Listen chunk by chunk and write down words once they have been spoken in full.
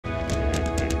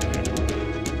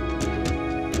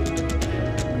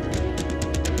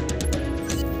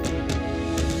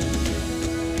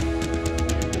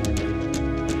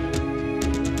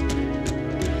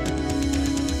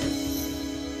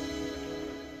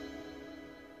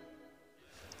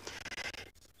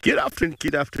Good afternoon,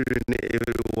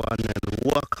 everyone, and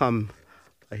welcome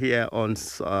here on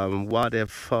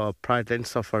WildEarth Pride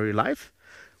Safari Live.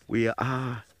 We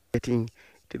are getting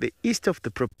to the east of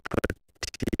the property.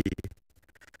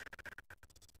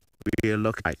 We are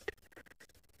looking at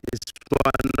it's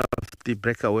one of the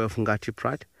breakaway of Ngati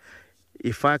Pride.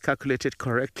 If I calculated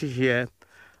correctly here,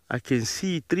 I can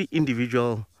see three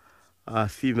individual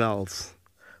females,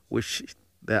 which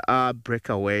they are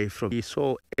breakaway from. We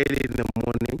saw early in the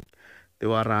morning. They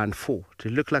were around 4. To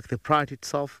look like the pride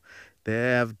itself, they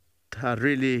have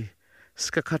really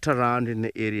scattered around in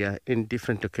the area in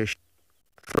different locations.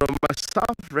 From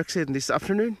myself, Rexon, this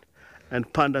afternoon,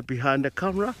 and Panda behind the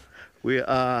camera, we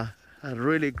are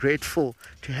really grateful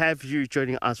to have you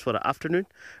joining us for the afternoon.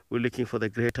 We're looking for the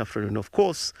great afternoon. Of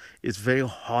course, it's very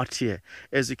hot here.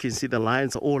 As you can see, the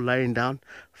lions are all lying down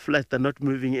flat. They're not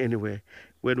moving anywhere.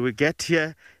 When we get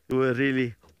here, we were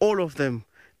really, all of them,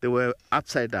 they were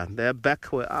upside down. Their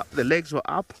back were up, the legs were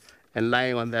up and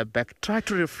lying on their back. Try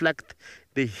to reflect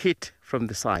the heat from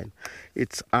the sun.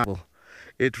 It's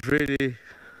it really,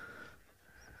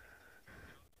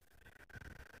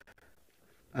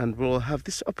 and we'll have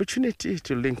this opportunity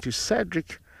to link to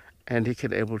Cedric, and he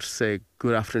can able to say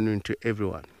good afternoon to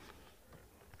everyone.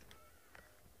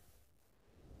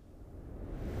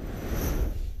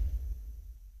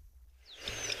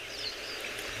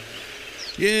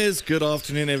 Yes, good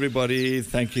afternoon, everybody.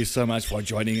 Thank you so much for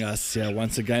joining us here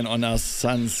once again on our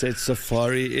Sunset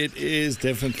Safari. It is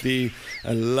definitely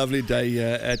a lovely day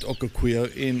here at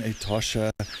Okakuyo in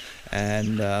Etosha,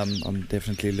 and I'm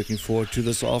definitely looking forward to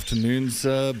this afternoon's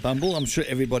bumble. I'm sure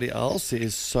everybody else, there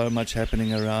is so much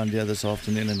happening around here this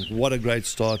afternoon, and what a great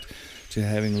start to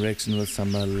having Rexon with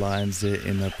some lions there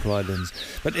in the Pridelands.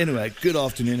 But anyway, good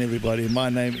afternoon, everybody. My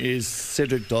name is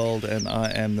Cedric Dald, and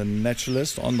I am the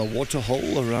naturalist on the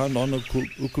waterhole around on the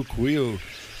Ukukuyo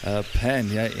Pan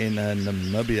here in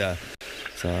Namibia.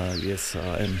 So yes,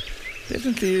 I am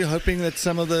definitely hoping that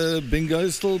some of the bingo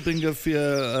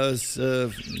fear,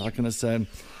 how can I say,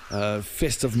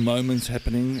 festive moments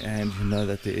happening, and you know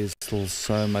that there is still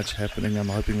so much happening. I'm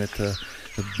hoping that the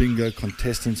bingo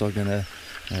contestants are going to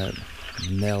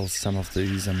nail some of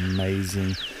these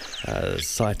amazing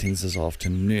sightings this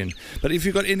afternoon. But if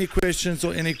you've got any questions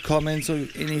or any comments or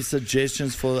any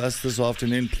suggestions for us this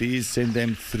afternoon, please send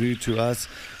them through to us.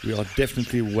 We are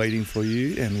definitely waiting for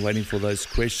you and waiting for those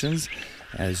questions.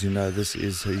 As you know, this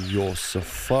is your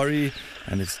safari,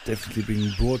 and it's definitely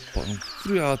being brought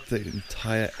throughout the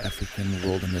entire African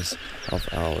wilderness of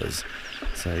ours.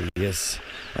 So yes,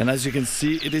 and as you can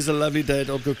see, it is a lovely day at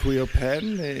Okakuyo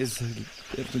Pan. There is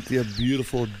definitely a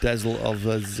beautiful dazzle of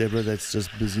a zebra that's just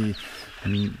busy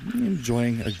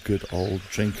enjoying a good old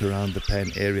drink around the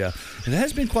Pan area. It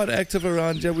has been quite active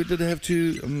around here. We did have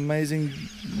two amazing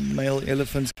male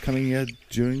elephants coming here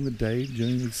during the day,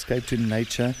 during the escape to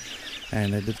nature,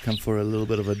 and they did come for a little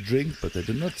bit of a drink, but they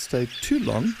did not stay too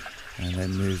long, and they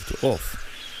moved off.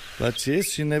 But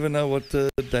yes, you never know what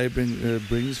the day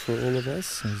brings for all of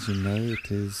us. As you know, it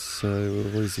is so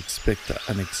we always expect the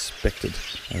unexpected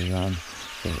around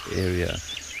the area.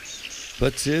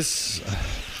 But yes,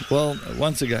 well,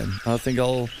 once again, I think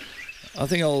I'll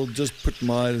just put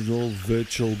my little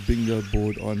virtual bingo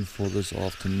board on for this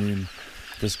afternoon.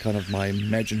 Just kind of my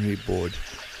imaginary board,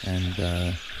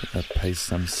 and paste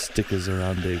some stickers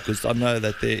around there, because I know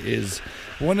that there is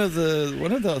one of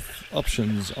the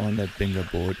options on that bingo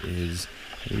board is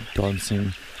a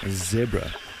dancing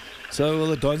zebra. So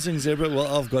the dancing zebra,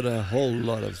 well, I've got a whole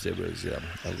lot of zebras here.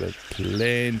 I've got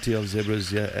plenty of zebras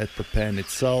here at the pan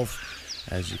itself,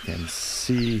 as you can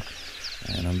see,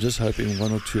 and I'm just hoping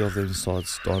one or two of them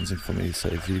starts dancing for me. So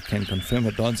if you can confirm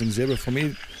a dancing zebra for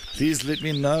me, please let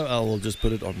me know. I will just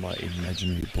put it on my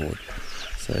imaginary board.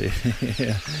 So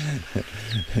yeah,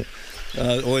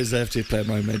 I always have to play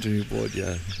my imaginary board.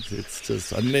 Yeah, it's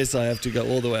just, unless I have to go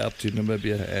all the way up to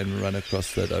Namibia and run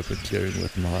across that open clearing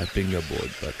with my bingo board,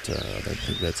 but I don't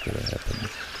think that's going to happen.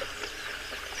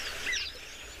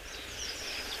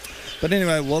 But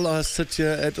anyway, while I sit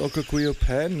here at Okakuyo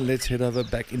Pan, let's head over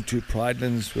back into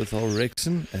Pridelands with our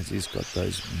Rexon, as he's got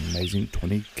those amazing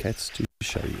 20 cats to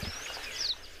show you.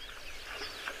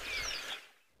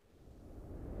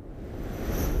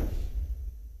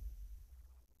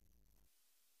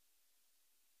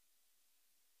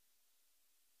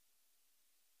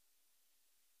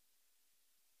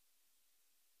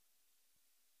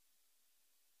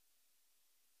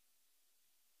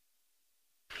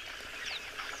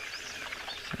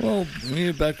 Well,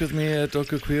 you're back with me at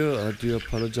Okakuyo. I do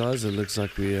apologize. It looks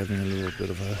like we're having a little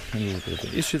bit of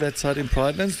an issue that side in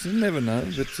Pridelands. You never know,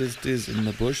 but it is in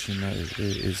the bush. You know, there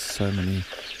is so many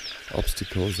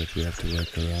obstacles that we have to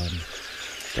work around.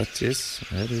 But yes,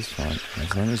 that is fine.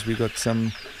 As long as we got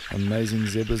some amazing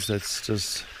zebras that's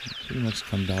just pretty much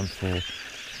come down for a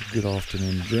good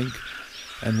afternoon drink.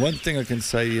 And one thing I can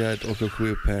say here at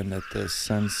Okakuipan, that the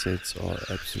sunsets are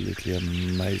absolutely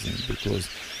amazing, because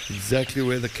exactly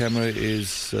where the camera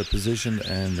is positioned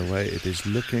and the way it is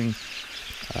looking,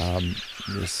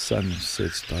 the sun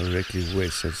sets directly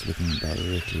west, so it's looking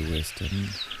directly west, and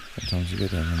sometimes you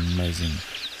get an amazing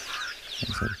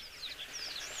sunset.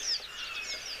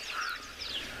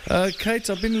 Kate,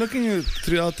 I've been looking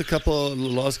throughout the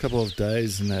last couple of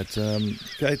days, and that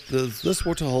Kate, this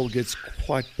waterhole gets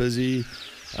quite busy.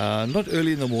 Not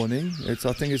early in the morning. I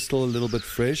think it's still a little bit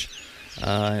fresh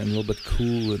and a little bit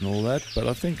cool and all that. But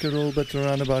I think a little bit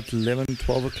around about 11,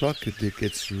 12 o'clock, it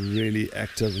gets really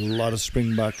active. A lot of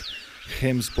springbok,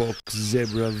 gemsbok,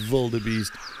 zebra,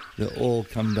 wildebeest. They all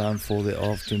come down for the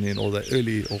afternoon, or the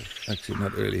early, or actually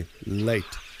not early, late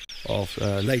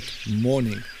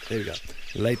morning. There we go.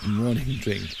 Late morning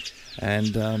drink,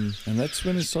 and that's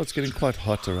when it starts getting quite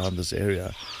hot around this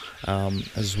area,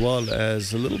 as well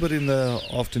as a little bit in the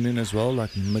afternoon as well,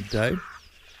 like midday,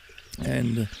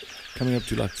 and coming up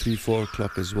to like 3-4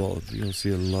 o'clock as well. You'll see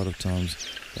a lot of times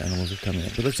the animals are coming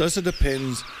up, but it also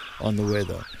depends on the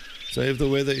weather. So if the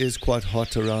weather is quite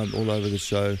hot around all over the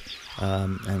show,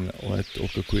 and at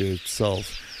Okakuia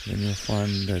itself, then you'll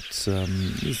find that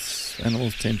these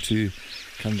animals tend to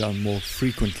come down more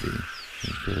frequently.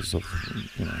 Because of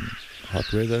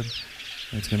hot weather,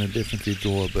 it's going to definitely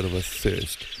draw a bit of a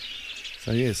thirst.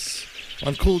 So yes,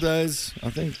 on cool days, I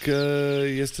think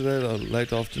yesterday,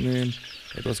 late afternoon,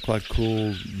 it was quite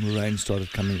cool. Rain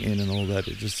started coming in and all that.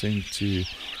 It just seemed to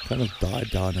kind of die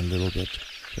down a little bit.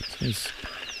 But yes,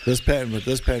 this pan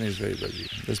is very busy.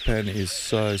 This pan is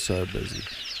so busy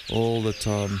all the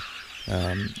time.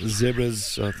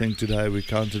 Zebras, I think today we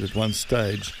counted at one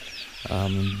stage.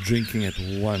 Drinking at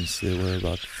once, there were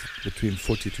about between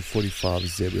 40 to 45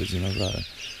 zebras in a row.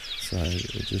 So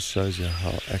it just shows you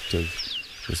how active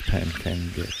this pan can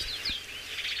get.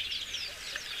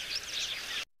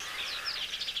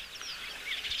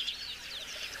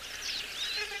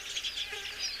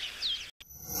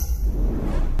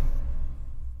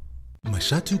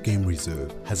 Mashatu Game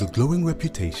Reserve has a glowing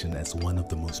reputation as one of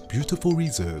the most beautiful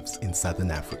reserves in southern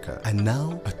Africa. And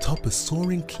now, atop a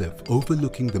soaring cliff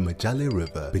overlooking the Majale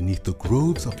River, beneath the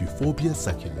groves of euphorbia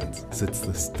succulents, sits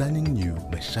the stunning new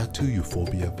Mashatu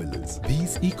Euphorbia Villas.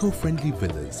 These eco-friendly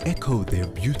villas echo their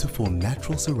beautiful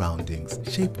natural surroundings,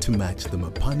 shaped to match the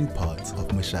Mapanu parts of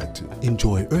Mashatu.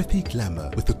 Enjoy earthy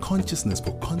glamour with a consciousness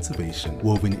for conservation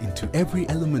woven into every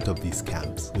element of these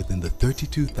camps within the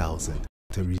 32,000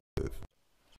 hectare reserve.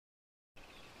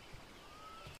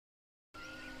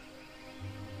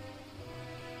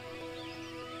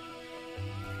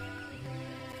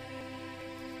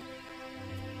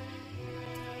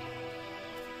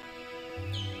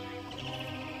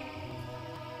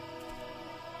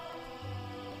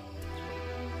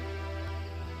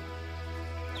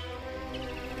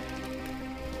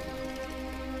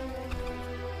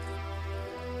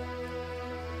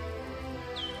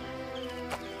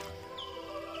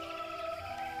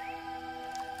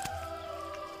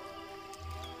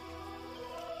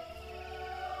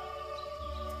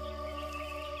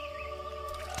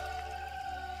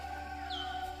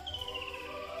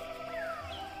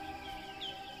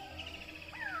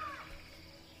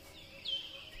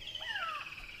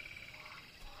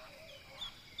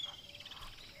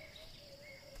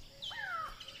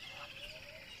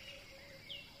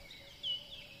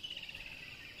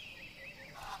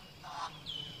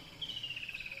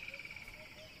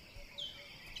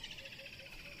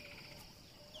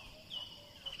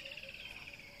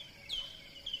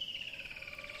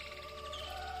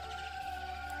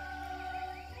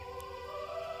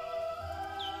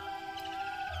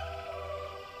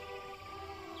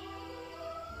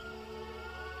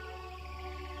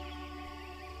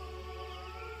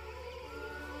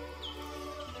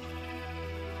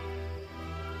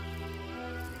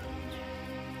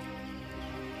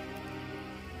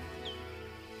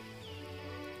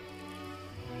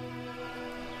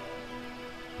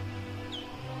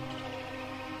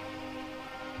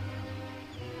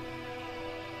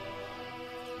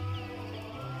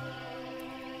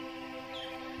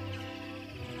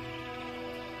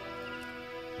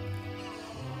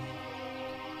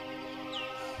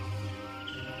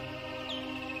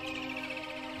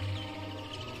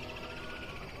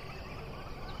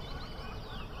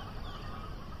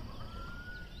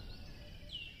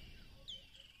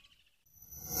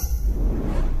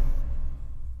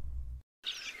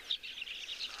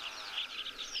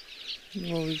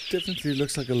 Well, it definitely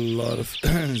looks like a lot of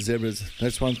zebras.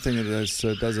 That's one thing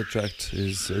that does attract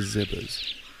is zebras.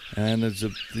 And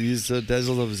these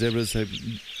dazzles of zebras,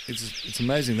 it's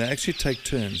amazing. They actually take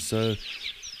turns. So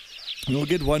you'll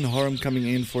get one harem coming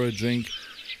in for a drink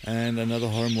and another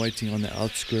harem waiting on the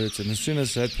outskirts. And as soon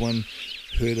as that one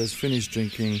herd has finished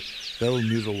drinking, they'll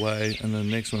move away and the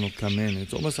next one will come in.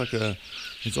 It's almost like a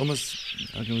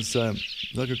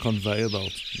conveyor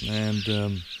belt.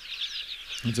 And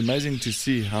it's amazing to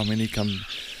see how many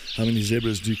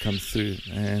zebras do come through.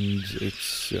 And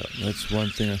that's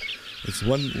one thing. It's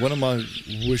one of my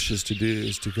wishes to do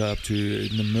is to go up to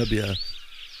Namibia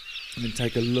and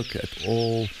take a look at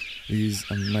all these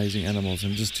amazing animals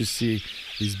and just to see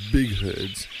these big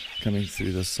herds coming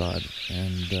through the side.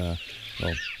 And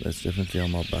well, that's definitely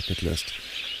on my bucket list.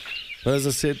 But as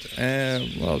I said,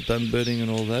 done birding and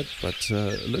all that, but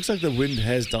it looks like the wind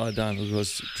has died down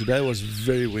because today was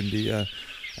very windy,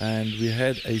 and we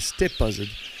had a steppe buzzard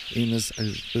in this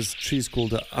tree is called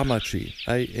the ama tree,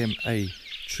 A-M-A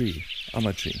tree,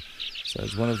 ama tree. So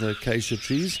it's one of the acacia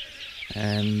trees,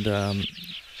 and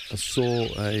I saw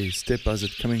a steppe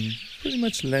buzzard coming, pretty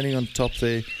much landing on top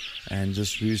there and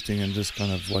just roosting and just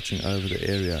kind of watching over the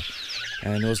area.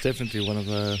 And it was definitely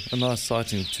a nice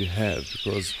sighting to have,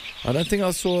 because I don't think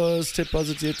I saw a steppe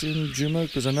buzzard yet in Djuma,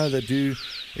 because I know they do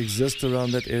exist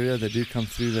around that area. They do come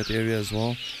through that area as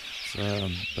well. So,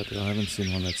 but I haven't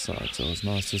seen one that side. So it was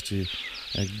nice just to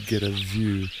get a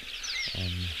view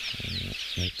on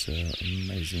that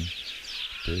amazing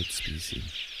bird species.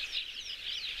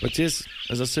 But yes,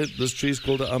 as I said, this tree is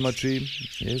called the ama tree.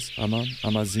 Yes,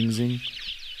 ama zing zing.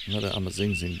 Not an ama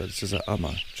zing zing, but it's just an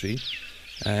ama tree.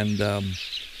 And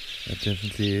it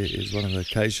definitely is one of the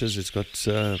acacias. It's got,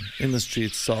 in this tree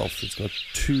itself, it's got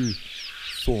two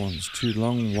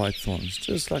long white thorns,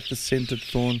 just like the scented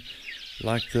thorn,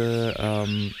 like the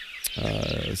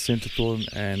scented thorn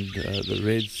and the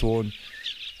red thorn.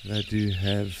 They do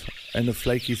have, and the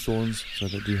flaky thorns, so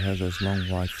they do have those long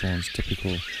white thorns,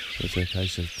 typical of the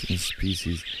acacia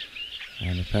species.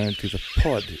 And apparently the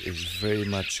pod is very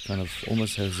much kind of,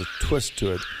 almost has a twist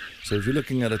to it. So if you're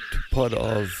looking at a pod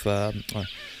of,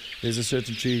 there's a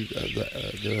certain tree,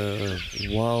 the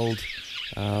wild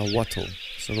wattle.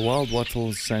 So the wild wattle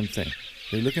is the same thing.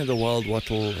 If you're looking at the wild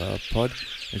wattle pod,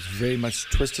 it's very much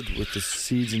twisted with the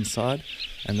seeds inside,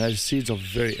 and those seeds are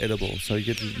very edible. So you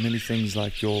get many things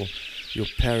like your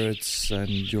parrots and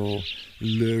your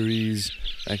lories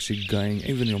actually going,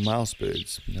 even your mouse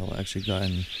birds, they'll actually go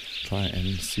and try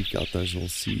and seek out those little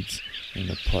seeds in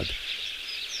the pod.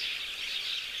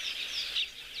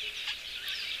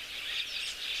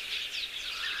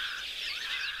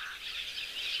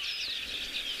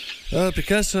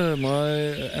 Picasso, my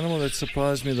animal that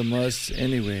surprised me the most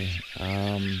anyway.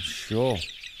 Sure.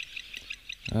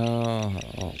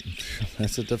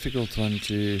 That's a difficult one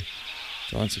to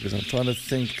answer, because I'm trying to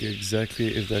think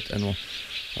exactly if that animal.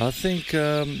 I think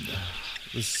the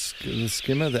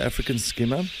skimmer, the African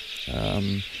skimmer.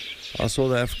 I saw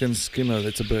the African skimmer.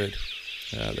 That's a bird.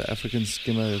 The African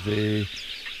skimmer there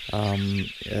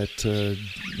at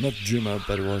not Djuma,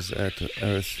 but it was at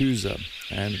Arethusa,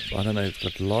 and I don't know if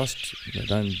it got lost.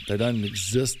 They don't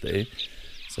exist there.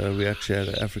 So we actually had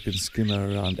an African skimmer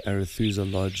around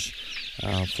Arethusa Lodge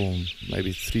for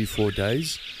maybe 3-4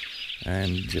 days,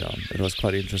 and it was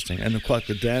quite interesting. And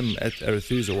the dam at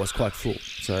Arethusa was quite full,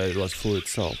 so it was full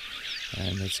itself.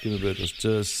 And that skimmer bird was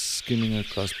just skimming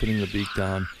across, putting the beak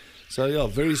down. So yeah,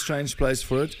 very strange place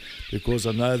for it, because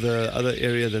I know the other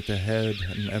area that they had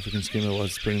an African skimmer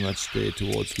was pretty much there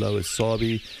towards Lower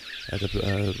Sabi at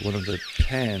one of the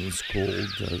pans called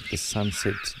the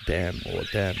Sunset Dam,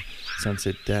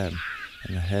 Sunset Dam,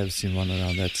 and I have seen one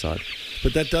around that side.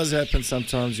 But that does happen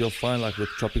sometimes. You'll find, like with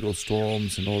tropical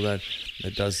storms and all that,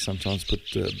 it does sometimes put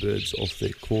birds off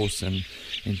their course and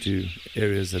into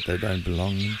areas that they don't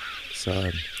belong in.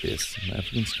 So yes, the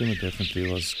African skimmer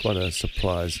definitely was quite a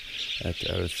surprise at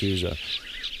Arethusa.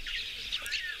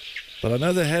 But I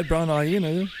know they had brown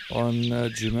hyena on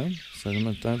Djuma, so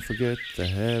don't forget they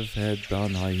have had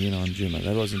brown hyena on Djuma.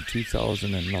 That was in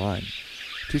 2009,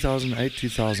 2008,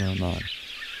 2009.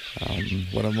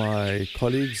 One of my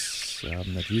colleagues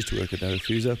that used to work at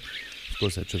Arethusa, of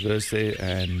course, I traversed there,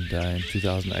 and in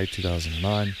 2008,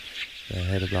 2009, they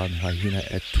had a brown hyena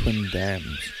at Twin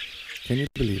Dams. Can you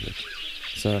believe it?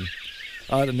 So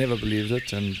I'd never believed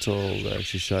it until they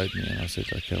actually showed me, and I said,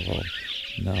 okay, well,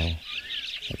 now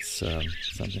that's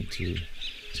something to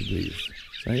believe.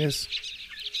 So yes,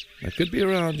 it could be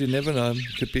around, you never know.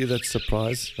 It could be that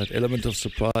surprise, that element of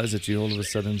surprise that you all of a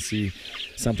sudden see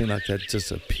something like that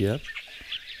just appear.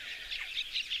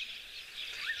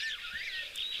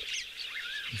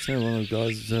 So one of the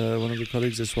guys, one of the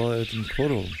colleagues as well out in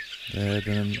Coral, they had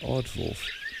an aardwolf.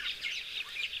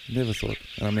 Never thought.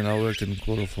 I mean, I worked in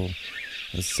Coral for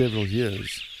several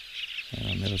years.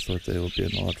 I never thought there would be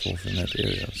an aardwolf in that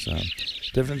area. So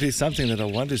definitely something that I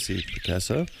want to see,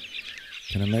 Picasso.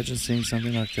 Can imagine seeing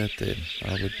something like that there.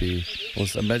 I would be,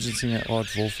 also imagine seeing an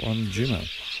aardwolf on Juno.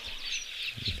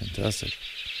 That'd be fantastic.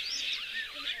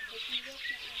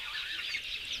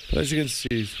 But as you can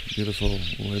see, beautiful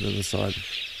weather the side.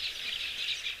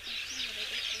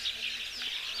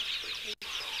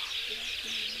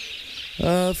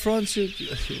 France,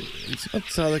 it's not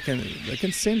how they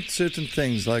can sense certain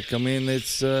things. Like, I mean,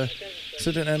 it's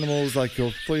certain animals, like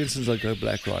for instance, like a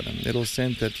black rhino. It'll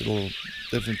sense that it'll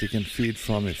definitely can feed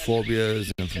from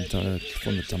euphobias and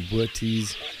from the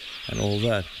tambutis and all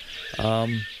that.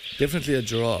 Definitely a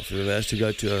giraffe. If it has to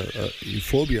go to a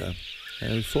euphorbia,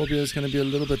 euphorbia is going to be a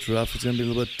little bit rough. It's going to be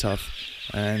a little bit tough,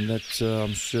 and that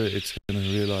I'm sure it's going to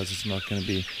realize it's not going to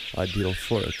be ideal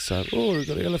for it. So, oh, we've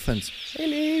got elephants.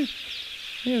 Hello.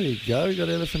 Here we go. We've got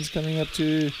elephants coming up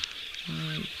to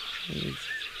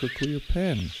Kikuyu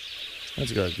Pan.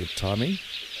 That's got a good timing.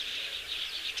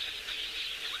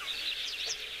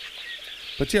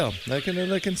 But yeah,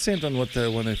 they can scent on what they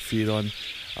want to feed on.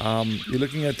 You're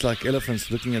looking at like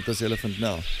elephants. Looking at this elephant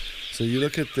now. So you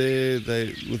look at with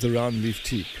the round leaf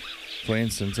teak, for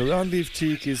instance. A round leaf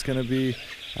teak is going to be,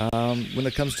 when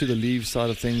it comes to the leaf side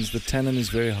of things, the tannin is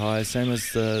very high, same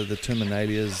as the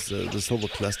terminalias, the silver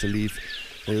cluster leaf.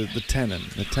 The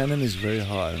tannin is very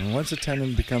high, and once the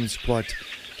tannin becomes quite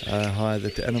high,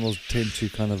 that the animals tend to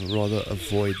kind of rather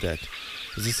avoid that.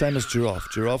 It's the same as giraffe.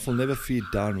 Giraffe will never feed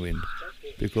downwind,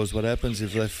 because what happens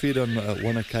if they feed on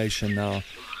one acacia now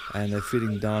and they're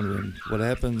feeding downwind, what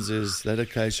happens is that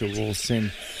acacia will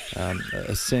send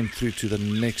ascend through to the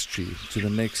next tree, to the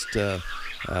next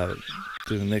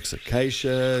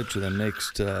acacia, to the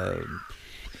next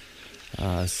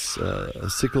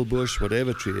sickle bush,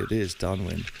 whatever tree it is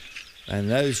downwind, and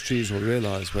those trees will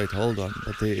realize, wait, hold on,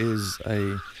 but there is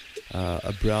a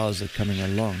browser coming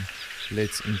along.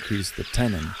 Let's increase the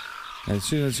tannin. And as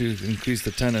soon as you increase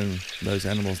the tannin, those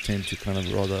animals tend to kind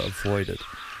of rather avoid it.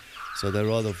 So they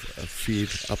rather feed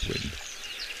upwind,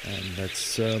 and that's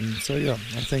so yeah.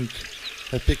 I think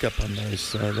they pick up on those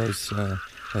signals.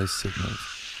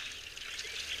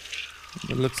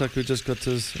 It looks like we just got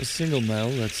a single male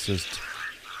that's just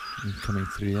coming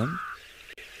through in.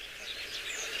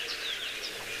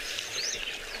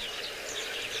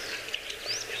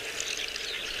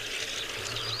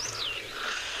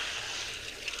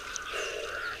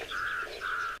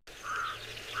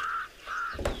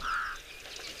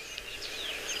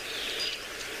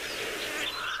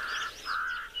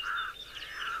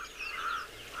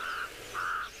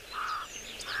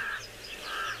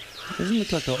 Doesn't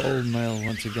look like an old male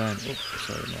once again. Oh,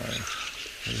 sorry,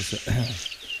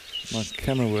 my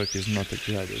camera work is not the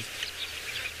greatest.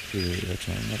 That's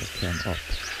why I'm not a cam up.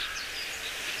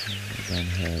 I don't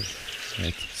have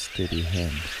that steady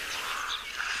hand.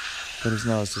 But it's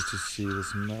nice just to see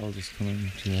this male just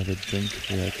coming to have a drink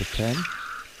here at the pan.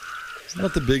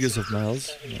 Not the biggest of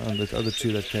males. The other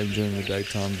two that came during the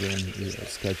daytime during the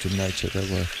escape to nature, they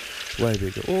were way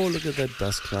bigger. Oh, look at that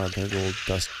dust cloud, that old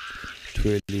dust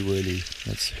twirly-whirly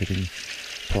that's heading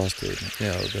past it.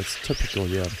 Yeah, that's typical,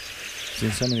 yeah.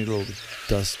 Seen so many little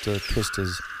dust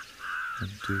twisters that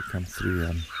do come through.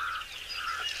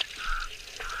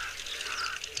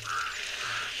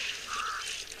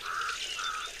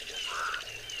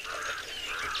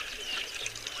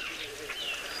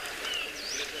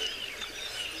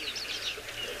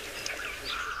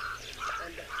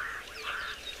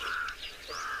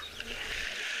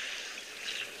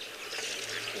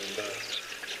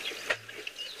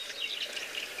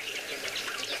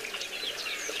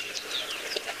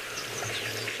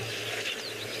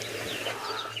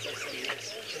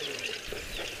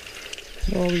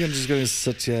 Well, we're just going to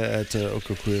sit here at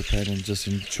Okakuya Pan and just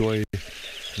enjoy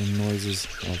the noises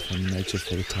of nature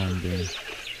for the time being.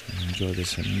 And enjoy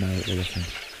this male elephant.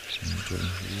 Enjoy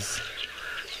his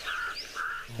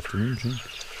afternoon drink.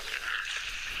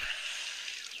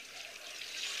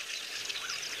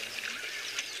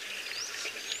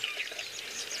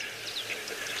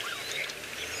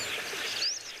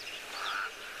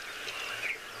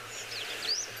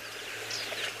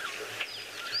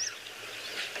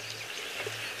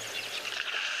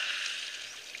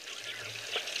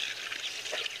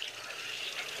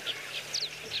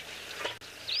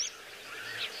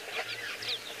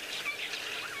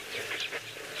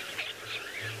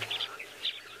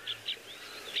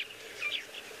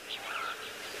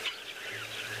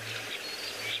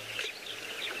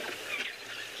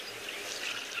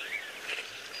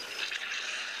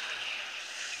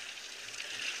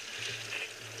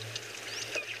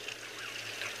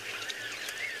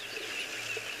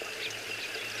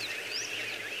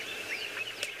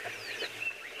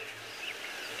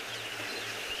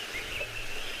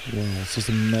 Wow, it's just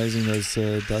amazing those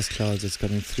dust clouds that's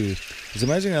coming through. It's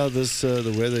amazing how this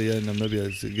the weather here in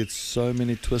Namibia, it gets so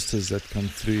many twisters that come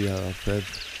through here.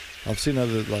 I've seen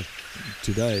over like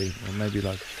today, or maybe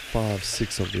like 5,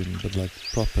 6 of them, but like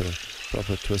proper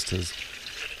twisters.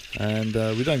 And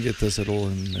we don't get this at all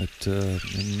in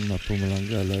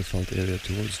Mpumalanga, Lowveld area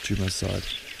towards Djuma side,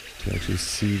 to actually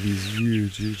see these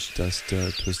huge dust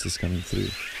twisters coming through.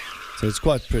 So it's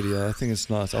quite pretty. I think it's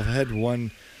nice. I've had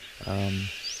one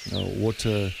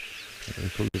water, they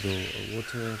call it a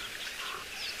water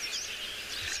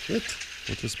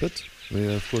spit,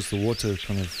 where of course the water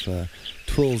kind of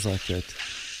twirls like that.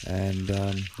 And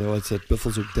there was at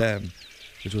Buffelshoek Dam,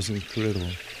 which was incredible.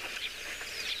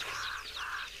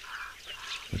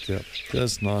 But yeah,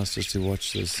 just nice just to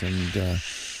watch this and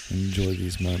enjoy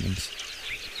these moments.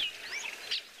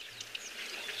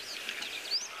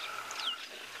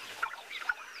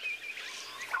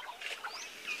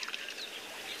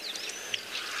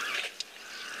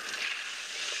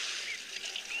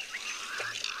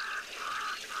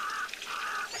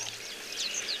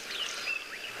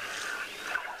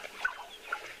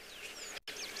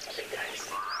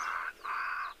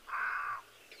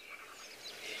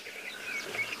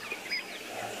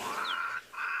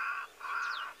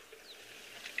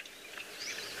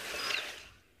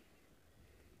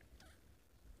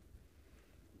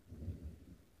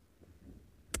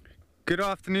 Good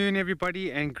afternoon,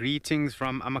 everybody, and greetings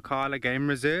from Amakhala Game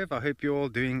Reserve. I hope you're all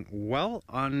doing well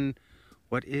on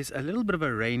what is a little bit of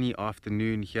a rainy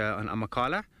afternoon here on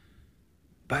Amakhala,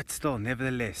 but still,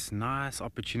 nevertheless, nice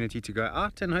opportunity to go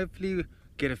out and hopefully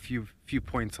get a few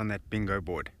points on that bingo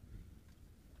board.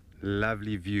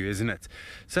 Lovely view, isn't it?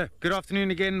 So, good afternoon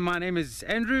again. My name is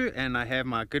Andrew, and I have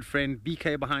my good friend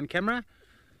BK behind camera.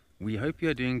 We hope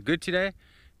you're doing good today.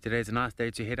 Today's a nice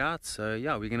day to head out, so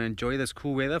yeah, we're going to enjoy this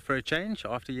cool weather for a change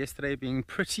after yesterday being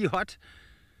pretty hot.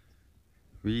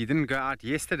 We didn't go out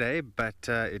yesterday, but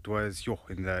it was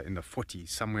in the 40s,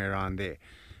 somewhere around there.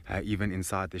 Even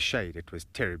inside the shade, it was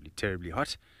terribly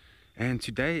hot. And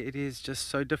today it is just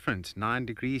so different. 9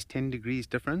 degrees, 10 degrees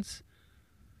difference.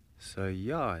 So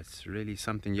yeah, it's really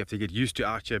something you have to get used to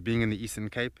out here. Being in the Eastern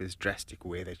Cape is drastic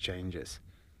weather changes.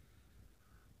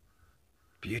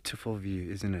 Beautiful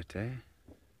view, isn't it, eh?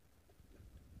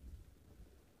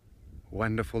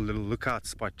 Wonderful little lookout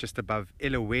spot just above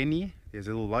Eloweni. There's a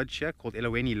little lodge here called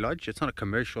Eloweni Lodge. It's not a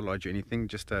commercial lodge or anything,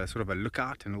 just a sort of a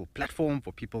lookout and a little platform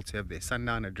for people to have their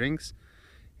sundowner drinks.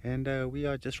 And we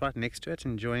are just right next to it,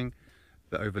 enjoying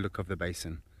the overlook of the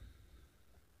basin.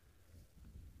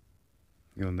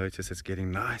 You'll notice it's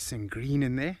getting nice and green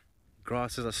in there.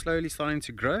 Grasses are slowly starting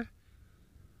to grow.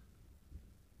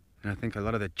 And I think a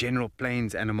lot of the general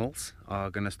plains animals are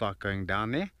going to start going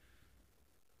down there.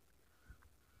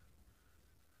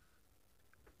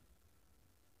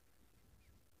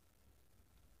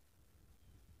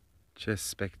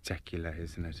 Just spectacular,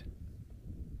 isn't it?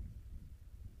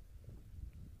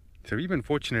 So we've been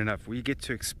fortunate enough, we get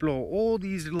to explore all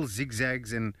these little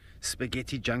zigzags and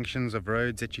spaghetti junctions of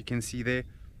roads that you can see there.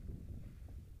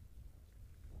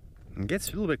 It gets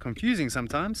a little bit confusing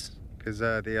sometimes because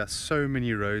there are so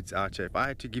many roads out here. If I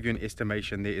had to give you an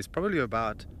estimation, there is probably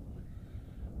about,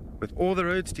 with all the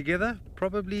roads together,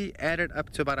 probably added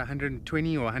up to about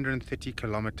 120 or 130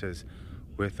 kilometers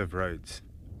worth of roads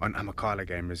on Amakhala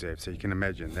Game Reserve. So you can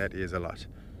imagine that is a lot.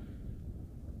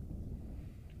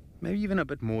 Maybe even a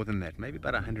bit more than that, maybe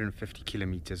about 150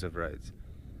 kilometers of roads.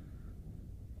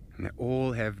 And they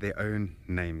all have their own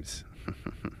names.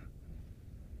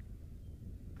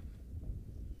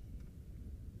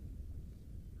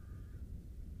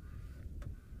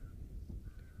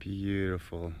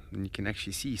 Beautiful. And you can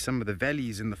actually see some of the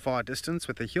valleys in the far distance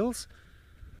with the hills.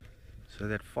 So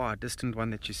that far distant one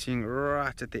that you're seeing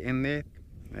right at the end there,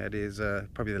 that is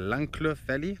probably the Langkloof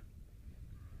Valley.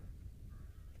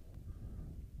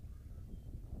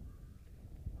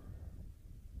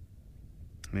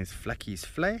 And there's Flakky's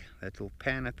Vlei, that little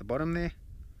pan at the bottom there.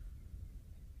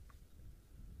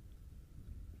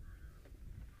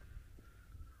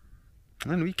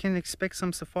 And we can expect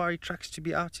some safari trucks to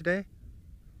be out today,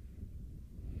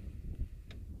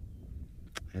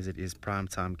 as it is prime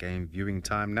time game viewing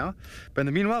time now. But in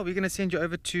the meanwhile, we're going to send you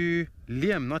over to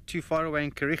Liam, not too far away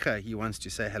in Kariga. He wants to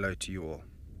say hello to you all.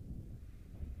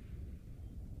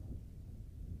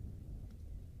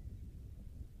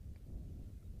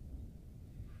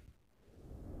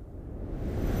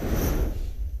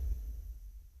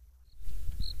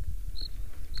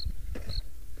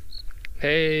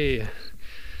 Hey,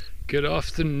 good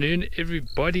afternoon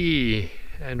everybody,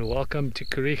 and welcome to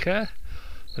Kariga.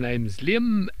 My name's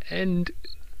Liam, and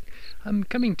I'm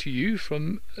coming to you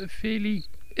from a fairly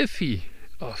iffy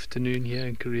afternoon here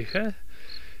in Kariega.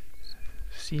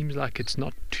 Seems like it's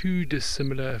not too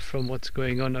dissimilar from what's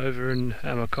going on over in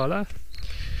Amakhala.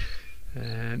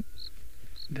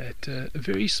 That a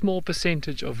very small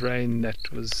percentage of rain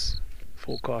that was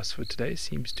forecast for today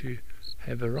seems to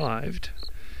have arrived,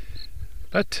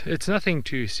 but it's nothing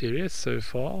too serious so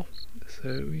far,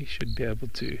 so we should be able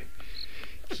to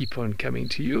keep on coming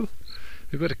to you.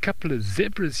 We've got a couple of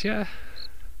zebras here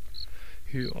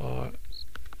who are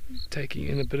taking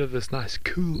in a bit of this nice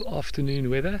cool afternoon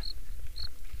weather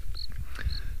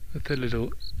with a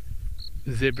little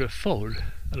zebra foal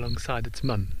alongside its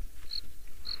mum.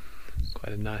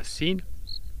 Quite a nice scene.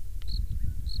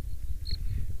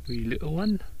 Wee little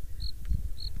one.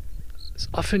 This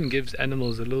often gives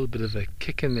animals a little bit of a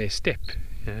kick in their step,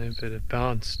 a bit of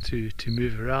bounce to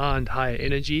move around, higher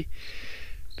energy.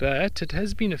 But it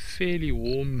has been a fairly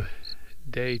warm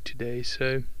day today,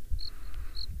 so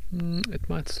it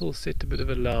might still set a bit of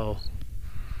a lull.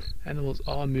 Animals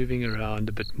are moving around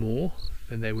a bit more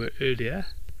than they were earlier.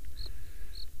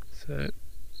 So,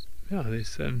 yeah, there's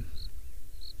some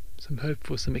hope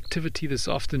for some activity this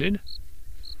afternoon.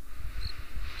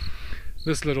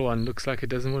 This little one looks like it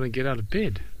doesn't want to get out of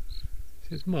bed. It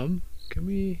says, "Mum, can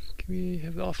we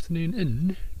have the afternoon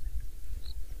in?"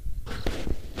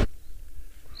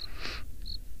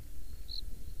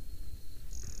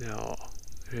 Oh,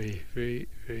 very, very,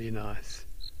 very nice.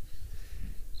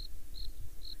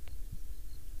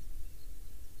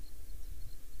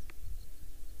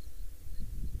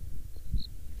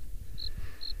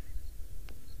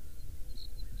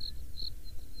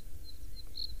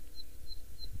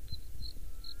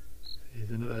 There's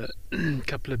another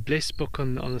couple of blessed book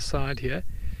on the side here.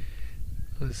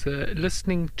 I was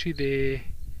listening to their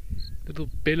little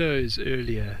bellows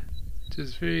earlier. It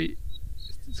was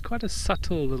it's quite a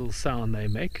subtle little sound they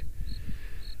make,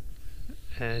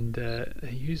 and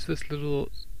they use this little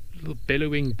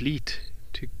bellowing bleat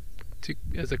to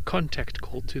as a contact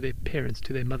call to their parents,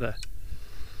 to their mother.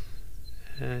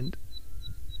 And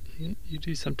you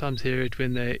do sometimes hear it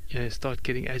when they start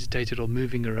getting agitated or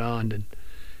moving around, and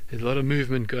there's a lot of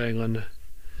movement going on.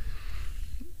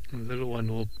 The little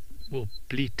one will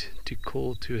bleat to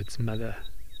call to its mother.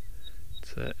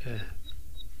 It's a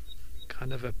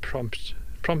kind of a prompt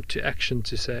to action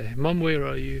to say, "Mum, where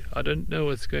are you? I don't know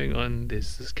what's going on.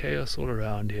 There's this chaos all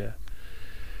around here.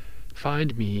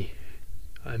 Find me.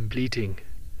 I'm bleating."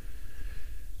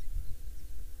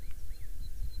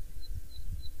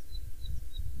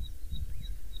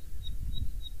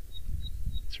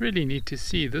 It's really neat to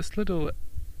see. This little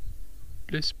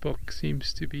blissbok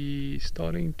seems to be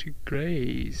starting to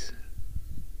graze,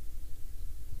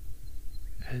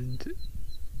 and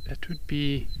that would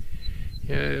be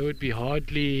it would be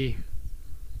hardly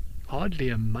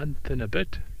a month and a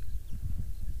bit,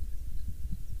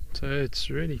 so it's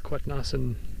really quite nice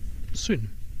and soon.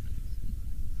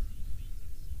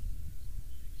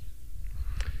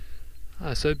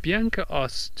 So Bianca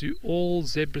asks, do all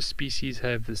zebra species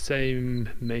have the same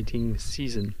mating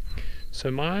season? So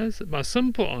my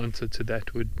simple answer to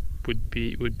that would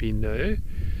be no,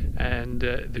 and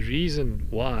the reason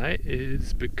why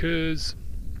is because,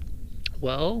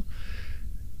 well,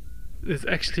 it's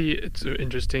an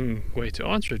interesting way to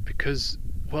answer it, because,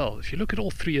 well, if you look at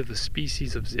all three of the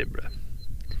species of zebra,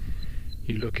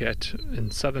 you look at,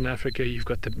 in southern Africa, you've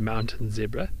got the mountain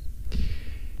zebra,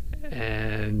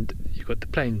 and you've got the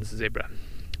plains zebra.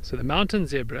 So the mountain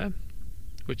zebra,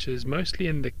 which is mostly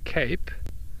in the Cape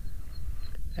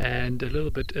and a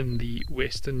little bit in the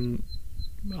western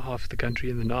half of the country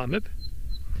in the Namib,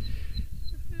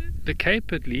 the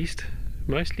Cape at least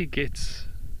mostly gets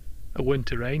a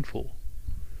winter rainfall,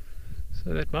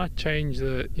 so that might change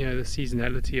the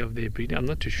seasonality of their breeding. I'm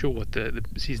not too sure what the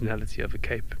seasonality of a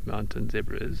Cape mountain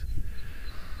zebra is.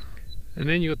 And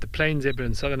then you got the plain zebra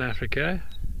in southern Africa,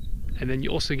 and then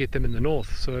you also get them in the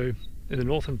north, so in the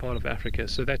northern part of Africa.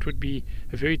 So that would be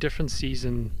a very different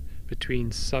season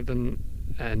between southern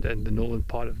and the northern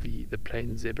part of the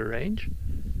plain zebra range.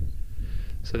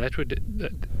 So that would,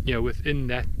 within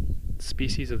that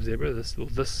species of zebra, this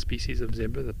species of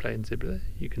zebra, the plain zebra,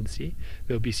 you can see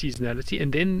there'll be seasonality.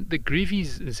 And then the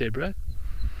Grevy's zebra,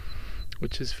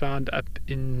 which is found up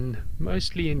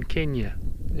mostly in Kenya,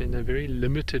 in a very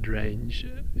limited range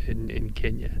in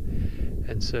Kenya.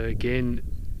 And so again,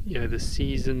 the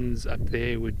seasons up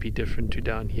there would be different to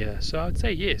down here. So I would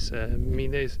say yes. I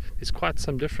mean, there's quite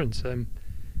some difference.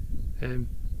 In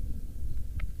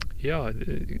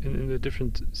the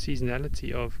different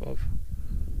seasonality of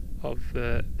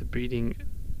the breeding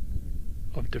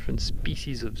of different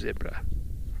species of zebra.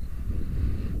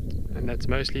 And that's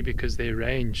mostly because their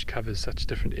range covers such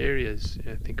different areas.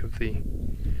 Think of the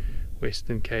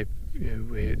Western Cape,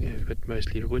 where you've got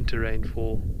mostly winter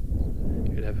rainfall.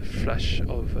 You'd have a flush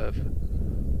of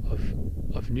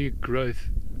new growth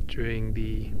during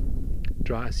the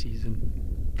dry season.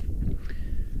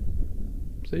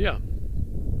 So yeah,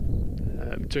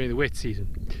 during the wet season.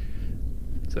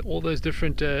 So all those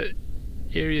different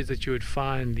areas that you would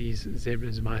find these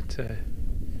zebras might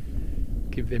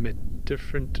give them a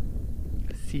different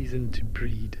season to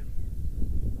breed.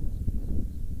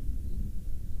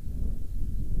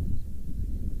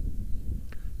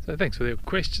 So thanks for your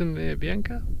question there,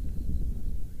 Bianca.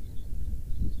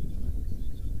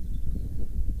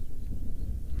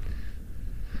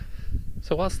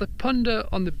 So whilst I ponder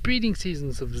on the breeding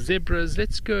seasons of zebras,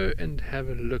 let's go and have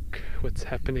a look what's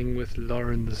happening with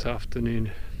Lauren this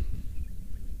afternoon.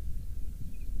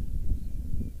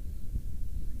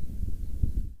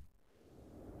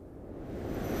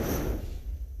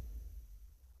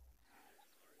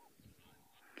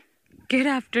 Good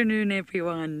afternoon,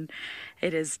 everyone.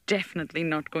 It is definitely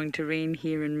not going to rain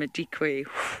here in Madikwe.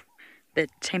 The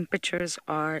temperatures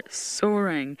are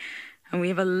soaring, and we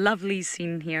have a lovely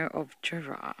scene here of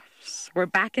giraffes. We're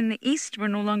back in the east. We're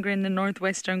no longer in the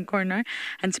northwestern corner.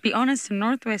 And to be honest, the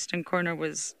northwestern corner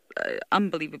was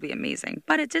unbelievably amazing,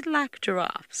 but it did lack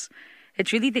giraffes.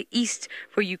 It's really the east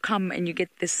where you come and you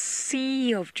get this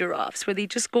sea of giraffes where they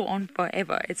just go on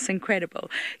forever. It's incredible.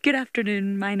 Good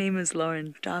afternoon. My name is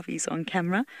Lauren. Davi's on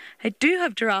camera. I do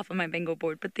have giraffe on my bingo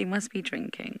board, but they must be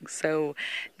drinking. So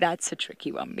that's a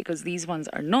tricky one because these ones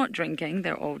are not drinking.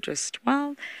 They're all just,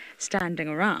 well, standing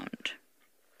around.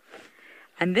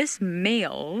 And this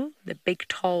male, the big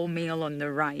tall male on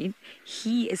the right,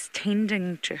 he is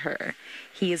tending to her.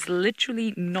 He is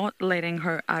literally not letting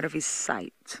her out of his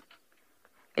sight.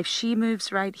 If she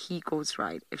moves right, he goes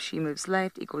right. If she moves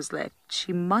left, he goes left.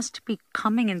 She must be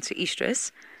coming into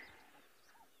estrus.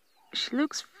 She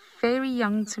looks very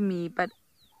young to me, but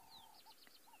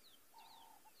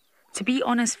to be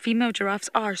honest, female giraffes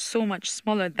are so much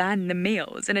smaller than the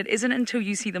males. And it isn't until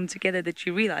you see them together that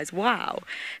you realize, wow,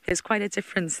 there's quite a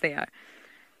difference there.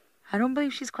 I don't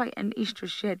believe she's quite in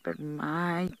estrus yet, but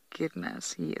my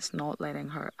goodness, he is not letting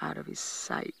her out of his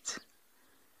sight.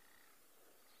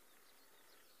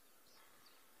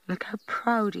 Look how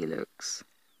proud he looks.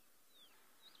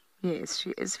 Yes, she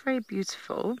is very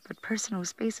beautiful, but personal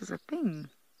space is a thing.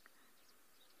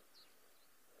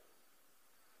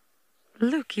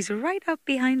 Look, he's right up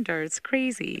behind her. It's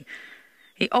crazy.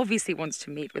 He obviously wants to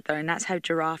mate with her, and that's how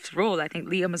giraffes roll. I think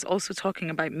Liam was also talking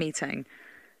about mating.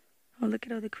 Oh, look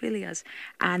at all the quillias.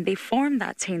 And they form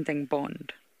that tending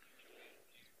bond.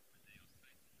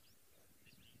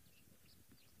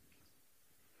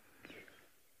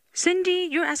 Cindy,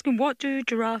 you're asking what do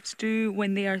giraffes do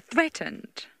when they are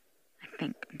threatened? I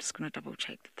think I'm just going to double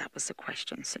check that was the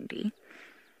question, Cindy.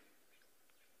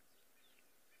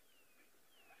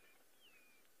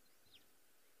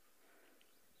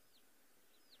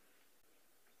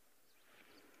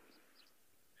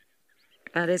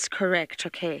 That is correct.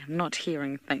 Okay, I'm not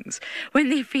hearing things. When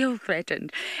they feel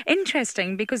threatened.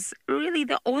 Interesting, because really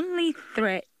the only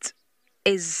threat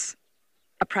is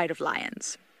a pride of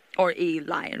lions. Or a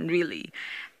lion, really.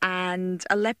 And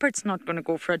a leopard's not going to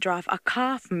go for a giraffe. A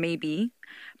calf, maybe.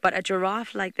 But a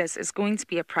giraffe like this is going to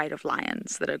be a pride of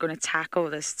lions that are going to tackle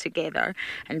this together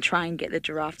and try and get the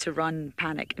giraffe to run,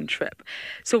 panic, and trip.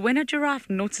 So when a giraffe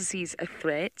notices a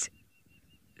threat,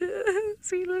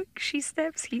 see, look, she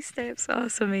steps, he steps. Oh,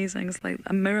 it's amazing. It's like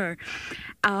a mirror.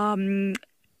 They're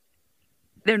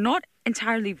not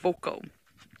entirely vocal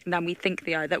than we think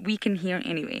they are, that we can hear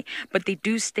anyway, but they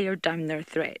do stare down their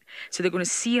threat. So they're going to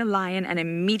see a lion and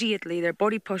immediately their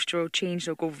body posture will change.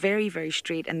 They'll go very, very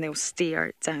straight and they'll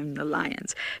stare down the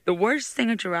lions. The worst thing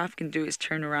a giraffe can do is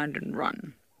turn around and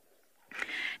run.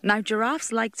 Now,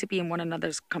 giraffes like to be in one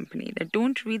another's company. They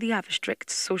don't really have a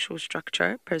strict social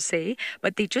structure per se,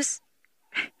 but they just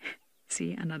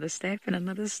see another step and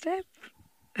another step.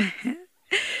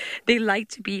 They like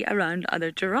to be around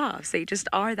other giraffes. They just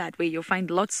are that way. You'll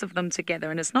find lots of them together.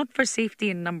 And it's not for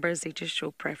safety in numbers. They just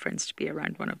show preference to be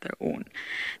around one of their own.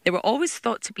 They were always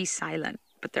thought to be silent,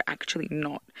 but they're actually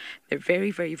not. They're very,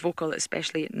 very vocal,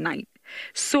 especially at night.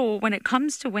 So when it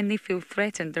comes to when they feel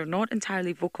threatened, they're not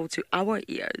entirely vocal to our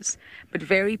ears, but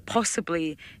very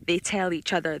possibly they tell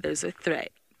each other there's a threat,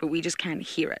 but we just can't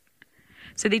hear it.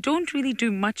 So they don't really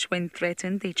do much when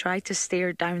threatened. They try to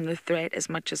stare down the threat as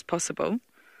much as possible.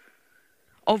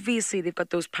 Obviously, they've got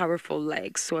those powerful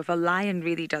legs, so if a lion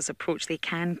really does approach, they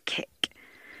can kick.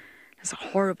 There's a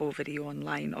horrible video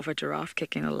online of a giraffe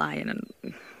kicking a lion,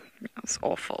 and it's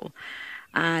awful.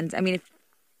 And I mean, if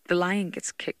the lion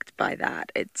gets kicked by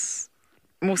that, it's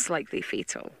most likely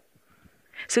fatal.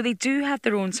 So they do have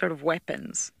their own sort of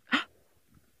weapons.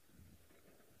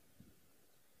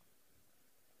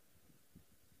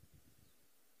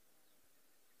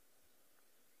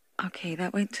 Okay,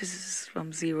 that went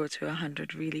from 0 to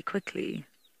 100 really quickly.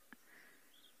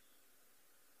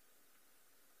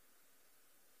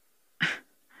 I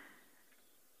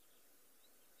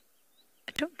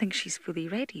don't think she's fully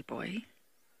ready, boy.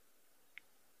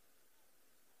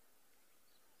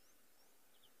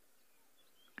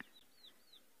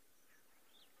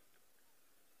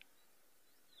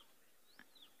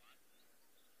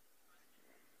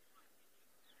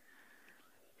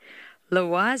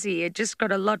 Loazi, it just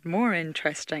got a lot more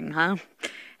interesting, huh?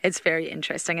 It's very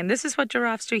interesting. And this is what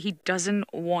giraffes do. He doesn't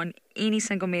want any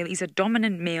single male. He's a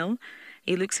dominant male.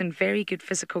 He looks in very good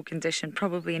physical condition,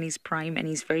 probably in his prime, and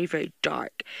he's very, very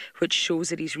dark, which shows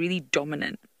that he's really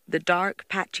dominant. The dark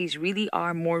patches really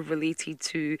are more related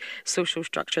to social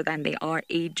structure than they are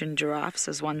age in giraffes,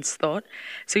 as once thought.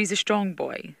 So he's a strong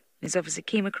boy. He's obviously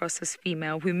came across this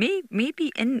female who may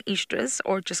be in estrus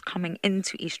or just coming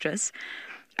into estrus,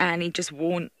 and he just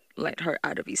won't let her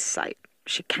out of his sight.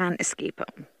 She can't escape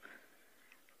him.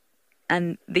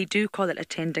 And they do call it a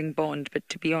tending bond, but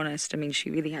to be honest, I mean,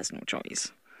 she really has no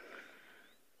choice.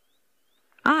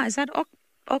 Ah, is that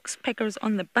oxpeckers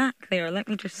on the back there? Let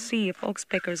me just see if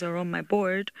oxpeckers are on my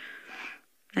board.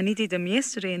 I needed them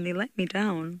yesterday and they let me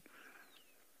down.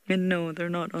 And no, they're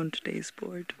not on today's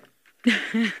board.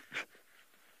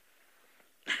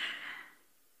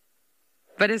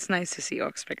 But it's nice to see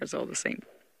oxpeckers all the same.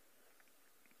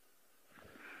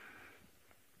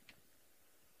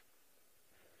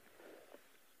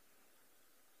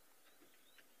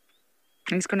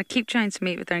 And he's going to keep trying to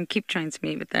mate with her and keep trying to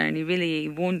mate with her, and he really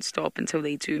won't stop until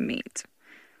they do mate.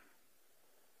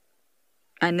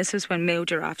 And this is when male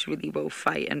giraffes really will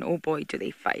fight, and oh boy, do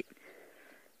they fight.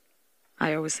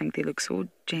 I always think they look so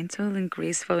gentle and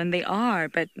graceful, and they are,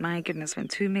 but my goodness, when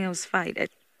two males fight,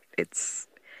 it's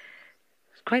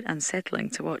quite unsettling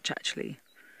to watch, actually.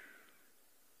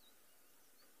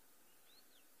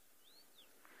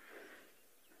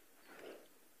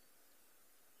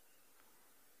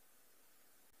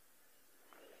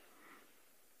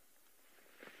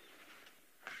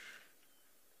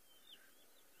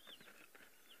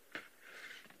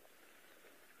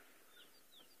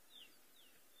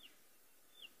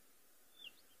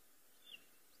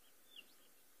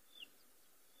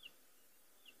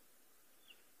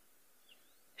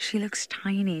 She looks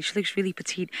tiny. She looks really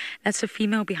petite. That's a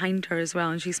female behind her as well,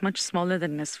 and she's much smaller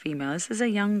than this female. This is a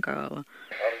young girl.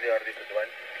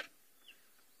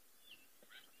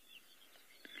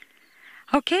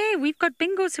 Okay, we've got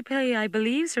bingo to play, I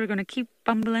believe, so we're going to keep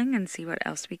bumbling and see what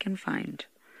else we can find.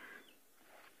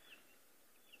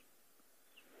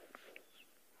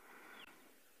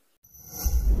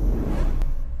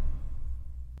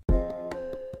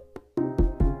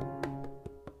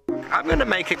 I'm going to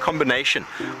make a combination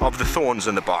of the thorns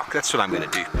and the bark. That's what I'm going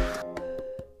to do.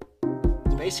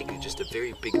 It's basically just a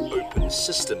very big open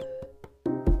system.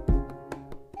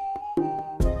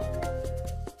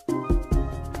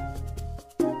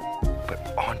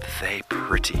 But aren't they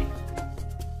pretty?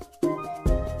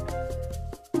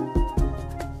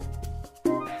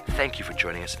 Thank you for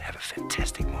joining us and have a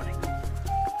fantastic morning.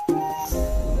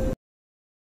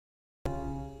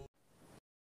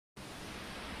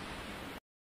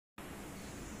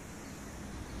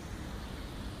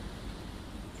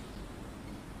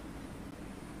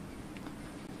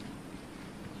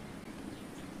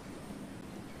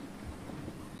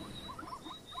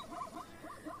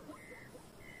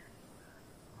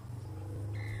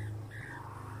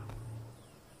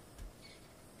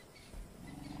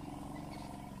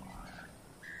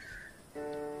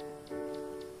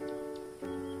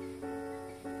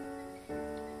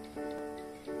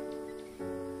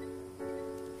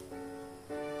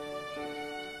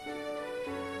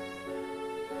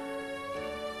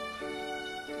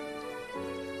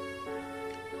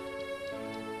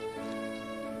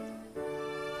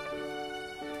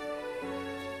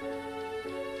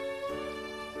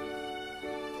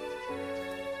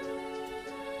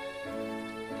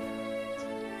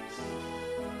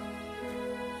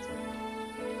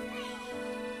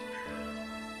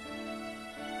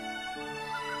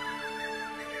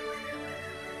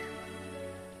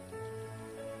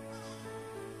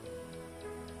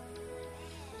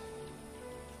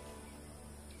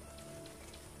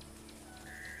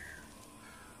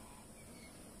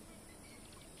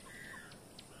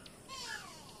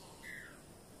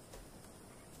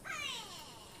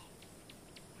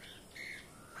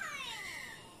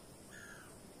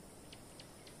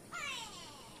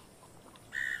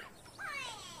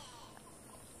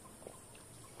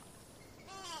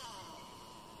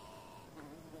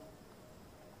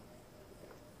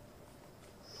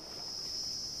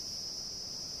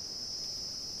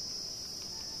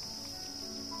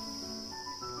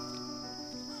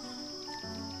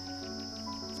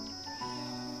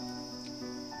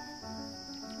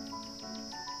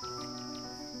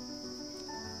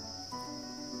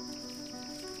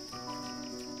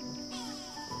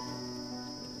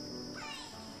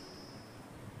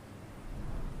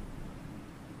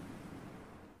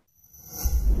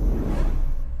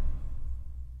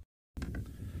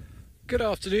 Good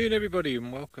afternoon, everybody,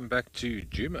 and welcome back to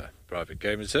Djuma Private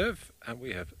Game Reserve. And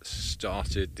we have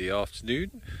started the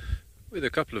afternoon with a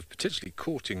couple of potentially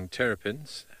courting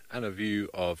terrapins and a view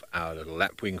of our little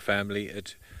lapwing family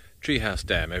at Treehouse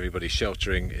Dam. Everybody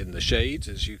sheltering in the shade,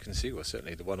 as you can see. Well,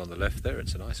 certainly the one on the left there.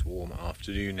 It's a nice warm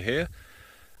afternoon here.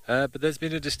 But there's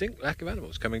been a distinct lack of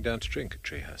animals coming down to drink at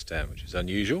Treehouse Dam, which is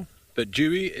unusual. But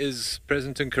Dewey is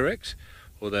present and correct.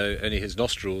 Although only his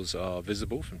nostrils are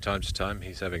visible from time to time,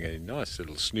 he's having a nice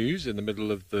little snooze in the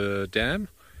middle of the dam.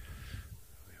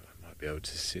 I might be able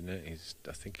to see now.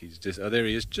 I think he's just... Oh, there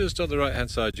he is, just on the right-hand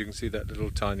side. You can see that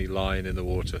little tiny line in the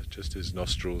water, just his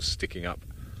nostrils sticking up.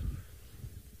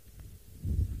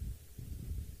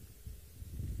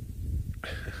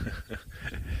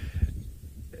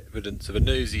 Evidence of a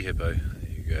nosy hippo.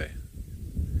 There you go.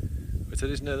 What's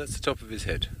that? No, that's the top of his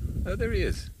head. Oh, there he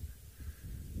is.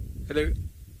 Hello.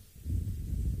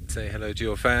 Say hello to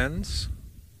your fans.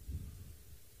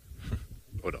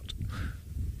 Or not.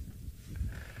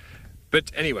 But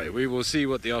anyway, we will see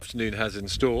what the afternoon has in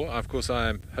store. Of course, I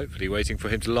am hopefully waiting for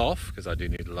him to laugh, because I do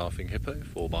need a laughing hippo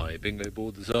for my bingo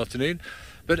board this afternoon.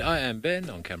 But I am Ben.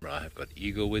 On camera, I have got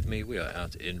Eagle with me. We are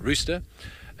out in Rooster.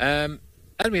 And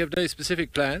we have no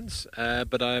specific plans,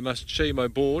 but I must show you my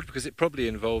board, because it probably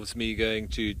involves me going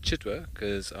to Chitwa,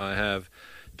 because I have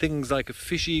things like a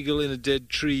fish eagle in a dead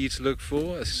tree to look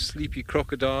for, a sleepy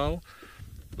crocodile,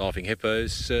 laughing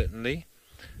hippos certainly.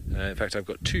 In fact, I've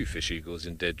got 2 fish eagles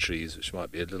in dead trees, which might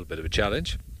be a little bit of a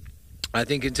challenge. I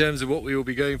think in terms of what we will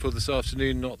be going for this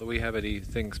afternoon, not that we have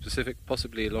anything specific,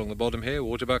 possibly along the bottom here,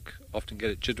 waterbuck, often get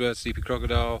it Chidwa, sleepy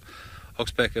crocodile,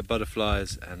 oxpecker,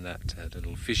 butterflies, and that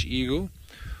little fish eagle.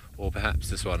 Or perhaps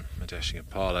this one, a dashing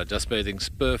impala, dust bathing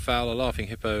spurfowl, a laughing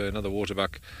hippo, another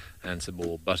waterbuck, and some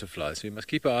more butterflies. So we must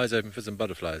keep our eyes open for some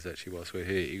butterflies, actually, whilst we're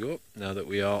here, Igor, now that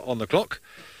we are on the clock.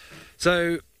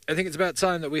 So I think it's about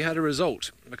time that we had a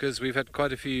result, because we've had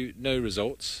quite a few no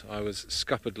results. I was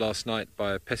scuppered last night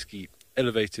by a pesky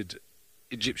elevated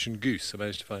Egyptian goose. I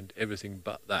managed to find everything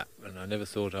but that, and I never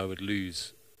thought I would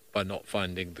lose by not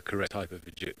finding the correct type of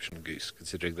Egyptian goose,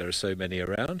 considering there are so many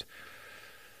around.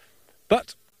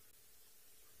 But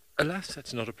alas,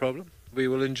 that's not a problem. We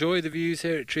will enjoy the views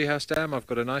here at Treehouse Dam. I've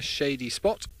got a nice shady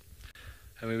spot,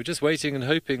 and we were just waiting and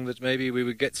hoping that maybe we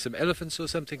would get some elephants or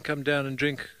something come down and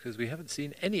drink, because we haven't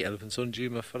seen any elephants on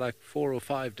Djuma for like 4 or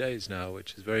 5 days now,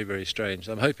 which is very, very strange.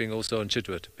 I'm hoping also on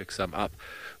Chitwa to pick some up.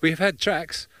 We have had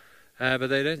tracks, but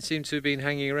they don't seem to have been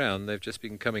hanging around. They've just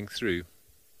been coming through.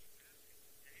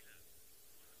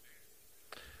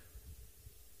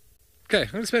 Okay,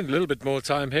 I'm going to spend a little bit more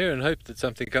time here and hope that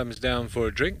something comes down for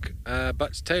a drink.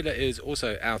 But Taylor is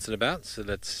also out and about, so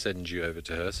let's send you over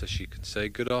to her so she can say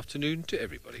good afternoon to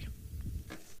everybody.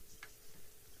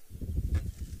 I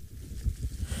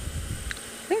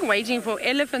think waiting for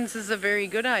elephants is a very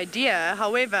good idea.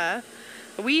 However,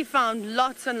 we found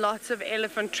lots and lots of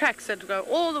elephant tracks that go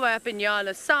all the way up in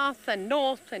Yala south and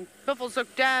north and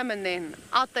Buffelshoek Dam, and then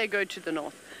out they go to the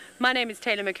north. My name is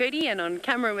Taylor McCurdy, and on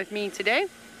camera with me today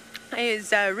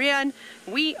is Rian.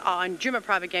 We are on Djuma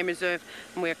Private Game Reserve,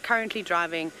 and we are currently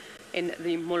driving in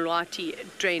the Molwati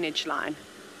drainage line.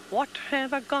 What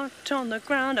have I got on the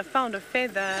ground? I found a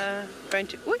feather. I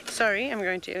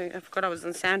forgot I was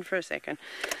in sand for a second.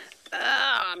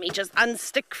 Let me just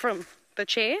unstick from the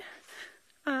chair.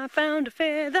 I found a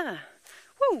feather.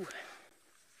 Woo!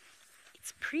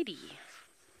 It's pretty.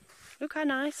 Look how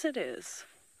nice it is.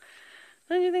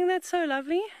 Don't you think that's so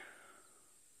lovely?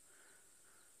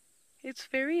 It's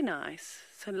very nice.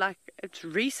 So like it's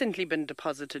recently been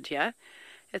deposited here.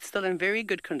 It's still in very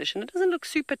good condition. It doesn't look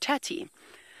super tatty.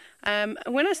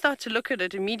 When I start to look at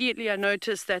it, immediately I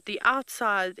notice that the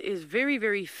outside is very,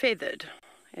 very feathered.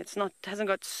 Hasn't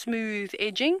got smooth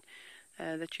edging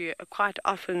that you quite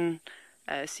often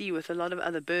see with a lot of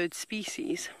other bird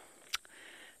species.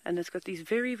 And it's got these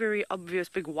very, very obvious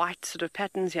big white sort of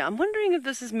patterns here. I'm wondering if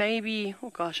this is maybe,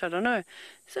 oh gosh, I don't know.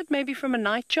 Is it maybe from a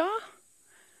nightjar?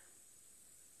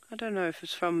 I don't know if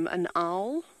it's from an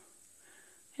owl.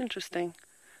 Interesting.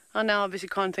 I now obviously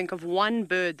can't think of one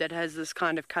bird that has this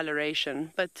kind of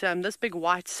coloration, but this big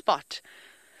white spot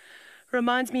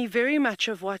reminds me very much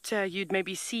of what you'd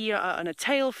maybe see on a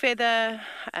tail feather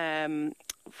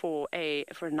for a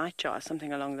nightjar,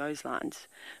 something along those lines.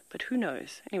 But who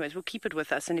knows? Anyways, we'll keep it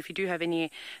with us, and if you do have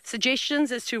any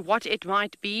suggestions as to what it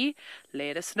might be,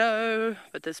 let us know.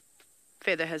 But this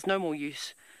feather has no more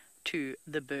use to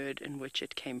the bird in which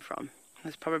it came from.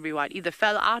 That's probably why it either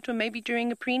fell out, or maybe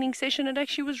during a preening session it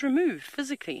actually was removed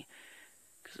physically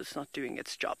because it's not doing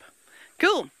its job.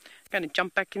 Cool. I'm going to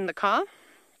jump back in the car.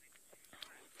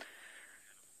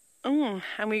 Oh,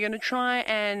 and we're going to try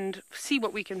and see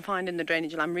what we can find in the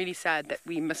drainage. And I'm really sad that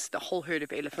we missed a whole herd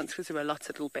of elephants because there were lots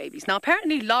of little babies. Now,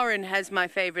 apparently Lauren has my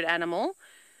favorite animal.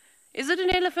 Is it an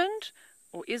elephant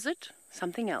or is it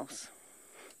something else?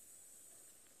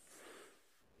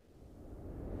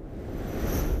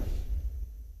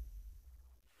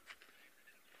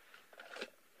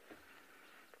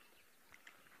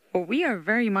 Well, we are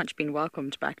very much being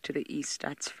welcomed back to the east,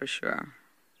 that's for sure.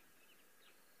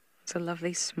 It's a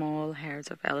lovely small herds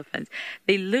of elephants.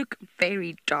 They look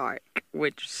very dark,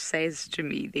 which says to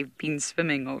me they've been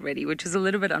swimming already, which is a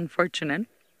little bit unfortunate.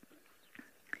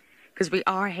 Because we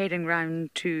are heading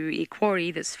round to a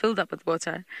quarry that's filled up with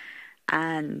water,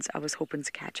 and I was hoping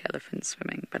to catch elephants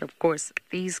swimming. But of course,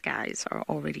 these guys are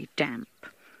already damp.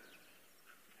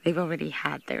 They've already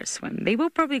had their swim. They will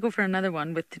probably go for another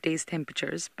one with today's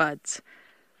temperatures, but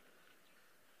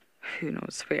who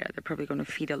knows where. They're probably going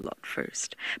to feed a lot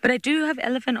first. But I do have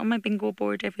elephant on my bingo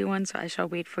board, everyone, so I shall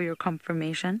wait for your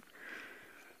confirmation.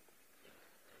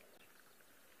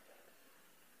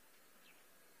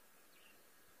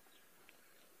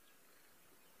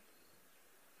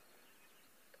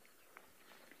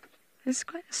 It's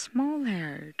quite a small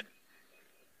herd.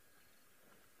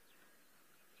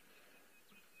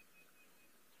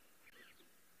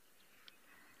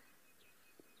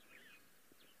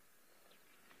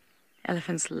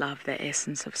 Elephants love the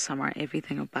essence of summer,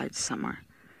 everything about summer.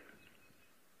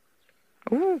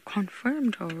 Oh,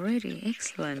 confirmed already.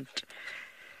 Excellent.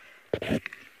 If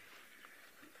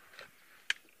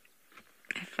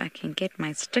I can get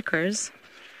my stickers.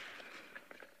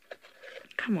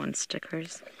 Come on,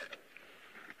 stickers.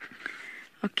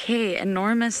 Okay,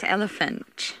 enormous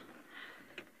elephant.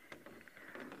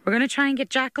 We're going to try and get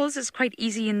jackals. It's quite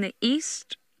easy in the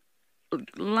east.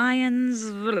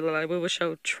 Lions, we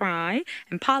shall try.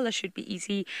 Impala should be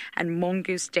easy, and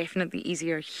mongoose definitely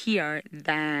easier here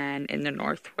than in the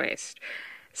northwest.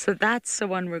 So that's the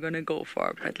one we're going to go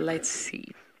for, but let's see.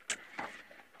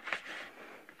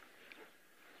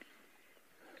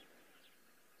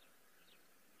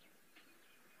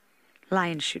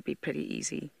 Lions should be pretty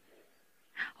easy.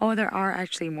 Oh, there are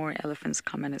actually more elephants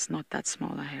coming. It's not that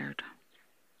small a herd.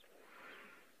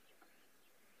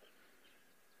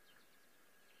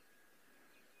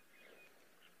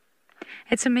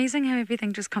 It's amazing how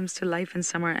everything just comes to life in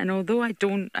summer. And although I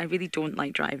really don't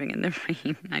like driving in the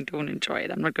rain. I don't enjoy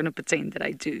it. I'm not going to pretend that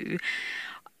I do.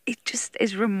 It just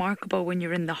is remarkable when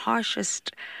you're in the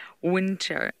harshest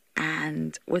winter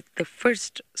and with the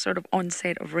first sort of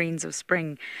onset of rains of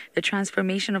spring, the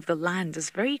transformation of the land is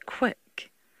very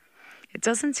quick. It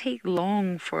doesn't take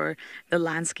long for the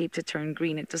landscape to turn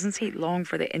green. It doesn't take long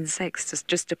for the insects to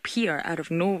just appear out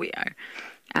of nowhere.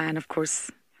 And of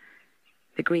course,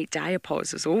 the great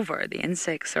diapause is over, the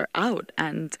insects are out,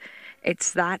 and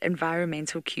it's that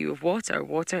environmental cue of water.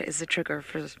 Water is the trigger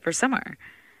for summer.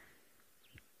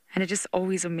 And it just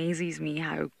always amazes me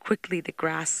how quickly the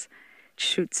grass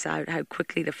shoots out, how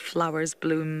quickly the flowers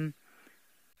bloom.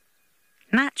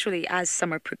 Naturally, as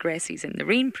summer progresses and the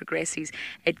rain progresses,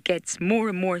 it gets more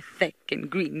and more thick and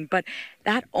green. But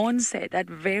that onset, that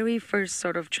very first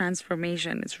sort of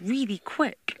transformation is really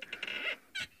quick.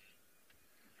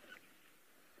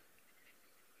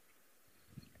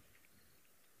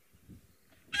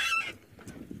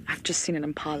 I've just seen an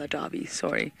impala derby,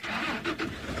 sorry.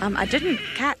 I didn't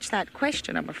catch that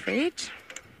question, I'm afraid.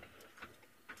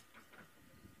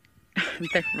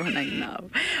 They're running now.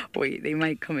 Wait, they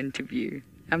might come into view.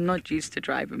 I'm not used to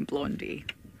driving Blondie.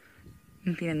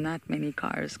 I've been in that many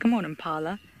cars. Come on,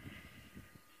 impala.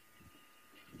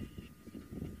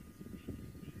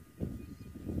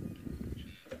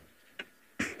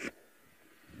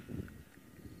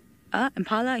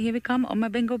 Impala, here we come on my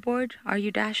bingo board. Are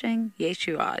you dashing? Yes,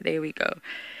 you are. There we go.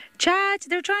 Chad,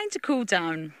 they're trying to cool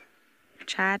down.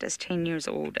 Chad is 10 years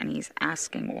old and he's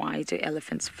asking why do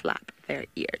elephants flap their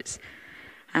ears.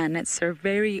 And it's their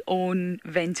very own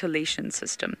ventilation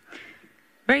system.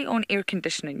 Very own air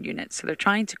conditioning unit. So they're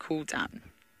trying to cool down.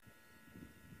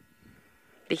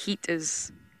 The heat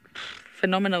is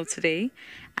phenomenal today.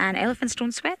 And elephants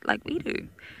don't sweat like we do.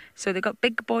 So they've got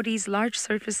big bodies, large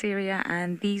surface area,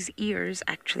 and these ears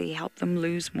actually help them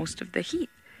lose most of the heat.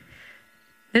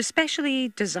 They're specially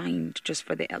designed just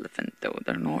for the elephant, though.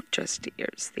 They're not just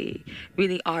ears. They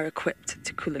really are equipped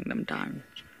to cooling them down.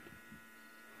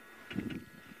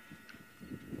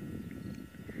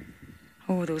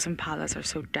 Oh, those impalas are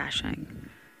so dashing.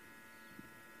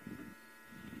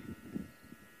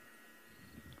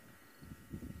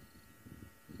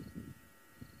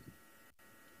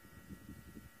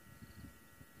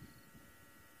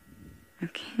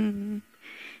 Okay,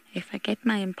 If I get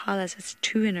my impalas, it's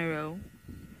 2 in a row.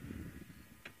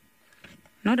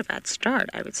 Not a bad start,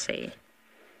 I would say.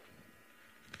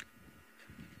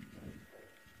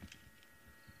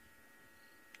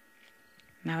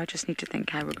 Now I just need to think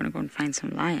how we're going to go and find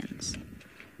some lions.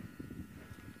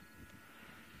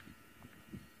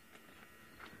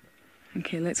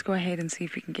 Okay, let's go ahead and see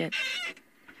if we can get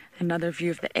another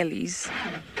view of the ellies.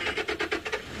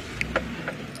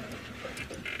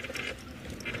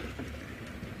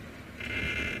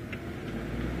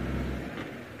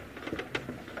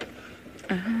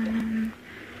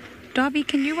 Dobby,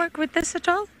 can you work with this at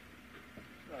all?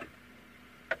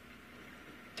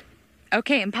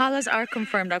 Okay, impalas are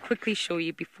confirmed. I'll quickly show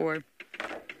you before.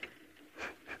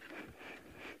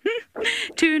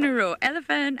 2 in a row,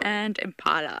 elephant and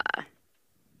impala.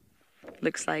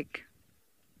 Looks like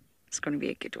it's going to be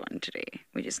a good one today.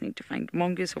 We just need to find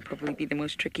mongoose. Will probably be the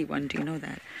most tricky one. Do you know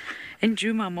that? In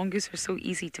Juma, mongoose are so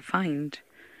easy to find.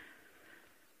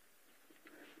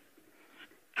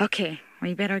 Okay,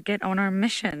 we better get on our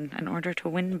mission in order to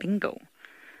win bingo.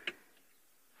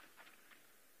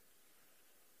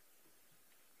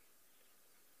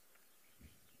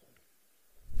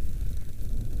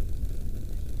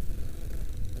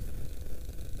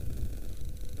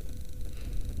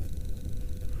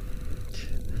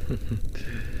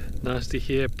 Nice to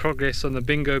hear progress on the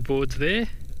bingo boards there.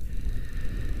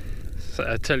 So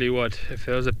I tell you what, if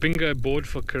there was a bingo board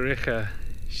for Kariega,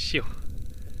 shoo,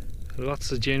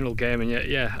 lots of general game, and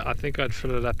yeah, I think I'd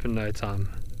fill it up in no time.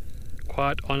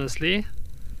 Quite honestly,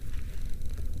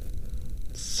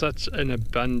 such an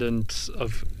abundance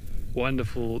of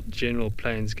wonderful general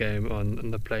plains game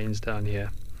on the plains down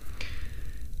here.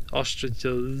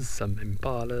 Ostriches, some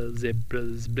impala,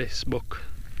 zebras, blessbok.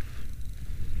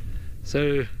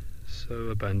 So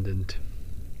abundant.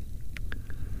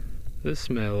 This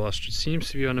male ostrich seems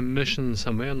to be on a mission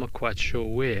somewhere. I'm not quite sure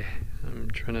where.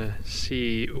 I'm trying to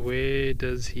see where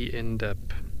does he end up.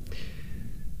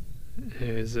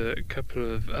 There's a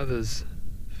couple of others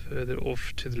further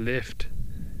off to the left.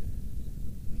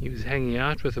 He was hanging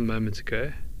out with a moment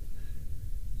ago.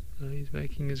 Well, he's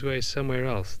making his way somewhere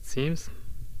else, it seems.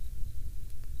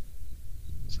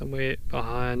 Somewhere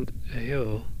behind a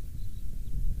hill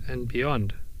and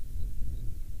beyond.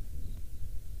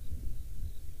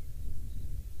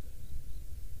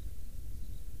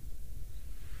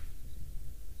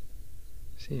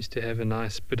 Seems to have a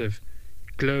nice bit of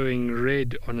glowing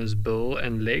red on his bill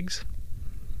and legs.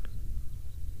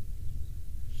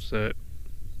 So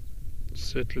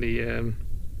certainly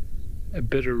a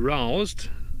bit aroused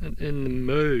and in the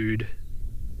mood.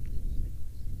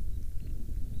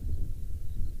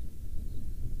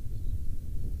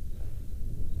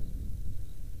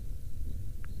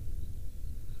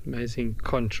 Amazing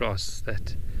contrasts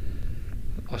that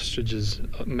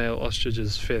male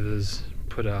ostriches' feathers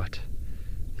put out.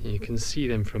 You can see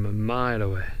them from a mile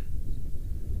away.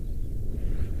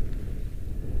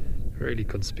 Really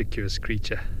conspicuous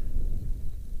creature.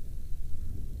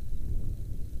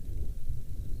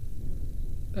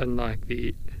 Unlike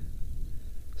the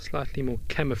slightly more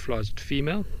camouflaged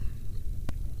female.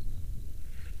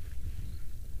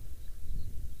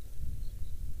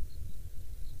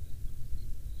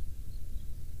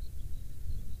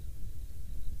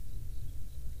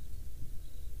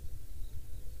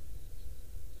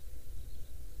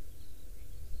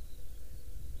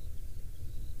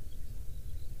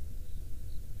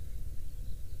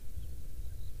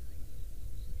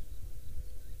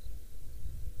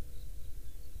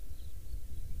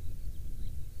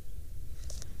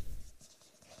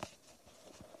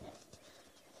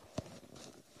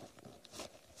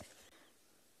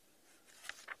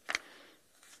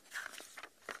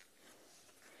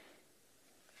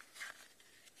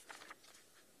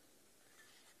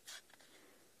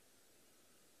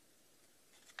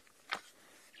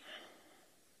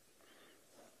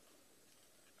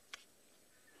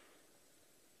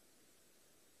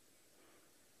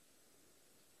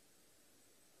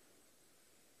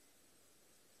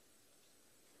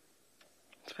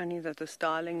 It's funny that the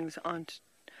starlings aren't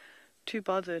too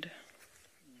bothered.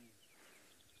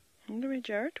 I wonder where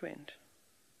Jarrett went.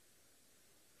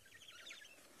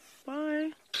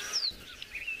 Bye.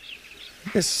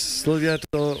 Yes, still here at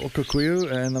Okakuyu,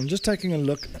 and I'm just taking a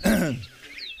look.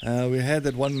 We had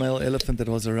that one male elephant that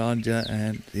was around here,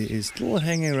 and he is still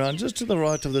hanging around just to the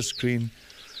right of the screen.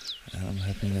 And I'm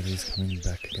hoping that he's coming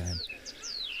back again.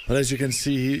 But as you can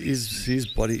see, his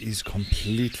body is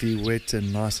completely wet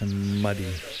and nice and muddy.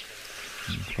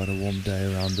 And quite a warm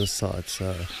day around this side,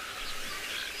 so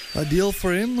ideal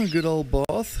for him. A good old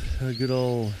bath, a good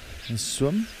old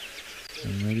swim.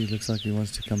 And maybe it looks like he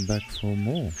wants to come back for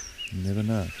more. You never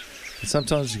know. But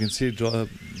sometimes you can see it dry.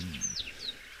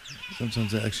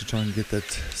 Sometimes they actually try and get that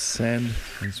sand,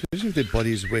 and especially if their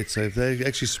body is wet. So if they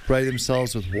actually spray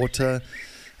themselves with water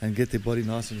and get their body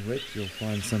nice and wet, you'll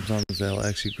find sometimes they'll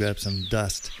actually grab some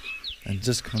dust and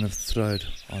just kind of throw it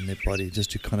on their body,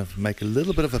 just to kind of make a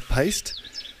little bit of a paste,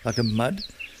 like a mud,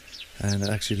 and it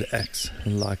actually acts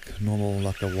like normal,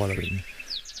 like a wallowing.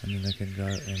 And then they can go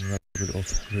and rub it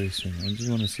off very soon. I just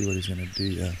want to see what he's going to do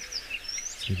here.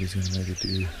 See if he's going to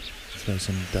maybe throw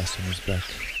some dust on his back.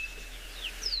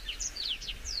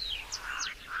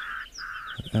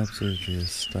 Absolutely a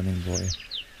stunning boy.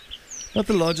 Not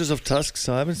the largest of tusks.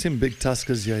 I haven't seen big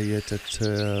tuskers here yet at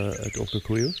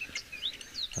Okakuyu.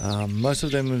 Most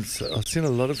of them, I've seen a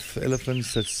lot of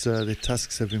elephants that's their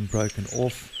tusks have been broken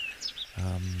off,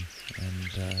 and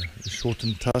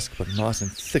shortened tusk, but nice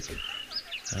and thick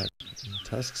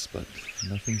tusks, but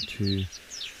nothing too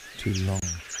long.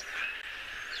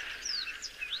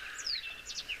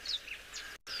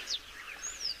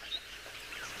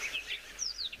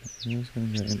 He's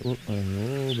going to go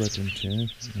in but into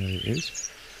there he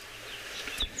is.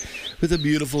 With a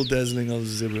beautiful dazzling of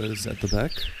zebras at the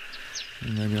back.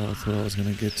 And maybe I thought I was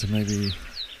going to get maybe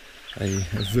a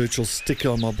virtual sticker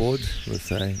on my board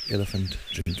with an elephant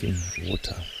drinking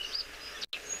water.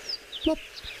 Plop!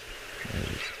 There it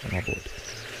is, on my board.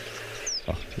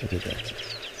 Oh, look at that.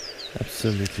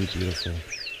 Absolutely beautiful.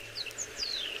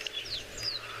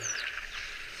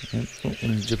 And,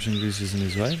 an Egyptian goose is in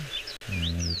his way.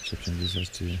 The Egyptian goose has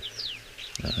to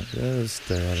just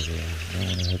stay out of the way. I don't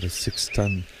want to have a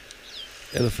 6-ton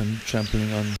elephant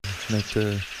trampling on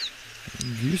the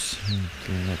goose. It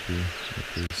will not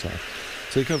be safe.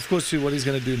 So you can of course see what he's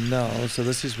going to do now. So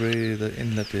this is where the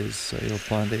inlet is. So you'll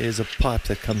find there is a pipe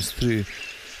that comes through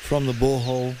from the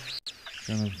borehole,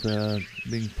 kind of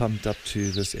being pumped up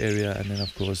to this area, and then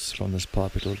of course from this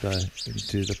pipe it will go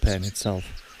into the pan itself.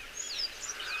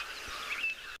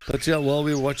 But yeah, while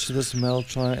we watch this male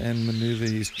try and maneuver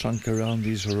his trunk around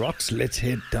these rocks, let's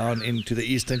head down into the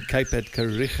Eastern Cape at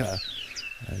Kariga.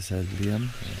 As Liam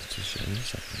wants to show you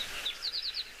something.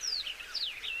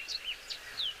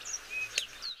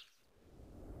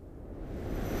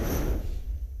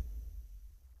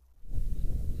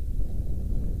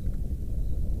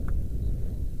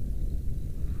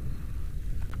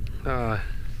 Ah,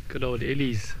 good old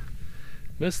Ellies.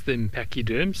 Miss them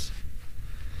pachyderms.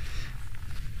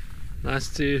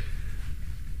 Nice to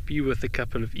be with a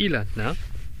couple of eland now.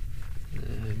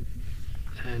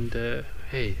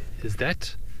 Hey, is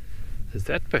that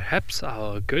perhaps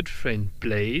our good friend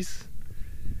Blaze?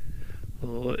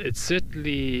 Well, it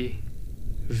certainly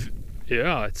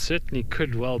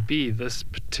could well be. This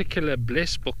particular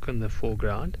blessbook in the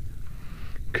foreground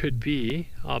could be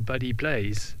our buddy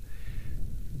Blaze,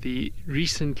 the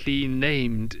recently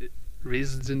named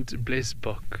resident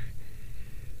blessbook.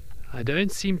 I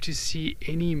don't seem to see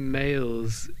any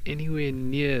males anywhere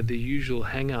near the usual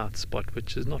hangout spot,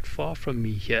 which is not far from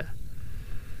me here.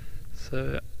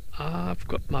 So I've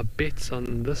got my bets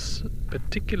on this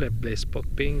particular blessbook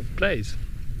being Blaze.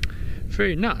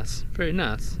 Very nice, very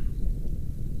nice.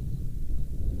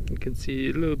 You can see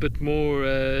a little bit more,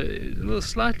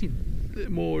 slightly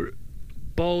more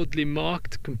boldly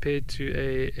marked compared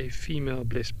to a female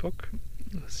blessbook.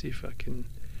 Let's see if I can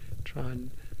try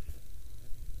and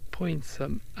point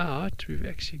some out. We've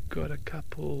actually got a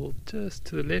couple just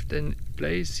to the left, and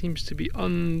Blaze seems to be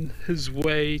on his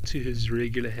way to his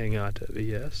regular hangout over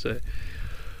here, so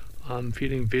I'm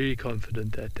feeling very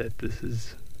confident that this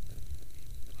is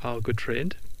our good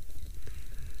friend.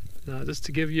 Now, just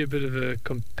to give you a bit of a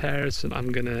comparison,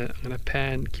 I'm gonna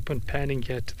keep on panning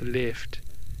here to the left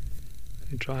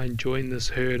and try and join this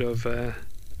herd of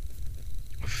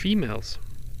females.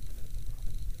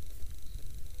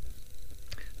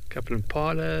 Couple of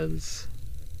impalas,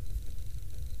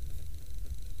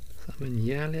 some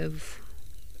inyales.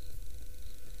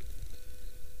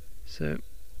 So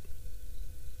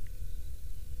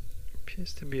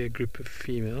appears to be a group of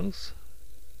females.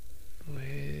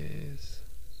 Where's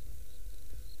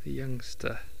the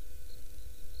youngster?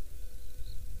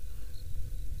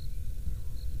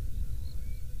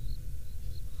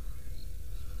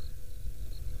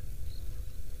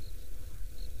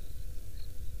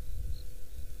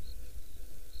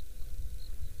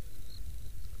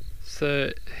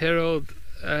 So Harold,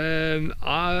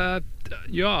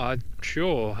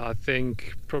 sure. I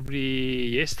think probably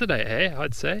yesterday,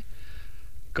 I'd say,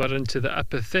 got into the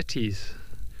upper 30s.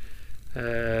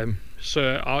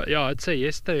 I'd say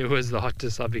yesterday was the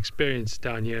hottest I've experienced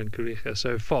down here in Kariga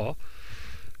so far.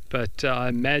 But I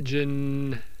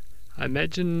imagine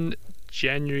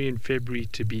January and February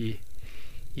to be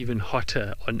even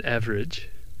hotter on average.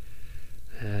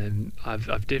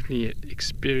 I've definitely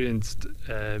experienced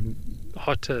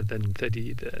hotter than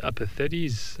 30, the upper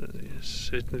 30s.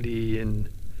 Certainly in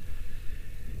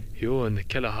the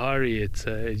Kalahari, it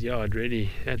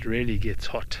really gets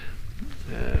hot.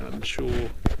 I'm sure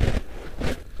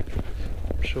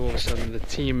some of the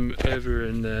team over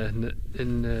in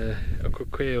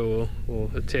Okokwe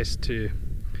will attest to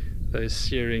those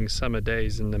searing summer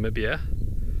days in Namibia.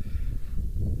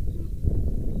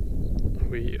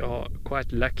 We are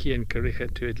quite lucky in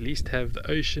Kariga to at least have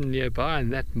the ocean nearby,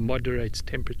 and that moderates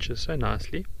temperature so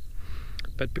nicely.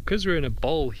 But because we're in a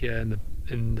bowl here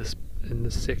in this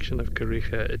section of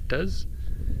Kariga, it does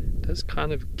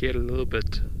kind of get a little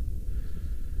bit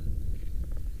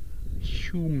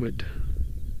humid,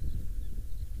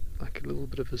 like a little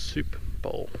bit of a soup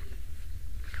bowl.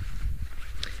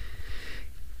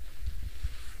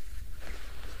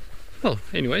 Well,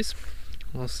 anyways,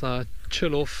 I'll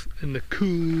chill off in the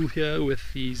cool here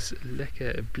with these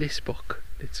lekker blesbok.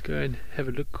 Let's go and have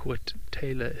a look what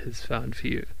Taylor has found for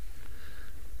you.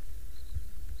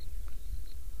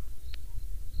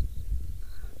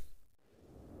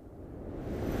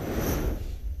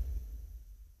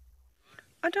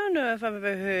 I don't know if I've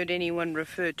ever heard anyone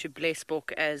refer to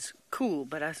blesbok as cool,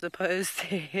 but I suppose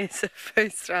there is a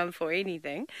first round for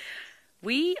anything.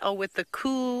 We are with the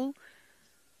cool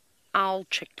owl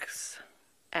chicks,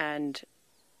 and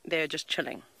they're just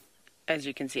chilling, as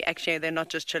you can see. Actually, they're not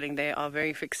just chilling, they are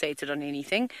very fixated on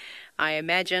anything. I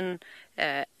imagine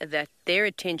that their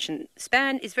attention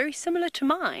span is very similar to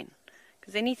mine,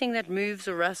 because anything that moves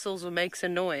or rustles or makes a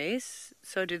noise,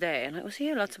 so do they. And I also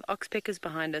hear lots of oxpeckers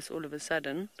behind us all of a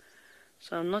sudden,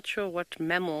 so I'm not sure what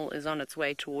mammal is on its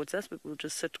way towards us, but we'll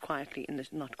just sit quietly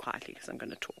not quietly because I'm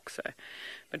going to talk,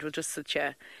 but we'll just sit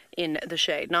here in the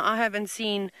shade. Now, I haven't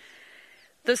seen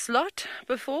this lot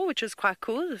before, which is quite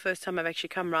cool. The first time I've actually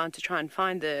come around to try and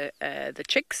find the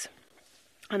chicks,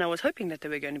 and I was hoping that they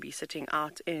were going to be sitting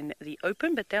out in the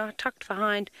open, but they are tucked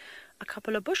behind a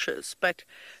couple of bushes. But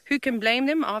who can blame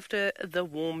them after the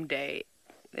warm day?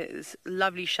 There's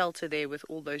lovely shelter there with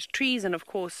all those trees, and of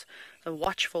course the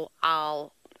watchful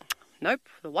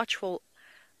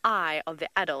eye of the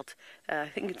adult.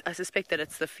 I suspect that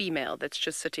it's the female that's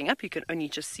just sitting up. You can only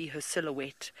just see her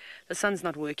silhouette. The sun's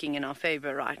not working in our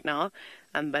favor right now,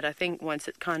 but I think once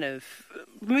it kind of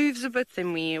moves a bit,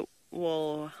 then we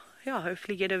will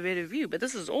hopefully get a better view. But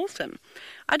this is awesome.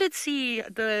 I did see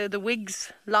the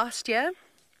wigs last year.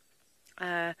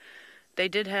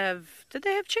 Did they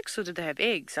have chicks or did they have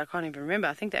eggs? I can't even remember.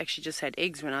 I think they actually just had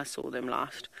eggs when I saw them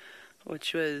last,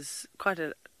 which was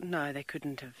no, they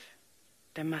couldn't have.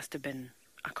 They must have been.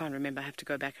 I can't remember. I have to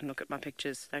go back and look at my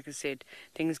pictures. Like I said,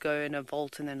 things go in a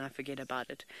vault and then I forget about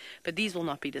it. But these will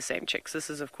not be the same chicks. This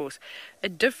is, of course, a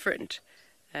different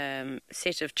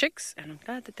set of chicks, and I'm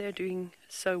glad that they're doing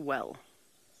so well.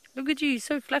 Look at you,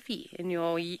 so fluffy, and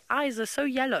your eyes are so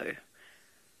yellow.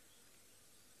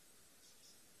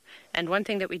 And one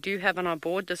thing that we do have on our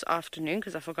board this afternoon,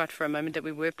 because I forgot for a moment that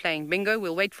we were playing bingo,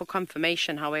 we'll wait for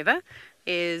confirmation, however,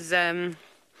 is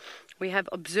we have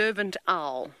observant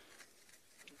owl.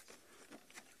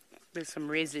 There's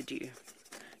some residue.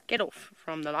 Get off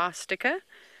from the last sticker.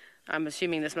 I'm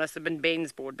assuming this must have been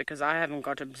Ben's board because I haven't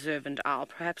got observant owl,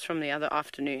 perhaps from the other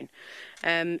afternoon.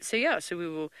 So we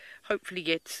will hopefully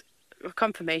get a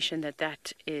confirmation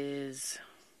that is...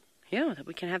 that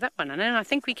we can have that one. And then I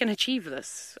think we can achieve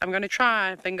this. I'm going to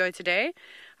try bingo today.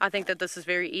 I think that this is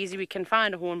very easy. We can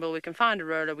find a hornbill, we can find a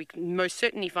roller, we can most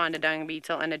certainly find a dung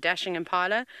beetle and a dashing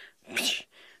impala.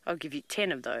 I'll give you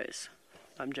 10 of those.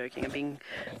 I'm joking.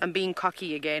 I'm being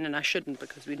cocky again, and I shouldn't,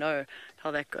 because we know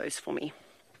how that goes for me.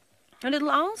 A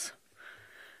little owls?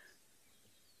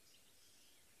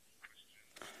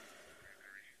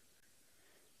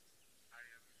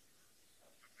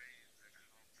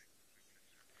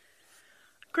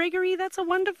 Gregory, that's a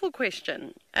wonderful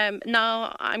question.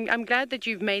 Now, I'm glad that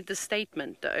you've made the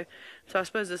statement, though. So I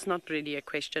suppose it's not really a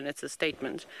question, it's a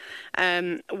statement.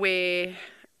 Where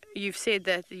you've said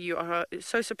that you are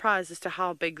so surprised as to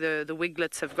how big the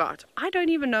wiglets have got. I don't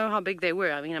even know how big they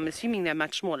were. I mean, I'm assuming they're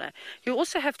much smaller. You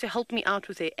also have to help me out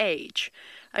with their age.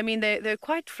 I mean, they're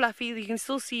quite fluffy. You can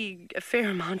still see a fair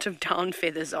amount of down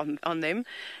feathers on them.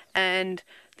 And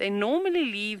they normally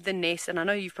leave the nest, and I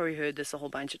know you've probably heard this a whole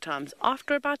bunch of times,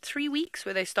 after about 3 weeks,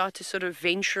 where they start to sort of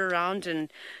venture around and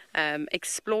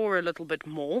explore a little bit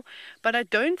more. But I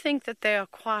don't think that they are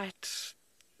quite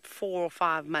 4 or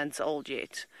 5 months old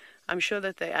yet. I'm sure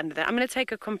that they're under that. I'm going to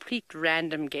take a complete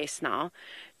random guess now.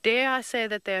 Dare I say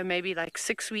that they're maybe like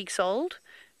 6 weeks old?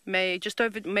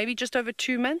 maybe just over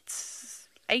 2 months,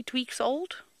 8 weeks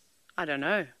old. I don't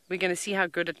know. We're going to see how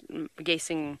good at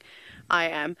guessing I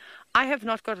am. I have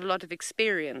not got a lot of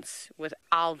experience with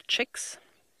owl chicks.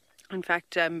 In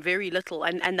fact, very little.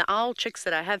 And the owl chicks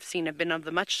that I have seen have been of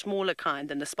the much smaller kind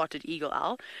than the spotted eagle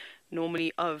owl.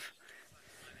 Normally of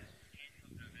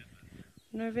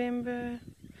November.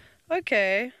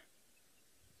 Okay.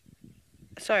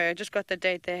 Sorry, I just got the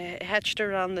date. They hatched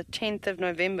around the 10th of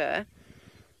November.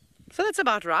 So that's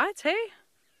about right, hey?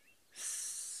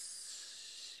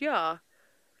 Yeah.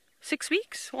 6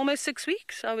 weeks, almost 6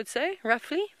 weeks, I would say,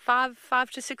 roughly. 5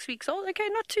 to 6 weeks old. Okay,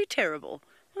 not too terrible.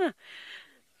 Huh.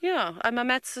 Yeah, my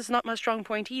maths is not my strong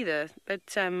point either,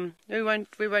 but we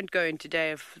won't go into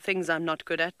today of things I'm not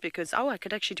good at because I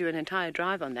could actually do an entire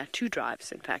drive on that, 2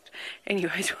 drives in fact.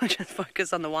 Anyways, we'll just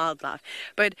focus on the wildlife.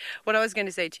 But what I was going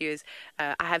to say to you is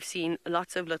I have seen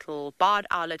lots of little barred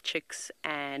owlet chicks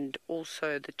and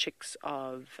also the chicks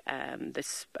of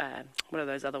what are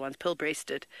those other ones,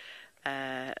 pill-breasted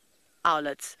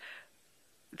owlets.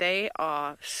 They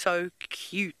are so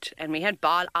cute, and we had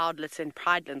barred owlets in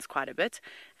Pridelands quite a bit.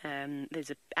 There's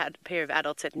a pair of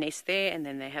adults that nest there, and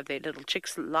then they have their little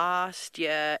chicks. Last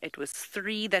year it was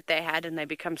 3 that they had, and they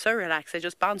become so relaxed. They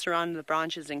just bounce around the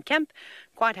branches in camp,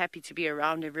 quite happy to be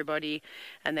around everybody,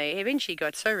 and they eventually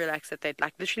got so relaxed that they'd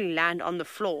like literally land on the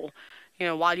floor, you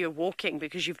know, while you're walking,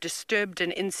 because you've disturbed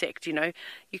an insect. You know,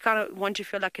 you kind of want to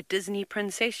feel like a Disney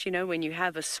princess, you know, when you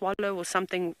have a swallow or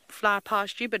something fly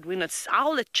past you, but when an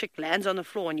owlet chick lands on the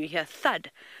floor and you hear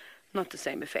thud, not the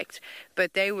same effect.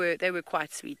 But they were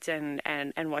quite sweet,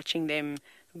 and watching them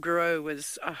grow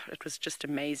was just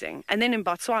amazing. And then in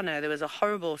Botswana there was a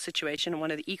horrible situation in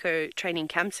one of the eco training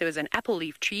camps. There was an apple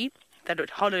leaf tree that had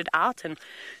hollowed out, and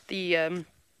the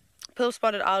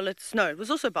pearl-spotted owlets, no, it was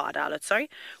also barred owlets,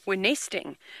 were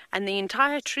nesting, and the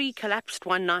entire tree collapsed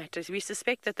one night. As we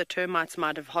suspect that the termites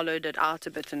might have hollowed it out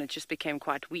a bit and it just became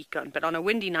quite weak. But on a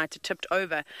windy night it tipped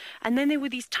over, and then there were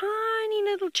these tiny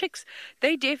little chicks.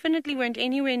 They definitely weren't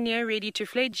anywhere near ready to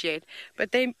fledge yet,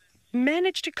 but they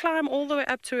managed to climb all the way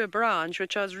up to a branch,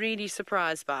 which I was really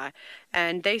surprised by,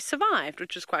 and they survived,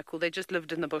 which was quite cool. They just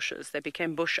lived in the bushes. They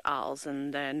became bush owls,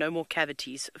 and no more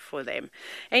cavities for them.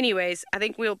 Anyways, I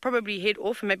think we'll probably head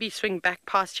off and maybe swing back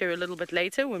past here a little bit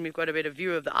later when we've got a better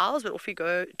view of the owls, but off we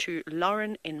go to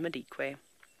Lauren in Madikwe.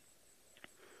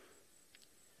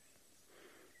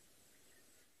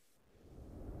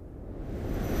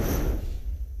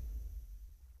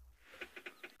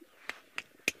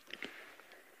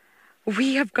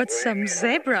 We have got some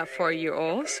zebra for you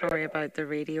all. Sorry about the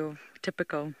radio.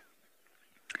 Typical.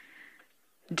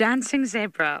 Dancing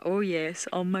zebra. Oh yes,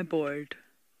 on my board.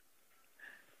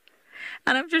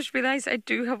 And I've just realised I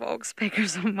do have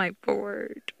oxpeckers on my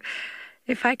board.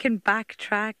 If I can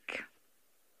backtrack,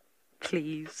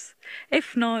 please.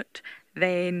 If not,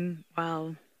 then,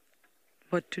 well,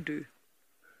 what to do?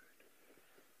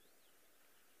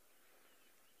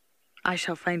 I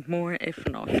shall find more if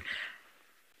not.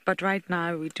 But right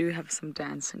now we do have some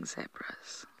dancing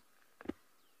zebras.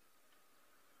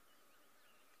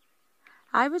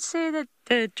 I would say that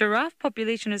the giraffe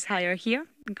population is higher here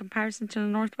in comparison to the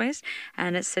northwest,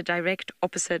 and it's the direct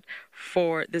opposite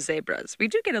for the zebras. We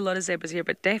do get a lot of zebras here,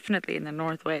 but definitely in the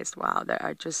northwest, wow, there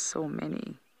are just so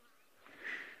many.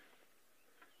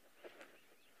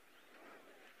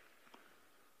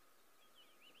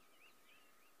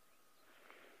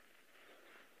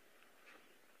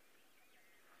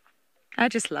 I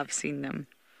just love seeing them.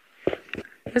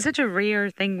 It's such a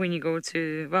rare thing when you go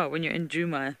to, well, when you're in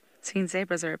Djuma. Seeing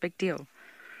zebras are a big deal.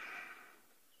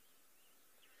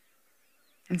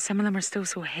 And some of them are still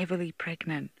so heavily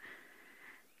pregnant.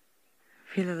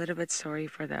 I feel a little bit sorry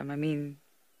for them. I mean,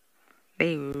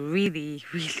 they really,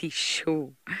 really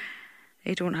show.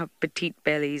 They don't have petite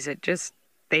bellies.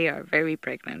 They are very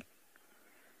pregnant.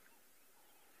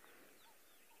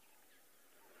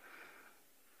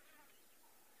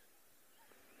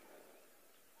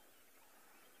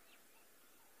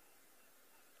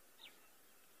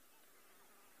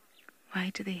 Why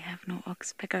do they have no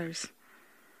oxpeckers?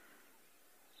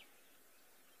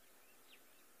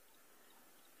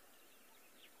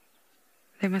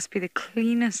 They must be the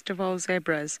cleanest of all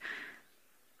zebras.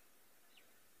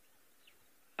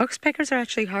 Oxpeckers are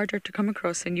actually harder to come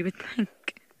across than you would think.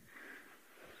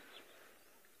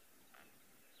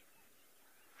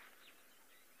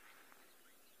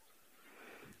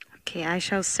 Okay, I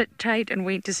shall sit tight and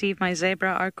wait to see if my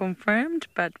zebra are confirmed,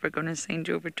 but we're going to send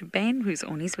you over to Ben, who's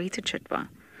on his way to Chitwa.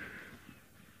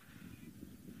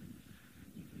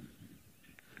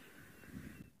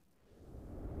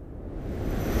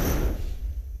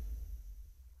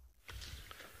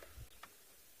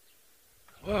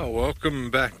 Well, welcome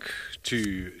back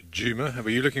to Juma. Were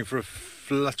you looking for a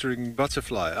fluttering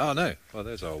butterfly? Oh, no. Well,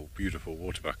 there's our beautiful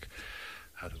waterbuck.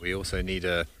 We also need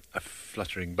a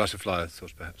fluttering butterfly. I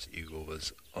thought perhaps Eagle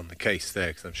was on the case there,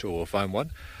 because I'm sure we'll find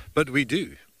one. But we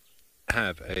do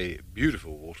have a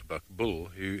beautiful waterbuck bull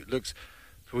who looks,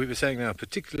 we were saying now,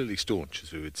 particularly staunch,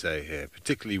 as we would say here,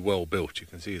 particularly well built. You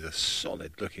can see the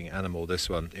solid looking animal, this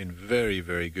one, in very,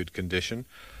 very good condition.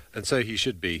 And so he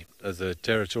should be, as a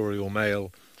territorial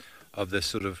male of this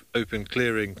sort of open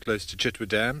clearing close to Chitwa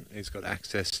Dam. He's got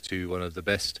access to one of the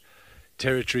best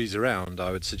territories around,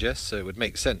 I would suggest, so it would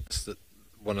make sense that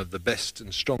one of the best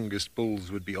and strongest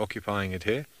bulls would be occupying it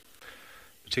here.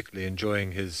 Particularly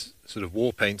enjoying his sort of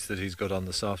war paint that he's got on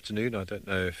this afternoon. I don't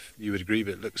know if you would agree,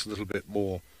 but it looks a little bit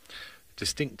more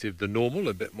distinctive than normal,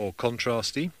 a bit more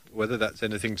contrasty. Whether that's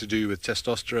anything to do with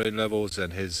testosterone levels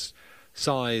and his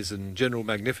size and general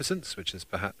magnificence, which has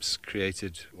perhaps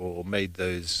created or made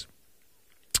those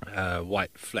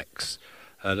white flecks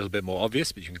a little bit more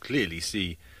obvious, but you can clearly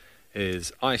see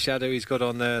his eyeshadow he's got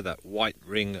on there, that white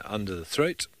ring under the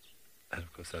throat, and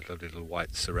of course that lovely little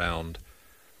white surround.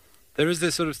 There is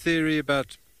this sort of theory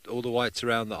about all the whites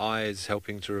around the eyes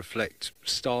helping to reflect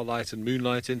starlight and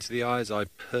moonlight into the eyes. I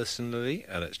personally,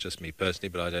 and it's just me personally,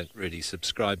 but I don't really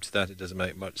subscribe to that. It doesn't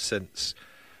make much sense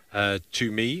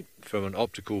to me from an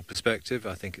optical perspective.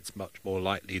 I think it's much more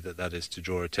likely that that is to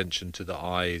draw attention to the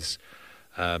eyes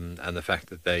and the fact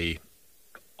that they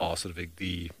are sort of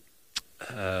the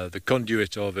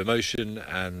conduit of emotion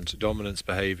and dominance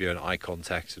behavior and eye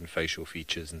contact and facial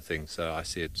features and things. So I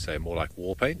see it, say, more like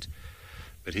war paint.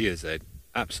 But he is an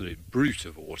absolute brute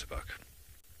of a waterbuck.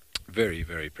 Very,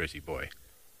 very pretty boy.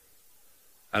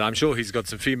 And I'm sure he's got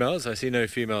some females. I see no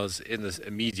females in this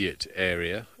immediate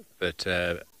area, but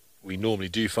we normally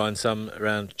do find some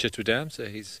around Chitwa Dam, so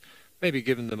he's maybe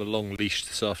given them a long leash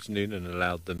this afternoon and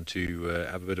allowed them to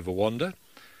have a bit of a wander.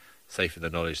 Safe in the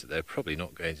knowledge that they're probably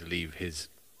not going to leave his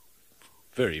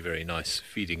very, very nice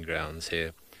feeding grounds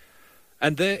here.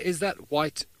 And there is that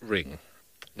white ring.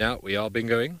 Now, we are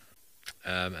bingoing,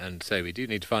 and say we do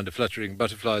need to find a fluttering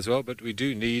butterfly as well, but we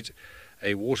do need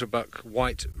a waterbuck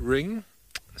white ring.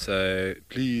 So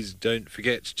please don't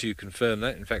forget to confirm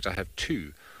that. In fact, I have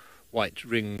 2 white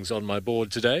rings on my board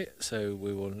today, so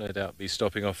we will no doubt be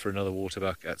stopping off for another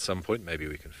waterbuck at some point. Maybe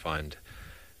we can find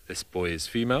this boy's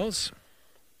females.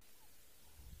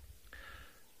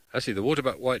 Actually, the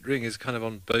waterbuck white ring is kind of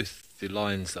on both the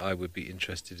lines that I would be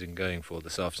interested in going for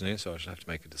this afternoon, so I shall have to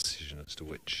make a decision as to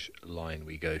which line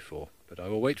we go for. But I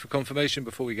will wait for confirmation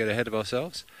before we get ahead of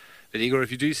ourselves. But Igor,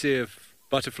 if you do see a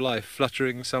butterfly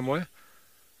fluttering somewhere,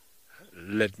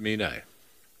 let me know.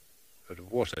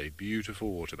 But what a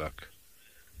beautiful waterbuck.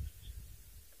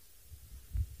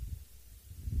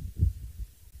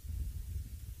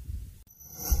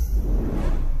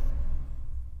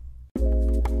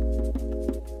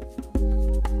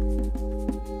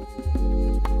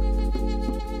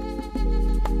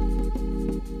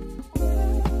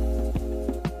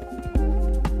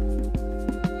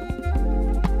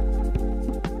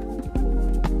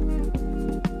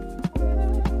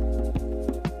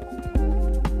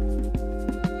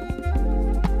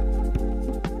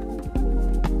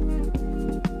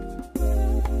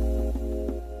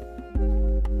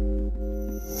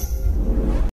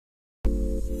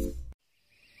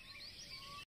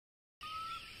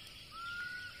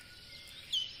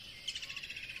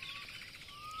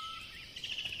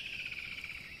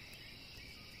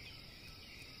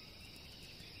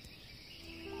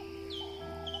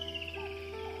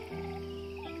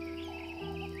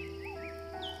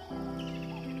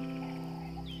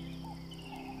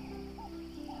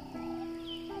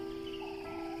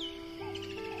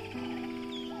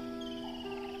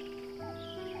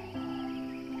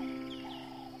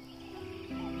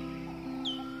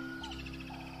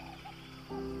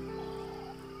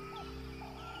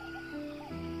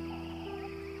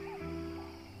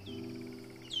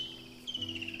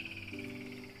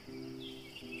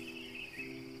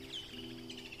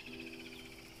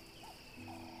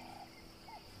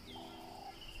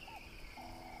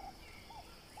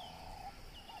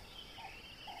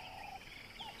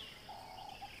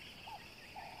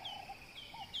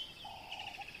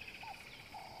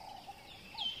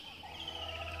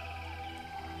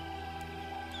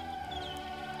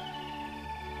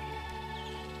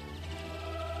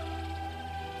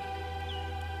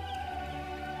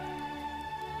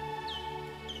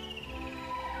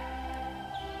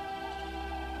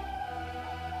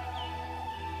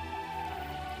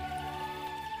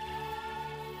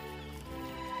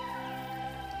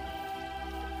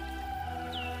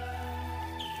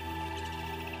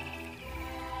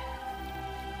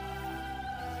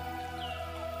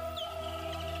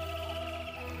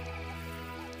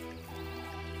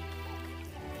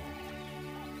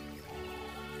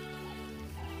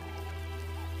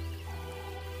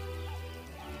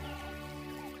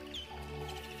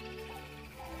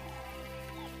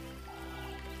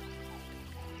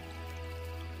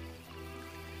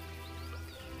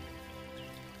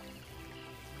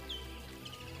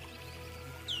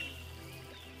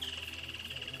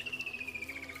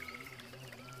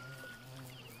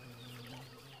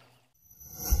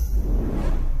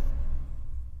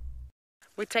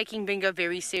 We're taking bingo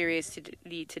very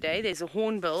seriously today. There's a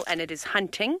hornbill and it is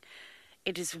hunting.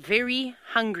 It is very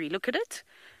hungry. Look at it.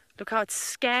 Look how it's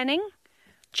scanning,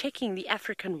 checking the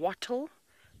African wattle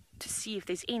to see if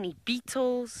there's any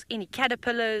beetles, any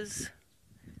caterpillars.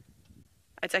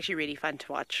 It's actually really fun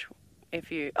to watch.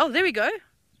 Oh, there we go.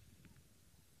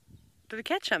 Did it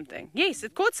catch something? Yes,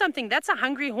 it caught something. That's a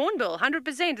hungry hornbill,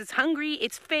 100%. It's hungry,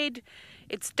 it's fed,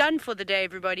 it's done for the day,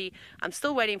 everybody. I'm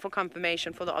still waiting for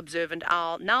confirmation for the observant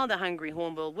owl. Now the hungry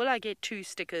hornbill. Will I get 2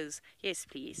 stickers? Yes,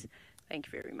 please. Thank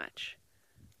you very much.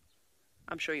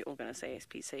 I'm sure you're all going to say yes,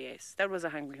 please say yes. That was a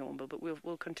hungry hornbill, but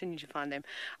we'll continue to find them.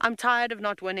 I'm tired of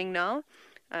not winning now.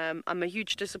 I'm a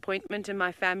huge disappointment in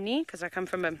my family because I come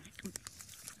from a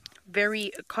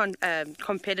very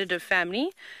competitive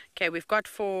family. Okay, we've got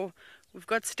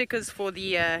stickers for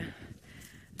the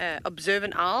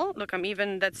observant owl. Look,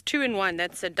 that's 2 in 1.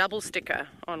 That's a double sticker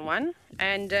on one.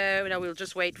 And now we'll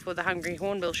just wait for the hungry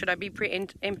hornbill. Should I be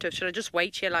preemptive? Should I just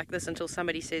wait here like this until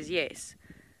somebody says yes?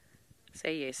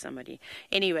 Say yes, somebody.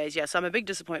 Anyways, yeah, so I'm a big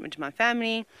disappointment to my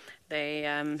family. They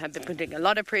have been putting a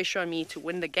lot of pressure on me to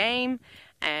win the game.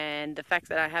 And the fact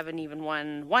that I haven't even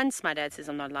won once, my dad says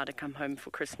I'm not allowed to come home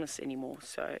for Christmas anymore.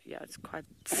 So, yeah, it's quite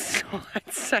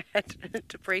sad,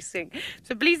 depressing.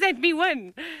 So please let me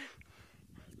win.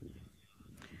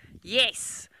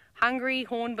 Yes, hungry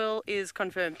hornbill is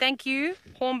confirmed. Thank you,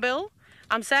 hornbill.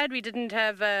 I'm sad we didn't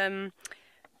have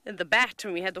the bat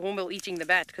when we had the hornbill eating the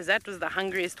bat, because that was the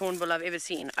hungriest hornbill I've ever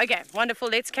seen. Okay, wonderful.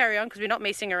 Let's carry on because we're not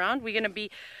messing around. We're going to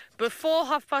be, before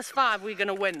 5:30, we're going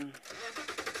to win.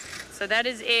 So that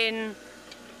is in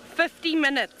 50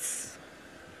 minutes.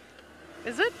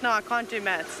 Is it? No, I can't do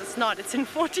maths. It's not. It's in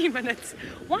 40 minutes.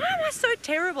 Why am I so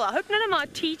terrible? I hope none of my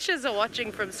teachers are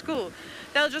watching from school.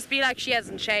 They'll just be like, she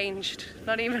hasn't changed.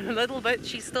 Not even a little bit.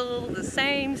 She's still the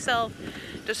same self.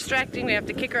 Distracting. We have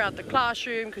to kick her out the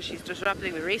classroom because she's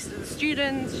disrupting the rest of the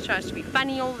students. She tries to be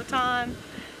funny all the time.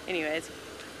 Anyways.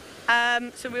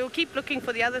 So we'll keep looking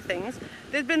for the other things.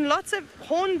 There's been lots of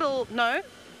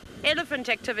elephant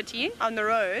activity on the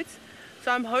roads.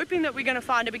 So I'm hoping that we're going to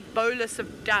find a big bolus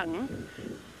of dung.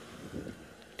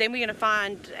 Then we're going to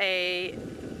find a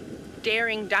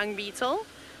daring dung beetle.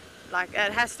 Like,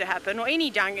 it has to happen, or any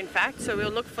dung in fact, so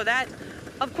we'll look for that.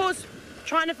 Of course,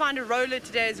 trying to find a roller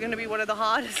today is going to be one of the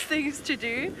hardest things to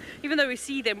do, even though we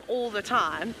see them all the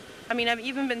time. I mean, I've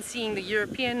even been seeing the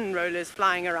European rollers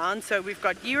flying around, so we've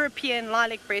got European,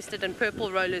 lilac-breasted and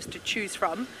purple rollers to choose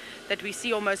from that we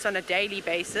see almost on a daily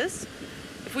basis.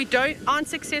 If we aren't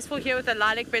successful here with a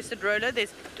lilac-breasted roller,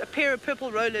 there's a pair of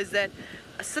purple rollers that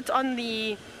sit on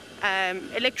the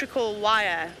electrical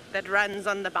wire that runs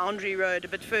on the boundary road a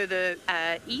bit further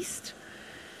east.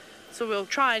 So we'll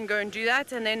try and go and do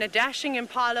that, and then a dashing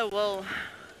impala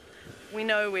we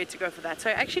know where to go for that. So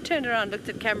I actually turned around, looked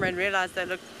at camera and realized they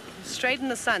look straight in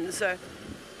the sun, so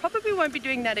probably won't be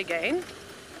doing that again.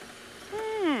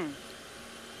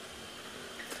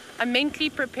 I'm mentally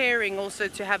preparing also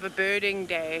to have a birding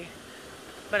day,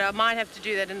 but I might have to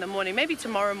do that in the morning, maybe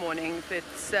tomorrow morning if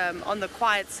it's on the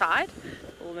quiet side.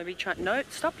 Or maybe no,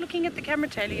 stop looking at the camera,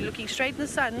 Taylor. You're looking straight in the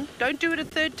sun. Don't do it a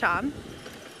third time.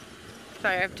 So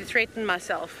I have to threaten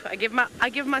myself. I give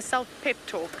myself pep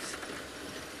talks.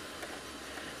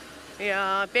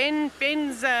 Yeah,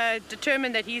 Ben's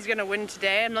determined that he's going to win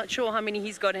today. I'm not sure how many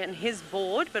he's got on his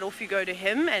board, but off you go to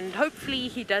him, and hopefully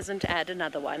he doesn't add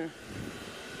another one.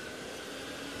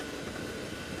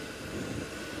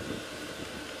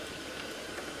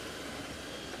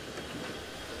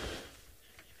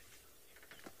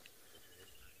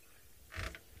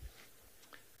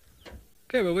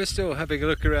 Okay, well, we're still having a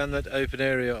look around that open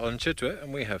area on Chitwa,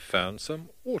 and we have found some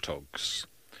warthogs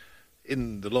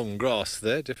in the long grass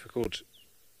there. Difficult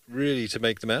really to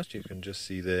make them out. You can just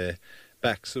see their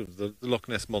backs of the Loch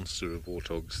Ness monster of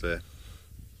warthogs there.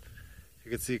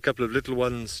 You can see a couple of little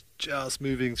ones just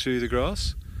moving through the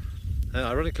grass.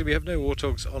 Ironically, we have no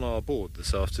warthogs on our board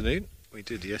this afternoon. We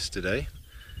did yesterday.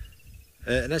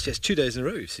 And actually, it's 2 days in a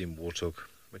row we've seen warthog,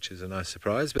 which is a nice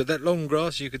surprise. But that long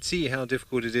grass, you could see how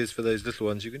difficult it is for those little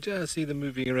ones. You can just see them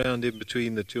moving around in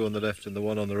between the 2 on the left and the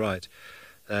 1 on the right.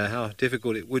 How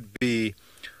difficult it would be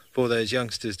for those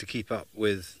youngsters to keep up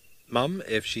with Mum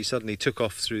if she suddenly took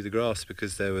off through the grass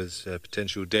because there was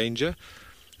potential danger.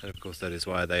 And of course that is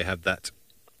why they have that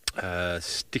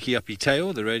sticky uppy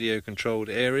tail, the radio-controlled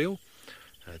aerial.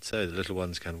 So the little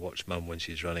ones can watch Mum when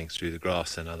she's running through the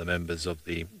grass, and other members of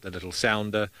the little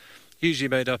sounder, usually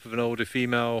made up of an older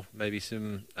female, maybe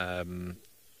some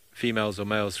females or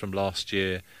males from last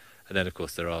year. And then, of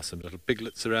course, there are some little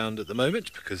piglets around at the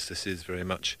moment, because this is very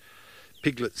much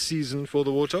piglet season for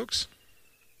the warthogs.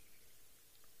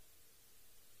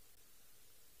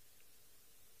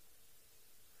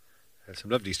 There's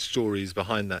some lovely stories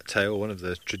behind that tail. One of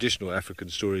the traditional African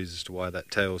stories as to why that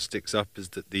tail sticks up is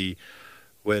that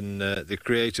when the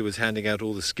creator was handing out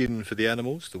all the skin for the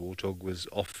animals, the warthog was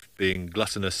off being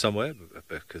gluttonous somewhere,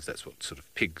 because that's what sort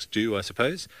of pigs do, I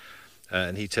suppose.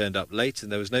 And he turned up late and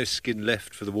there was no skin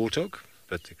left for the warthog,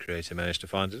 but the creator managed to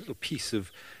find a little piece of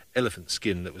elephant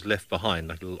skin that was left behind,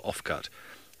 like a little offcut.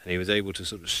 And he was able to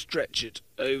sort of stretch it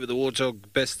over the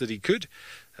warthog best that he could,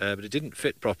 but it didn't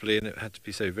fit properly and it had to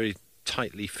be so very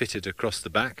tightly fitted across the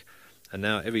back. And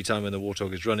now every time when the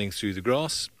warthog is running through the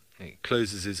grass, he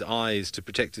closes his eyes to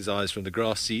protect his eyes from the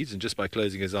grass seeds, and just by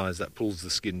closing his eyes that pulls the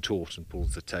skin taut and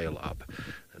pulls the tail up.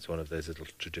 That's one of those little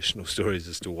traditional stories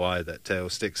as to why that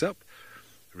tail sticks up.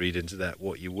 Read into that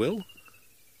what you will.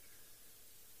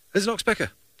 There's an oxpecker.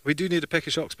 We do need a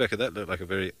peckish oxpecker. That looked like a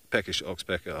very peckish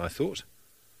oxpecker, I thought.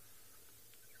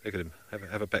 Look at him.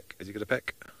 Have a peck. Has he got a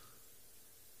peck?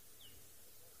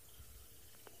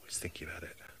 Always thinking about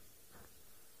it.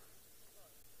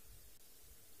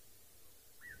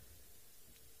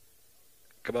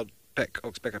 Come on, peck,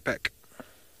 oxpecker, peck.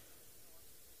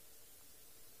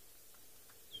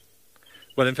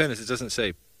 Well, in fairness, it doesn't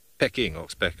say pecking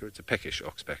oxpecker, it's a peckish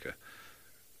oxpecker.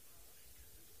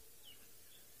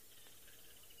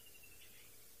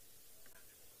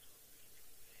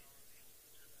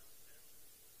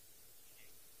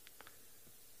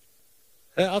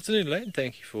 Afternoon, Lane.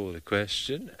 Thank you for the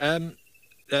question.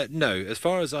 No, as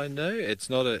far as I know, it's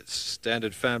not a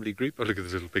standard family group. Oh, look at the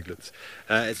little piglets.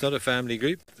 It's not a family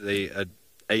group. A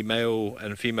male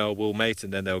and female will mate,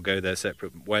 and then they'll go their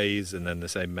separate ways, and then the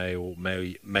same male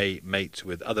may mate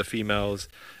with other females,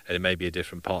 and it may be a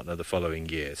different partner the following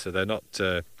year. So they're not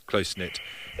close-knit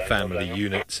family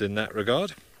units in that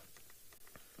regard.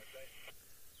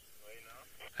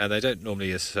 And they don't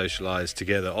normally socialise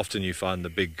together. Often you find the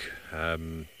big...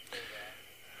 what's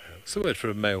the word for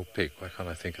a male pig? Why can't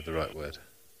I think of the right word?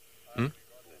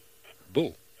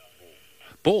 Bull.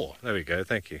 Boar. There we go.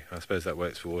 Thank you. I suppose that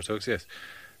works for warthogs, yes.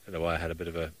 I don't know why I had a bit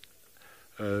of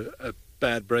a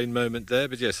bad brain moment there.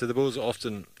 But yes, so the bulls are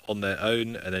often on their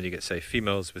own, and then you get, say,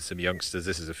 females with some youngsters.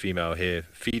 This is a female here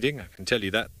feeding. I can tell you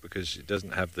that because it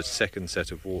doesn't have the second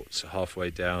set of warts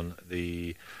halfway down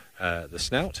the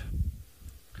snout.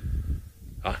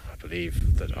 I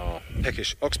believe that our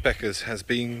peckish oxpeckers have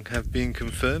been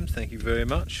confirmed. Thank you very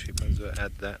much. You might as well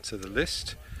add that to the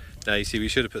list. Now you see, we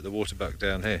should have put the waterbuck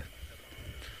down here.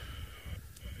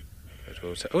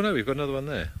 Oh no, we've got another one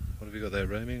there. What have we got there?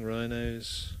 Roaming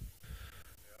rhinos,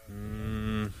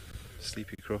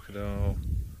 sleepy crocodile.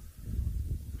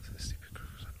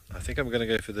 I think I'm going to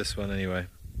go for this one anyway,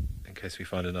 in case we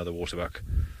find another waterbuck.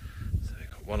 So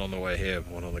we've got one on the way here,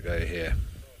 one on the go here,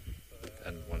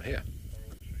 and one here.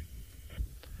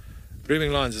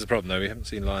 Roaming lions is a problem though. We haven't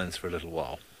seen lions for a little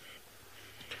while.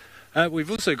 We've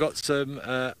also got some,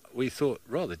 we thought,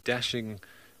 rather dashing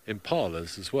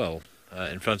impalas as well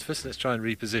in front of us. Let's try and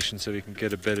reposition so we can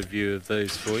get a better view of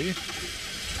those for you.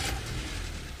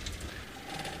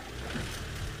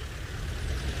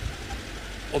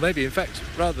 Or maybe, in fact,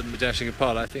 rather than the dashing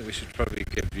impala, I think we should probably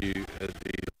give you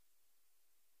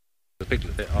the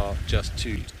piglet. There are just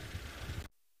two.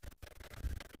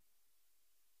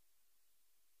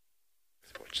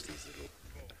 Let's watch these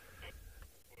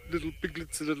little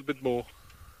piglets a little bit more.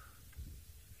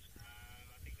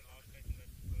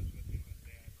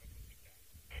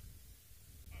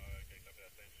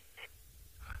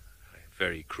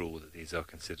 Very cruel that these are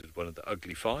considered one of the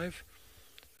ugly five.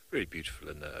 Very beautiful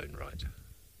in their own right.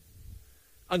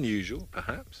 Unusual,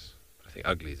 perhaps. I think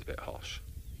ugly is a bit harsh.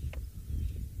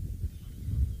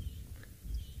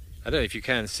 I don't know if you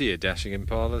can see a dashing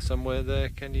impala somewhere there.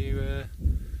 Can you?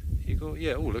 Igor?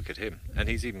 Yeah. Oh, look at him. And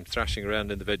he's even thrashing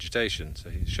around in the vegetation. So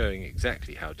he's showing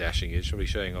exactly how dashing he is. Probably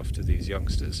showing off to these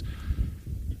youngsters.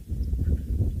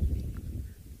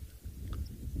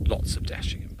 Lots of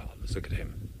dashing impalas. Look at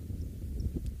him.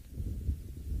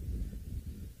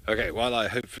 Okay, while I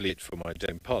hopefully wait for my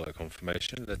impala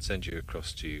confirmation, let's send you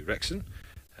across to Wrexham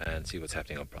and see what's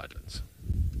happening on Pridelands.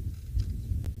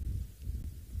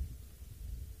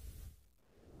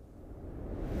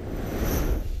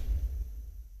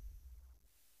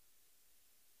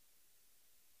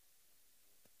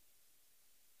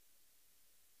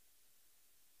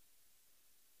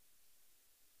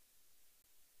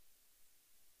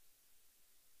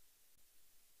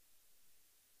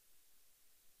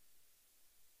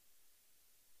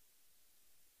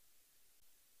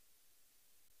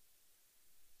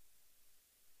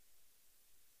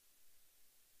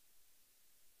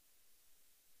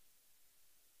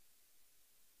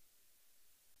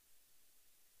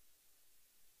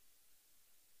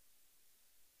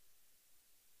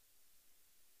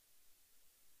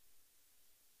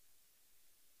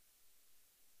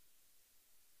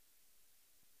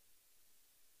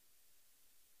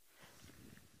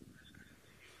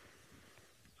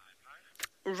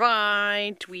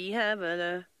 Right, we have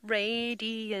a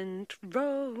radiant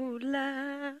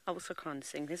roller. I also can't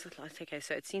sing. Okay,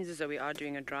 so it seems as though we are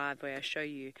doing a drive where I show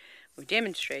you, or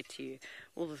demonstrate to you,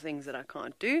 all the things that I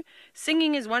can't do.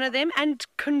 Singing is one of them, and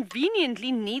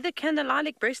conveniently, neither can the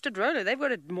lilac-breasted roller. They've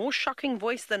got a more shocking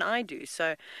voice than I do.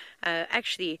 So,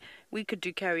 actually, we could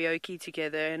do karaoke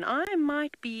together, and I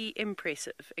might be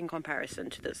impressive in comparison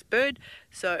to this bird.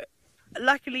 So,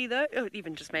 luckily, though, it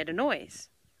even just made a noise.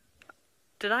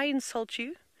 Did I insult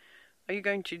you? Are you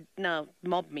going to now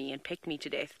mob me and peck me to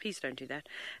death? Please don't do that.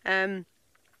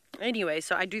 Anyway,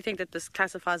 so I do think that this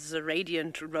classifies as a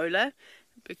radiant roller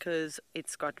because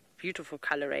it's got beautiful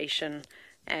coloration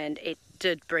and it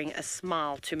did bring a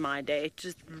smile to my day. It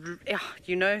just,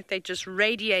 you know, they just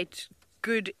radiate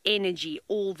good energy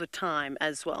all the time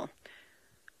as well.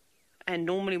 And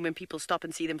normally when people stop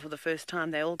and see them for the first time,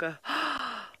 they all go,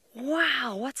 oh,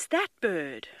 wow, what's that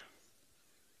bird?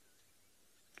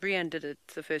 Brian did it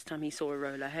the first time he saw a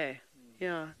roller, hey?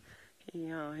 Yeah.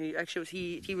 He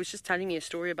was just telling me a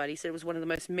story about it. He said it was one of the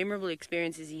most memorable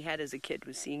experiences he had as a kid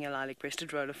was seeing a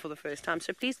lilac-breasted roller for the first time.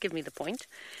 So please give me the point.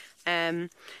 The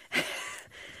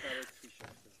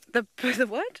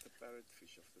what?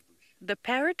 The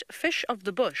parrot fish of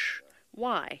the bush.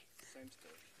 Why?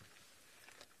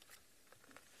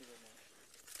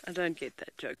 I don't get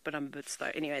that joke, but I'm a bit slow.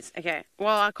 Anyways, okay.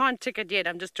 Well, I can't tick it yet.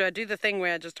 I'm just trying to do the thing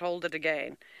where I just hold it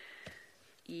again.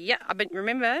 Yeah, but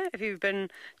remember, if you've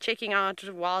been checking out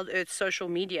WildEarth social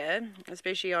media,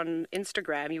 especially on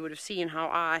Instagram, you would have seen how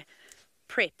I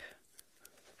prep.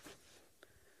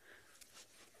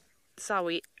 So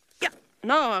yeah.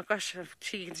 No, gosh,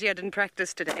 you can see I didn't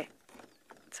practice today.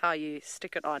 That's how you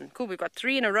stick it on. Cool, we've got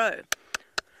 3 in a row.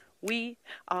 We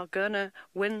are gonna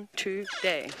win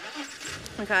today.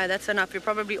 Okay, that's enough. You're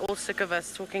probably all sick of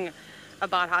us talking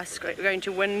about us going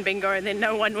to win bingo and then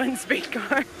no one wins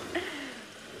bingo.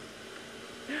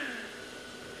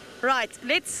 Right,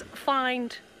 let's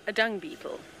find a dung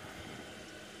beetle.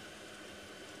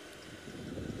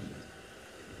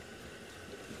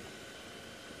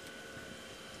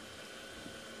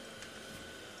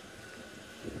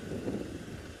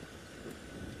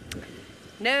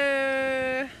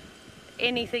 No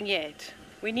anything yet.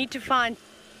 We need to find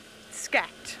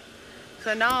scat.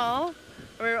 So now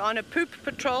we're on a poop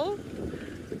patrol.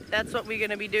 That's what we're going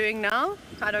to be doing now.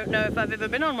 I don't know if I've ever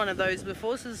been on one of those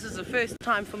before, so this is the first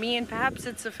time for me, and perhaps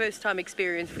it's a first time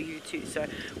experience for you too. So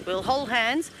we'll hold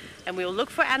hands and we'll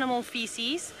look for animal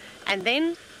feces, and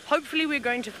then hopefully we're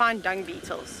going to find dung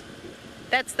beetles.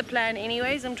 That's the plan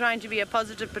anyways. I'm trying to be a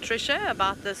positive Patricia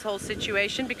about this whole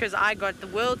situation because I got the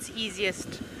world's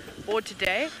easiest board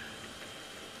today.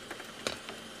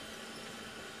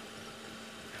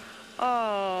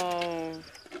 Oh,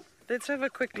 let's have a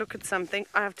quick look at something.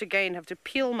 I have to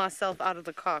peel myself out of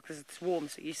the car because it's warm,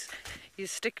 so you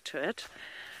stick to it.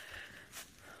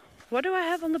 What do I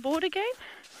have on the board again?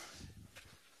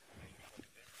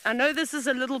 I know this is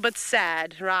a little bit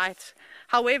sad, right?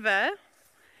 However,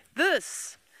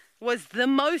 this was the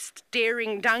most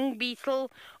daring dung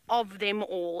beetle of them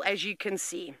all, as you can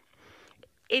see.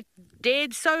 It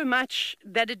dared so much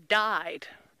that it died.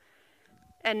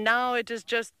 And now it is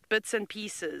just bits and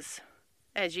pieces,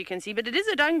 as you can see. But it is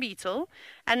a dung beetle,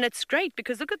 and it's great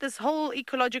because look at this whole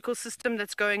ecological system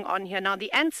that's going on here. Now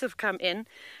the ants have come in,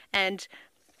 and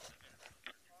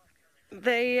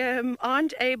they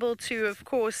aren't able to, of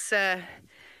course,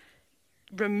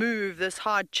 remove this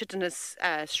hard chitinous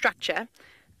structure.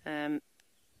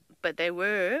 But they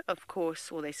were, of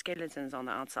course, well, they're skeletons on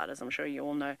the outside, as I'm sure you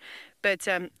all know. But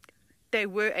they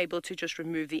were able to just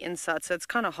remove the inside, so it's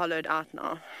kind of hollowed out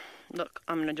now. Look,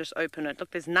 I'm going to just open it.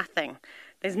 Look, there's nothing.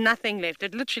 There's nothing left.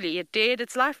 It dared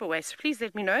its life away. So please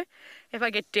let me know if I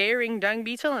get daring dung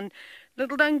beetle. And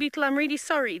little dung beetle, I'm really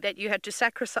sorry that you had to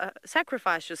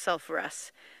sacrifice yourself for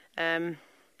us. Well,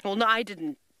 no, I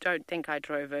didn't. Don't think I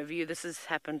drove over you. This has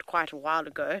happened quite a while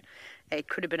ago. It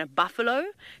could have been a buffalo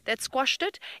that squashed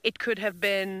it. It could have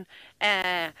been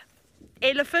an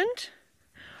elephant,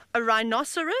 a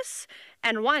rhinoceros,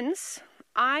 and once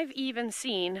I've even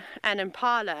seen an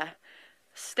impala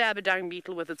stab a dung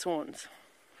beetle with its horns.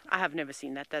 I have never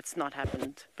seen that. That's not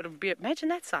happened. But it would be, imagine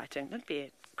that sighting. That'd be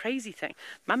a crazy thing.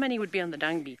 My money would be on the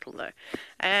dung beetle though.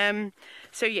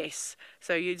 So yes.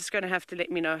 So you're just going to have to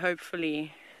let me know,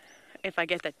 hopefully, if I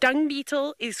get that. Dung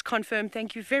beetle is confirmed.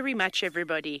 Thank you very much,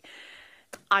 everybody.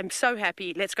 I'm so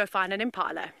happy. Let's go find an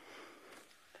impala.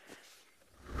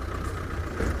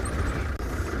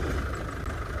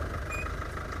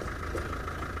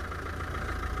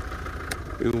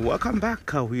 Welcome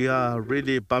back. We are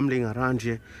really bumbling around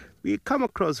here. We come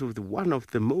across with one of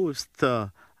the most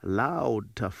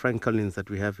loud francolins that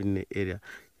we have in the area.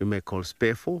 You may call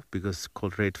sparefall because it's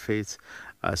called red face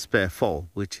sparefall,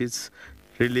 which is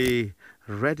really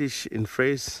reddish in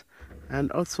face,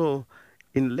 and also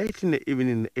in late in the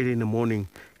evening, early in the morning,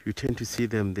 you tend to see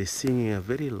them. They're singing a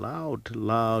very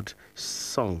loud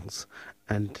songs,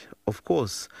 and of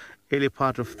course, early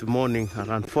part of the morning,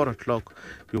 around 4 o'clock,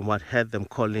 you might hear them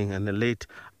calling, and the late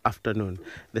afternoon,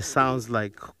 the sounds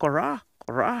like kora,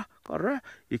 kora, kora.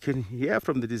 You can hear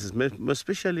from the distance,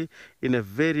 especially in a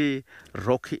very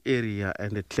rocky area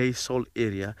and a clay soil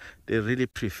area. They really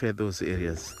prefer those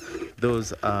areas.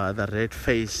 Those are the red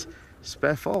face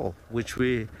sparefall, which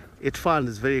it found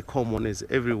is very common, is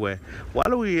everywhere.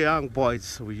 While we were young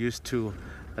boys, we used to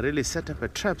really set up a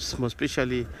traps, most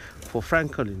especially for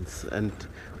francolins, and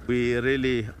we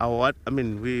really award. I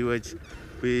mean, we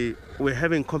were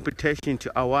having competition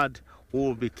to award who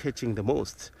will be catching the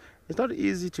most. It's not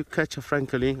easy to catch a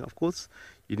francolin, of course.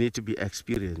 You need to be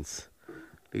experienced.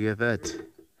 Look at that,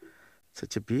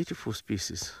 such a beautiful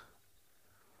species.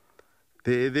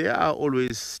 They are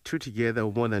always two together,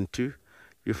 or more than two.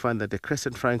 You find that the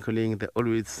crescent francolin, they're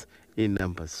always in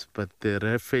numbers, but the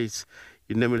red face,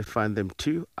 you normally find them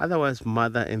two, otherwise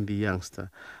mother and the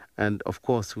youngster, and of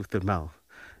course with the male.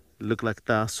 Look like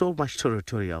they're so much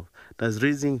territorial. That's the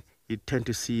reason you tend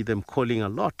to see them calling a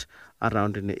lot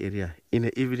around in the area. In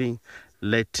the evening,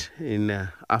 late in the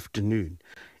afternoon,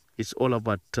 it's all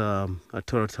about a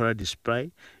territorial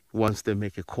display once they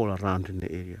make a call around in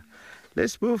the area.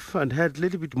 Let's move and head a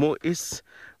little bit more east.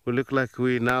 We look like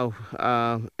we now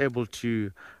are able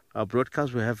to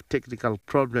broadcast. We have technical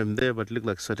problem there, but look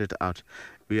like sorted out.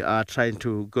 We are trying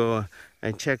to go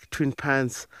and check Twin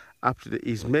Pines up to the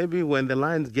east. Maybe when the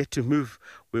lines get to move,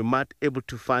 we might able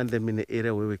to find them in the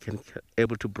area where we can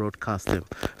able to broadcast them.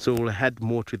 So we'll head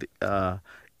more to the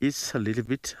east a little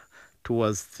bit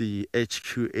towards the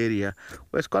HQ area,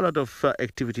 where there's quite a lot of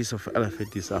activities of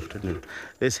elephant this afternoon.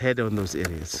 Let's head on those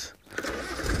areas.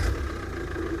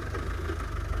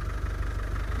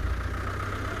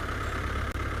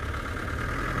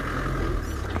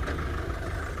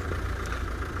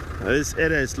 This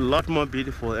area is a lot more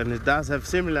beautiful, and it does have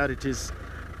similarities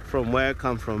from where I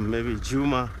come from, maybe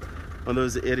Juma, on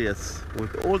those areas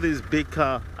with all these big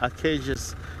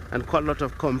acacias and quite a lot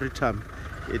of combretum.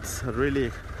 It's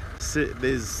really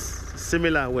there's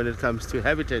similar when it comes to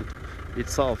habitat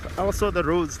itself. Also the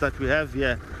roads that we have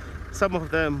here, some of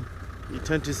them you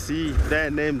tend to see their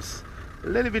names a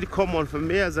little bit common. For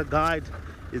me as a guide,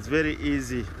 it's very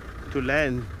easy to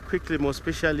learn quickly, more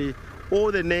especially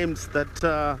all the names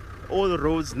that all the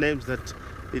roads names that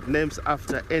it names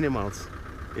after animals.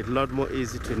 It's a lot more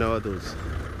easy to know those.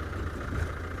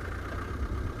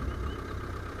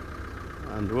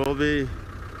 And we'll be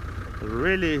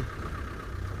really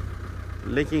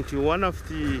linking to one of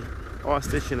the our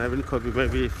station, I will copy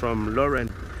maybe from Lauren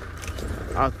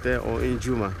out there or in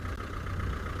Juma.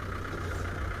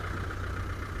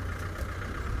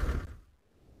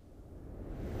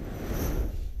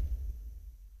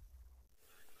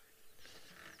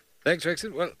 Thanks,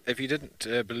 Rexon. Well, if you didn't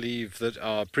believe that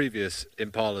our previous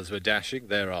impalas were dashing,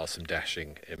 there are some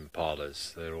dashing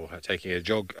impalas. They're all taking a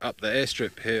jog up the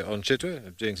airstrip here on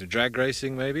Chitwa, doing some drag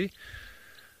racing maybe.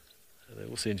 They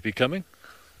all seem to be coming.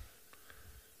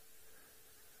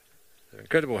 They're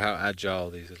incredible how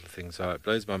agile these little things are. It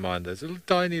blows my mind. Those little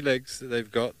tiny legs that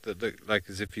they've got that look like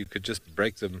as if you could just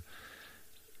break them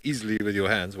easily with your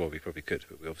hands. Well, we probably could,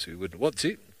 but we obviously wouldn't want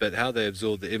to. But how they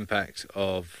absorb the impact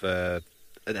of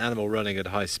an animal running at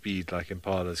high speed like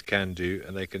impalas can do,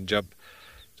 and they can jump.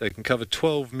 They can cover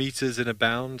 12 meters in a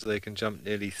bound. They can jump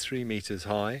nearly 3 meters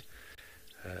high.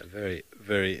 Very,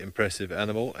 very impressive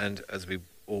animal, and as we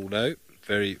all know,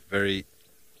 very, very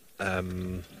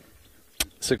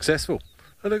successful.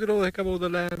 Oh, look at all! Here come all the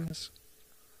lambs.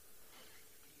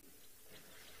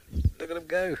 Look at them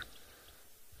go.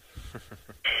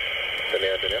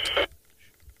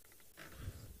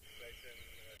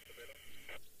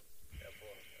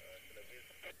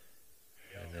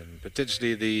 And then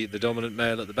potentially the dominant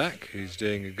male at the back, who's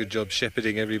doing a good job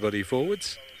shepherding everybody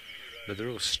forwards. But they're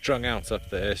all strung out up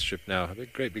the airstrip now. A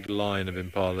great big line of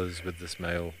impalas with this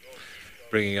male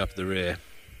bringing up the rear.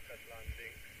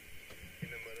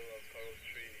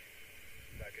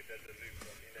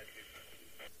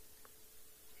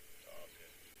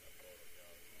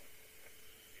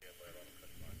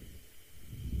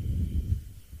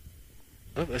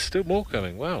 Oh, there's still more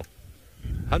coming. Wow.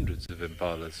 Hundreds of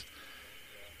impalas.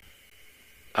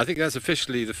 I think that's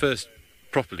officially the first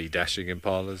properly dashing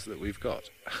impalas that we've got.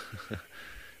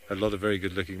 A lot of very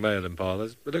good looking male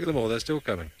impalas, but look at them all, they're still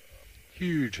coming.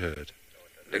 Huge herd.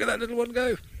 Look at that little one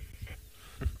go.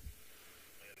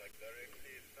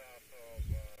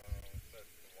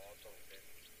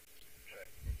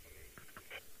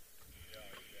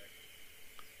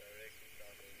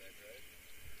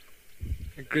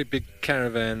 A great big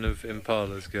caravan of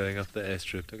impalas going up the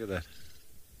airstrip. Look at that.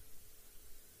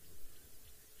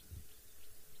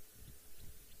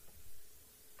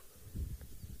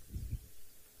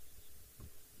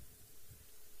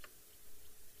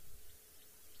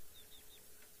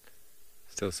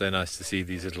 Still so nice to see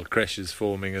these little creches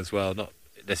forming as well. Not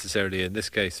necessarily in this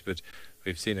case, but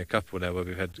we've seen a couple now where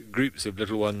we've had groups of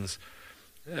little ones,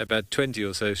 about 20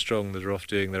 or so strong, that are off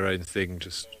doing their own thing,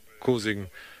 just causing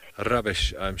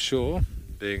rubbish, I'm sure,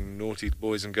 being naughty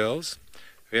boys and girls.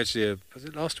 We actually, was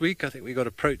it last week? I think we got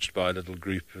approached by a little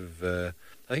group of, I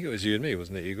think it was you and me,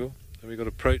 wasn't it, Eagle? And we got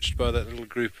approached by that little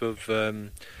group of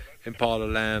impala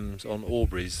lambs on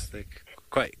Aubrey's. They're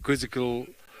quite quizzical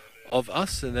of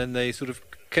us, and then they sort of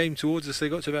came towards us. They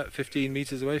got to about 15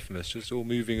 metres away from us, just all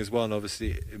moving as one,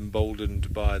 obviously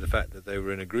emboldened by the fact that they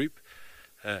were in a group,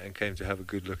 and came to have a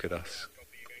good look at us.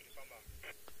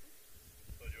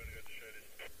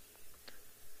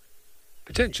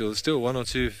 Potential, still one or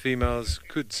two females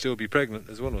could still be pregnant.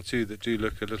 There's one or two that do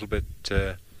look a little bit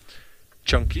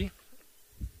chunky.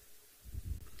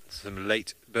 Some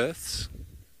late births.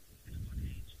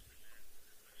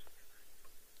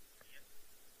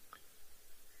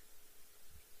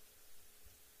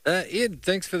 Ian,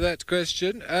 thanks for that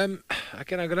question. Again, I'm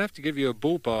going to have to give you a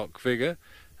ballpark figure,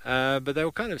 but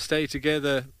they'll kind of stay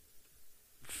together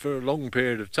for a long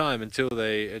period of time until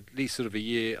they at least sort of a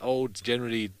year old.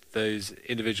 Generally, those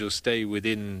individuals stay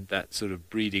within that sort of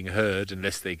breeding herd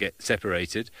unless they get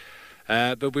separated.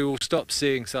 But we will stop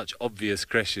seeing such obvious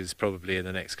creches probably in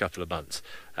the next couple of months.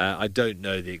 I don't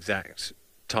know the exact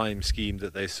time scheme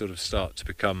that they sort of start to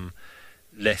become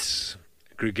less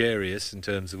gregarious in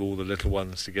terms of all the little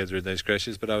ones together in those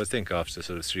creches, but I would think after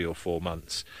sort of 3 or 4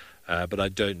 months, but I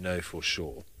don't know for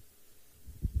sure.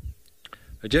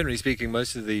 Generally speaking,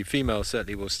 most of the females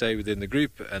certainly will stay within the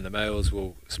group, and the males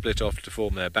will split off to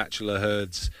form their bachelor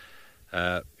herds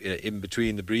in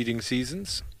between the breeding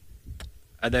seasons.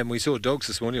 And then we saw dogs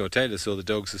this morning, or Taylor saw the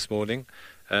dogs this morning,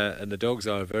 and the dogs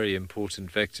are a very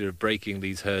important vector of breaking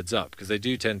these herds up, because they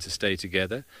do tend to stay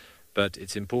together. But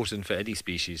it's important for any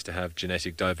species to have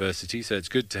genetic diversity, so it's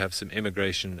good to have some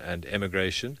immigration and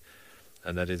emigration,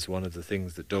 and that is one of the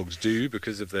things that dogs do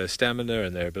because of their stamina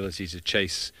and their ability to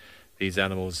chase these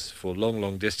animals for long,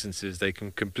 long distances. They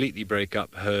can completely break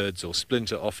up herds or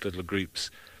splinter off little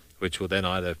groups, which will then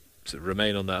either sort of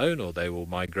remain on their own or they will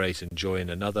migrate and join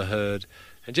another herd,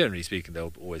 and generally speaking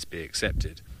they'll always be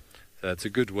accepted. So that's a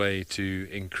good way to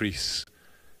increase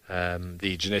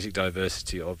the genetic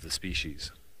diversity of the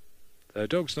species. So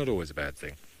dog's not always a bad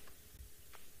thing.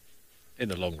 In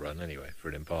the long run, anyway, for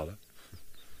an impala.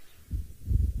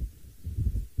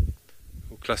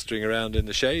 All clustering around in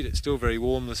the shade. It's still very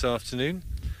warm this afternoon.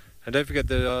 And don't forget,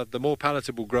 the more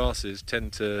palatable grasses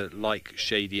tend to like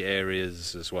shady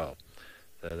areas as well.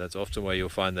 That's often where you'll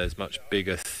find those much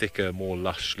bigger, thicker, more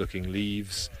lush-looking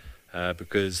leaves,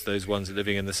 because those ones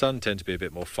living in the sun tend to be a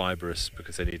bit more fibrous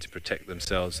because they need to protect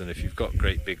themselves. And if you've got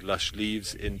great big lush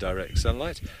leaves in direct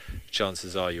sunlight,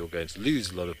 chances are you're going to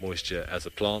lose a lot of moisture as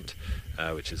a plant,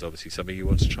 which is obviously something you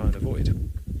want to try and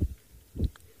avoid.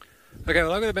 Okay,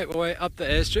 well, I'm going to make my way up the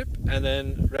airstrip and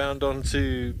then round on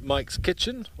to Mike's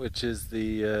kitchen, which is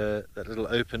the that little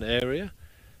open area,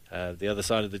 the other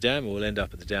side of the dam. We'll end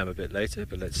up at the dam a bit later,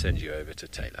 but let's send you over to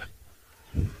Taylor.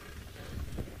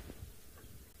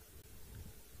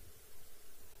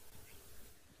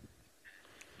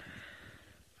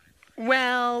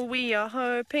 Well, we are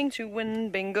hoping to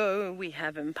win bingo. We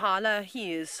have Impala.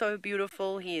 He is so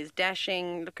beautiful. He is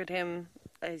dashing. Look at him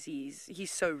as he's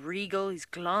so regal. He's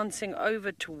glancing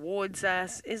over towards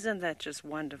us. Isn't that just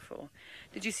wonderful?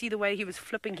 Did you see the way he was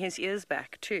flipping his ears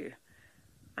back too?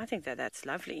 I think that's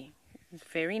lovely. It's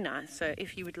very nice. So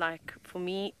if you would like for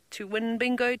me to win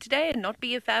bingo today and not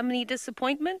be a family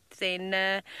disappointment,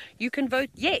 then you can vote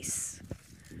yes.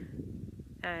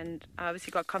 And I obviously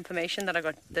got confirmation that I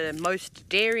got the most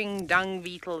daring dung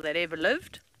beetle that ever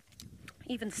lived.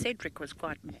 Even Cedric was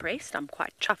quite impressed. I'm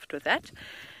quite chuffed with that.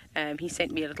 He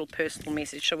sent me a little personal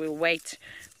message, so we'll wait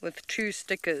with 2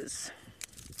 stickers.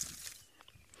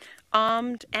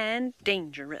 Armed and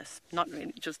dangerous. Not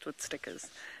really, just with stickers.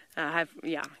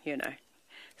 Yeah, you know.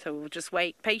 So we'll just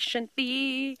wait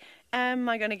patiently. Am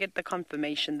I going to get the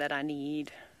confirmation that I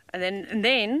need? And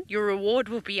then your reward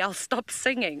will be I'll stop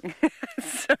singing.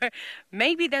 So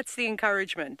maybe that's the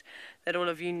encouragement that all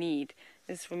of you need,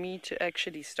 is for me to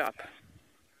actually stop.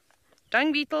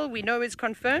 Dung beetle, we know is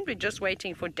confirmed. We're just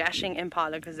waiting for dashing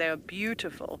impala because they are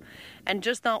beautiful. And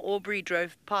just now Aubrey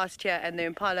drove past here, and the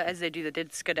impala, as they do, they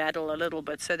did skedaddle a little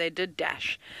bit, so they did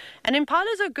dash. And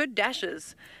impalas are good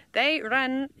dashers. They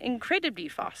run incredibly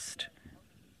fast.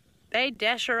 they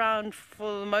dash around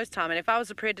for the most time, and if I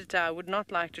was a predator, I would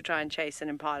not like to try and chase an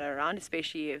impala around,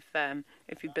 especially if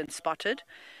you've been spotted,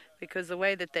 because the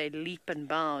way that they leap and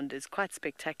bound is quite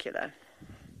spectacular.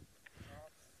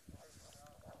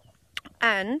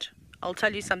 And I'll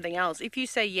tell you something else. If you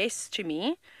say yes to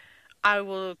me, I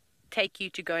will take you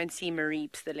to go and see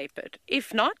Mareeps the leopard.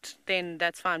 If not, then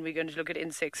that's fine. We're going to look at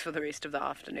insects for the rest of the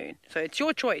afternoon. So it's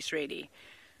your choice, really.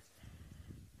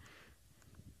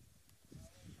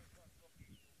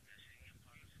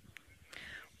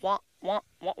 Wah, wah,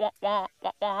 wah, wah, wah,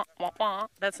 wah, wah, wah, wah.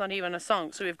 That's not even a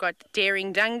song. So we've got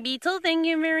daring dung beetle. Thank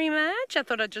you very much. I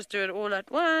thought I'd just do it all at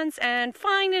once. And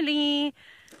finally,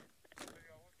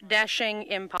 dashing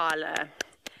impala.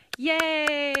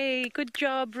 Yay! Good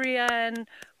job, Rian.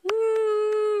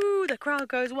 Woo! The crowd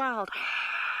goes wild.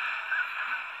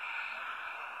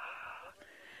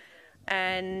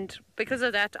 And because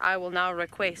of that, I will now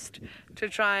request to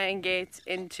try and get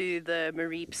into the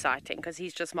Mareep sighting, because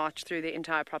he's just marched through the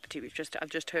entire property. I've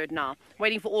just heard now.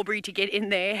 Waiting for Aubrey to get in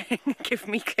there and give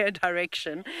me clear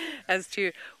direction as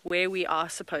to where we are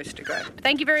supposed to go.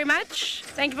 Thank you very much.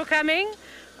 Thank you for coming.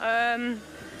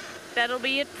 That'll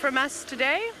be it from us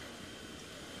today.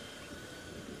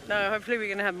 No, hopefully we're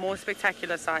going to have more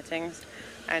spectacular sightings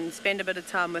and spend a bit of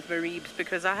time with Mareeps,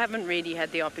 because I haven't really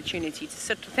had the opportunity to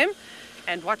sit with him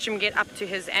and watch him get up to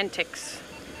his antics.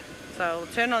 So I'll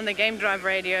turn on the Game Drive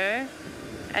radio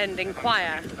and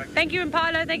inquire. Thank you,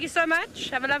 Impala. Thank you so much.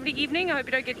 Have a lovely evening. I hope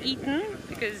you don't get eaten,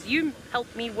 because you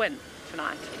helped me win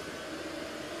tonight.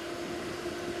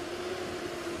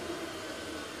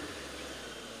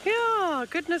 Yeah,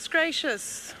 goodness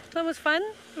gracious. That was fun.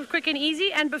 It was quick and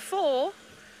easy. And before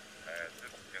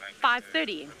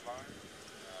 5:30.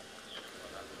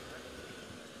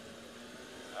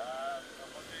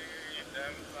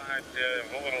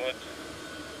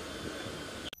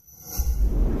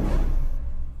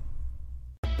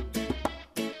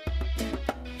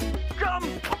 Jump!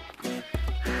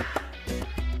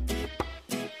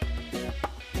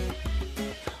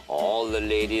 All the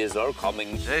ladies are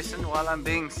coming. Jason, while I'm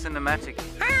being cinematic.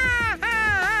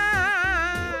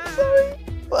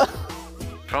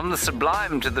 From the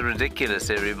sublime to the ridiculous,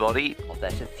 everybody. Of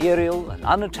that ethereal and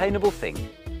unattainable thing,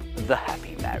 the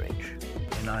happy marriage.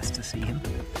 Nice to see him.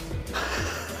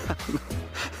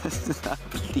 This is an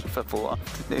unbelievable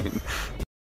afternoon.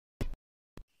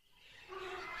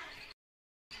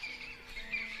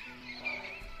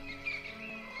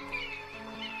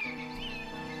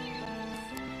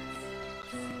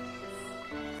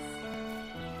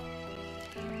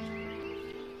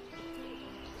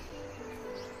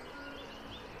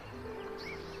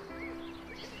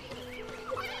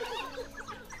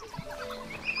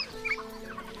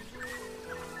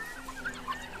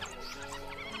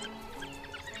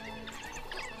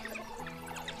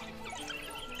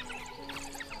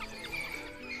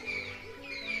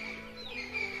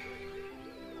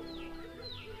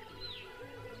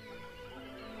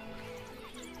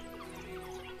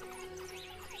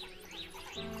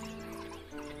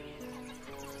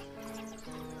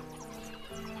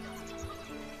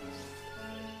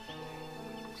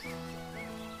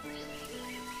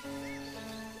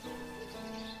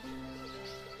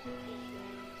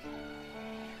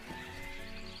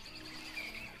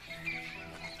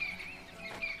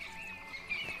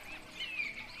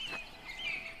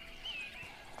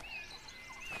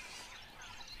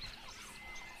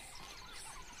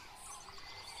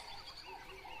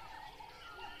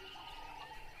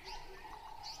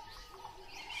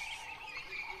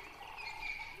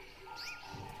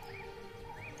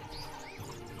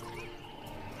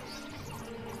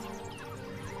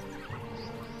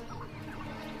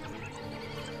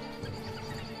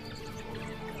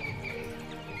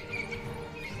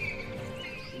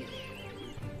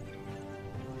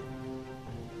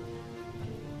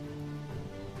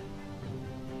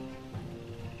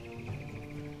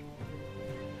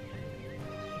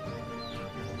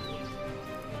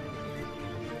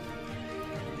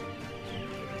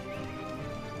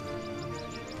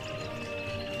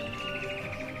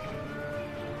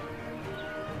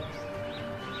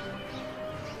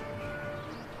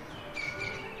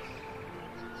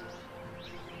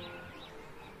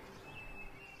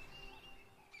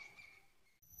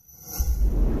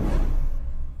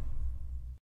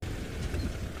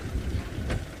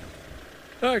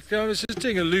 Right, I was just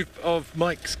doing a loop of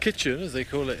Mike's kitchen, as they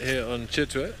call it here on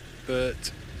Chitwa,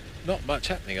 but not much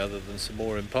happening other than some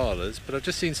more impalas. But I've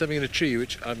just seen something in a tree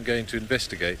which I'm going to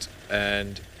investigate,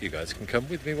 and you guys can come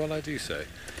with me while I do so.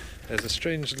 there's a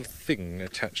strange little thing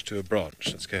attached to a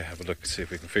branch. Let's go have a look and see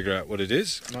if we can figure out what it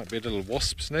is. It might be a little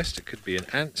wasp's nest, it could be an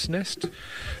ant's nest,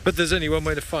 but there's only one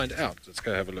way to find out. Let's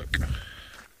go have a look.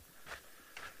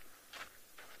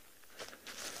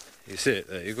 You see it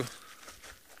there, Eagle?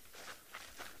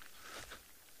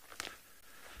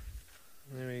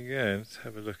 There we go. Let's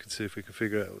have a look and see if we can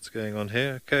figure out what's going on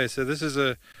here. Okay, so this is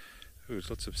a... Ooh, there's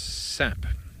lots of sap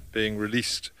being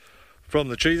released from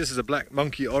the tree. This is a black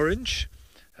monkey orange.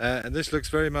 And this looks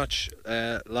very much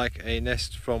like a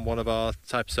nest from one of our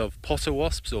types of potter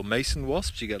wasps or mason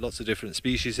wasps. You get lots of different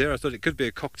species here. I thought it could be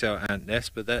a cocktail ant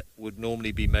nest, but that would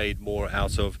normally be made more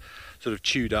out of sort of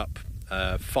chewed up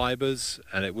fibres,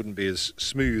 and it wouldn't be as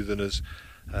smooth and as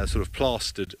sort of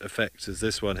plastered effect as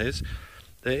this one is.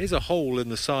 There is a hole in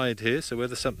the side here, so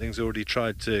whether something's already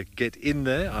tried to get in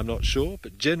there, I'm not sure.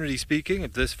 But generally speaking,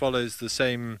 if this follows the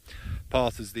same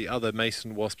path as the other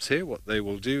mason wasps here, what they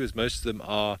will do is most of them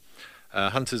are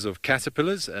hunters of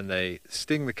caterpillars, and they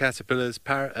sting the caterpillars,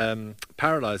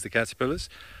 paralyze the caterpillars.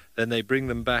 Then they bring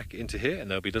them back into here, and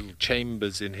there'll be little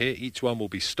chambers in here. Each one will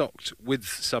be stocked with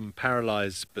some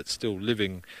paralyzed but still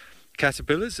living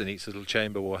caterpillars, and each little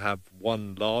chamber will have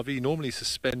one larvae, normally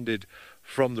suspended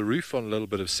from the roof on a little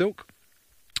bit of silk,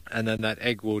 and then that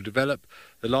egg will develop.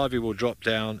 The larvae will drop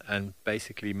down and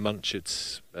basically munch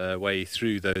its way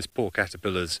through those poor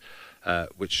caterpillars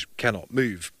which cannot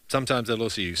move. Sometimes they'll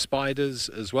also use spiders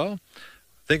as well.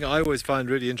 The thing I always find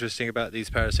really interesting about these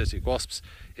parasitic wasps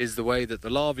is the way that the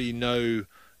larvae know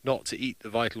not to eat the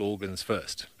vital organs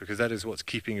first, because that is what's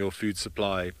keeping your food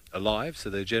supply alive.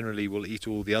 So they generally will eat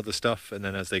all the other stuff, and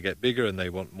then as they get bigger and they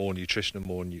want more nutrition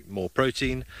and more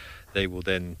protein, they will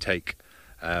then take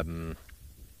the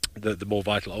more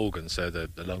vital organs, so the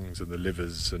lungs and the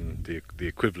livers and the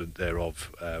equivalent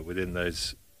thereof within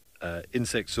those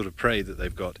insect sort of prey that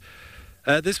they've got.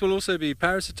 This will also be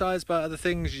parasitized by other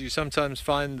things. You sometimes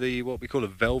find what we call a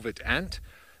velvet ant,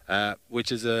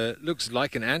 which is looks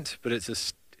like an ant, but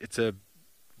it's a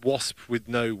wasp with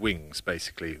no wings,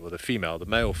 basically, or the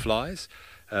male flies.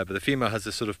 But the female has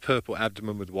a sort of purple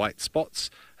abdomen with white spots,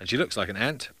 and she looks like an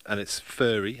ant, and it's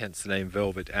furry, hence the name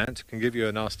velvet ant. Can give you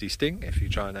a nasty sting if you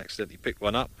try and accidentally pick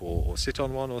one up or sit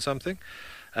on one or something.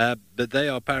 But they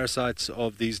are parasites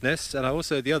of these nests. And I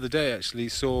also, the other day, actually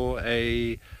saw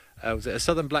a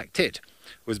southern black tit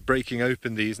was breaking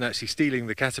open these and actually stealing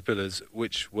the caterpillars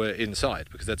which were inside,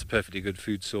 because that's a perfectly good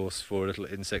food source for a little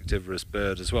insectivorous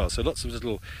bird as well. So lots of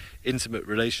little intimate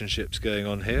relationships going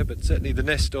on here, but certainly the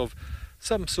nest of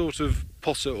some sort of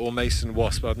potter or mason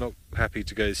wasp. I'm not happy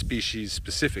to go species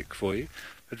specific for you,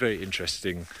 but very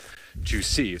interesting to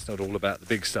see. It's not all about the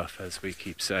big stuff, as we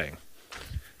keep saying.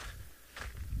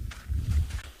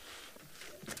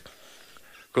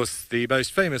 Of course, the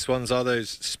most famous ones are those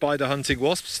spider hunting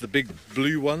wasps, the big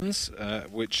blue ones,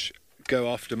 which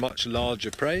go after much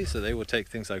larger prey. So they will take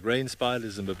things like rain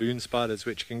spiders and baboon spiders,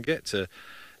 which can get to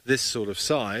this sort of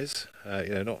size,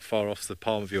 not far off the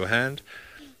palm of your hand.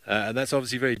 And that's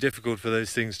obviously very difficult for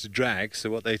those things to drag. So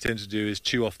what they tend to do is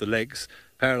chew off the legs,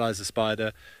 paralyze the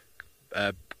spider,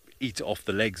 eat off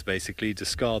the legs, basically,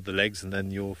 discard the legs, and then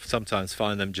you'll sometimes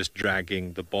find them just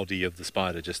dragging the body of the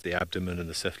spider, just the abdomen and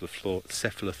the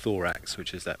cephalothorax,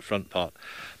 which is that front part,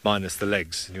 minus the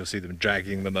legs. And you'll see them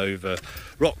dragging them over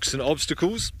rocks and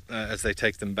obstacles as they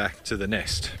take them back to the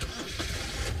nest.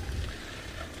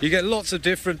 You get lots of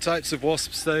different types of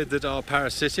wasps, though, that are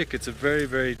parasitic. It's a very,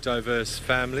 very diverse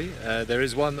family. There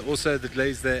is one also that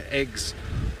lays their eggs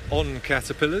on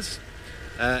caterpillars.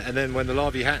 And then when the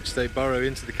larvae hatch, they burrow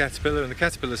into the caterpillar, and the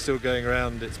caterpillar is still going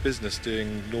around its business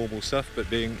doing normal stuff, but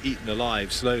being eaten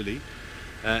alive slowly.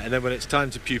 And then when it's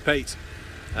time to pupate,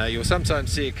 you'll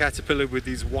sometimes see a caterpillar with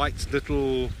these white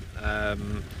little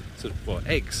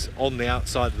eggs on the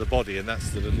outside of the body, and that's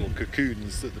the little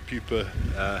cocoons that the pupa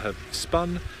have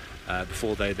spun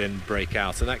before they then break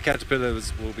out. And that caterpillar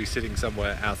will be sitting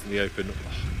somewhere out in the open,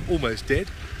 almost dead.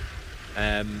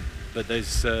 But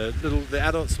the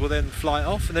adults will then fly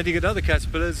off, and then you get other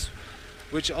caterpillars,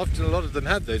 which often a lot of them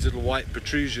have those little white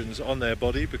protrusions on their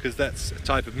body, because that's a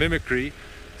type of mimicry,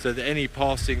 so that any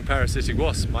passing parasitic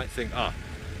wasp might think,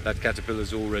 that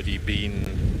caterpillar's already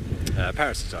been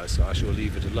parasitized, so I shall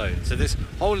leave it alone. So this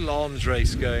whole little arms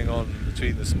race going on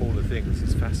between the smaller things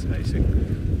is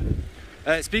fascinating.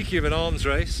 Speaking of an arms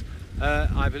race,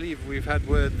 I believe we've had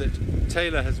word that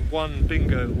Taylor has won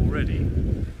bingo already.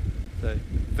 So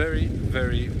very,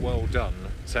 very well done,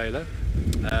 Taylor.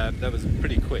 That was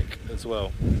pretty quick as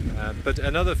well. But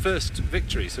another first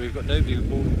victory, so we've got nobody with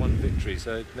more than one victory,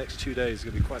 so the next 2 days are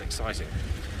going to be quite exciting.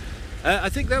 I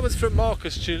think that was from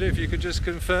Marcus, Chula, if you could just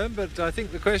confirm, but I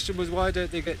think the question was why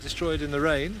don't they get destroyed in the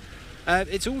rain?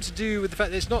 It's all to do with the fact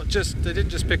that it's not just, they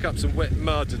didn't just pick up some wet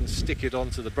mud and stick it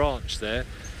onto the branch there.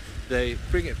 They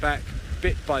bring it back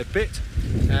bit by bit,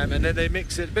 and then they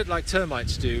mix it a bit like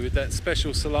termites do with that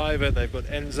special saliva. They've got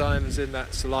enzymes in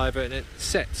that saliva, and it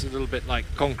sets a little bit like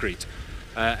concrete.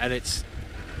 And it's,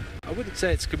 I wouldn't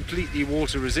say it's completely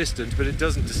water resistant, but it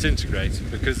doesn't disintegrate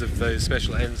because of those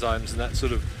special enzymes and that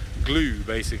sort of glue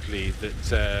basically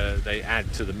that they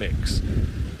add to the mix.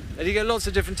 And you get lots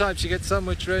of different types. You get some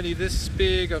which are only this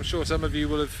big. I'm sure some of you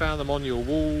will have found them on your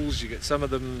walls. You get some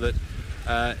of them that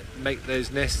make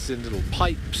those nests in little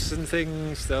pipes and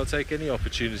things. They'll take any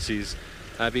opportunities.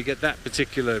 But you get that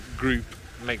particular group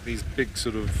make these big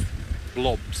sort of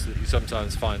blobs that you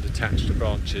sometimes find attached to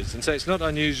branches. And so it's not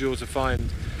unusual to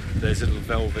find those little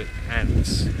velvet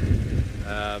ants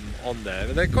on there.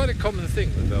 But they're quite a common thing,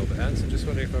 the velvet ants. I'm just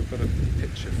wondering if I've got a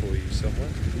picture for you somewhere.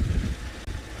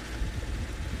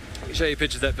 Let me show you a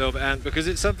picture of that velvet ant, because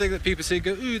it's something that people see and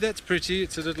go, ooh, that's pretty,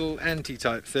 it's a little anty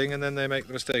type thing, and then they make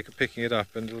the mistake of picking it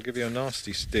up and it'll give you a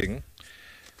nasty sting.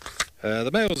 The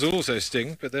males also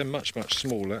sting, but they're much, much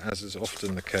smaller, as is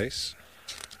often the case.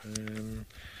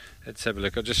 Let's have a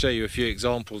look. I'll just show you a few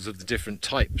examples of the different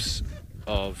types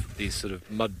of these sort of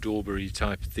mud daubery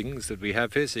type things that we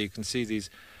have here. So you can see these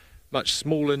much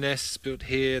smaller nests built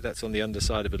here. That's on the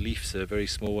underside of a leaf, so very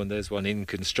small, and there's one in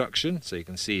construction, so you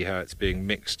can see how it's being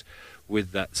mixed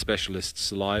with that specialist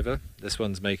saliva. This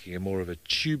one's making a more of a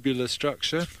tubular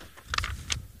structure.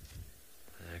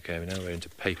 Okay, now we're into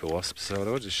paper wasps, so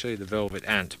I'll just show you the velvet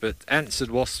ant. But ants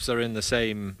and wasps are in the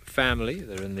same family.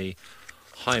 They're in the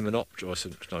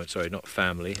Hymenoptera, no, sorry, not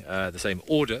family, the same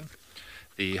order,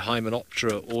 the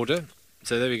Hymenoptera order.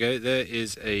 So there we go, there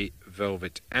is a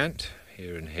velvet ant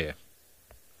here and here.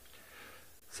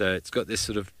 So it's got this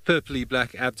sort of purpley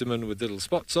black abdomen with little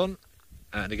spots on,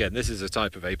 and again this is a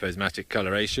type of aposematic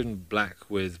coloration, black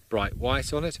with bright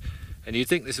white on it, and you'd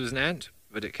think this was an ant,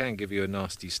 but it can give you a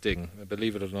nasty sting.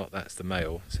 Believe it or not, that's the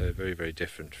male, so very, very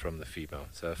different from the female.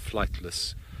 So a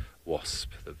flightless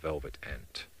wasp, the velvet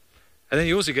ant. And then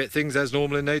you also get things as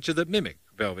normal in nature that mimic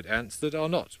velvet ants that are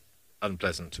not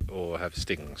unpleasant or have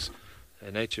stings.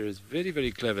 Nature is very,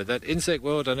 very clever. That insect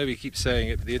world, I know we keep saying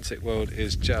it, but the insect world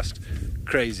is just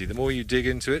crazy. The more you dig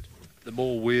into it, the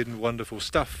more weird and wonderful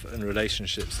stuff and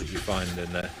relationships that you find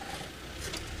in there.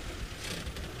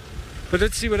 But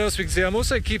let's see what else we can see. I'm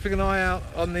also keeping an eye out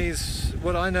on these,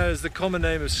 what I know is the common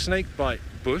name of snakebite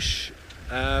bush,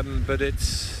 but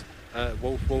it's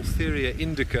Woltheria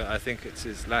indica, I think it's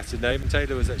his Latin name.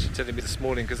 Taylor was actually telling me this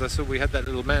morning, because I saw we had that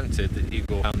little mantid that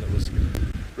Igor found that was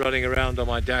running around on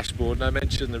my dashboard, and I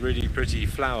mentioned the really pretty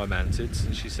flower mantids,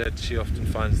 and she said she often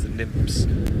finds the nymphs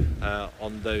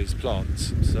on those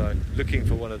plants. So looking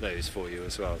for one of those for you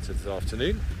as well this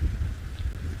afternoon.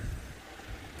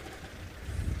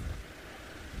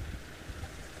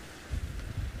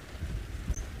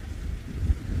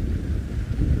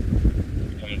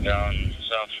 Coming down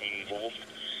south from Wolf,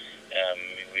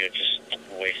 we are just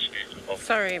west of...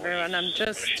 Sorry everyone, I'm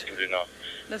just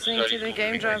listening to the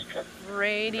Game Drive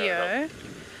radio.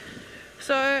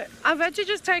 So I've had to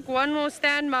just take one more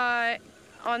standby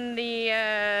on the,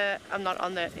 I'm not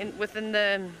on the, within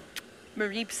the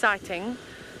Mareep sighting.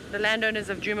 The landowners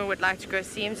of Djuma would like to go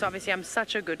see him, so obviously I'm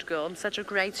such a good girl, I'm such a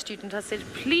great student. I said,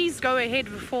 please go ahead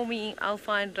before me, I'll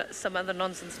find some other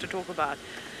nonsense to talk about.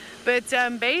 But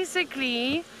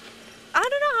basically, I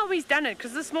don't know how he's done it,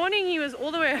 because this morning he was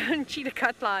all the way on Cheetah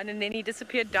Cut Line and then he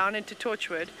disappeared down into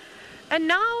Torchwood. And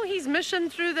now he's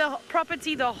missioned through the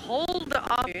property the whole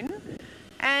afternoon,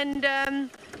 and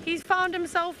he's found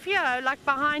himself here, like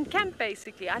behind camp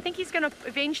basically. I think he's going to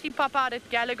eventually pop out at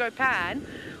Gallagher Pan,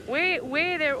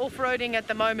 where they're off-roading at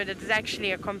the moment. It is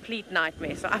actually a complete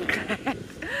nightmare, so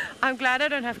I'm glad I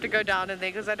don't have to go down in there,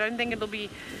 because I don't think it'll be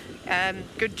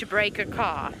good to break a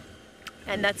car.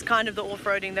 And that's kind of the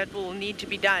off-roading that will need to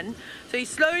be done. So he's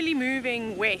slowly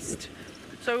moving west.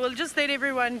 So we'll just let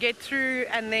everyone get through,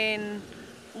 and then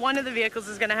one of the vehicles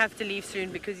is going to have to leave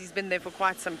soon because he's been there for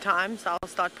quite some time. So I'll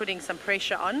start putting some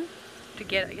pressure on to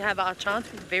have our chance.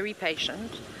 We're very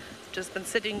patient. Just been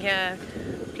sitting here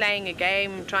playing a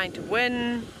game, trying to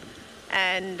win,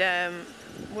 and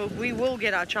we will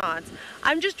get our chance.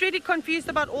 I'm just really confused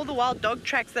about all the wild dog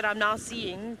tracks that I'm now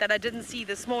seeing that I didn't see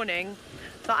this morning.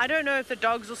 So I don't know if the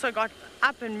dogs also got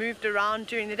up and moved around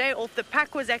during the day, or if the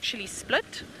pack was actually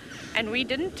split and we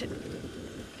didn't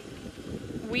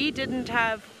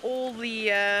have all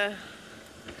the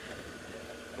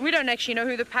we don't actually know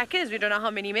who the pack is. We don't know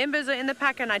how many members are in the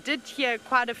pack, and I did hear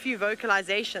quite a few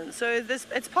vocalizations. So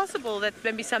it's possible that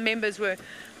maybe some members were a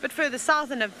bit further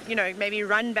south and have, you know, maybe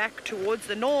run back towards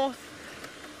the north.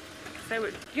 There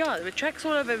were tracks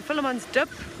all over Philemon's Dip,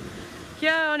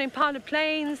 here on Impala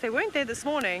Plains. They weren't there this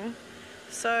morning.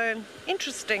 So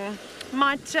interesting.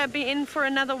 Might be in for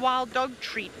another wild dog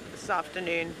treat this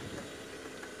afternoon.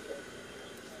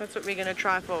 That's what we're going to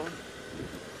try for.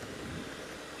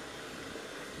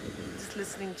 Just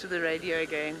listening to the radio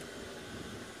again.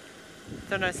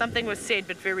 Don't know, something was said,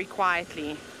 but very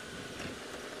quietly.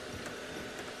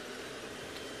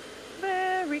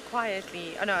 Very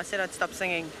quietly. Oh no, I said I'd stop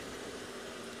singing.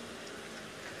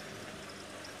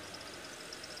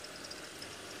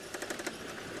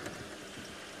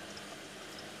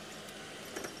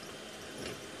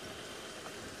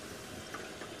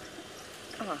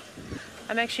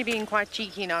 I'm actually being quite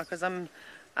cheeky now because I'm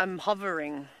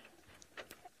hovering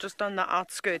just on the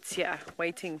outskirts here,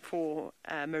 waiting for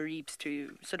Mareebs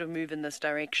to sort of move in this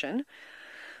direction.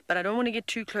 But I don't want to get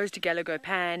too close to Galago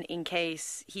Pan in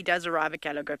case he does arrive at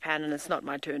Galago Pan and it's not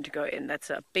my turn to go in. That's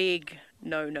a big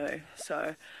no-no.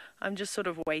 So I'm just sort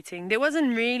of waiting. There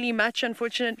wasn't really much,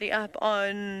 unfortunately, up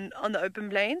on the open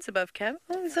plains above camp.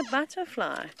 Oh, there's a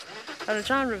butterfly. I'll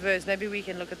try and reverse. Maybe we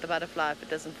can look at the butterfly if it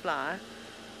doesn't fly.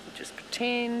 We'll just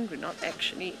pretend we're not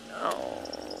actually... Oh,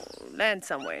 land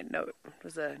somewhere. No, it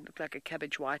was looked like a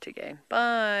cabbage white again.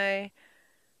 Bye.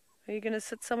 Are you going to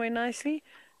sit somewhere nicely?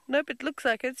 Nope, it looks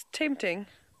like it's tempting.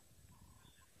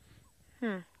 You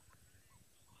can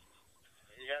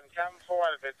come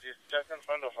forward, but it's just in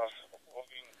front of us.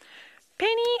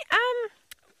 Penny,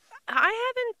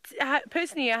 I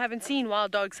haven't seen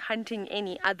wild dogs hunting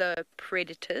any other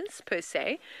predators per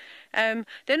se. They're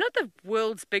not the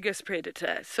world's biggest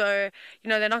predator, so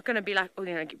they're not going to be like,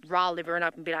 rile everyone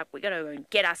up and be like, we're going to go and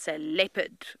get us a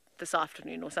leopard this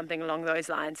afternoon or something along those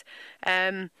lines.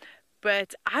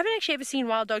 But I haven't actually ever seen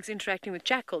wild dogs interacting with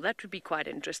jackal. That would be quite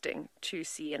interesting to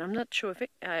see. And I'm not sure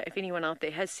if anyone out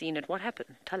there has seen it. What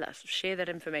happened? Tell us. Share that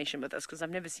information with us because I've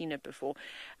never seen it before.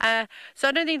 So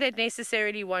I don't think they'd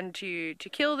necessarily want to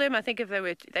kill them. I think if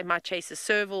they might chase a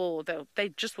serval, or they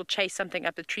just will chase something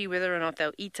up a tree. Whether or not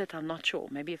they'll eat it, I'm not sure.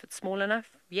 Maybe if it's small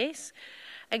enough, yes.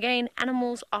 Again,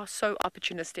 animals are so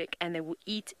opportunistic and they will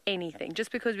eat anything.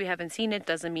 Just because we haven't seen it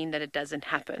doesn't mean that it doesn't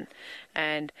happen.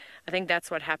 And I think that's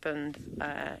what happened,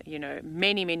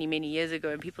 many, many, many years ago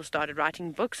when people started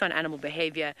writing books on animal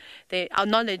behavior. Our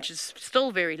knowledge is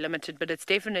still very limited, but it's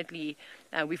definitely,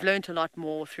 we've learned a lot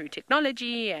more through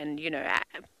technology and,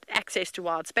 access to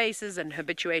wild spaces and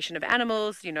habituation of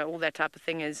animals, all that type of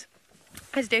thing has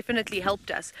definitely helped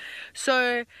us.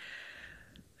 So,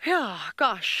 yeah,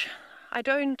 gosh. I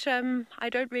don't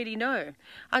really know.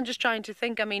 I'm just trying to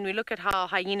think. I mean, we look at how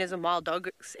hyenas and wild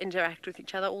dogs interact with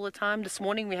each other all the time. This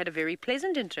morning we had a very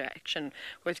pleasant interaction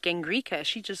with Gengrika.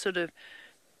 She just sort of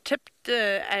tipped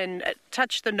and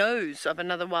touched the nose of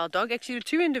another wild dog. Actually, there were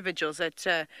two individuals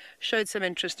that showed some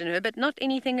interest in her, but not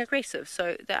anything aggressive.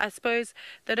 So I suppose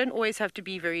they don't always have to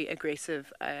be very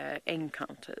aggressive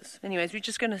encounters. Anyways, we're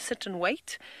just going to sit and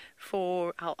wait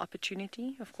for our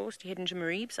opportunity, of course, to head into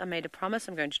Mareebs. I made a promise.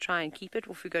 I'm going to try and keep it.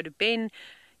 Or if we go to Ben,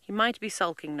 he might be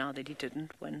sulking now that he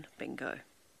didn't win bingo.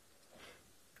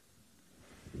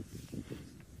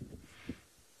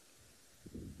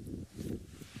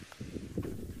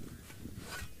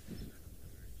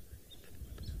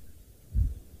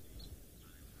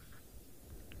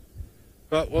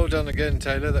 Well done again,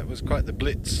 Taylor. That was quite the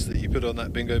blitz that you put on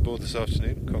that bingo board this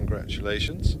afternoon.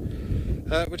 Congratulations.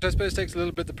 Which I suppose takes a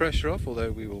little bit the pressure off,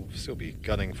 although we will still be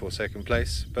gunning for second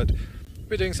place. But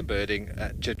we're doing some birding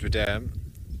at Jedwa Dam.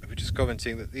 We're just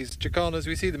commenting that these jacanas,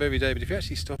 we see them every day, but if you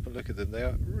actually stop and look at them, they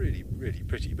are really, really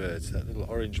pretty birds. That little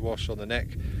orange wash on the neck,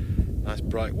 nice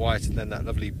bright white, and then that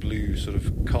lovely blue sort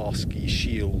of casky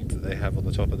shield that they have on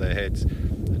the top of their heads.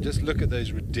 And just look at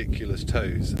those ridiculous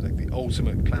toes, like the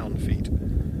ultimate clown feet.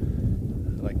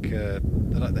 They're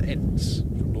like the Ents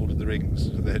from Lord of the Rings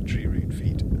with their tree root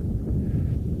feet.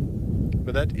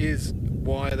 But that is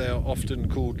why they are often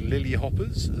called lily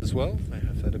hoppers as well. They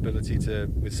have that ability to,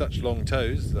 with such long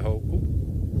toes, the whole...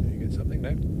 Oh, you get something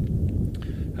now.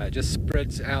 It just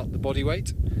spreads out the body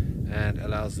weight and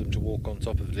allows them to walk on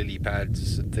top of lily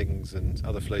pads and things and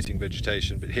other floating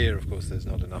vegetation. But here, of course, there's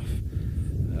not enough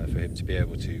for him to be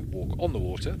able to walk on the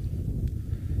water.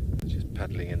 Just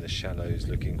paddling in the shallows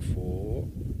looking for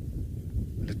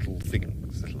little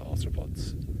things, little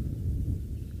arthropods.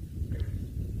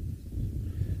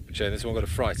 But Shane, this one got a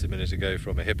fright a minute ago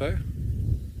from a hippo.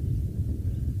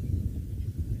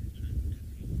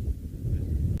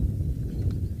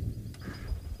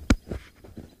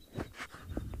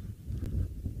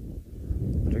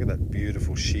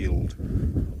 beautiful shield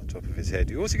on the top of his head.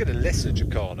 You also get a lesser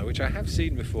jacana, which I have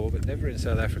seen before, but never in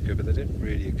South Africa, but they didn't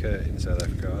really occur in South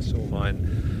Africa. I saw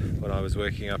mine when I was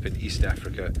working up in East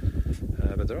Africa,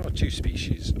 but there are two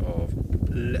species of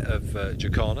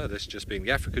jacana, this just being the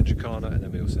African jacana, and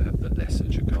then we also have the lesser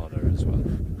jacana as well.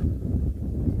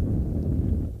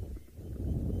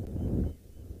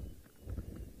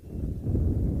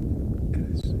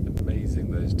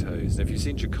 Those toes. Now, if you've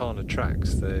seen jacana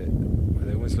tracks, they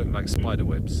always look like spider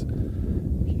webs.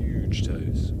 Huge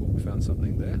toes. Oh, we found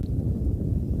something there.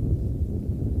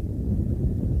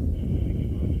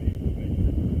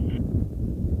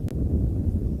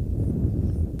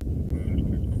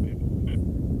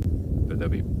 But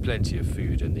there'll be plenty of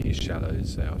food in these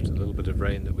shallows after a little bit of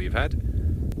rain that we've had.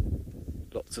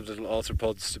 Lots of little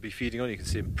arthropods to be feeding on. You can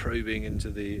see them probing into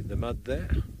the mud there.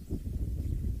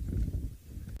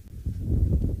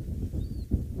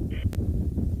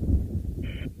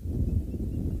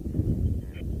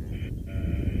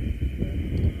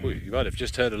 You might have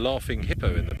just heard a laughing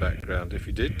hippo in the background. If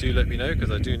you did, do let me know, because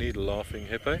I do need a laughing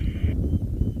hippo.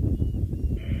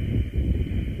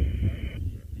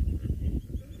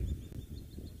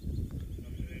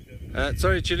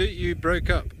 Sorry, Chili, you broke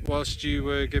up whilst you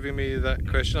were giving me that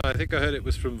question. I think I heard it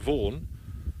was from Vaughan,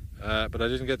 but I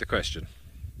didn't get the question.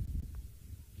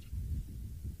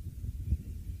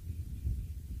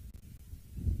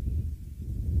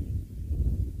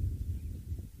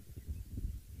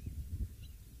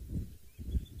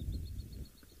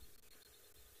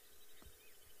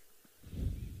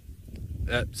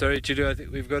 Sorry, Julia, I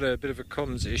think we've got a bit of a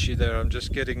comms issue there. I'm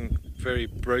just getting very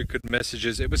broken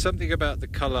messages. It was something about the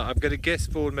colour. I'm going to guess,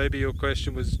 Vaughan, maybe your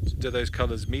question was, do those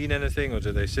colours mean anything, or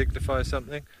do they signify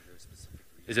something?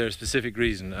 Is there a specific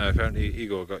reason? Apparently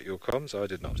Igor got your comms, I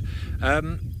did not.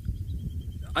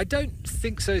 I don't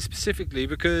think so specifically,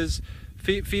 because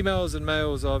females and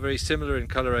males are very similar in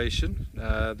coloration.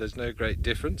 There's no great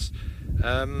difference.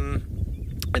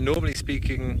 And normally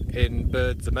speaking, in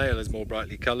birds, the male is more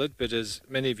brightly coloured, but as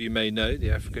many of you may know,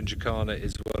 the African jacana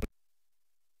is one of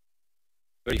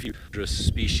very few dangerous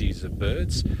species of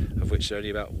birds, of which only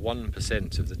about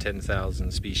 1% of the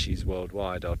 10,000 species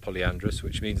worldwide are polyandrous,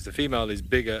 which means the female is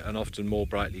bigger and often more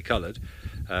brightly coloured,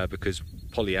 because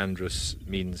polyandrous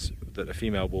means that a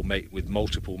female will mate with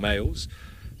multiple males.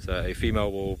 So a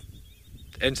female will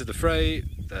enter the fray,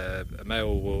 a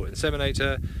male will inseminate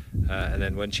her, and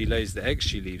then when she lays the eggs,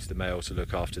 she leaves the male to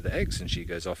look after the eggs, and she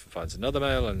goes off and finds another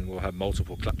male, and will have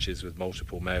multiple clutches with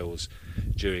multiple males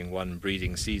during one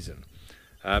breeding season.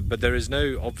 But there is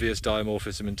no obvious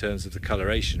dimorphism in terms of the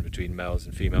coloration between males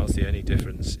and females. The only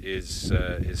difference is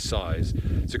size.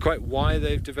 So quite why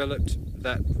they've developed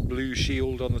that blue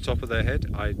shield on the top of their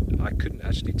head, I couldn't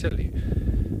actually tell you.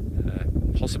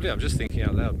 Possibly, I'm just thinking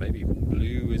out loud, maybe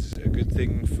blue is a good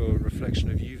thing for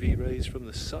reflection of UV rays from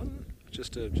the sun.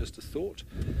 Just a thought,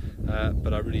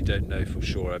 but I really don't know for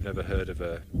sure. I've never heard of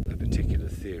a particular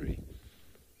theory.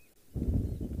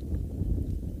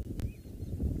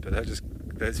 But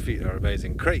those feet are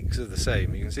amazing. Crakes are the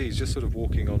same. You can see he's just sort of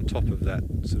walking on top of that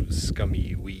sort of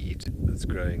scummy weed that's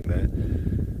growing there.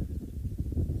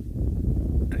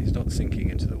 And he's not sinking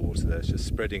into the water there, it's just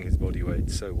spreading his body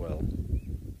weight so well.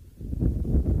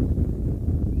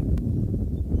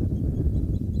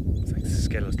 It's like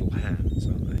skeletal hands,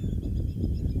 aren't they?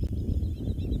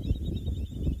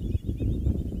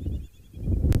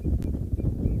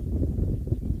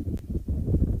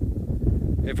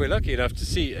 If we're lucky enough to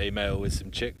see a male with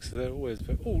some chicks, they're always...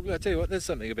 Oh, I tell you what, there's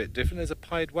something a bit different. There's a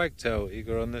pied wagtail,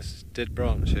 Igor, on this dead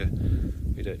branch here.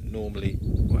 We don't normally...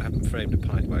 Well, I haven't framed a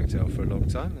pied wagtail for a long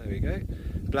time. There we go.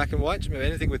 Black and white. Remember,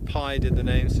 anything with pied in the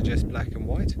name suggests black and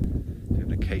white. You have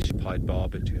an acacia pied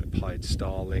barbet, you have a pied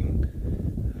starling,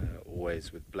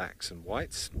 always with blacks and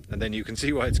whites. And then you can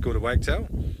see why it's called a wagtail.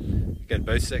 Again,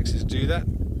 both sexes do that.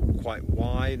 Quite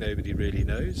why, nobody really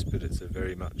knows, but it's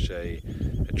very much a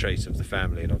trait of the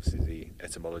family, and obviously the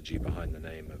etymology behind the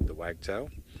name of the wagtail.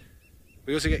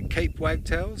 We also get Cape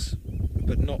wagtails,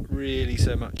 but not really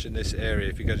so much in this area.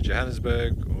 If you go to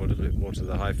Johannesburg or a little bit more to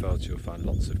the Highvelds, you'll find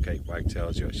lots of Cape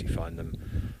wagtails. You actually find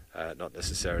them not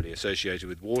necessarily associated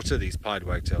with water. These pied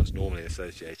wagtails normally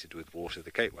associated with water.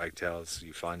 The Cape wagtails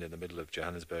you find in the middle of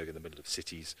Johannesburg, in the middle of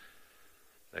cities.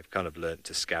 They've kind of learnt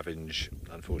to scavenge,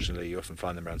 unfortunately. You often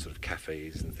find them around sort of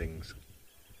cafes and things.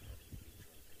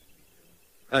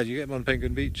 Oh, you get them on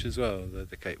Penguin Beach as well,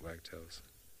 the Cape wagtails.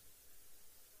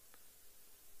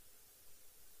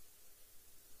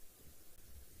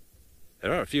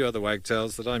 There are a few other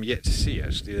wagtails that I'm yet to see,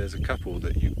 actually. There's a couple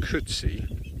that you could see.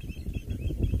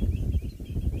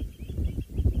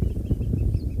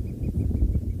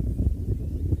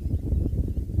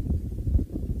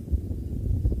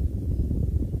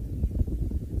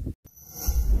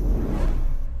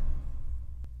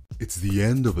 the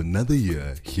end of another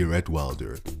year here at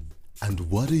WildEarth. And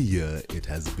what a year it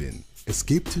has been.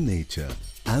 Escape to Nature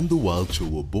and The Wild Show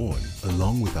were born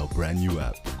along with our brand new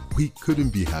app. We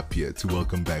couldn't be happier to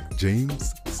welcome back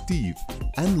James, Steve,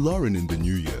 and Lauren in the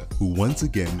new year, who once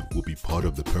again will be part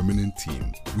of the permanent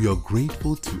team. We are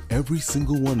grateful to every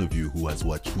single one of you who has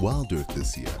watched WildEarth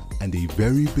this year, and a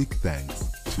very big thanks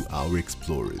to our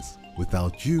explorers.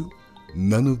 Without you,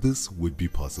 none of this would be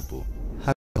possible.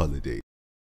 Happy holidays.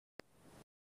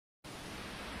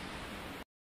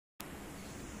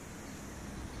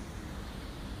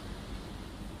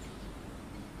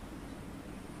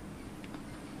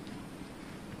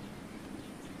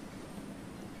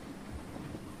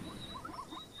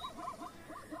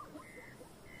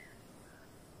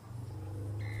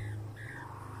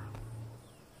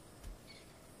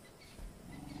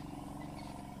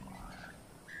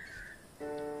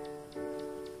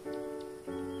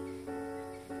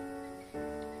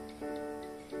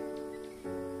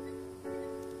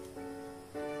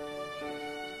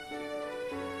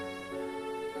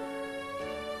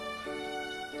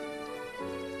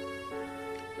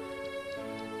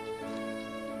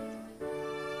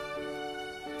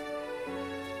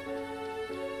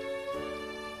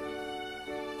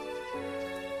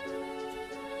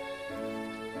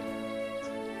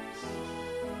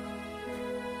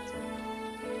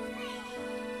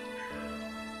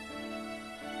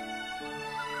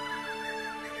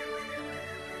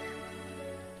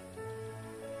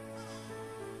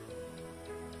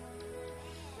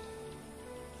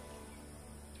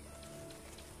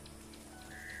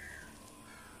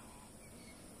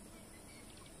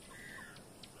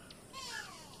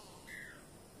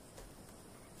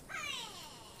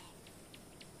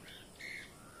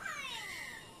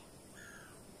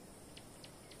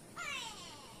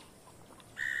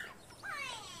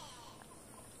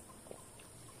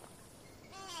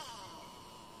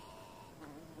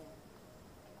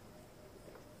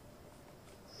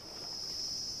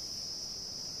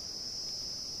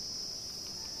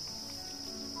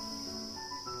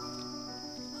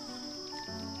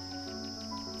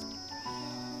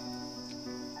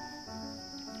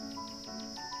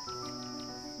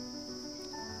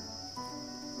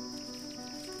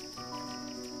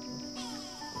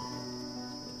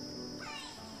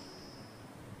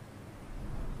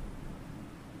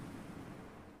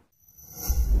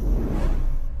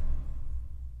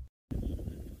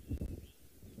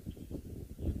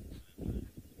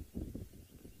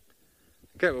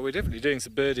 Okay, well, we're definitely doing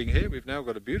some birding here. We've now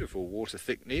got a beautiful water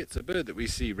thickney. It's a bird that we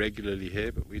see regularly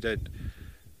here, but we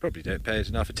probably don't pay it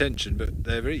enough attention, but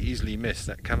they're very easily missed.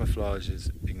 That camouflage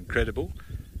is incredible,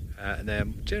 and they're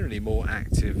generally more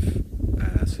active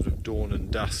sort of dawn and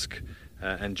dusk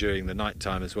and during the night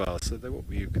time as well. So they're what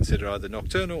we consider either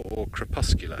nocturnal or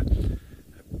crepuscular.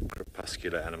 A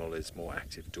crepuscular animal is more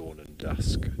active dawn and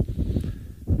dusk.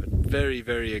 But very,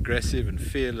 very aggressive and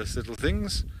fearless little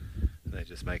things. They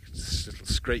just make little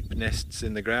scrape nests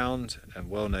in the ground and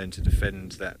well known to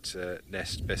defend that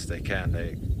nest best they can.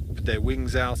 They put their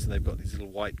wings out and they've got these little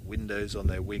white windows on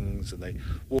their wings, and they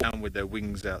walk down with their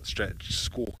wings outstretched,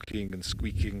 squawking and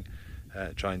squeaking,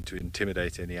 trying to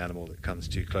intimidate any animal that comes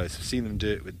too close. I've seen them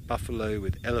do it with buffalo,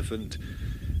 with elephant.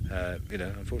 You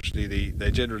know, unfortunately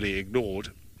they're generally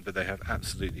ignored, but they have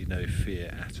absolutely no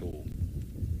fear at all.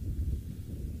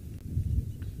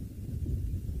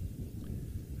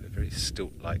 Very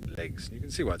stilt-like legs, and you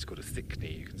can see why it's called a thick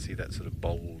knee. You can see that sort of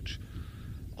bulge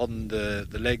on the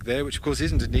leg there, which of course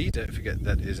isn't a knee. Don't forget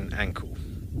that is an ankle.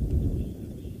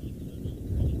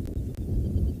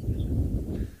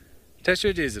 Tesha,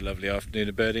 it is a lovely afternoon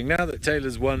of birding. Now that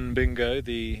Taylor's won bingo,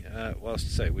 whilst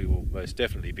to say we will most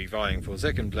definitely be vying for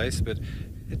second place, but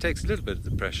it takes a little bit of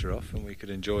the pressure off, and we can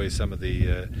enjoy some of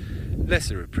the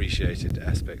lesser appreciated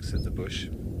aspects of the bush.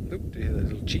 Look, do you hear that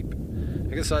little cheep?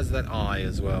 Look at the size of that eye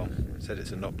as well. I said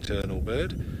it's a nocturnal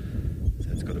bird, so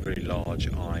it's got a very large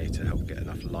eye to help get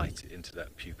enough light into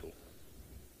that pupil.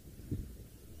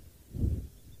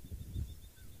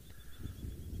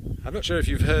 I'm not sure if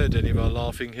you've heard any of our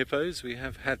laughing hippos. We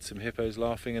have had some hippos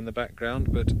laughing in the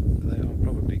background, but they are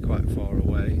probably quite far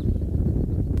away.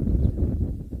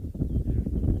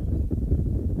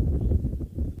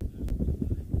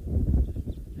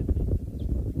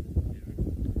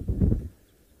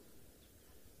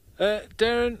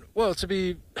 Darren, well,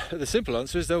 the simple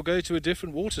answer is they'll go to a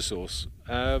different water source.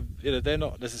 You know, they're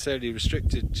not necessarily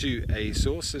restricted to a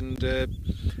source, and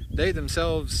they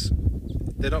themselves,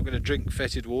 they're not going to drink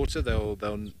fetid water. They'll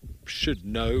should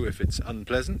know if it's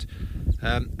unpleasant,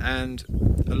 and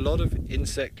a lot of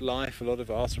insect life, a lot of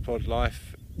arthropod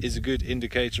life is a good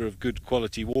indicator of good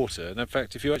quality water. And in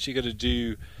fact, if you're actually going to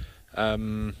do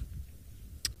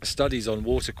studies on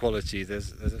water quality,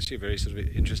 there's actually a very sort of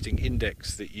interesting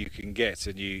index that you can get,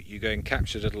 and you go and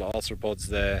capture little arthropods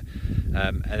there,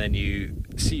 and then you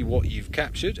see what you've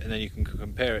captured, and then you can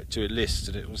compare it to a list,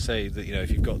 and it will say that, you know,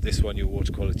 if you've got this one, your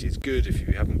water quality is good. If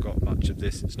you haven't got much of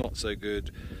this, it's not so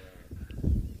good. I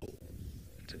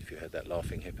don't know if you heard that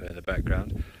laughing hippo in the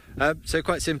background. So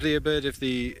quite simply, a bird, if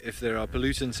there are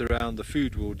pollutants around, the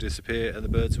food will disappear and the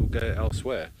birds will go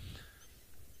elsewhere.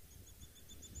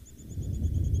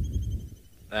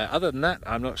 Other than that,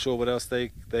 I'm not sure what else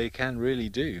they can really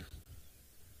do.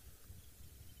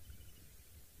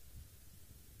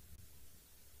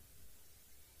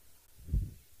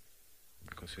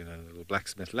 Of course, we know a little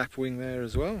blacksmith lapwing there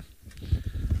as well.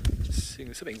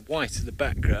 Seeing something white in the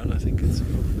background. I think it's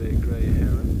probably a grey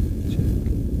heron.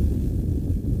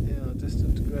 Check. Yeah, a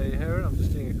distant grey heron. I'm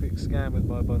just doing a quick scan with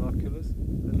my binoculars.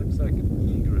 It looks like an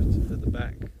egret at the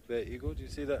back there, Igor. Do you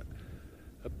see that?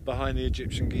 Behind the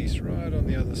Egyptian geese, right on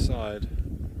the other side.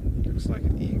 Looks like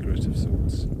an egret of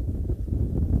sorts.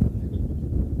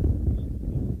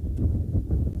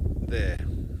 There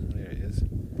he is.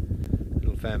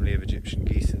 Little family of Egyptian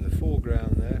geese in the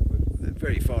foreground there. They're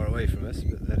very far away from us,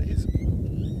 but that is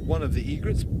one of the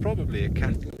egrets, probably a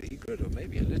cattle egret, or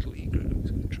maybe a little egret. I'm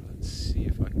just going to try and see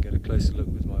if I can get a closer look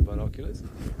with my binoculars.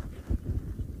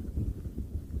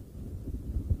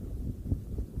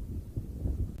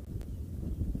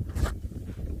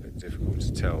 Difficult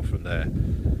to tell from there.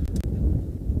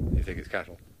 You think it's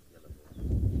cattle?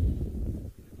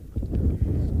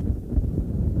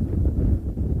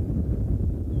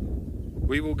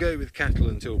 We will go with cattle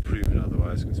until proven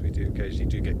otherwise, because we do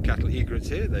occasionally get cattle egrets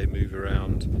here. They move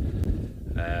around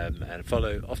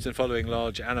and often following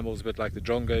large animals, a bit like the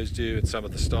drongos do and some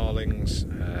of the starlings,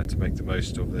 to make the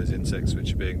most of those insects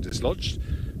which are being dislodged.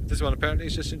 This one apparently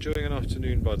is just enjoying an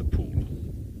afternoon by the pool.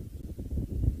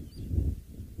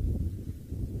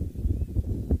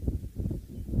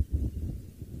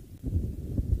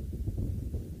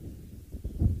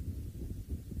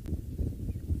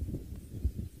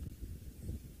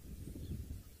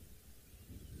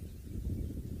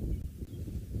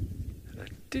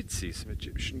 Did see some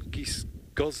Egyptian geese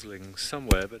gosling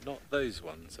somewhere, but not those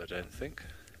ones, I don't think.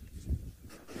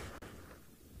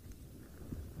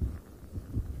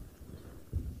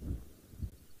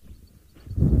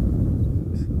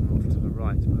 Off to the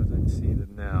right, but I don't see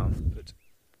them now. But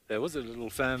there was a little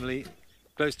family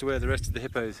close to where the rest of the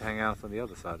hippos hang out on the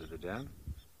other side of the dam.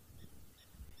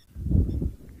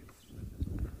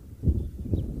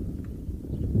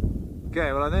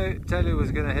 Okay, well, I know Taylor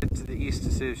was going to head to the east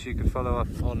to see if she could follow up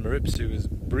on Marips, who was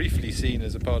briefly seen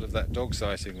as a part of that dog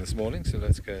sighting this morning, so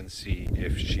let's go and see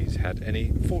if she's had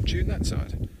any fortune that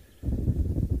side.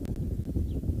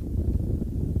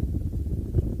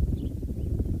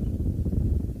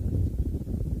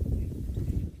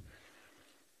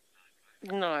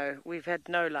 No, we've had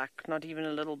no luck, not even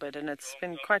a little bit, and it's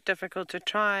been quite difficult to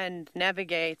try and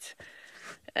navigate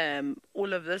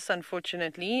all of this,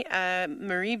 unfortunately.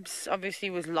 Maribs obviously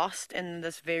was lost in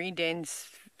this very dense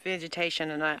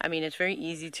vegetation, and I mean, it's very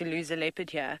easy to lose a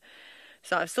leopard here.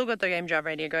 So I've still got the game drive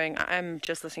radio going. I'm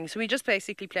just listening. So we're just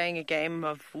basically playing a game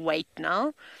of wait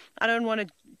now. I don't want to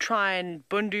try and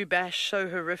bundu bash so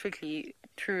horrifically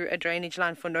through a drainage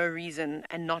line for no reason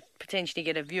and not potentially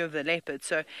get a view of the leopard.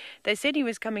 So they said he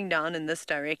was coming down in this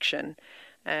direction,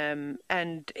 and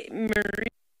Marie,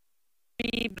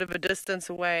 a bit of a distance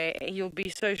away, you'll be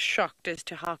so shocked as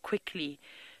to how quickly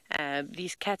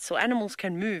these cats or animals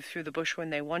can move through the bush when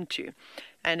they want to.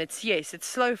 And it's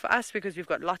slow for us because we've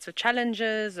got lots of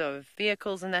challenges of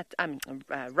vehicles and that,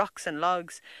 rocks and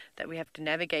logs that we have to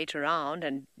navigate around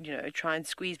and, you know, try and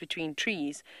squeeze between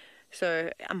trees.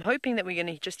 So I'm hoping that we're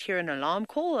going to just hear an alarm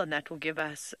call, and that will give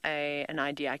us an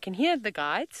idea. I can hear the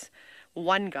guides,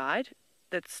 one guide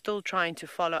that's still trying to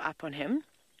follow up on him.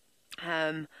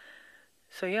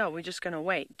 So yeah, we're just going to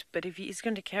wait. But if he's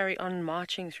going to carry on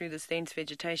marching through this dense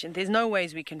vegetation, there's no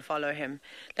ways we can follow him.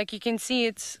 Like you can see,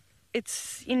 it's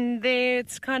in there,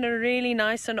 it's kind of really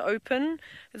nice and open.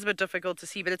 It's a bit difficult to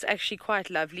see, but it's actually quite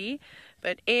lovely.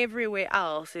 But everywhere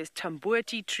else, there's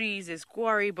tambuti trees, there's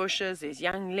guarri bushes, there's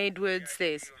young leadwoods,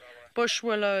 there's bush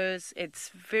willows. It's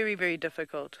very, very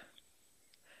difficult.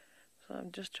 So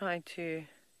I'm just trying to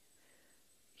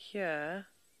hear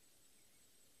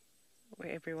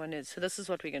where everyone is. So this is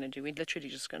what we're going to do. We're literally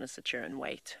just going to sit here and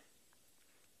wait.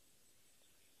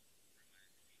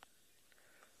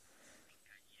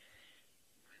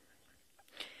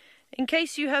 In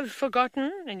case you have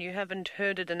forgotten and you haven't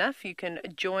heard it enough, you can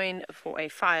join for a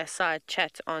fireside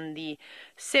chat on the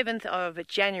 7th of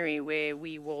January, where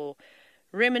we will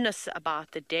reminisce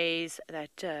about the days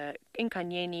that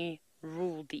Nkanyeni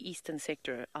ruled the eastern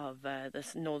sector of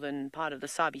this northern part of the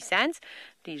Sabi Sands.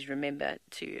 Please remember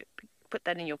to put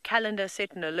that in your calendar,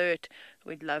 set an alert.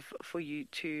 We'd love for you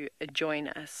to join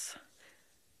us.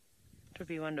 It would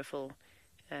be wonderful.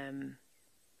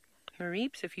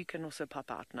 Mareeps, if you can also pop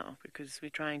out now, because we're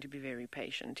trying to be very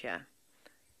patient here.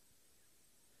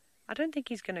 I don't think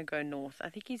he's going to go north. I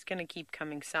think he's going to keep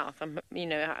coming south.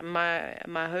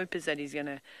 My hope is that he's going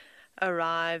to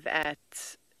arrive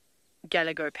at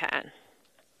Galago Pan,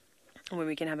 where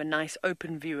we can have a nice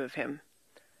open view of him.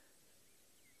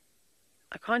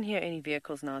 I can't hear any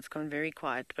vehicles now. It's gone very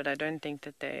quiet, but I don't think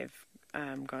that they've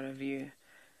got a view.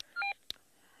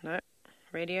 No?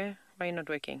 Radio? Why are you not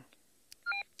working?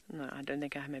 No, I don't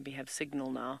think I maybe have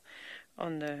signal now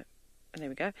on the... There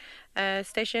we go.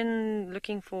 Station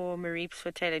looking for Mareeps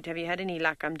for Taylor. Have you had any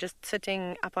luck? I'm just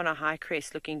sitting up on a high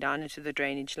crest looking down into the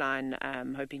drainage line,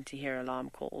 hoping to hear alarm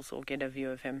calls or get a view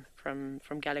of him from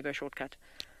Galago Shortcut.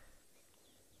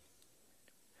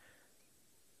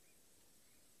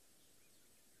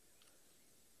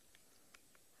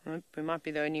 Nope, we might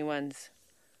be the only ones.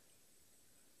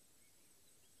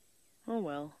 Oh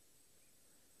well.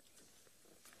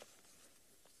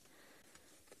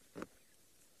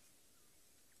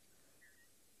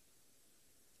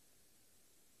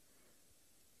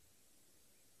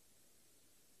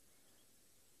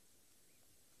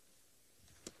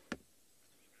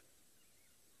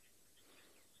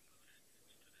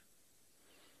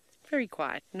 Very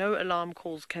quiet. No alarm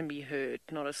calls can be heard.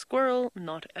 Not a squirrel,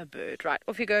 not a bird. Right,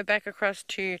 off you go back across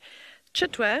to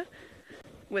Chitwa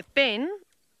with Ben,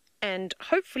 and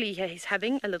hopefully he's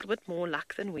having a little bit more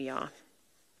luck than we are.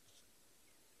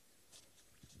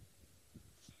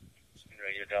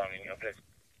 Radio Darwin, okay.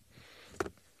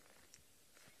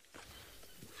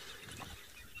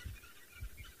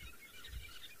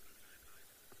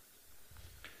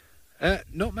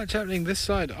 Not much happening this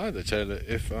side either, Taylor,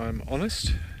 if I'm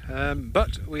honest.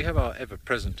 But we have our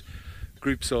ever-present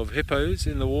groups of hippos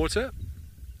in the water,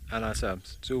 and I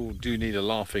still do need a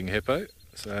laughing hippo.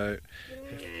 So,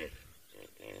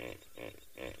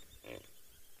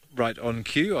 right on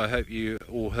cue. I hope you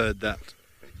all heard that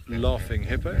laughing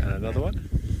hippo, and another one.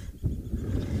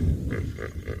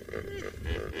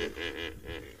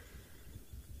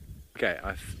 Okay,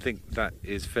 I think that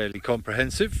is fairly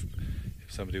comprehensive.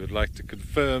 If somebody would like to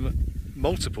confirm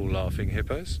multiple laughing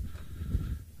hippos.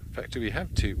 In fact, we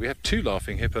have two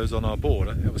laughing hippos on our board.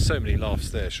 There were so many laughs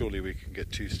there, surely we can get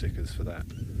 2 stickers for that.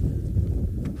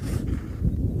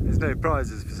 There's no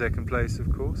prizes for second place,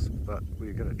 of course, but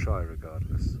we're going to try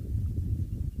regardless.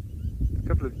 A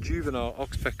couple of juvenile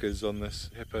oxpeckers on this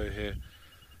hippo here.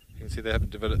 You can see they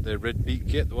haven't developed their red beak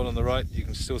yet. The one on the right, you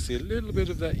can still see a little bit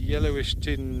of that yellowish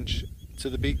tinge to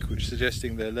the beak, which is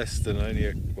suggesting they're less than only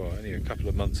a couple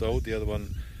of months old. The other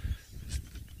one,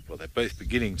 well, they're both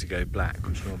beginning to go black,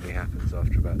 which normally happens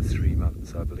after about 3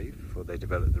 months, I believe, before they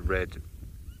develop the red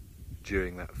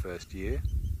during that first year.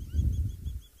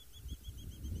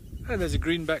 And there's a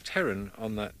green-backed heron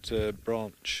on that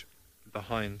branch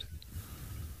behind.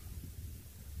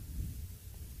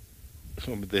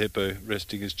 One with the hippo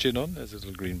resting his chin on. There's a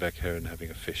little green-backed heron having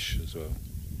a fish as well.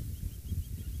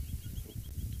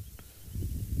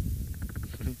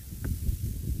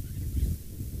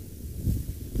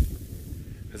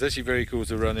 It's actually very cool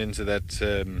to run into that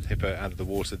hippo out of the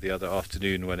water the other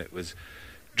afternoon when it was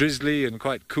drizzly and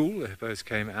quite cool. The hippos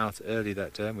came out early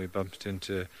that day and we bumped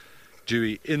into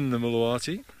Dewey in the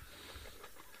Muluwati.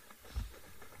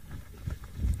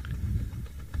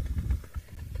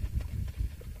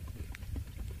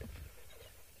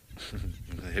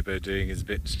 The hippo doing his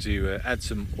bit to add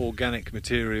some organic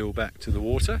material back to the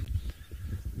water.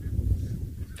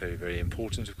 Very, very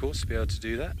important, of course, to be able to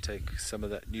do that. Take some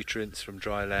of that nutrients from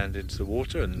dry land into the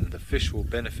water, and the fish will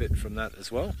benefit from that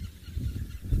as well.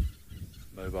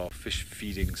 Mobile fish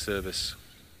feeding service.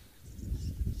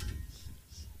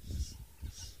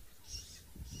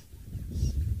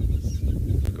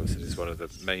 Of course, it is one of the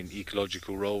main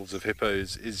ecological roles of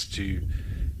hippos, is to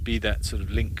be that sort of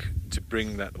link to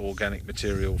bring that organic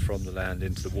material from the land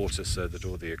into the water so that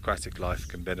all the aquatic life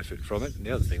can benefit from it. And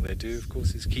the other thing they do, of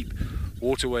course, is keep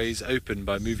waterways open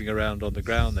by moving around on the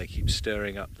ground. They keep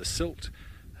stirring up the silt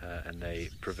and they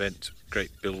prevent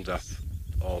great build-up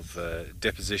of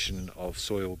deposition of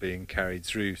soil being carried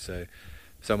through. So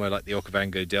somewhere like the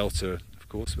Okavango Delta, of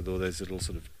course, with all those little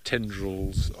sort of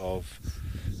tendrils of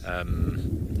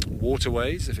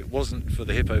waterways. If it wasn't for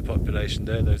the hippo population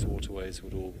there, those waterways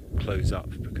would all close up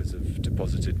because of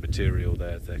deposited material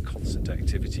there. Their constant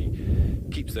activity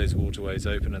keeps those waterways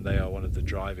open, and they are one of the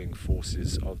driving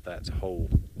forces of that whole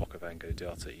Okavango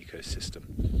Delta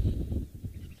ecosystem.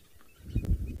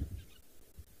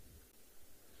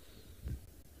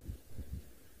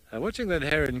 Watching that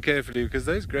heron carefully, because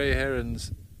those grey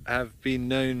herons have been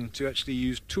known to actually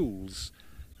use tools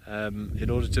in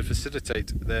order to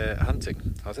facilitate their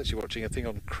hunting. I was actually watching a thing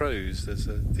on crows. There's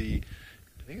I think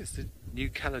it's the New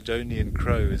Caledonian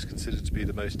crow is considered to be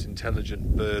the most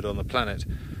intelligent bird on the planet,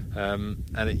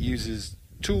 and it uses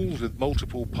tools with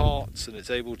multiple parts, and it's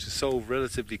able to solve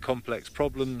relatively complex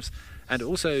problems, and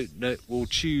also will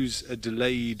choose a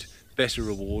delayed better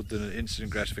reward than an instant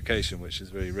gratification, which is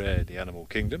very rare in the animal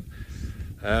kingdom.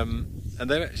 And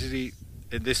they've actually,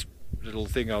 in this little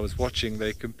thing I was watching,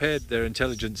 they compared their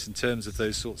intelligence in terms of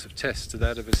those sorts of tests to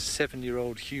that of a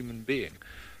 7-year-old human being,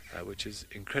 which is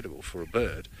incredible for a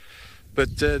bird.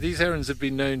 But these herons have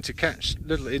been known to catch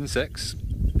little insects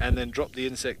and then drop the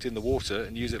insect in the water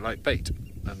and use it like bait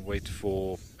and wait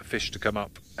for a fish to come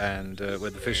up, and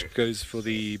when the fish goes for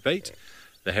the bait,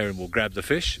 the heron will grab the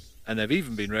fish. And there have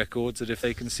even been records that if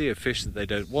they can see a fish that they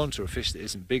don't want, or a fish that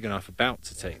isn't big enough about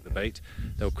to take the bait,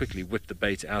 they'll quickly whip the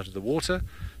bait out of the water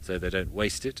so they don't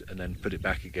waste it, and then put it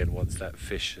back again once that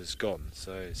fish has gone.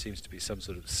 So it seems to be some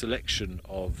sort of selection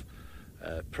of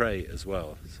prey as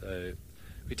well. So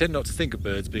we tend not to think of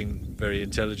birds being very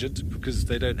intelligent because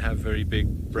they don't have very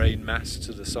big brain mass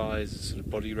to the size sort of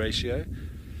body ratio,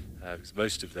 because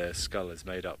most of their skull is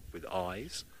made up with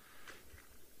eyes.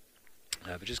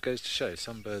 But it just goes to show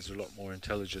some birds are a lot more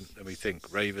intelligent than we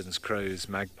think. Ravens, crows,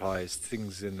 magpies,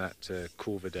 things in that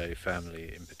Corvidae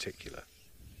family in particular.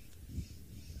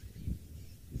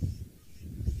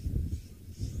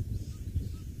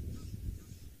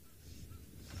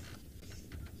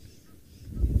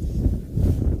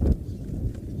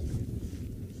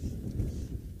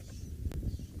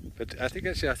 But I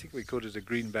think we called it a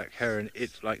greenback heron.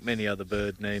 It, like many other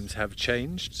bird names, have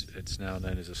changed. It's now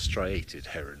known as a striated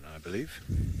heron, I believe.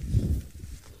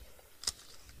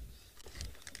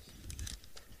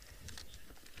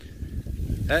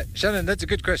 Shannon, that's a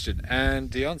good question,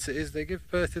 and the answer is they give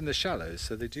birth in the shallows,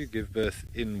 so they do give birth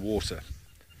in water.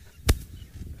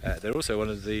 They're also one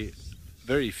of the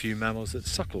very few mammals that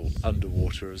suckle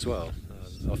underwater as well.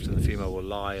 Often the female will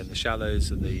lie in the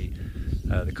shallows, and the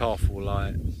calf will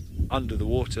lie under the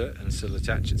water and still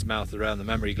attach its mouth around the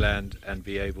mammary gland and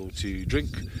be able to drink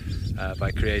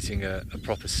by creating a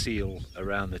proper seal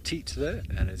around the teat there,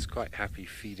 and it's quite happy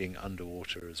feeding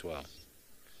underwater as well.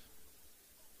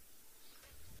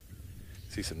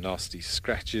 See some nasty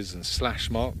scratches and slash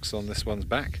marks on this one's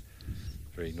back.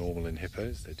 Very normal in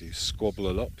hippos. They do squabble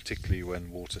a lot, particularly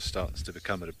when water starts to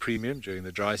become at a premium during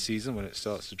the dry season, when it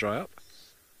starts to dry up.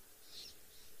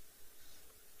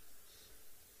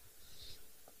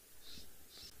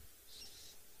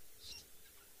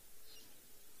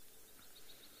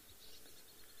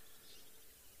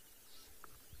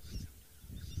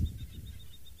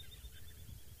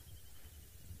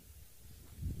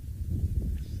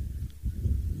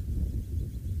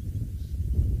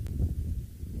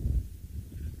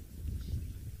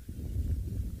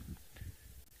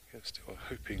 Still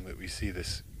hoping that we see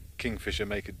this kingfisher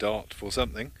make a dart for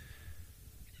something.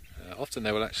 Often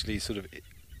they will actually sort of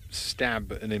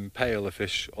stab and impale a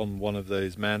fish on one of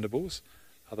those mandibles.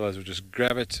 Otherwise we'll just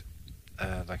grab it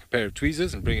like a pair of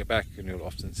tweezers and bring it back, and you'll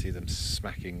often see them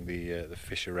smacking the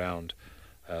fish around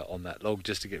on that log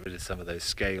just to get rid of some of those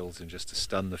scales and just to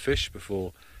stun the fish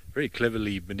before very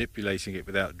cleverly manipulating it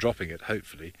without dropping it,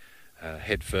 hopefully,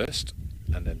 head first,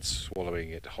 and then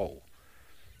swallowing it whole.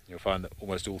 You'll find that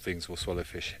almost all things will swallow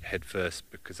fish head first,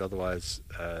 because otherwise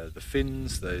the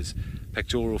fins, those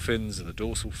pectoral fins and the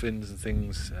dorsal fins and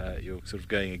things, you're sort of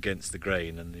going against the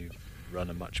grain, and you run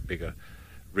a much bigger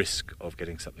risk of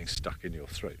getting something stuck in your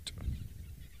throat.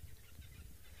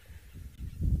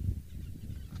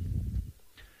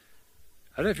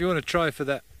 I don't know if you want to try for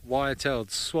that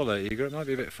wire-tailed swallow, Igor. It might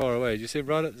be a bit far away. Do you see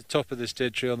right at the top of this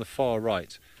dead tree on the far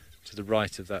right, to the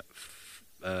right of that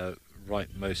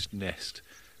rightmost nest?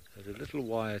 There's a little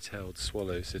wire-tailed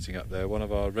swallow sitting up there, one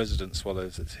of our resident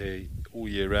swallows that's here all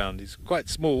year round. He's quite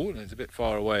small and it's a bit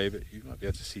far away, but you might be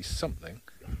able to see something.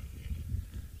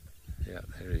 Yeah,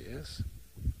 there he is.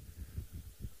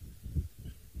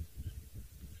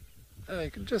 Oh,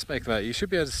 you can just make them out. You should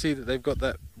be able to see that they've got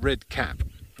that red cap.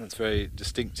 That's very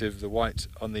distinctive, the white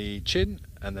on the chin,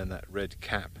 and then that red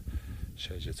cap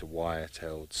shows you it's a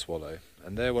wire-tailed swallow.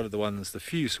 And they're one of the ones, the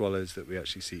few swallows that we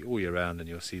actually see all year round, and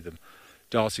you'll see them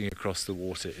darting across the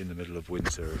water in the middle of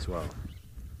winter as well.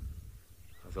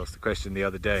 I was asked the question the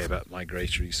other day about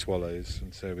migratory swallows,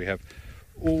 and so we have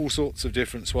all sorts of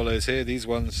different swallows here. These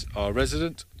ones are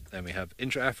resident, then we have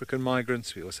intra-African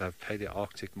migrants, we also have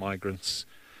Palearctic migrants,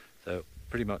 so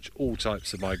pretty much all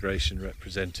types of migration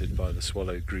represented by the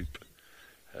swallow group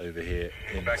over here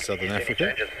in southern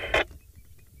Africa.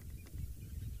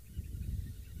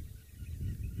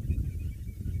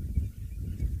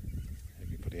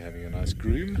 Everybody having a nice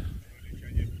groom.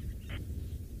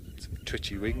 Some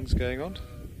twitchy wings going on.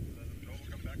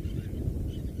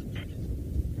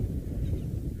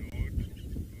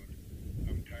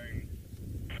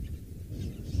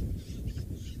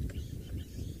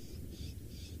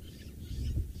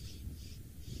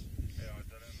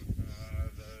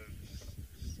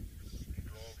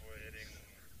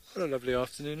 What a lovely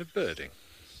afternoon of birding.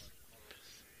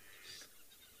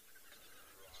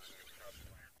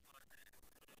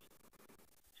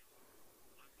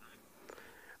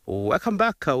 Welcome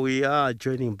back. We are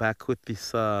joining back with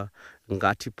this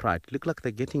Ngati Pride. Look like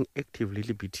they're getting active a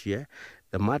little bit here.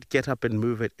 They might get up and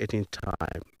move at any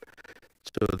time.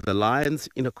 So the lions,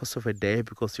 in the course of a day,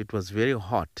 because it was very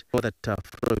hot, know that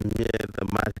from here they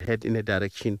might head in a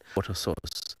direction water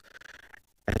source.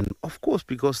 And of course,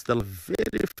 because they're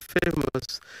very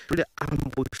famous, really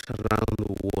ambush around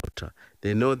the water.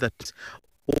 They know that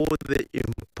all the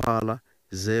impala,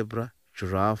 zebra,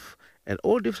 giraffe, and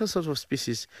all different sorts of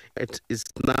species, it is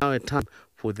now a time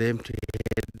for them to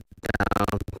head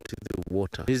down to the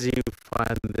water. Easy to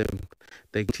find them,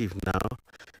 they're active now.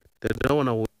 They don't want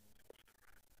to.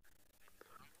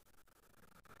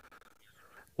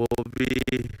 Will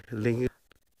be linking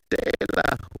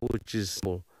Taylor, which is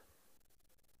small.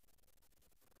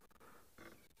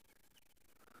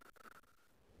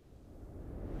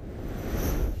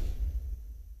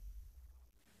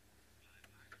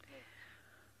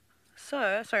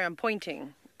 So, sorry, I'm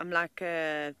pointing. I'm like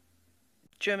a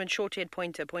German short-haired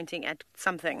pointer pointing at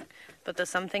something. But the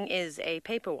something is a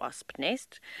paper wasp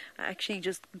nest. I actually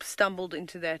just stumbled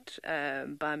into that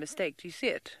by mistake. Do you see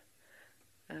it?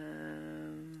 I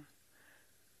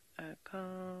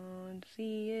can't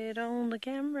see it on the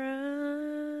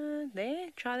camera. There,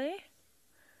 try there.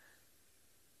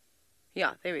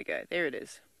 Yeah, there we go. There it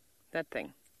is. That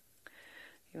thing.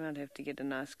 You might have to get a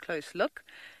nice close look.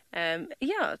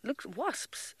 Yeah, look,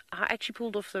 wasps. I actually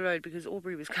pulled off the road because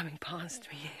Aubrey was coming past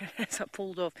me as I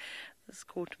pulled off. This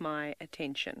caught my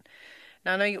attention.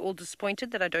 Now, I know you're all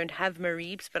disappointed that I don't have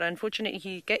Mareebs, but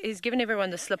unfortunately he's given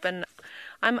everyone the slip, and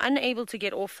I'm unable to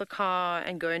get off the car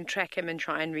and go and track him and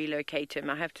try and relocate him.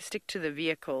 I have to stick to the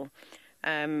vehicle.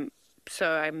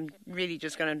 So I'm really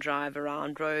just going to drive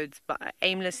around roads but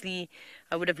aimlessly.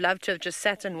 I would have loved to have just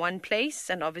sat in one place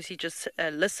and obviously just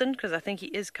listened, because I think he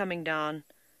is coming down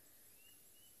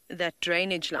that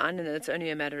drainage line, and it's only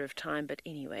a matter of time. But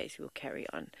anyways, we'll carry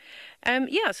on.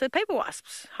 Yeah, so paper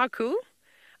wasps, how cool.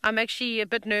 I'm actually a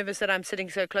bit nervous that I'm sitting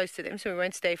so close to them, so we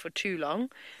won't stay for too long.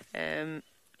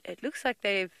 It looks like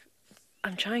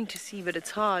I'm trying to see, but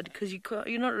it's hard because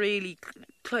you're not really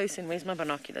close. And where's my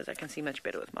binoculars? I can see much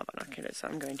better with my binoculars, so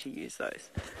I'm going to use those.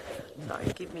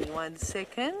 Sorry, give me 1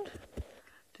 second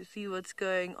to see what's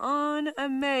going on.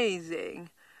 Amazing.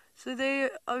 So they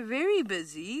are very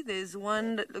busy. There's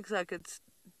one that looks like it's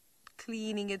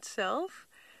cleaning itself.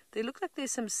 They look like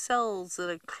there's some cells that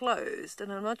are closed,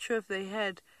 and I'm not sure if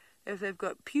they've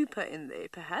got pupa in there,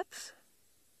 perhaps.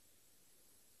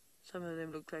 Some of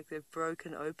them look like they've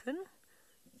broken open.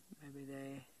 Maybe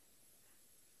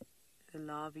the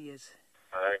larvae is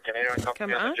Can anyone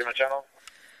come on out. the German channel?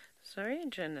 Sorry,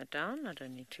 turn that down. I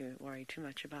don't need to worry too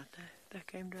much about the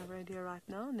game drive radio right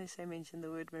now, unless I mention the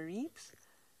word Mareebs.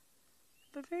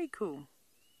 But very cool.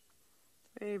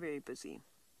 Very, very busy.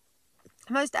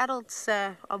 Most adults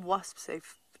of wasps, they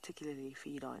particularly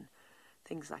feed on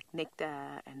things like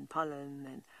nectar and pollen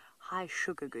and high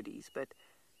sugar goodies. But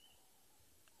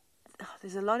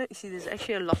there's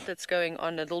actually a lot that's going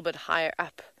on a little bit higher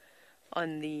up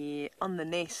on the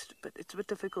nest, but it's a bit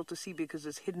difficult to see because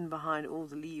it's hidden behind all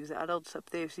the leaves. The adults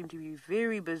up there seem to be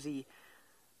very busy,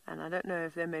 and I don't know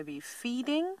if they may be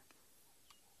feeding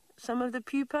some of the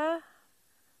pupa,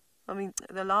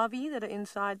 the larvae that are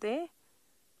inside there,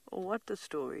 or what the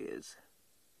story is.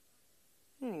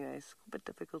 Anyways, a bit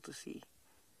difficult to see.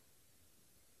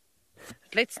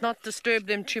 But let's not disturb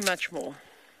them too much more.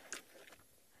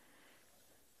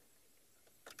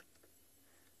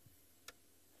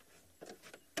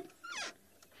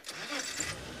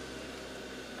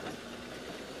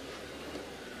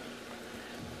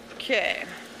 Okay,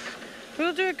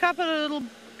 we'll do a couple of little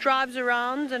drives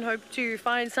around and hope to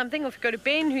find something. Off we go to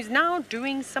Ben, who's now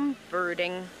doing some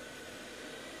birding.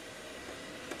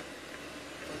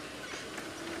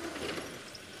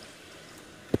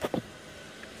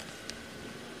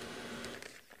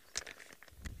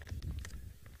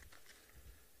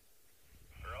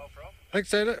 Thanks,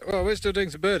 Taylor. Well, we're still doing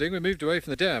some birding. We moved away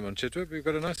from the dam on Chitwood. We've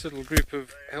got a nice little group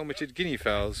of helmeted guinea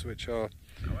fowls which are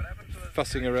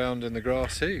fussing around in the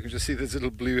grass here. You can just see those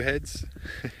little blue heads.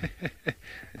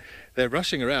 They're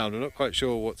rushing around. We're not quite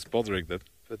sure what's bothering them,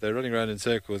 but they're running around in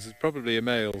circles. There's probably a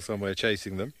male somewhere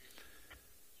chasing them.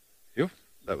 Yo,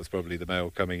 that was probably the male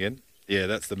coming in. Yeah,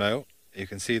 that's the male. You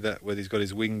can see that where he's got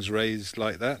his wings raised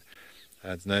like that.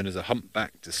 It's known as a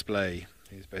humpback display.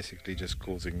 He's basically just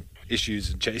causing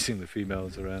issues and chasing the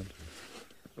females around.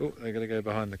 Oh, they're going to go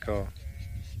behind the car.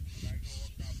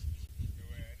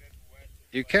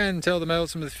 You can tell the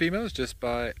males from the females just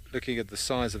by looking at the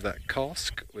size of that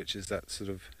cask, which is that sort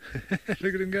of...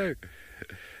 Look at him go.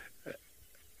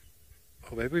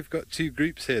 Oh, maybe we've got two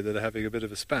groups here that are having a bit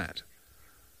of a spat.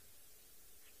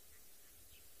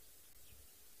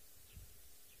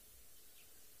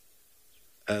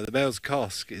 The male's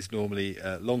cask is normally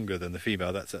longer than the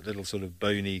female. That's that little sort of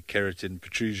bony keratin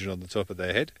protrusion on the top of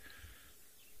their head.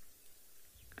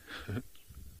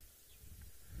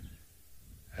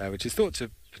 Which is thought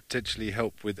to potentially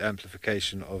help with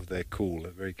amplification of their call, a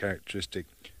very characteristic.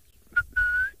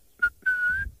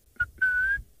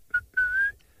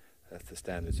 That's the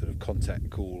standard sort of contact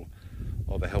call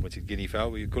of a helmeted guinea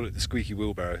fowl. We call it the squeaky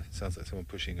wheelbarrow. It sounds like someone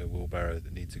pushing a wheelbarrow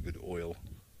that needs a good oil.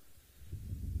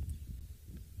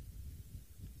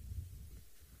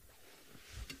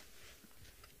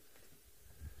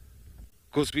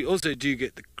 Of course, we also do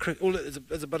get the... Oh, look,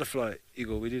 there's a butterfly,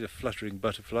 Igor. We need a fluttering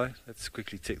butterfly. Let's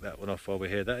quickly tick that one off while we're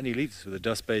here. That only leaves us with a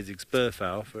dust-bathing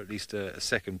spurfowl for at least a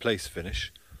second place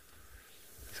finish.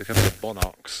 There's a couple of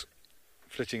monarchs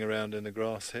flitting around in the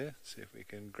grass here. See if we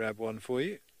can grab one for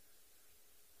you.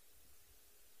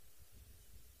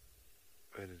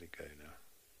 Where did it go now?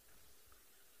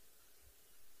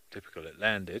 Typical, it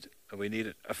landed, and we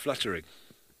need a fluttering.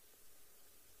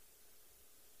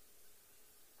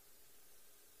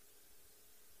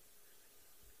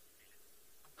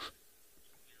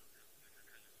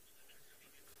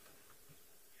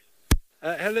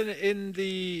 Helen, in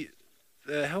the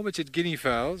helmeted guinea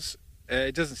fowls,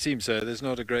 it doesn't seem so. There's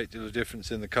not a great deal of difference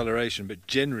in the coloration, but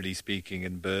generally speaking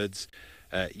in birds,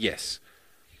 yes.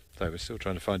 So we're still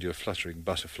trying to find you a fluttering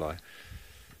butterfly.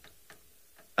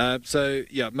 So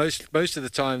yeah, most of the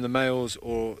time the males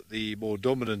or the more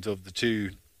dominant of the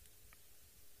two.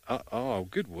 Oh,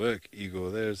 good work, Igor.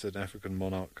 There's an African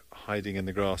monarch hiding in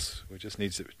the grass. We just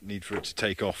need for it to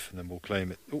take off, and then we'll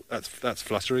claim it. Oh, that's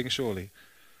fluttering, surely.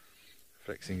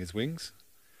 Flexing his wings.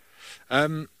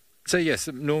 So yes,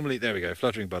 normally, there we go,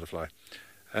 fluttering butterfly.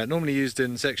 Normally used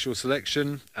in sexual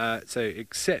selection, so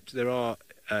except there are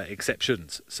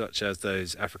exceptions, such as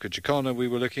those African Chicana we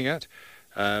were looking at.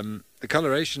 The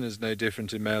coloration is no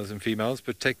different in males and females,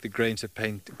 but take the greater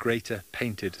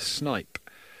painted snipe,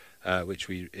 which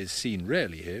is seen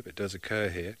rarely here, but does occur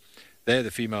here. There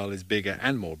the female is bigger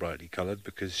and more brightly coloured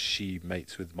because she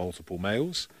mates with multiple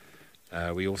males.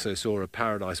 We also saw a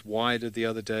paradise wider the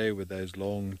other day with those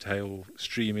long tail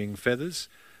streaming feathers,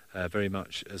 very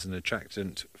much as an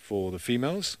attractant for the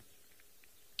females.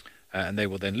 And they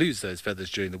will then lose those feathers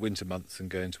during the winter months and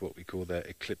go into what we call their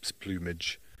eclipse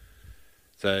plumage.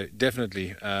 So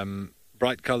definitely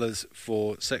bright colours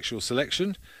for sexual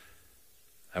selection.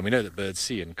 And we know that birds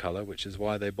see in colour, which is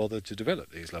why they bothered to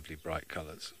develop these lovely bright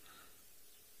colours.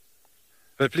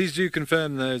 But please do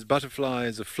confirm those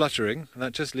butterflies are fluttering, and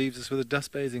that just leaves us with a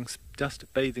dust-bathing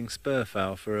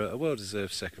spurfowl for a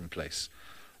well-deserved second place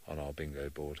on our bingo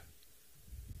board.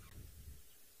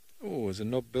 Oh, there's a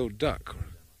knob-billed duck, or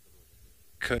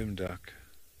a comb duck,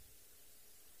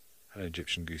 and an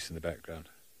Egyptian goose in the background.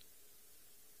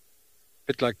 A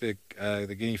bit like the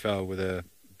guinea fowl with a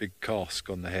big cask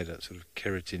on the head, that sort of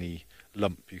keratin-y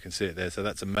lump. You can see it there. So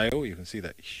that's a male. You can see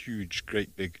that huge,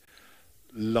 great big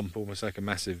lump, almost like a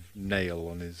massive nail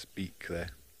on his beak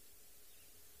there.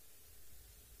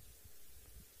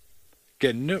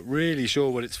 Again, not really sure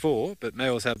what it's for, but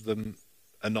males have them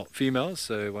and not females,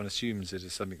 so one assumes it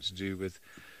is something to do with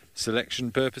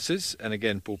selection purposes, and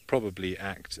again will probably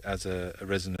act as a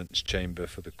resonance chamber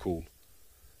for the call.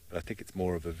 But I think it's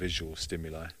more of a visual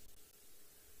stimuli.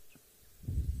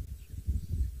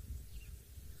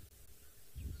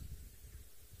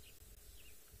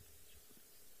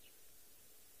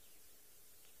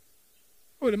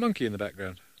 Oh, and a monkey in the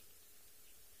background.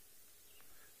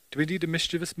 Do we need a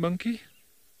mischievous monkey?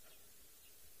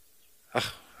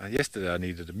 Oh, Yesterday I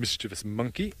needed a mischievous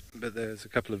monkey, but there's a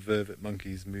couple of vervet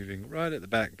monkeys moving right at the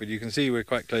back. But you can see we're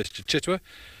quite close to Chitwa,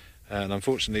 and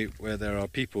unfortunately where there are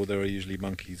people there are usually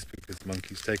monkeys, because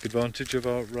monkeys take advantage of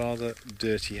our rather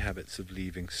dirty habits of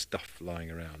leaving stuff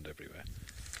lying around everywhere.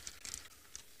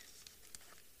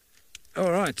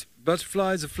 Alright,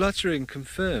 butterflies are fluttering,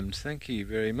 confirmed. Thank you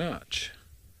very much.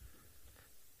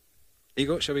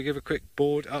 Igor, shall we give a quick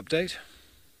board update?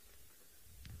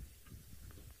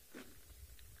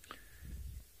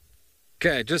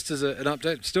 Okay, just as an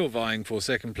update, still vying for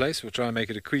second place. We'll try and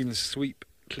make it a clean sweep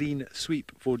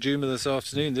for Juma this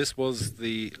afternoon. This was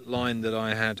the line that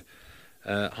I had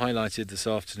highlighted this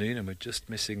afternoon, and we're just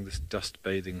missing this dust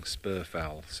bathing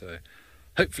spurfowl. So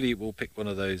hopefully we'll pick one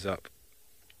of those up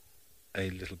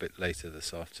a little bit later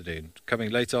this afternoon.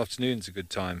 Coming late afternoon is a good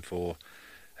time for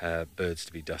birds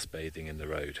to be dust bathing in the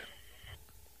road.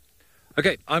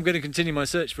 Okay, I'm going to continue my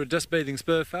search for a dust bathing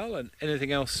spurfowl and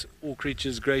anything else, all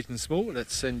creatures great and small.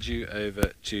 Let's send you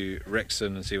over to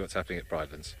Wrexham and see what's happening at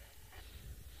Pridelands.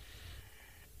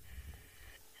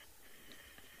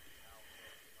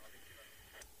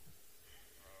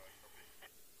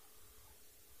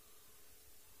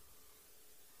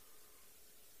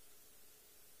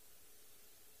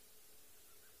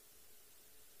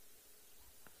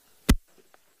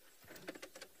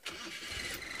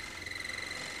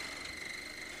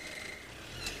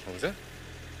 What was that?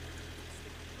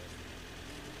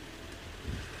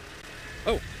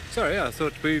 Oh, sorry, I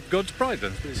thought we'd gone to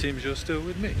Pridelands, but it seems you're still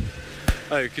with me.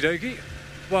 Okie dokie.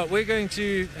 Well, we're going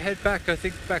to head back, I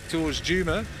think, back towards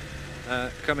Juma,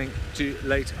 coming to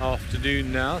late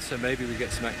afternoon now, so maybe we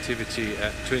get some activity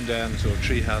at Twin Dams or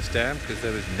Treehouse Dam, because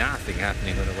there was nothing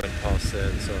happening when I went past there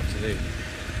this afternoon.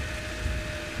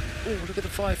 Oh, look at the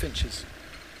 5 finches.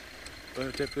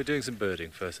 We're doing some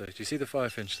birding first, though. Do you see the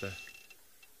 5 finch there?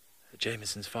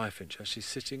 Jameson's 5 finch actually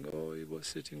sitting, oh, he was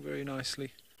sitting very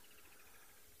nicely.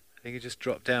 I think he just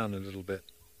dropped down a little bit.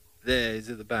 There, he's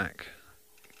at the back.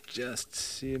 Just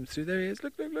see him through. There he is,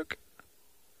 look, look, look.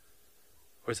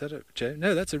 Or is that a James?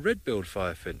 No, that's a red-billed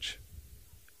 5 finch.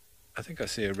 I think I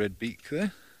see a red beak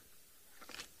there.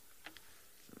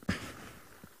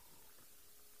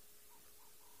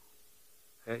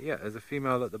 Yeah, there's a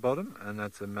female at the bottom, and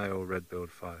that's a male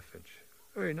red-billed 5 finch.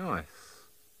 Very nice.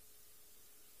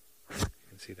 You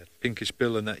can see that pinkish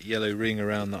bill and that yellow ring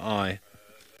around the eye.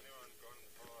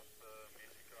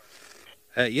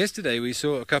 Yesterday we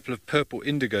saw a couple of purple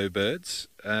indigo birds.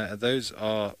 Those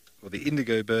are, well, the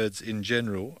indigo birds in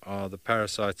general are the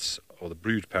parasites, or the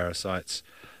brood parasites,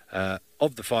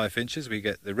 of the 5 finches. We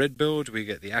get the red-billed, we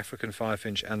get the African 5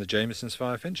 finch and the Jameson's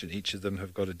 5 finch, and each of them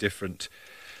have got a different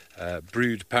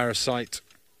brood parasite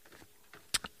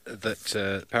that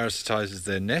parasitizes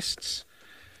their nests.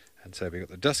 And so we've got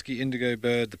the dusky indigo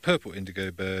bird, the purple indigo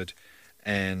bird,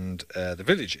 and the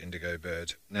village indigo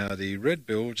bird. Now the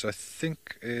red-billed, I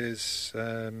think, is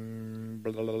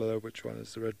which one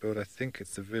is the red-billed? I think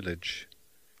it's the village.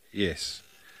 Yes.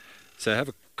 So have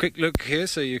a quick look here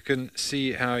so you can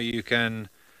see how you can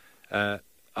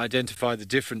identify the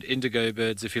different indigo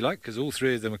birds, if you like, because all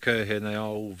 3 of them occur here and they are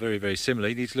all very, very similar.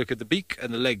 You need to look at the beak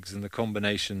and the legs and the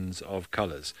combinations of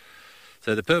colours.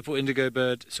 So the purple indigo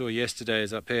bird saw yesterday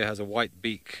is up here, has a white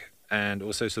beak and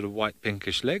also sort of white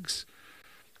pinkish legs.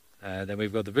 Then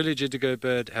we've got the village indigo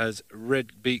bird, has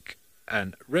red beak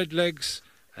and red legs,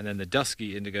 and then the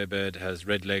dusky indigo bird has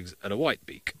red legs and a white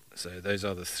beak. So those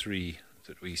are the 3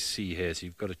 that we see here. So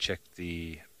you've got to check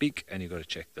the beak and you've got to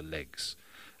check the legs.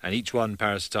 And each one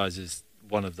parasitizes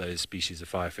one of those species of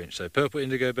 5 finch. So purple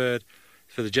indigo bird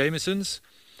for the Jamesons.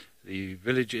 The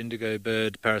village indigo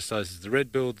bird parasitizes the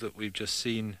red-billed that we've just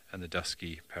seen, and the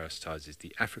dusky parasitizes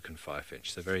the African 5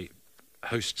 finch. So very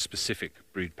host-specific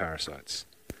brood parasites.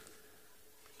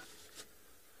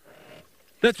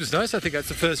 That was nice. I think that's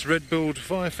the first red-billed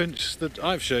 5 finch that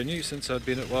I've shown you since I've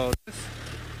been at WildEarth.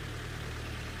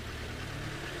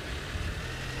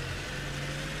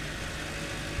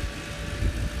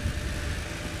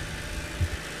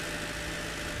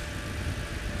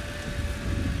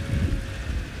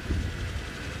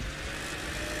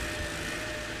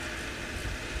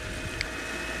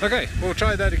 Okay, we'll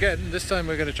try that again. This time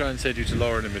we're going to try and send you to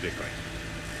Lauren and Madikwe.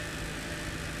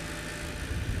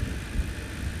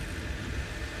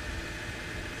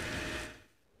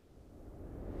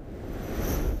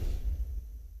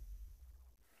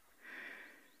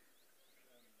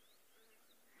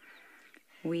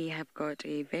 We have got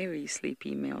a very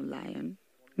sleepy male lion.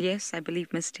 Yes, I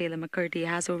believe Miss Taylor McCurdy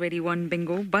has already won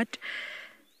bingo, but...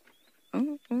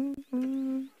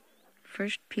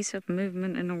 First piece of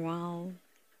movement in a while.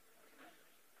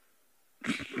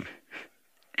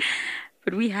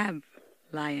 But we have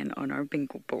lion on our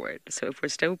bingo board. So if we're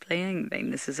still playing,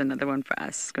 then this is another one for us.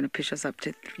 It's going to push us up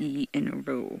to 3 in a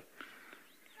row.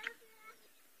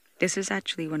 This is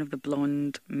actually one of the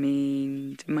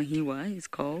blonde-maned Mahiwa, he's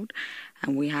called.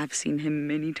 And we have seen him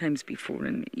many times before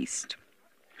in the east.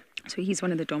 So he's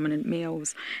one of the dominant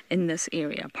males in this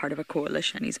area, part of a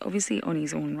coalition. He's obviously on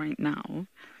his own right now.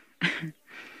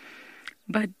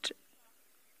 But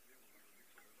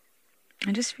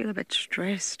I just feel a bit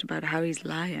stressed about how he's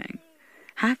lying.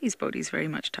 Half his body's very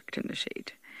much tucked in the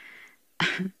shade.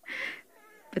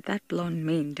 But that blonde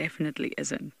mane definitely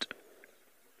isn't.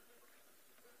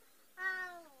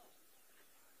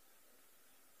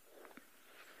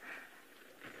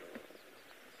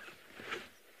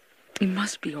 It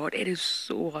must be hot. It is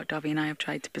so hot. Davi and I have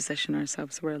tried to position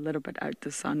ourselves so we're a little bit out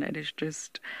the sun. It is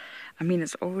just, I mean,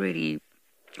 it's already,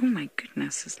 oh my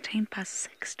goodness, it's 6:10,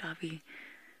 Davi.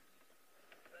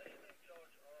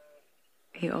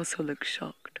 He also looks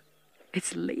shocked.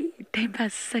 It's late,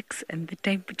 6:10, and the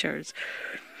temperatures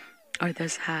are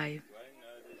this high.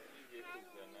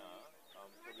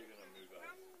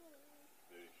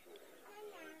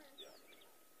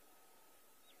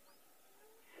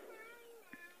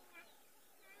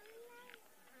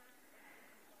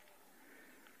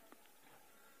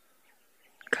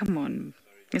 Come on.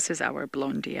 This is our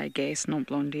Blondie, I guess. Not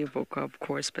Blondie Avoca, of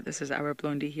course, but this is our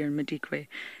Blondie here in Madikwe.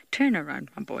 Turn around,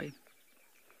 my boy.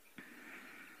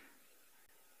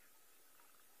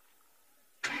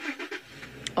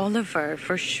 Oliver,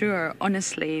 for sure.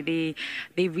 Honestly,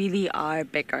 they really are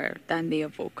bigger than the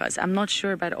Avocas. I'm not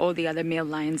sure about all the other male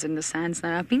lions in the sands.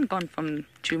 Now, I've been gone from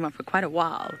Juma for quite a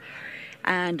while,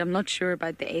 and I'm not sure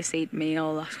about the S8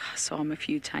 male. I saw him a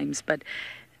few times, but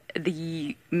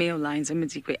the male lions in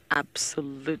Madikwe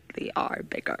absolutely are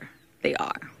bigger. They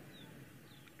are.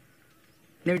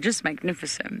 They're just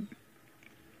magnificent.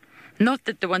 Not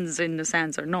that the ones in the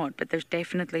sands are not, but there's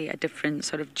definitely a different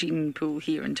sort of gene pool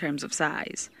here in terms of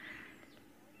size.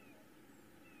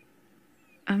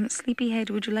 Sleepyhead,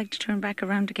 would you like to turn back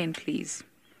around again, please?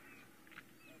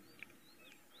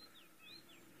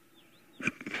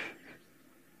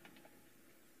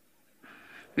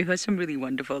 We've had some really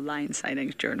wonderful lion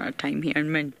sightings during our time here,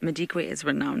 and Madikwe is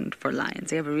renowned for lions.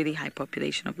 They have a really high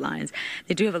population of lions.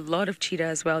 They do have a lot of cheetah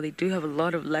as well. They do have a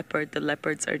lot of leopard. The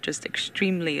leopards are just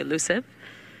extremely elusive.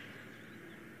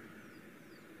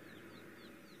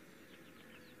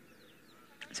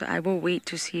 So I will wait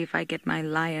to see if I get my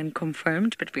lion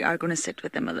confirmed, but we are going to sit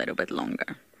with them a little bit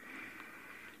longer.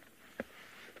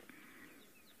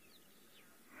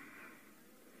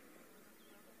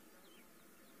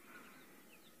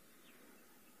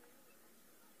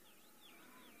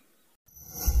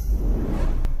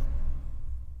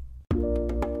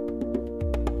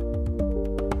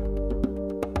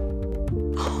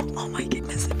 Oh my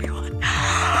goodness, everyone.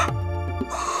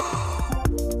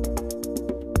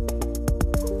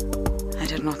 I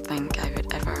did not think I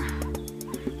would ever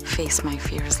face my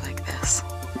fears like this.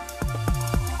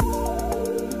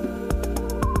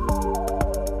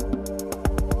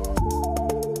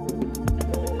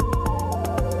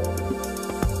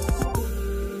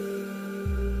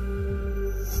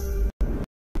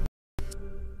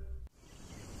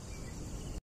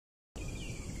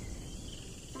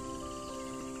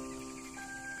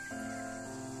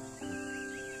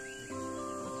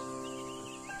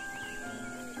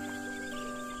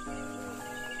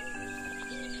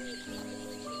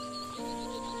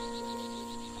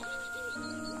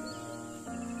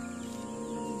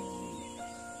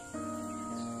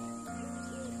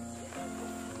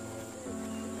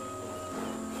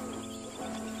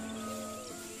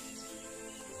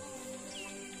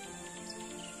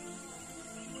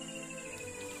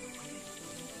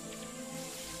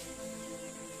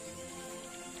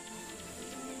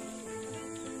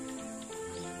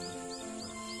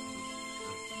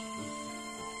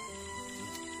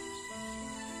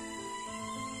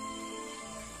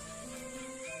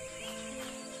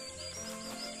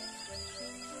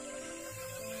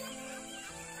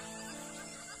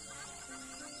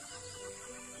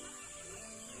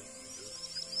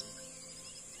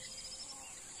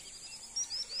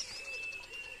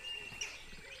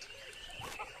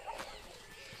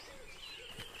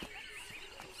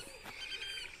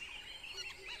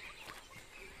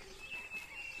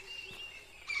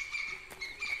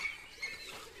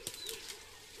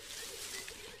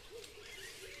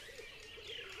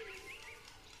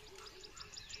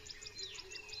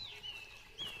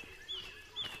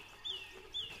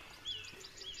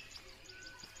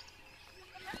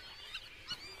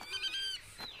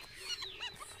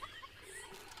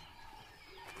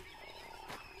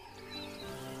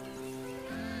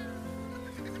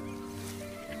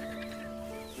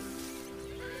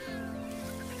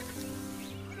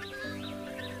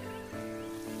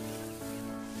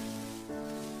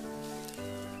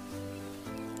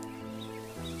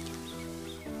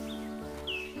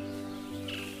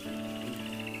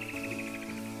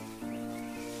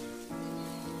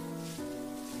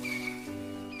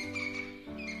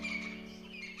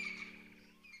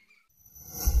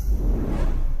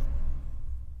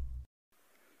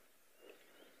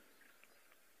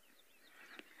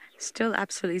 Still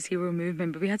absolutely zero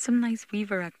movement, but we had some nice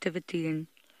weaver activity. And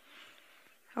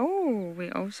oh,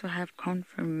 we also have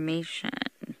confirmation.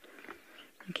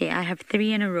 Okay, I have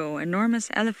 3 in a row. Enormous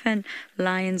elephant,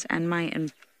 lions, and my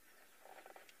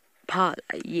impala.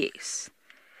 Yes.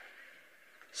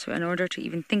 So in order to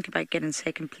even think about getting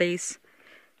second place,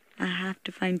 I have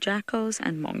to find jackals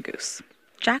and mongoose.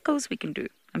 Jackals we can do,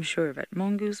 I'm sure of it.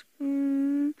 Mongoose,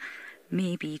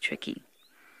 may be tricky.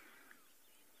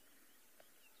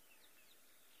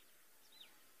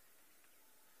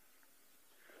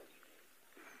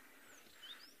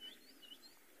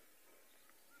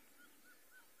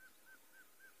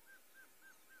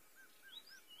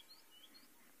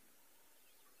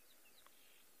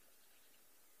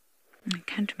 I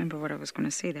can't remember what I was going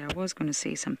to say there. I was going to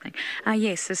say something.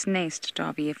 Yes, this nest,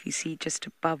 Darby, if you see just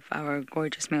above our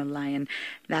gorgeous male lion,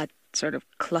 that sort of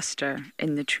cluster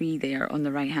in the tree there on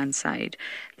the right-hand side.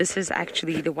 This is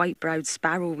actually the white-browed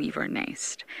sparrow weaver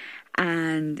nest.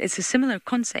 And it's a similar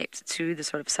concept to the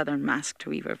sort of southern masked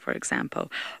weaver, for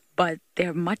example, but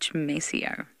they're much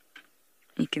messier.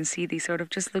 You can see these sort of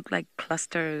just look like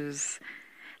clusters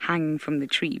hanging from the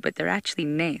tree, but they're actually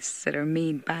nests that are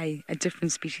made by a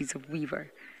different species of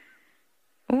weaver.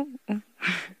 Oh.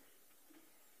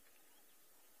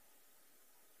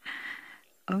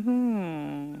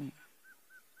 Oh.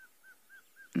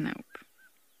 Nope.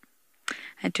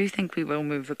 I do think we will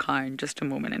move the car in just a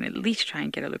moment and at least try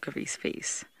and get a look of his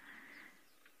face.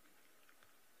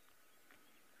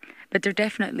 But there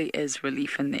definitely is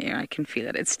relief in the air. I can feel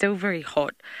it. It's still very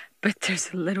hot, but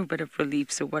there's a little bit of relief.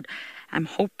 So what I'm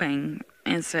hoping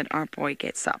is that our boy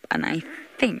gets up, and I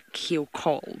think he'll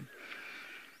call.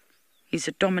 He's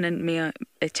a dominant male,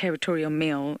 a territorial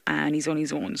male, and he's on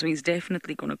his own. So he's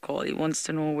definitely going to call. He wants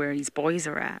to know where his boys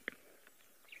are at.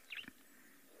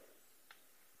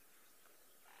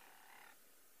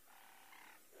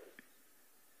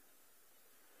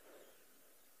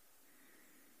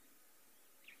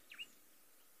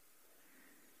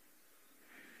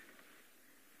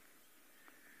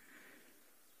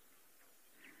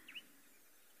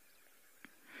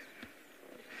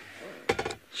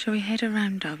 Shall we head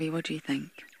around, Darby? What do you think?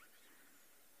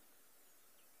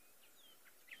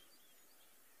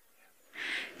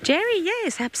 Jerry,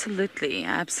 yes, absolutely,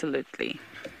 absolutely.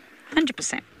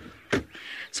 100%.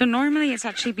 So normally it's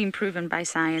actually been proven by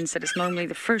science that it's normally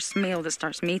the first male that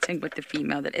starts mating with the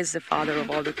female that is the father of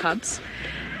all the cubs.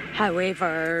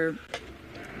 However,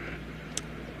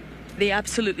 they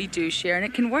absolutely do share, and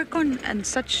it can work on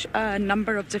such a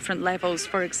number of different levels.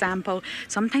 For example,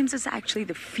 sometimes it's actually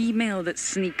the female that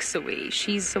sneaks away.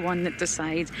 She's the one that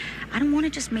decides, I don't want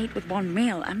to just mate with one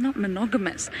male. I'm not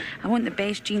monogamous. I want the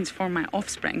best genes for my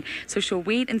offspring. So she'll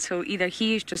wait until either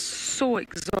he is just so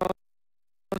exhausted,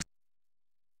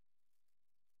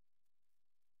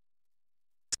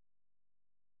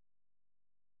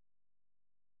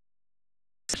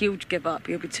 he'll give up.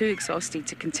 He'll be too exhausted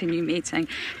to continue mating,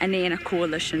 and then a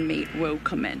coalition mate will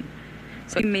come in.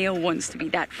 So the male wants to be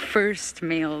that first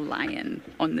male lion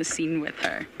on the scene with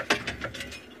her.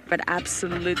 But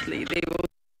absolutely, they will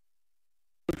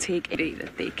take any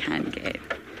that they can get.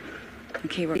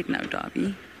 Okay, we're now,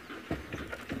 Darby.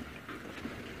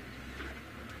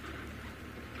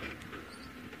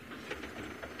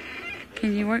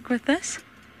 Can you work with this?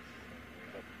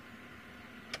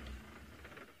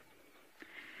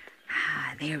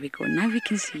 There we go. Now we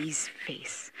can see his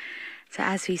face. So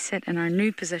as we sit in our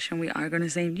new position, we are going to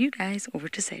send you guys over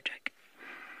to Cedric.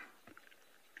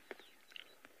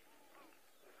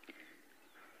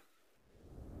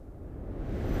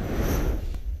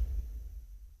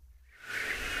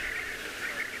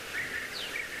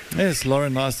 Yes,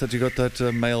 Lauren, nice that you got that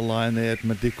male lion there at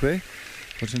Madikwe.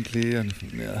 Fortunately,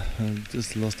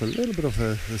 just lost a little bit of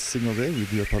a signal there. We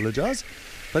do apologize.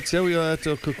 But here we are at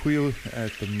Okokwiyo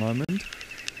at the moment.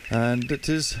 And it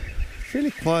is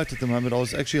fairly quiet at the moment. I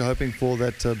was actually hoping for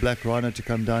that black rhino to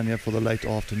come down here for the late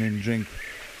afternoon drink.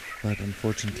 But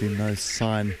unfortunately, no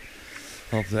sign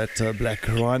of that black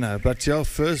rhino. But yeah,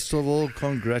 first of all,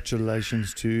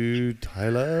 congratulations to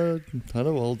Tyler.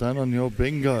 Tyler, well done on your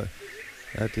bingo.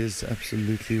 That is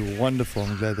absolutely wonderful.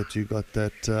 I'm glad that you got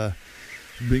that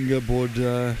bingo board,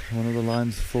 one of the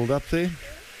lines filled up there.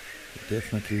 You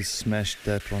definitely smashed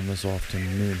that one this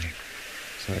afternoon.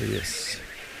 So yes.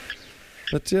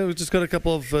 But yeah, we've just got a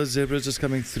couple of zebras just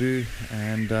coming through,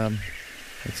 and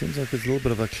it seems like it's a little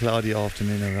bit of a cloudy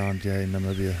afternoon around here in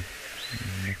Namibia.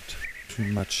 Not too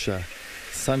much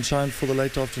sunshine for the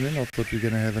late afternoon. I thought we were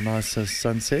going to have a nice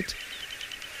sunset.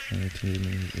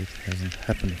 It hasn't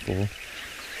happened for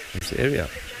this area.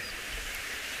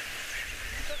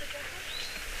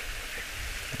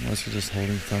 Mostly just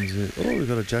holding thumbs here. Oh, we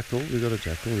got a jackal. We got a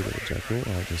jackal.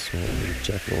 I just saw a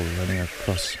jackal running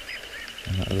across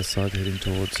on the other side, heading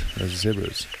towards those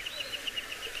zebras.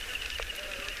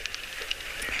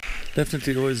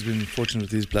 Definitely always been fortunate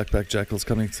with these black-backed jackals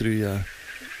coming through here,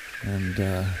 and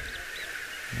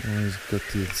always got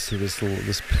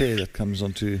this pair that comes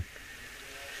onto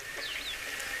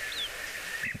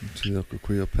the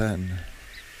Okukuyo pan.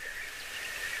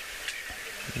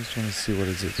 Just trying to see what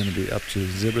is it going to be up to.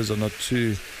 Zebras are not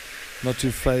too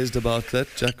phased about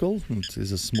that jackal. It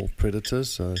is a small predator,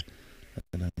 so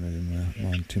I don't really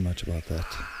mind too much about that.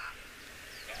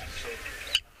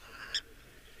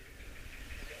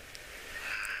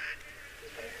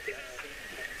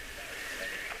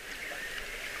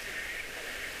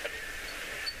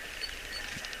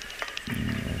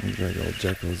 Great old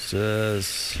jackals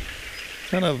just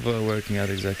kind of working out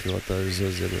exactly what those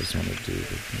zebras want to do.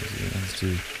 He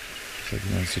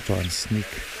wants to try and sneak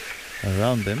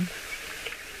around them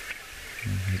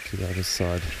and head to the other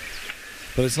side.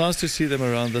 But it's nice to see them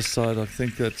around this side. I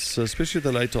think that's especially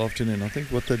the late afternoon. I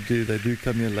think what they do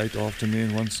come here late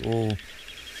afternoon once all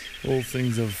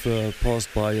things have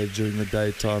passed by here during the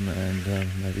daytime, and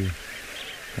maybe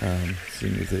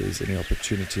seeing if there is any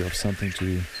opportunity of something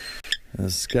to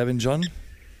scavenge on.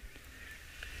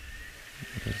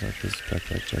 Looks like this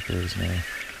black-backed jackal is now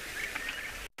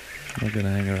not going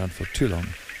to hang around for too long.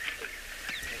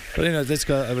 But anyway, let's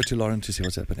go over to Lauren to see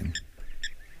what's happening.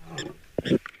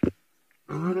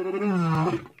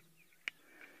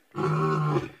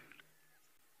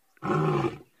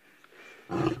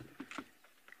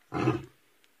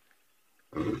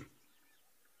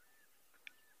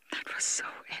 That was so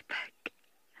epic.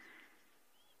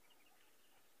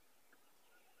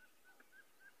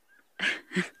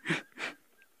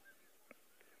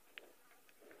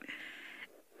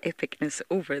 Epicness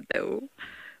over though.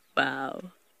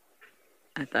 Wow.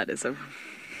 That is a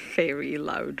very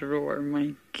loud roar.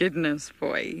 My goodness,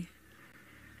 boy.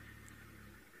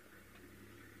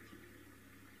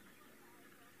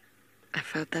 I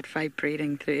felt that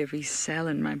vibrating through every cell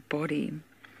in my body.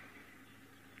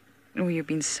 Oh, you've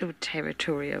been so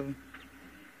territorial.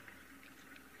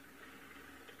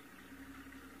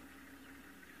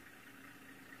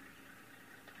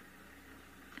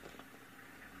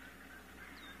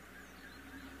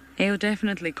 He'll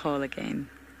definitely call again.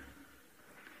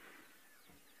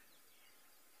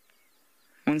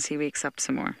 Once he wakes up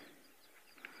some more.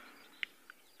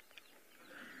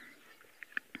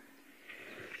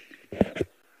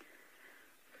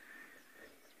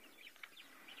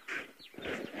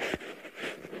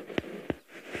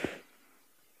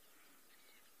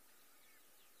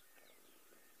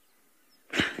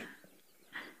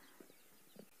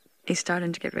 He's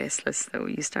starting to get restless though.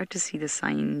 You start to see the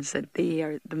signs that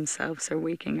they themselves are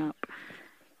waking up.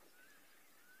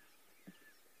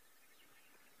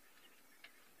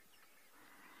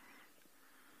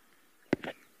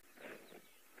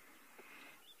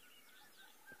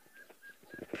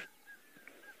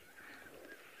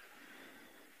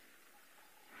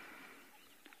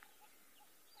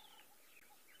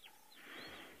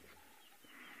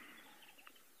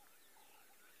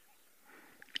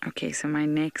 Okay, so my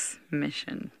next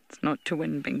mission is not to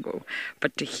win bingo,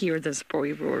 but to hear this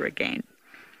boy roar again.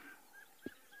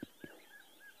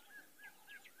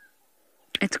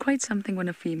 It's quite something when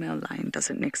a female lion does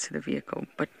it next to the vehicle,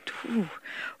 but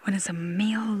when it's a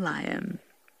male lion.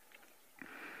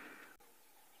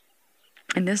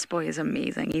 And this boy is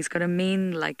amazing. He's got a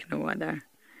mane like no other.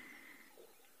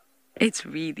 It's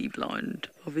really blonde.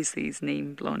 Obviously his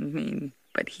name Blonde Mane,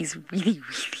 but he's really,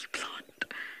 really blonde.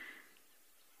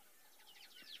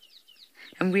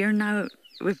 And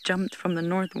we've jumped from the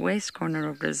northwest corner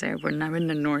of reserve. We're now in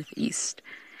the northeast.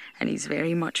 And he's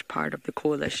very much part of the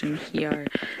coalition here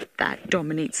that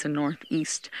dominates the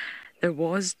northeast. There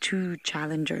was 2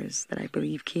 challengers that I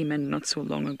believe came in not so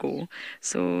long ago.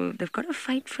 So they've got to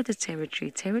fight for the territory.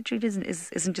 Territory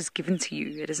isn't just given to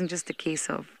you. It isn't just a case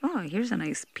of, oh, here's a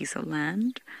nice piece of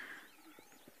land.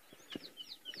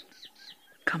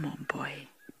 Come on, boy.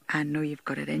 I know you've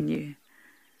got it in you.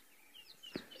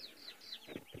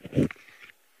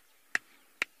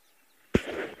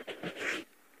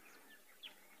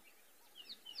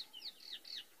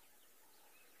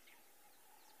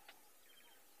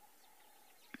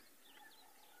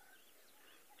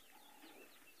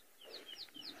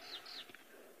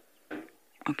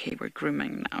 Okay, we're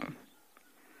grooming now.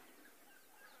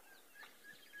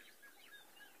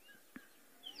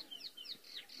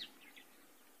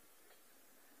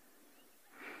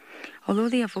 Although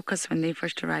the Avokas, when they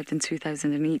first arrived in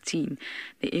 2018,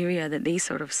 the area that they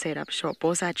sort of set up shop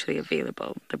was actually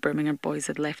available. The Birmingham boys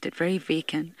had left it very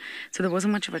vacant, so there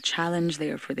wasn't much of a challenge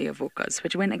there for the Avokas,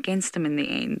 which went against them in the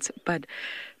end. But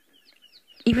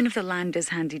even if the land is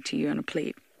handed to you on a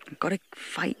plate, you've got to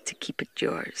fight to keep it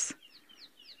yours.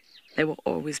 There will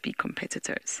always be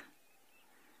competitors.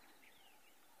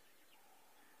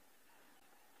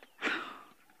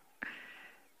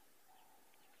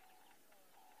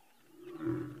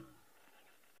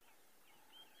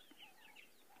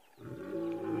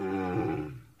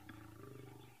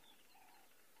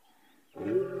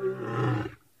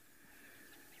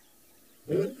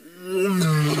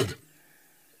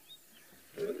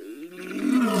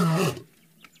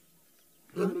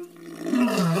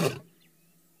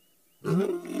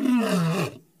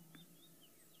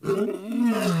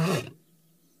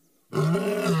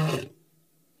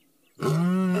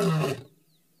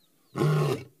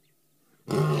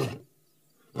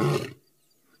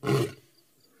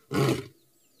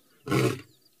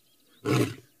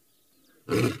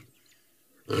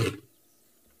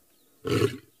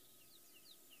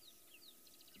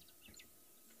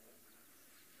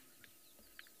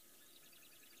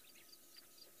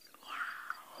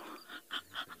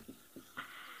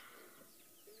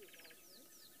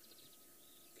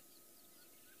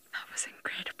 That was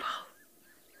incredible.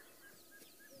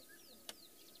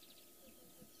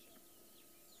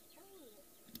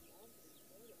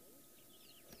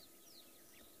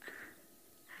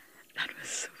 That was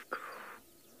so cool.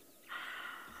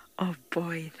 Oh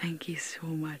boy, thank you so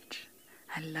much.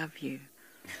 I love you.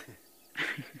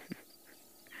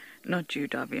 Not you,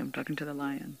 Dobby, I'm talking to the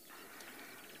lion.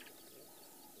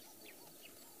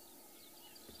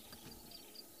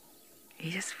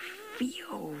 You just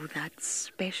feel that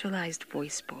specialized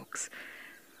voice box.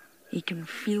 You can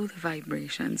feel the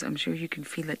vibrations. I'm sure you can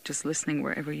feel it just listening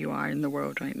wherever you are in the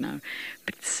world right now.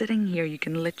 But sitting here, you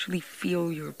can literally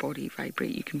feel your body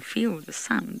vibrate. You can feel the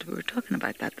sound. We were talking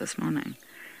about that this morning.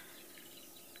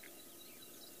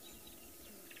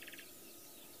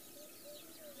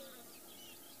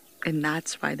 And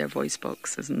that's why their voice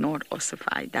box is not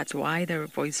ossified. That's why their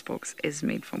voice box is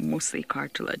made from mostly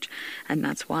cartilage. And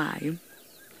that's why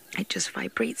it just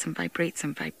vibrates and vibrates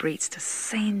and vibrates to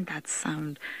send that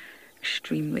sound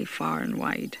extremely far and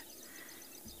wide.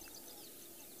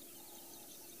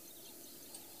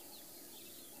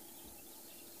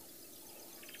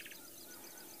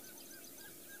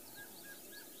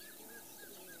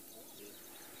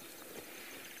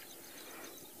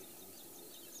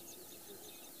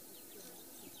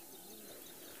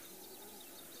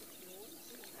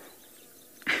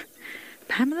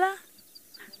 Pamela?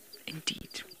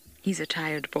 Indeed. He's a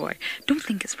tired boy. Don't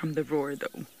think it's from the roar,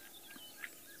 though.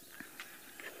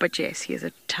 But yes, he is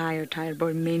a tired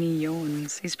boy. Many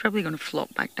yawns. He's probably going to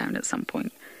flop back down at some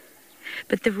point.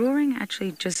 But the roaring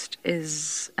actually just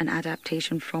is an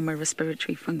adaptation from a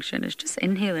respiratory function. It's just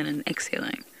inhaling and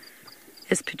exhaling.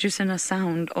 It's producing a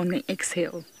sound on the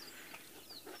exhale.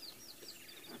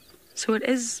 So it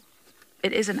is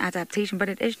an adaptation, but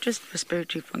it is just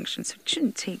respiratory function, so it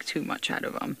shouldn't take too much out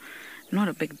of him. Not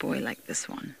a big boy like this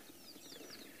one.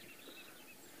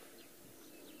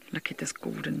 Look at this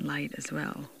golden light as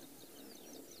well.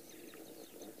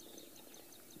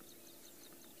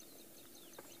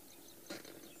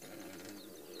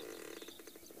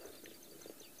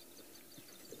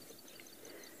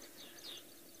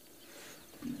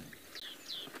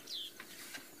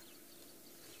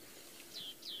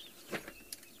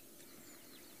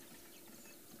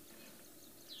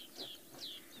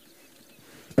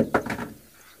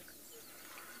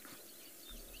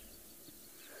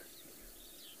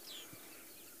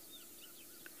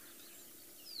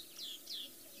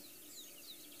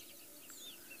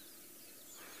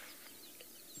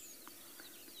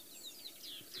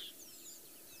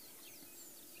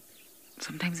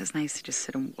 Sometimes it's nice to just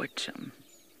sit and watch him.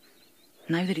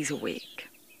 Now that he's awake.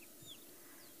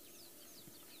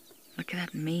 Look at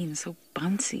that mane, so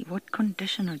bouncy. What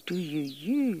conditioner do you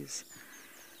use?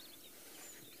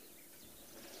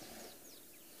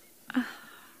 Oh,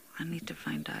 I need to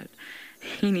find out.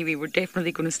 Anyway, we're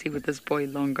definitely going to stay with this boy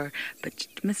longer, but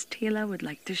Miss Taylor would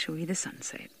like to show you the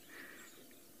sunset.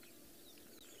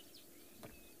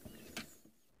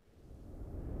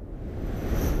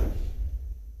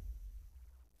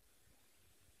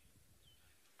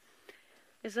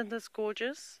 Isn't this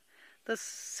gorgeous? The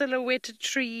silhouetted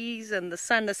trees and the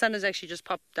sun. The sun has actually just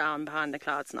popped down behind the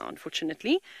clouds now,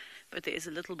 unfortunately. But there is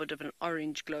a little bit of an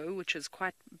orange glow, which is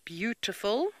quite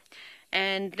beautiful.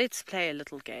 And let's play a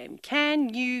little game.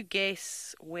 Can you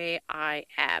guess where I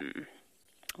am?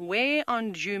 Where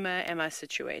on Djuma am I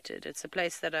situated? It's a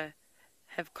place that I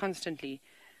have constantly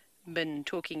been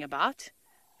talking about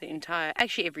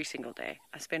actually every single day.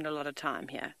 I spend a lot of time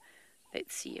here.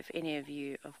 Let's see if any of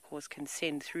you, of course, can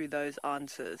send through those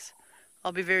answers.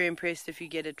 I'll be very impressed if you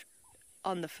get it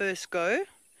on the first go.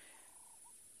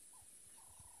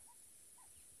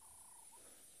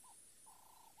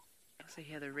 Also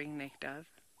hear the ringneck dove.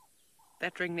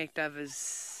 That ringneck dove is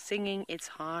singing its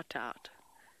heart out.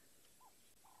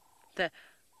 The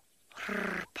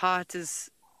part is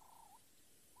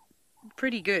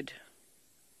pretty good.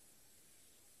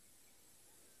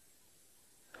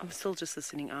 I'm still just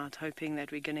listening out, hoping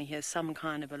that we're going to hear some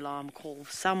kind of alarm call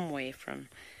somewhere from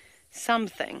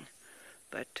something.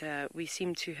 But we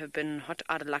seem to have been hot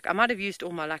out of luck. I might have used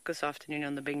all my luck this afternoon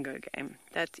on the bingo game.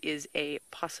 That is a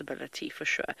possibility for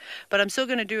sure. But I'm still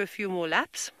going to do a few more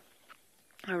laps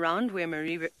around where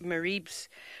Mareebs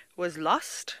was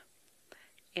lost,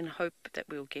 in hope that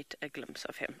we'll get a glimpse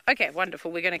of him. Okay,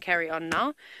 wonderful. We're going to carry on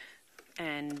now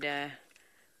and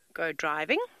go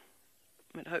driving.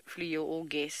 But hopefully you'll all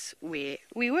guess where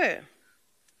we were.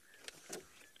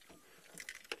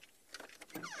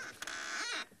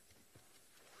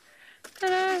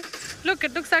 Ta-da. Look,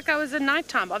 it looks like I was at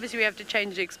nighttime. Obviously we have to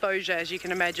change the exposure, as you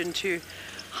can imagine, to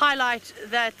highlight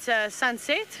that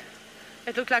sunset.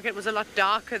 It looked like it was a lot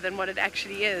darker than what it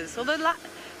actually is. Although the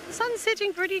sun's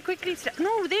setting pretty quickly.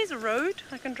 No, there's a road.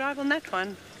 I can drive on that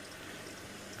one.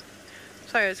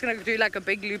 Sorry, I was going to do like a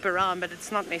big loop around, but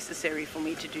it's not necessary for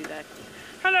me to do that.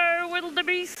 Hello,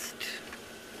 wildebeest.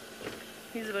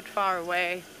 He's a bit far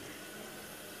away.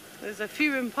 There's a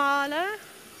few impala.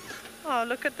 Oh,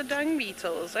 look at the dung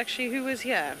beetles. Actually, who was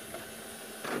here?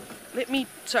 Let me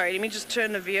just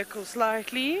turn the vehicle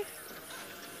slightly.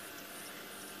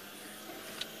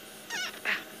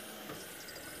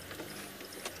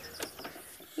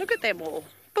 Look at them all.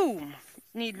 Boom.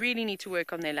 Really need to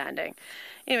work on their landing.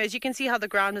 Anyways, you can see how the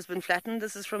ground has been flattened.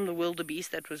 This is from the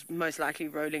wildebeest that was most likely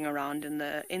rolling around in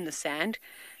the sand.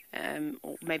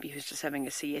 Or maybe he was just having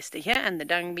a siesta here. And the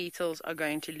dung beetles are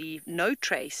going to leave no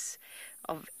trace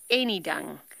of any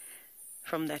dung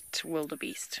from that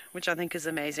wildebeest, which I think is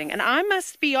amazing. And I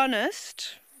must be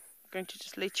honest, I'm going to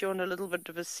just let you on a little bit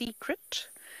of a secret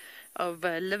of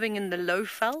living in the low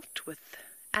veld with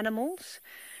animals,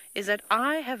 is that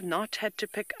I have not had to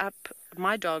pick up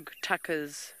my dog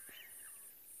Tucker's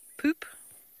poop.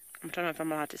 I don't know if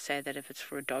I'm allowed to say that. If it's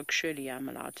for a dog, surely I'm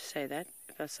allowed to say that.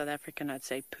 If I was South African, I'd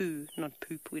say poo, not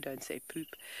poop. We don't say poop.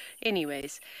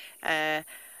 Anyways, I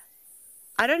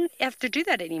don't have to do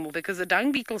that anymore because the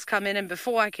dung beetles come in, and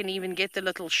before I can even get the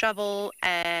little shovel,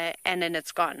 and then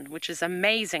it's gone, which is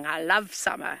amazing. I love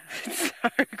summer. It's so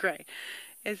great.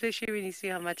 Especially when you see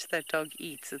how much that dog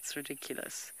eats. It's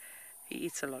ridiculous. He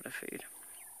eats a lot of food.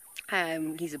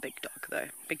 He's a big dog though,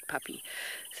 big puppy.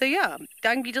 So yeah,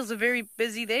 dung beetles are very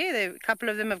busy there. A couple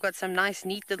of them have got some nice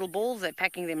neat little balls. They're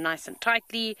packing them nice and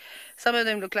tightly. Some of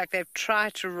them look like they've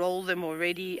tried to roll them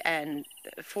already and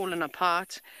fallen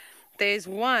apart. There's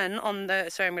one on the,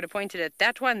 sorry, I'm going to point it at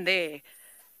that one there.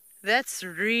 That's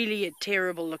really a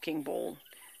terrible looking ball.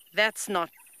 That's not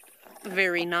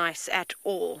very nice at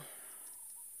all.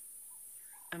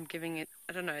 I'm giving it,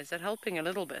 I don't know, is that helping a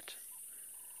little bit?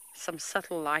 Some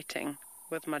subtle lighting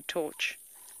with my torch,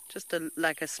 just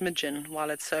like a smidgen while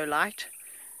it's so light,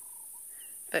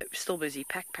 but still busy,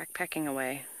 packing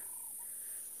away,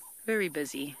 very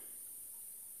busy.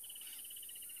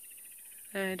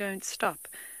 They don't stop.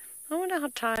 I wonder how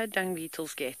tired dung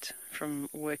beetles get from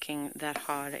working that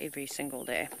hard every single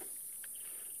day.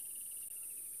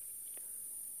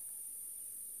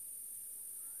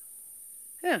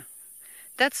 Yeah,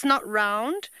 that's not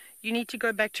round. You need to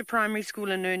go back to primary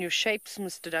school and learn your shapes,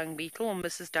 Mr. Dung Beetle or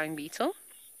Mrs. Dung Beetle.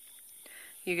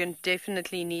 You're going to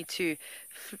definitely need to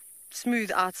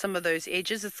smooth out some of those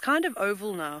edges. It's kind of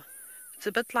oval now. It's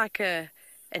a bit like an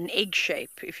egg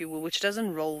shape, if you will, which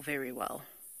doesn't roll very well.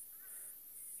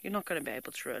 You're not going to be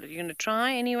able to roll it. You're going to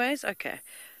try anyways? Okay.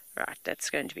 Right, that's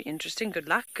going to be interesting. Good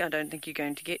luck. I don't think you're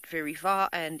going to get very far.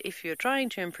 And if you're trying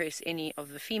to impress any of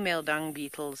the female dung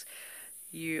beetles,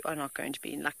 you are not going to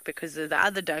be in luck because the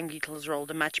other dung beetles rolled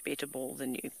a much better ball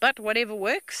than you. But whatever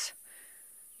works,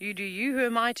 you do you. Who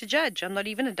am I to judge? I'm not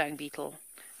even a dung beetle.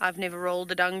 I've never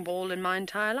rolled a dung ball in my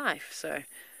entire life, so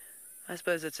I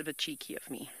suppose it's a bit cheeky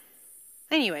of me.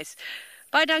 Anyways,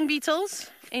 bye dung beetles.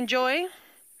 Enjoy.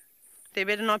 There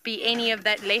better not be any of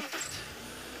that left.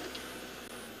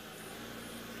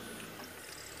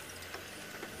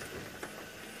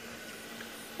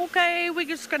 Okay, we're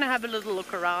just going to have a little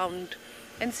look around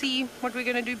and see what we're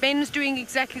going to do. Ben's doing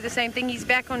exactly the same thing. He's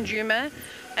back on Djuma,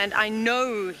 and I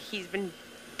know he's been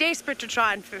desperate to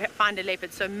try and find a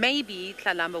leopard, so maybe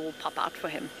Tlalamba will pop out for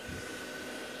him.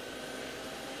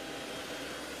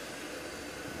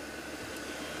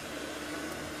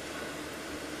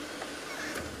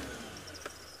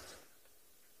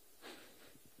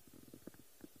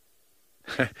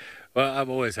 Well, I'm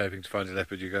always hoping to find a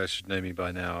leopard. You guys should know me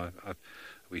by now.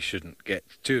 We shouldn't get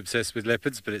too obsessed with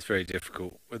leopards, but it's very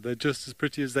difficult when they're just as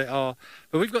pretty as they are.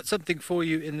 But we've got something for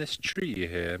you in this tree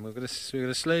here, and we're going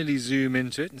to slowly zoom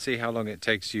into it and see how long it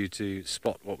takes you to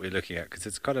spot what we're looking at, because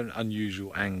it's quite an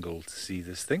unusual angle to see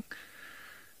this thing.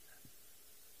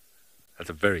 That's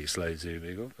a very slow zoom,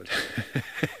 Eagle.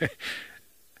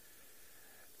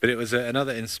 But it was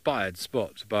another inspired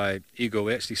spot by Eagle.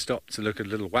 We actually stopped to look at a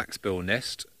little waxbill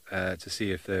nest to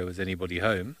see if there was anybody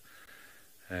home.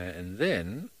 And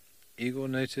then Eagle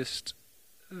noticed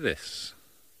this.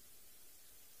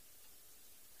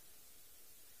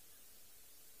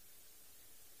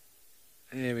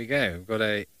 There we go. We've got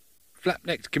a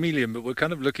flap-necked chameleon, but we're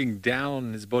kind of looking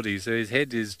down his body, so his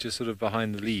head is just sort of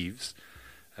behind the leaves.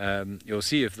 You'll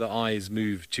see if the eyes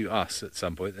move to us at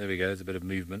some point. There we go. There's a bit of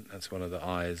movement. That's one of the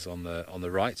eyes on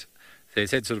the right. So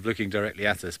his head's sort of looking directly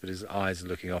at us, but his eyes are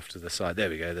looking off to the side. There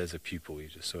we go. There's a pupil. You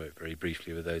just saw it very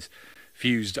briefly with those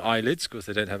fused eyelids. Of course,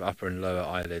 they don't have upper and lower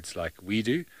eyelids like we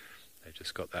do. They've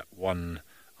just got that one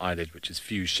eyelid which is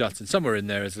fused shut. And somewhere in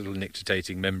there is a little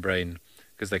nictitating membrane,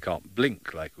 because they can't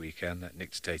blink like we can. That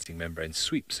nictitating membrane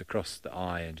sweeps across the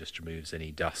eye and just removes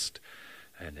any dust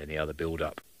and any other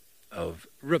build-up of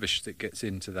rubbish that gets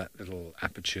into that little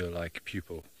aperture-like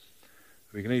pupil.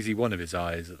 We can only see one of his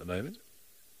eyes at the moment.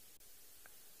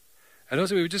 And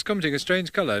also we were just commenting a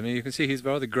strange colour. I mean, you can see he's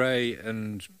rather grey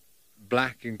and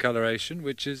black in coloration,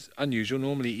 which is unusual.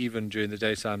 Normally, even during the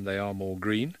daytime, they are more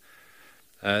green.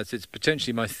 So it's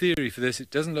potentially my theory for this.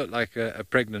 It doesn't look like a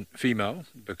pregnant female,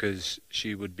 because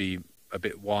she would be a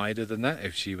bit wider than that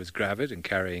if she was gravid and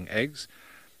carrying eggs.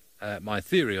 My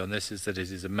theory on this is that it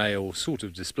is a male sort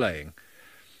of displaying,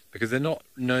 because they're not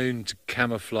known to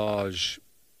camouflage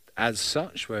as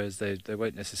such, whereas they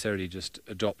won't necessarily just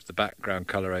adopt the background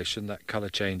coloration. That colour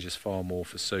change is far more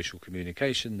for social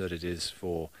communication than it is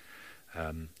for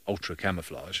ultra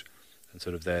camouflage, and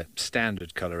sort of their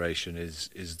standard coloration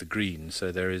is the green.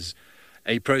 So there is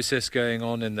a process going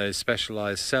on in those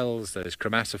specialised cells, those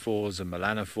chromatophores and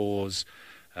melanophores.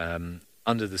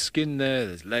 Under the skin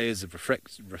there's layers of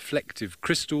reflective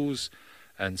crystals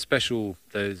and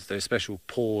those special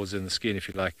pores in the skin, if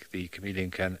you like. The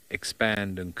chameleon can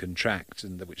expand and contract,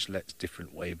 and which lets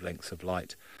different wavelengths of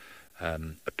light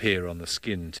appear on the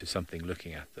skin to something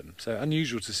looking at them. So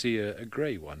unusual to see a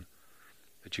grey one,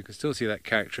 but you can still see that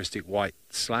characteristic white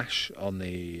slash on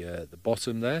the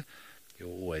bottom there.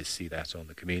 You'll always see that on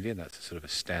the chameleon. That's a sort of a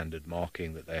standard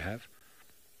marking that they have.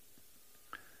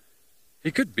 He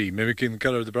could be mimicking the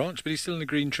colour of the branch, but he's still in a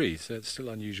green tree, so it's still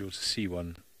unusual to see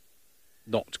one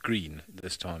not green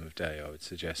this time of day, I would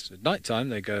suggest. At night time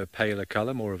they go a paler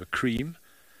colour, more of a cream,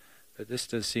 but this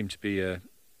does seem to be I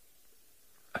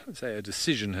would say a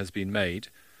decision has been made,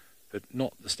 but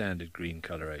not the standard green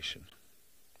coloration.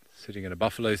 Sitting in a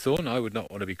buffalo thorn, I would not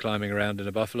want to be climbing around in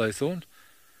a buffalo thorn.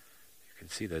 You can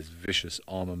see those vicious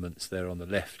armaments there on the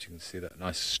left. You can see that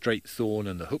nice straight thorn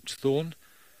and the hooked thorn,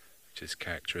 which is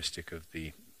characteristic of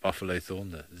the buffalo thorn,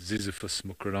 the Ziziphus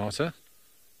mucronata.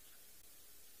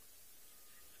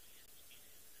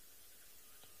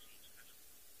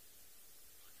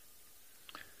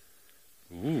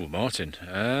 Ooh, Martin.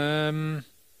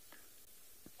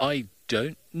 I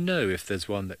don't know if there's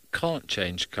one that can't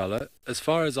change colour. As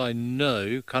far as I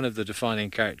know, kind of the defining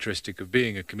characteristic of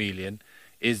being a chameleon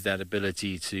is that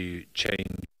ability to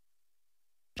change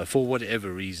for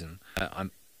whatever reason.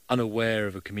 I'm unaware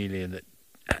of a chameleon that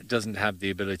doesn't have the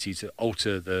ability to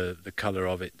alter the colour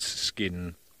of its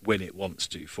skin when it wants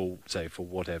to, for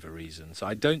whatever reason. So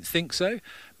I don't think so,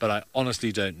 but I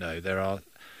honestly don't know. There are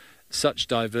such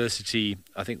diversity.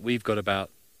 I think we've got about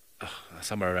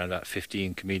somewhere around about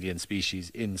 15 chameleon species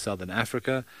in southern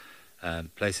Africa.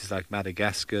 Places like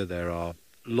Madagascar, there are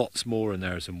lots more, and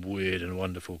there are some weird and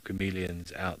wonderful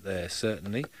chameleons out there,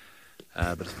 certainly.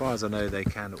 But as far as I know, they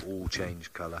can all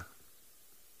change colour.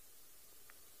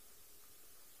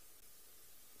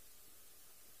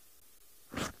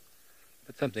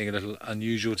 But something a little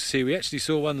unusual to see. We actually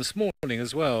saw one this morning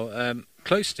as well,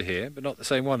 close to here, but not the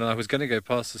same one. And I was going to go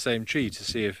past the same tree to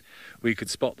see if we could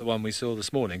spot the one we saw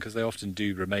this morning, because they often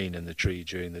do remain in the tree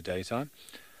during the daytime.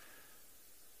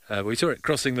 We saw it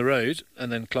crossing the road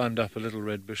and then climbed up a little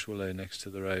red bush willow next to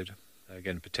the road.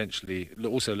 Again, potentially,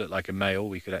 also looked like a male.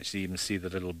 We could actually even see the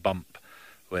little bump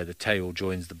where the tail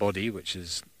joins the body, which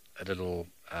is a little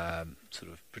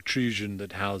sort of protrusion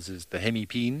that houses the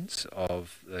hemipenes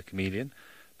of the chameleon,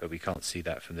 but we can't see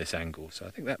that from this angle. So I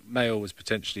think that male was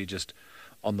potentially just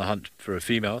on the hunt for a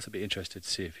female, so I'd be interested to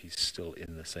see if he's still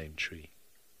in the same tree.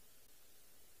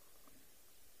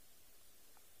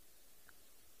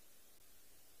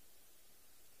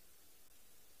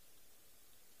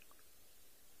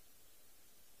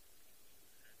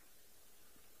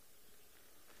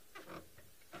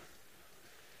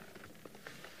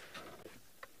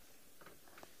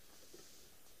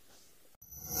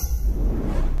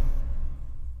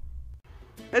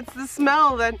 It's the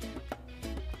smell that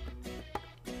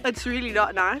it's really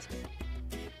not nice.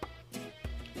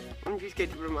 I'm too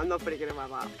scared to put it. I'm not putting it in my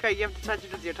mouth. Okay, you have to touch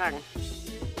it with your tongue.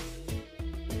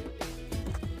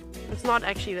 It's not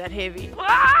actually that heavy.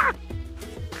 Ah!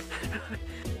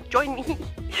 Join me.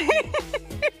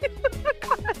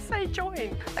 I say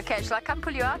join. Okay, shall I come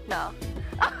pull you out now?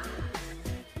 I'm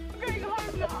going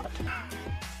home now.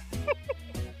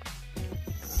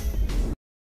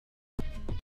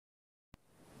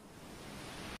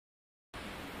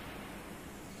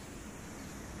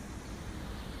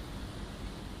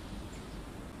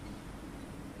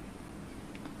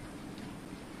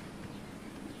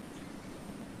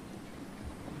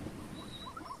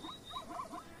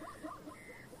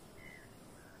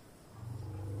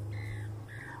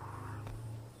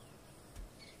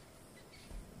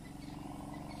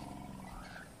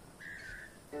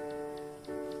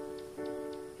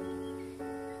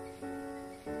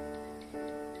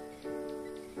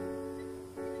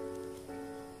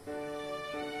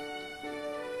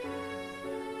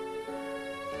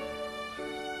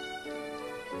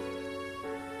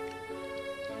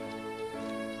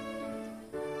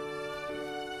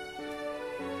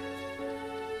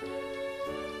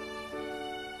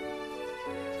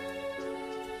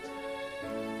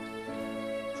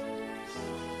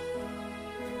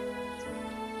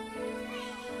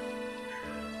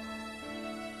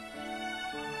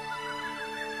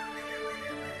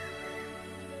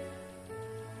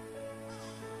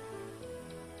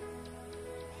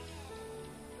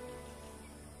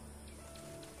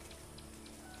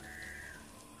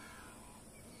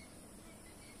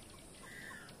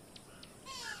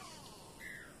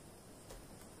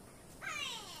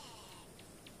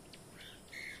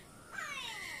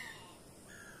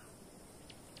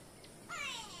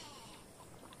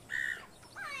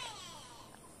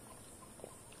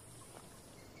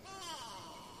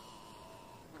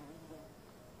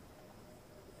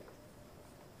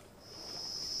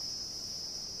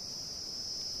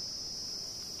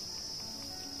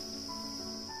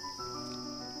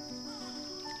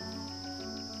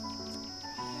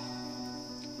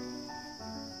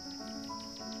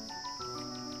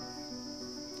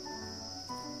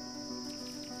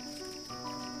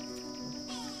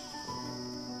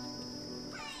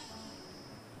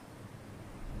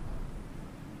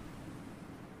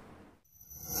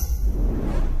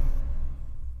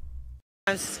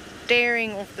 I was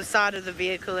staring off the side of the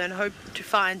vehicle and hoped to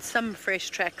find some fresh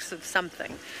tracks of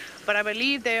something. But I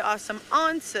believe there are some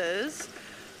answers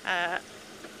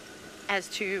as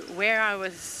to where I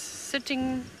was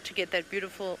sitting to get that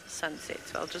beautiful sunset.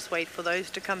 So I'll just wait for those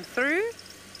to come through.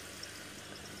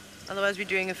 Otherwise we're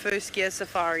doing a first gear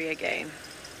safari again.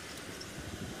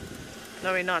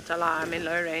 No, we're not. I lie. I'm in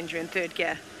low range. We're in third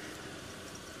gear.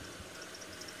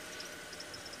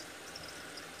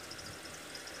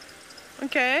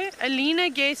 Okay,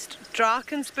 Alina guessed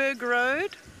Drakensberg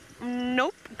Road.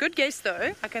 Nope, good guess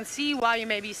though. I can see why you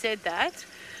maybe said that.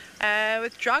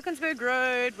 With Drakensberg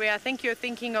Road, where I think you're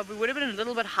thinking of, we would have been a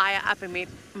little bit higher up and we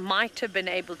might have been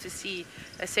able to see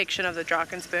a section of the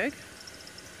Drakensberg.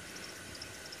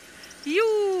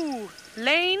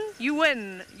 Lane, you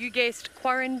win. You guessed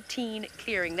quarantine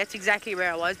clearing. That's exactly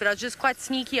where I was, but I was just quite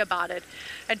sneaky about it.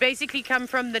 I'd basically come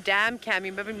from the dam cam.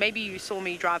 Maybe you saw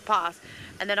me drive past,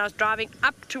 and then I was driving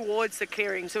up towards the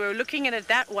clearing. So we were looking at it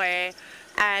that way,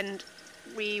 and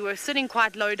we were sitting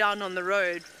quite low down on the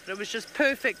road. But it was just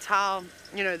perfect how,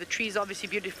 you know, the trees obviously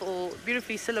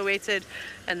beautifully silhouetted,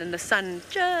 and then the sun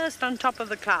just on top of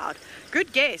the cloud.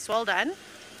 Good guess, well done.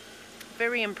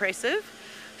 Very impressive.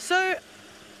 So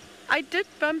I did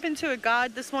bump into a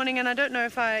guide this morning, and I don't know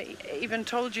if I even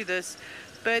told you this,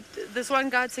 but this one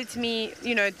guide said to me,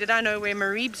 you know, did I know where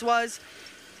Mareebs was?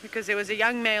 Because there was a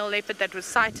young male leopard that was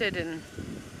sighted in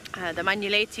the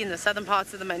Manuleti, in the southern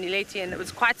parts of the Manuleti, and it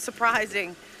was quite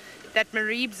surprising that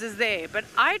Mareebs is there. But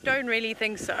I don't really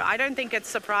think so. I don't think it's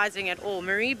surprising at all.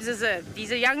 Mareebs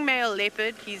he's a young male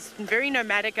leopard. He's very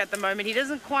nomadic at the moment. He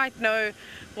doesn't quite know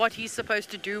what he's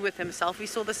supposed to do with himself. We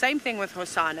saw the same thing with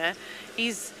Hosanna.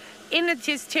 He's in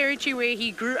his territory where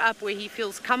he grew up, where he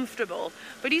feels comfortable,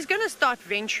 but he's going to start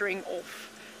venturing off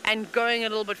and going a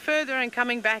little bit further and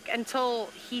coming back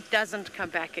until he doesn't come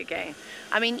back again.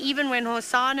 I mean, even when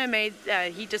Hosanna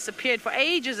he disappeared for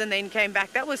ages and then came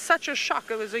back, that was such a shock.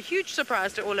 It was a huge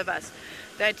surprise to all of us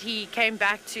that he came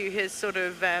back to his sort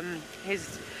of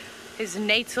his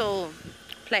natal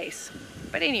place.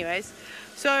 But anyways,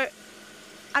 so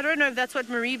I don't know if that's what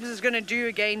Mariebes is going to do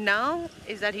again now,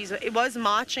 is that it was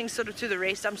marching sort of to the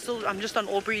rest. I'm just on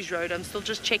Aubrey's Road. I'm still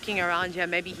just checking around here.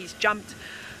 Maybe he's jumped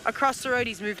across the road,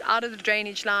 he's moved out of the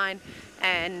drainage line,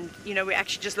 and you know, we're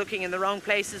actually just looking in the wrong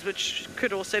places, which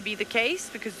could also be the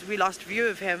case because we lost view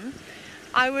of him.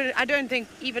 I don't think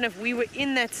even if we were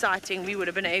in that sighting we would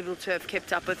have been able to have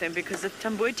kept up with him, because the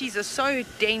Tambotis are so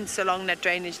dense along that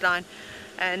drainage line,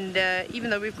 and even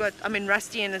though we've got, I'm in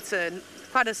Rusty and it's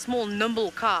quite a small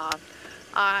nimble car,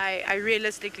 I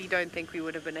realistically don't think we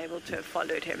would have been able to have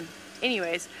followed him.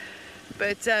 Anyways,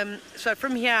 but so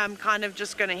from here I'm kind of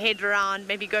just going to head around,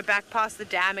 maybe go back past the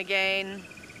dam again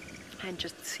and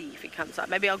just see if he comes up.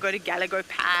 Maybe I'll go to Gallagher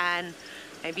Pan,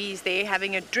 maybe he's there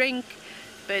having a drink.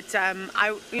 But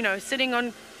you know, sitting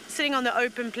on the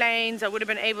open plains, I would have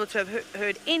been able to have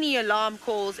heard any alarm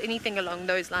calls, anything along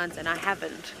those lines, and I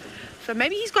haven't. So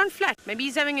maybe he's gone flat, maybe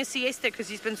he's having a siesta because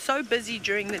he's been so busy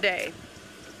during the day.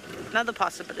 Another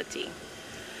possibility.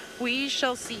 We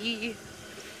shall see.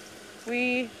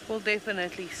 We will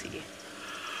definitely see.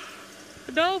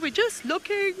 No, we're just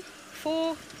looking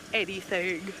for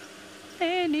anything.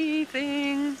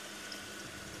 Anything.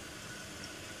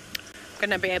 I'm going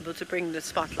to be able to bring the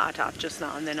spotlight out just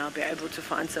now, and then I'll be able to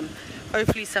find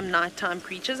hopefully some nighttime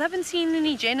creatures. I haven't seen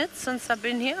any genets since I've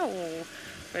been here, or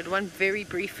had one very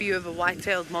brief view of a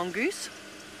white-tailed mongoose.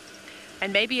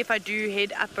 And maybe if I do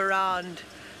head up around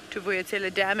to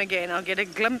Vuyatela Dam again, I'll get a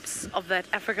glimpse of that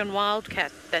African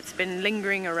wildcat that's been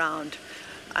lingering around.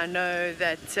 I know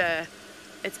that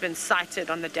it's been sighted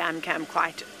on the dam cam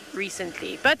quite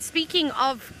recently. But speaking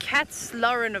of cats,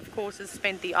 Lauren of course has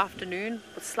spent the afternoon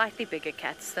with slightly bigger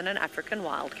cats than an African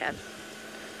wildcat.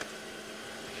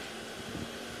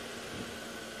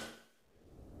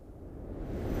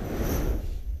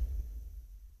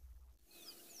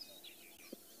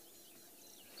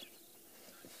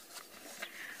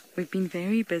 We've been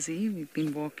very busy, we've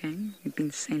been walking, we've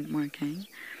been scent marking,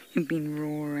 we've been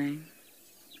roaring.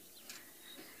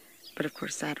 But of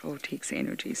course that all takes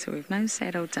energy, so we've now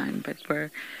settled down, but we're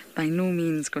by no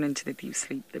means going into the deep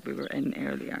sleep that we were in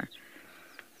earlier.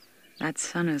 That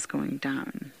sun is going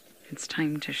down. It's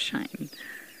time to shine.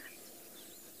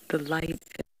 The light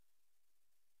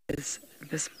is,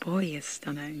 this boy is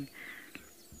stunning.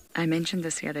 I mentioned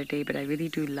this the other day, but I really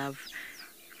do love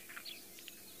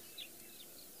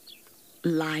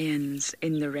lions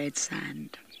in the red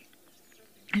sand.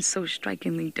 It's so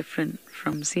strikingly different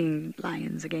from seeing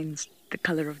lions against the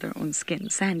colour of their own skin,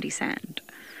 sandy sand.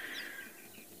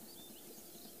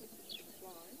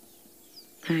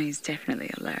 And he's definitely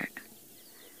alert.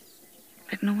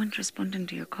 But no one's responding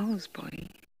to your calls, boy.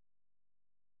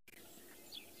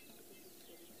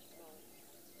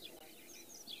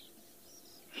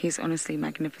 He's honestly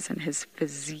magnificent. His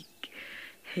physique,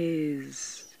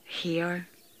 his hair.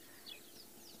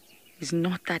 He's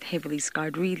not that heavily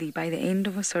scarred, really. By the end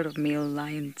of a sort of male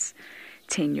lion's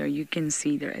tenure, you can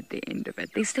see they're at the end of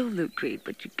it. They still look great,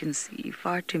 but you can see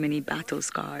far too many battle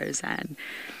scars, and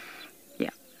yeah.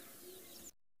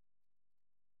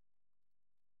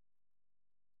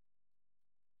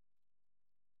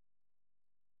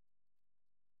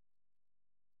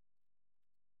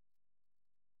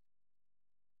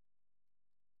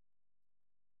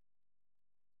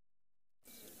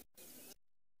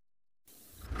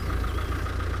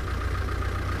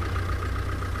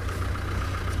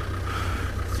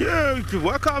 Yeah,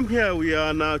 welcome here. We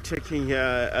are now checking here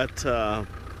at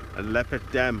Leopard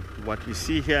Dam. What we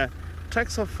see here,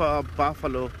 tracks of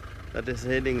buffalo that is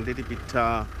heading a little bit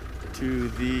to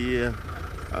the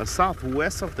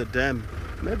southwest of the dam.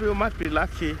 Maybe we might be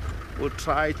lucky. We'll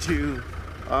try to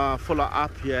follow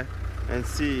up here and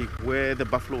see where the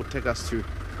buffalo will take us to.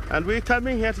 And we're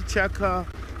coming here to check. There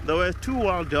were two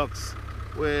wild dogs.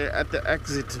 We're at the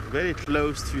exit, very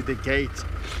close to the gate,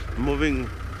 moving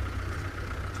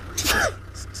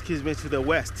excuse me, to the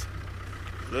west.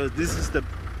 This is the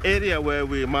area where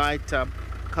we might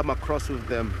come across with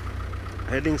them,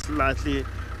 heading slightly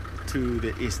to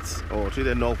the east or to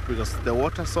the north, because the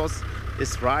water source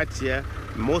is right here.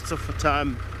 Most of the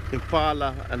time,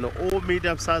 impala and all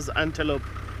medium-sized antelope,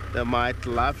 they might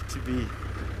love to be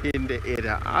in the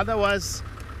area. Otherwise,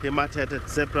 he might have a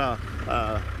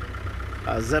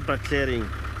zebra clearing,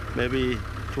 maybe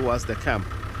towards the camp.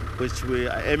 which we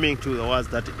are aiming towards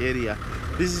that area.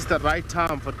 This is the right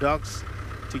time for dogs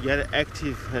to get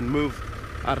active and move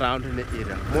around in the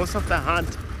area. Most of the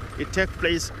hunt, it takes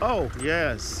place, oh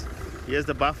yes, here's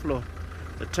the buffalo,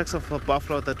 the tracks of a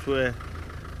buffalo that we're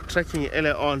tracking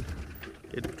earlier on.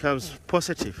 It becomes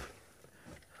positive.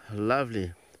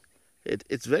 Lovely.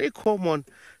 It's very common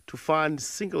to find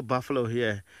single buffalo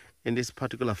here in this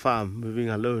particular farm moving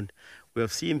alone. We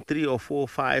have seen 3 or 4 or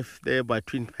 5 there by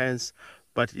twin pens,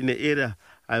 but in the area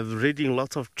I've reading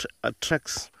lots of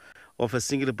tracks of a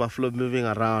single buffalo moving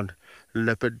around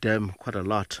leopard dam quite a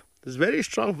lot. It's very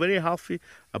strong, very healthy.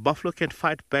 A buffalo can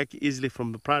fight back easily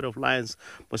from the pride of lions,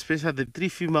 but especially the 3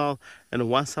 female and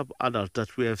 1 sub-adult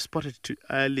that we have spotted too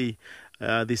early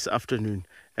this afternoon.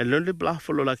 A lonely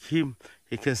buffalo like him,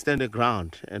 he can stand the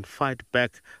ground and fight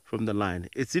back from the lion.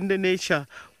 It's in the nature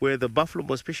where the buffalo,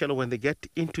 especially when they get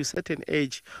into certain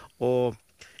age, or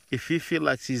if he feel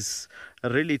like he's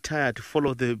really tired to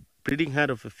follow the breeding hand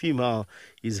of a female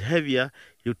is heavier,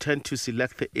 you tend to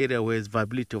select the area where there's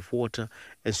viability of water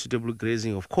and suitable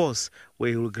grazing, of course,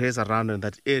 where he will graze around in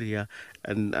that area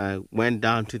and went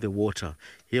down to the water.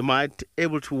 He might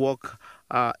able to walk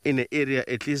in an area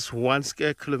at least 1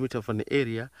 square kilometer from the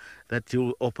area that you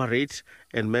will operate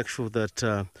and make sure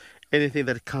that anything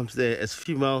that comes there as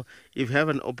female, if you have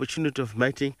an opportunity of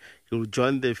mating, you'll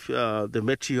join the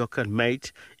matriarch and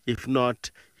mate. If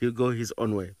not, he'll go his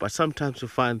own way. But sometimes you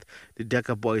find the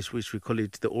Deka boys, which we call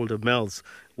it, the older males,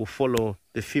 will follow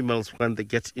the females when they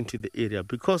get into the area.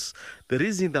 Because the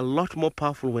reason they're a lot more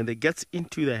powerful when they get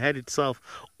into the head itself,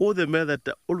 or the male that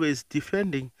they're always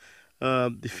defending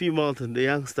the female and the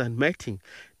youngster and mating,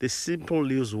 they simply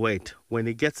lose weight. When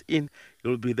he gets in,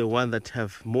 he'll be the one that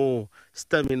have more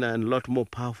stamina and a lot more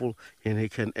powerful, and he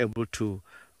can able to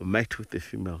mate with the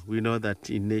female. We know that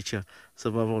in nature,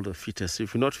 survival of the fittest.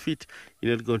 If you're not fit,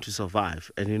 you're not going to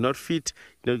survive. And you're not fit,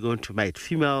 you're not going to mate.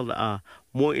 Females are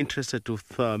more interested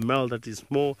with male that is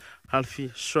more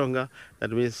healthy, stronger.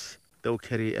 That means they'll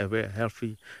carry a very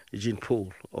healthy gene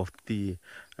pool of the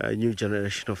new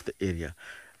generation of the area.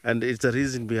 And it's the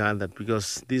reason behind that,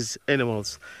 because these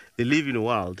animals, they live in the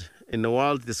wild. In the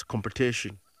wild, there's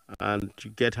competition, and you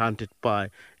get hunted by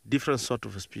different sort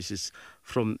of species,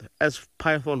 from as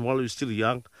python while you're still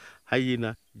young,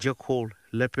 hyena, jackal,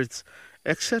 leopards,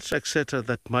 etc.,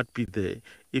 that might be there.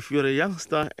 If you're a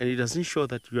youngster and it doesn't show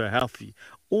that you are healthy,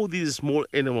 all these small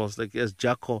animals like as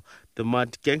jackal, they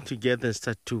might gang together and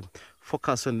start to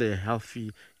focus on the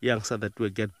healthy youngster that will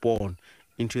get born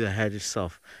into the head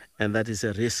itself, and that is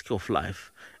a risk of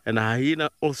life. And a hyena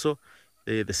also,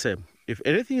 they're the same. If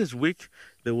anything is weak,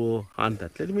 they will hunt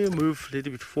that. Let me move a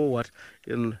little bit forward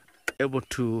and able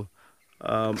to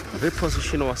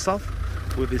reposition ourselves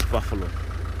with this buffalo.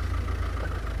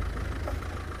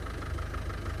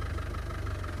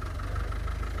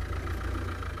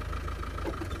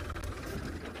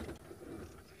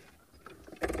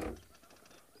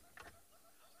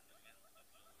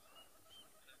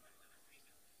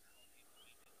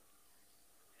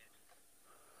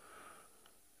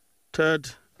 Third,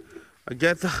 I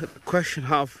get the question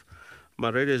how my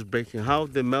radio is breaking, how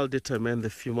the male determine the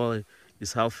female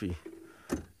is healthy.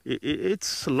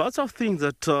 It's lots of things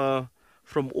that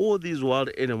from all these wild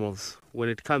animals, when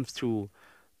it comes to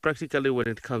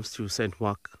St.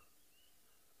 Mark,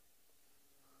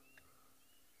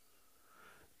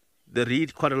 they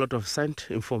read quite a lot of scent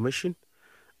information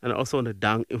and also on the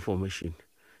dung information.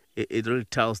 It really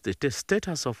tells the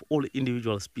status of all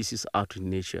individual species out in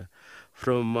nature.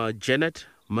 From genet,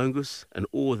 mongoose, and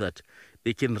all that,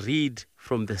 they can read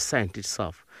from the scent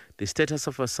itself. The status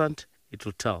of a scent, it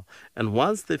will tell. And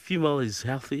once the female is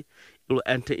healthy, it will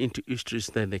enter into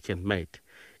estrus, then they can mate.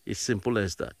 It's simple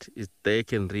as that. They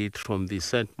can read from the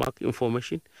scent mark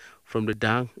information, from the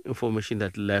dung information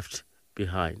that left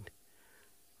behind.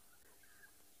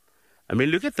 I mean,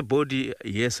 look at the body.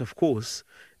 Yes, of course,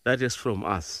 that is from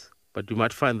us. But you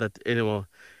might find that animal,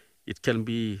 it can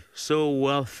be so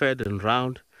well fed and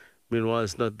round. Meanwhile,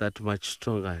 it's not that much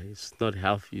stronger. It's not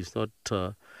healthy. It's not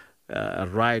a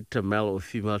right male or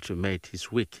female to mate.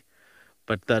 It's weak.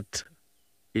 But that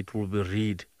it will be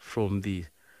read from the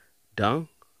dung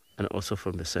and also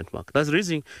from the scent mark. That's the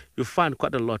reason you find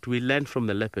quite a lot. We learn from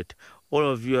the leopard. All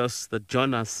of you that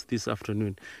join us this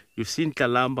afternoon, you've seen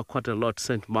Kalamba quite a lot,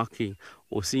 scent marking,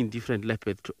 or seen different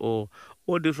leopard or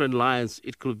different lions.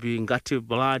 It could be Ngati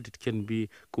blood, it can be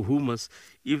Kuhumas.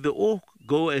 If they all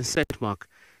go and scent mark,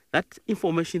 that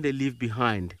information they leave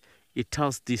behind, it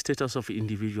tells the status of the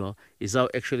individual, is how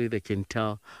actually they can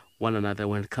tell one another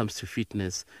when it comes to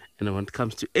fitness and when it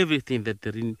comes to everything that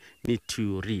they need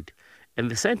to read. And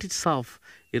the scent itself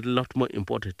is a lot more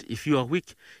important. If you are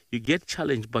weak, you get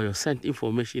challenged by your scent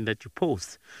information that you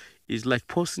post. It's like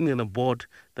posting on a board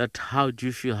that how do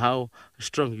you feel, how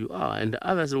strong you are. And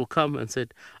others will come and say,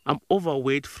 I'm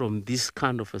overweight from this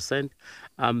kind of a scent.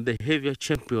 I'm the heavier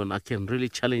champion. I can really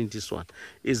challenge this one.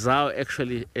 Is how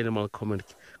actually animal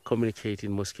communicate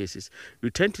in most cases. You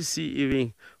tend to see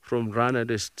even from runner,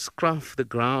 they scruff the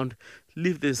ground,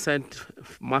 leave the scent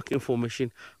mark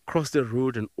information, cross the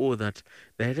road and all that.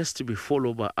 That has to be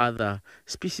followed by other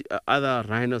species, other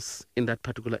rhinos in that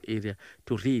particular area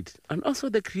to read. And also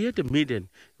they create a median.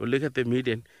 You look at the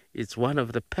median, it's one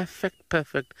of the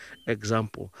perfect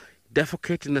example.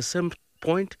 Defecating the same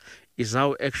point is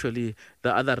how actually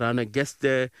the other runner gets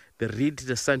there, they read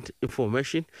the scent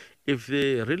information. If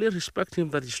they really respect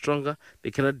him that is stronger, they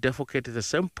cannot defecate in the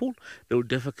same pool, they will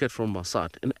defecate from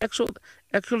outside. And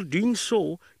actually doing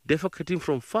so, defecating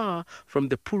from far from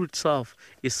the pool itself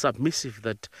is submissive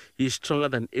that he is stronger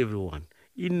than everyone.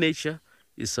 In nature,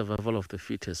 is survival of the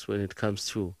fittest when it comes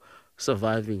to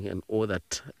surviving and all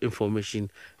that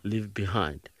information leave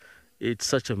behind. It's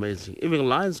such amazing. Even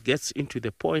lions gets into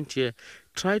the point here,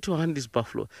 try to hunt this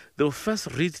buffalo. They'll first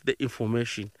read the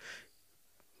information.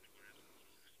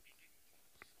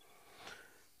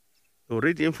 They'll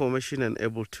read the information and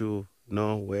able to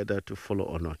know whether to follow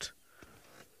or not.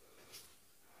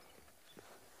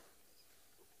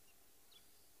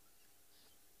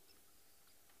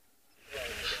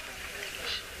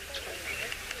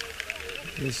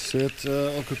 It's at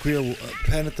Okakuya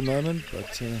Pan at the moment, but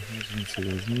as you can see,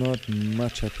 there's not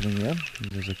much happening here.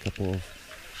 There's a couple of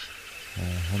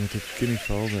helmeted guinea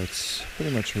fowl that's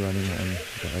pretty much running on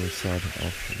the other side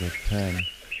of the pan.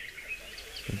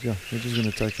 But yeah, we're just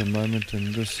going to take a moment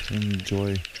and just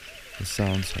enjoy the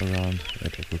sounds around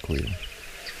at Okakuya.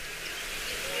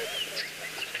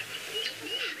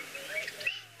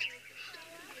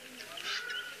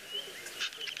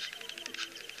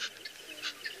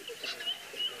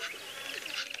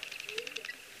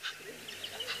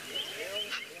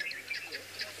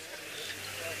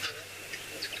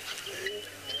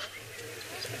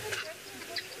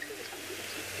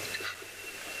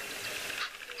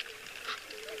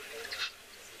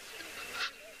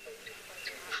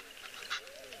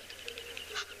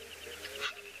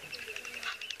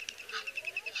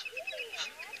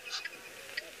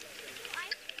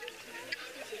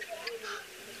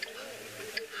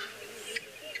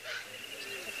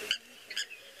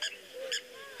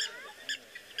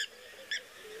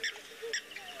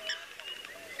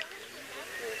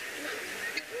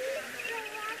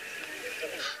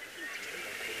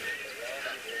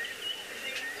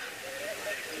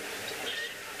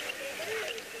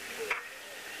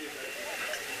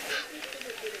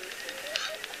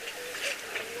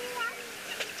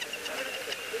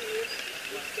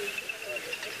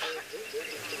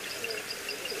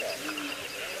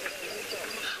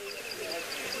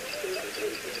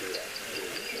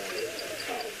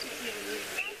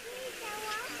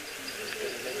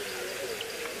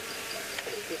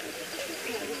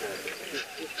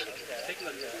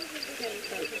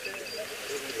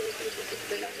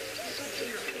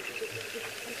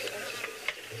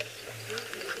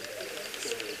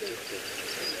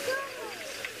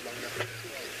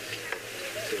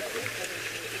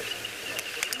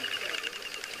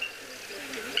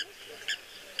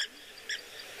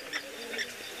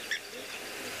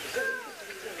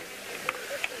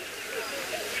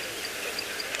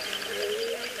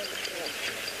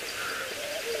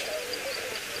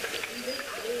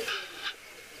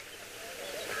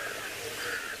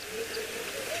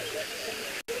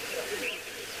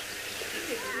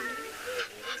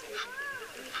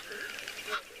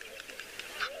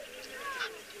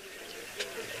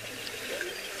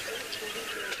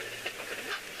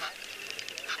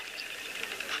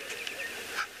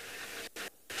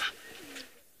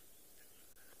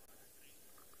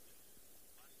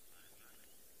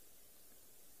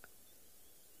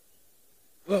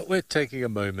 Well, we're taking a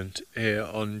moment here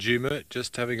on Juma,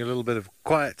 just having a little bit of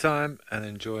quiet time and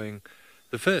enjoying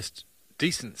the first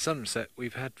decent sunset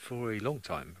we've had for a long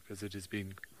time, because it has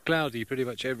been cloudy pretty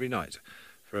much every night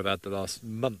for about the last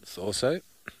month or so.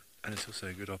 And it's also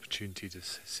a good opportunity to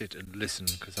sit and listen,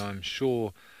 because I'm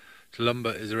sure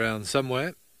Tulumba is around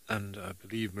somewhere, and I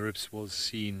believe Marips was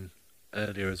seen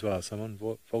earlier as well. So I'm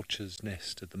on Vulture's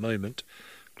Nest at the moment,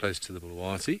 close to the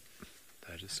Bulwati.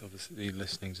 They're just obviously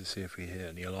listening to see if we hear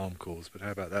any alarm calls, but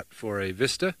how about that for a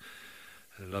vista?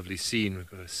 A lovely scene. We've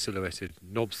got a silhouetted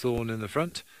knobthorn in the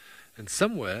front, and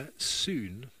somewhere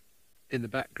soon in the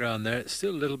background there, it's still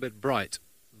a little bit bright,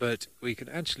 but we can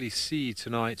actually see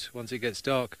tonight, once it gets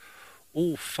dark,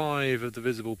 all 5 of the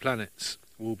visible planets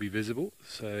will be visible,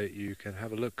 so you can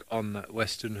have a look on that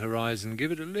western horizon,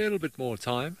 give it a little bit more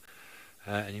time,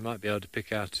 and you might be able to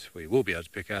pick out, well, you will be able to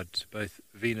pick out both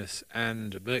Venus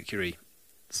and Mercury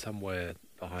somewhere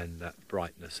behind that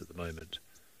brightness at the moment.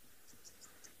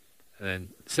 And then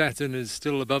Saturn is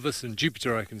still above us, and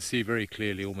Jupiter I can see very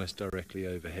clearly almost directly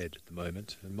overhead at the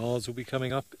moment. And Mars will be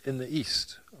coming up in the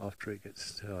east after it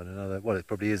gets on another, well, it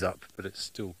probably is up, but it's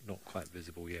still not quite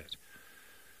visible yet.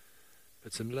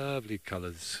 But some lovely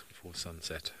colours for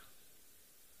sunset.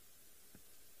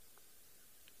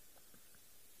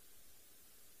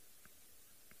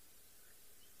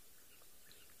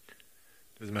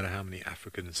 Doesn't matter how many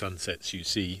African sunsets you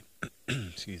see,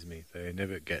 excuse me, they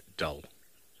never get dull.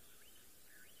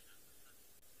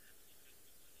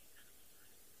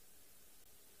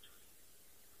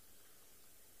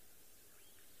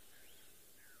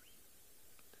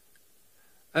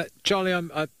 Charlie,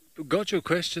 I got your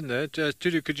question there.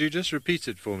 Tudu, could you just repeat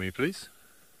it for me, please?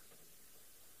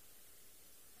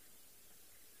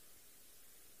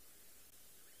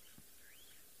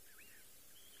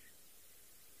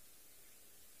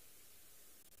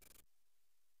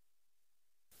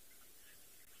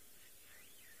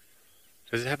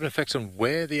 Does it have an effect on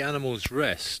where the animals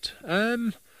rest?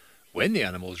 When the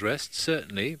animals rest,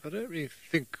 certainly, but I don't really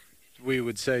think we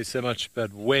would say so much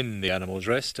about when the animals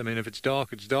rest. I mean, if it's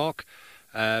dark, it's dark.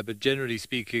 But generally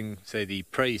speaking, say the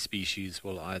prey species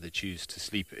will either choose to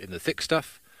sleep in the thick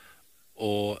stuff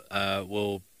or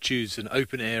will choose an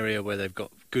open area where they've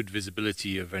got good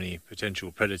visibility of any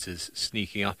potential predators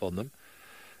sneaking up on them.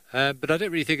 But I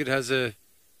don't really think it has an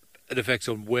effect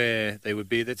on where they would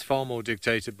be. That's far more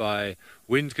dictated by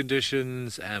wind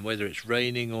conditions and whether it's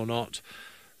raining or not.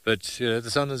 But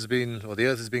the sun has been, or the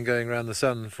Earth has been going around the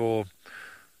sun for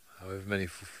however many,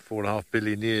 4.5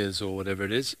 billion years or whatever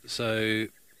it is. So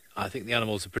I think the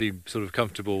animals are pretty sort of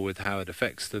comfortable with how it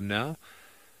affects them now.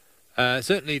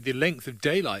 Certainly the length of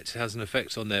daylight has an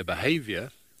effect on their behaviour.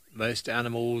 Most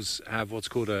animals have what's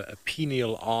called a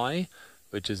pineal eye,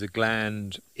 which is a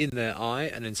gland in their eye,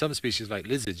 and in some species like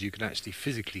lizards you can actually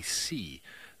physically see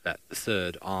that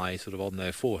third eye sort of on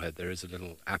their forehead. There is a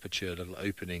little aperture, a little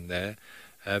opening there.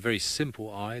 A very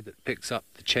simple eye that picks up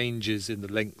the changes in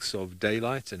the lengths of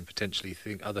daylight and potentially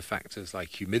other factors like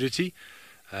humidity,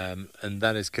 and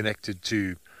that is connected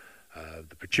to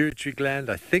the pituitary gland,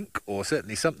 I think, or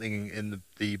certainly something in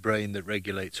the brain that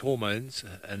regulates hormones,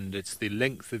 and it's the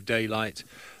length of daylight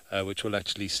which will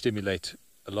actually stimulate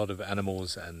a lot of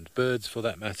animals and birds for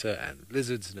that matter, and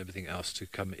lizards and everything else to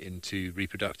come into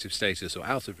reproductive status or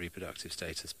out of reproductive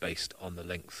status based on the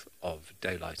length of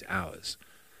daylight hours.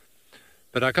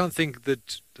 But I can't think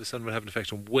that the sun would have an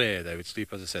effect on where they would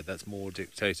sleep. As I said, that's more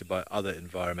dictated by other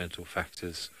environmental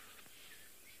factors.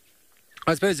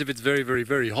 I suppose if it's very, very,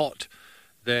 very hot,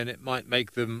 then it might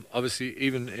make them, obviously,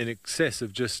 even in excess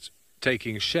of just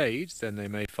taking shade, then they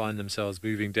may find themselves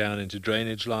moving down into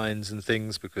drainage lines and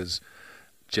things, because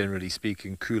generally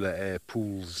speaking, cooler air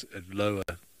pools at lower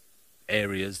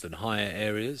areas than higher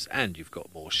areas, and you've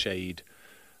got more shade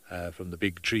from the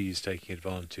big trees taking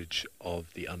advantage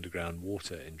of the underground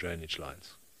water in drainage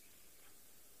lines.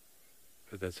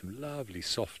 But there's some lovely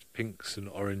soft pinks and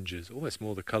oranges, almost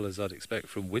more the colours I'd expect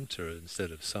from winter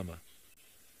instead of summer.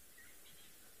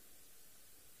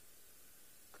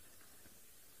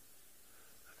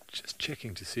 Just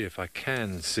checking to see if I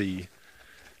can see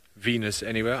Venus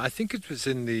anywhere. I think it was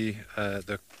in the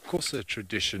Xhosa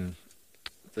tradition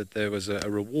that there was a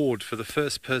reward for the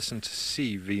first person to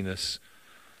see Venus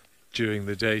during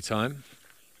the daytime,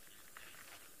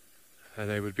 and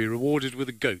they would be rewarded with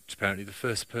a goat. Apparently the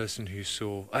first person who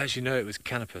saw, actually no, it was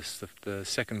Canopus, the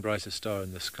second brightest star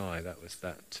in the sky. That's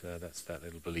that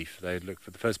little belief. They'd look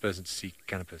for the first person to see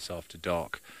Canopus after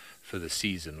dark for the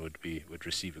season would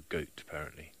receive a goat,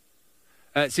 apparently.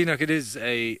 Seenak, it is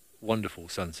a wonderful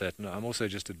sunset, and I'm also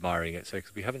just admiring it,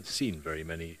 because we haven't seen very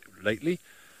many lately,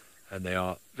 and they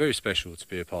are very special to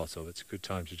be a part of. It's a good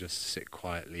time to just sit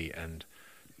quietly and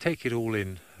take it all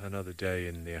in, another day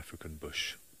in the African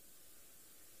bush.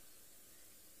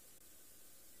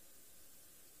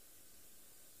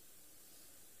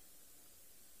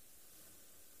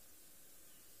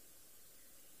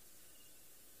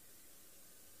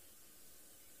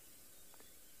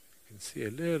 You can see a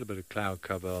little bit of cloud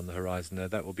cover on the horizon there.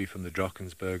 That will be from the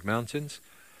Drakensberg Mountains.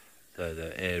 So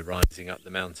the air rising up the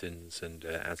mountains, and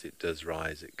as it does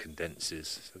rise, it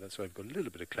condenses. So that's why I've got a little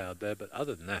bit of cloud there, but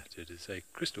other than that, it is a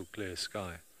crystal clear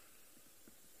sky.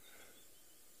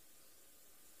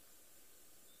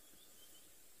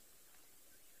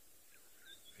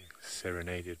 You can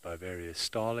serenaded by various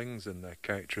starlings and the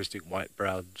characteristic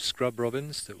white-browed scrub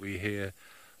robins that we hear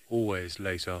always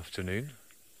late afternoon.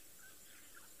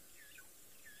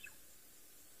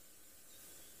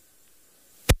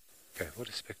 Okay, what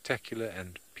a spectacular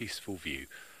and peaceful view.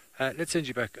 Let's send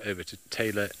you back over to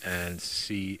Taylor and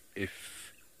see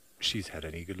if she's had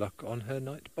any good luck on her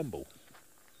night bumble.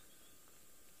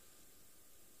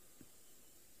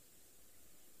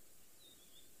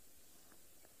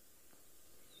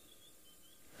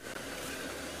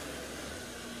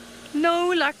 No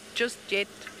luck just yet.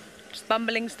 Just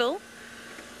bumbling still.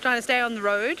 Trying to stay on the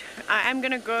road. I am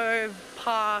going to go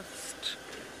past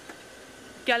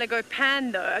Gallego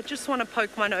Pan though. I just want to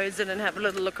poke my nose in and have a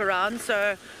little look around.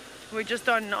 So we're just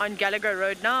on Gallego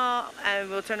Road now, and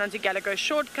we'll turn onto Gallego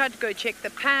Shortcut, go check the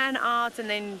Pan out, and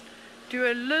then do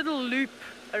a little loop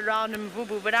around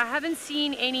Mvubu. But I haven't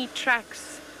seen any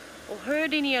tracks or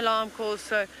heard any alarm calls,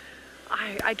 so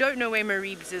I don't know where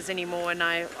Mareebs is anymore, and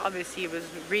I obviously was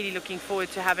really looking forward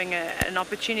to having an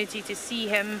opportunity to see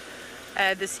him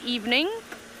this evening.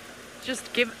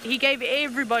 He gave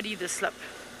everybody the slip.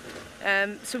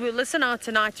 So we'll listen out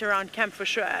tonight around camp for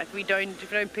sure if we don't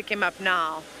pick him up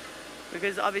now,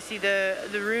 because obviously the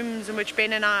rooms in which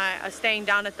Ben and I are staying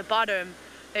down at the bottom,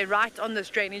 they're right on this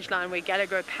drainage line where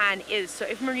Gallego Pan is. So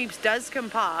if Mareebs does come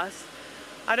past,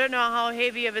 I don't know how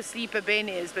heavy of a sleeper Ben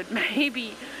is, but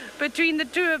maybe between the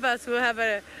two of us we'll have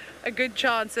a good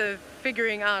chance of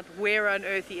figuring out where on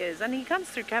earth he is. And he comes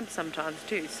through camp sometimes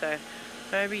too, so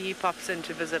maybe he pops in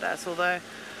to visit us, although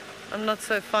I'm not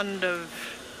so fond of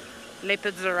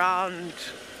leopards around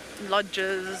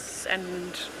lodges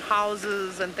and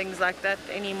houses and things like that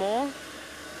anymore.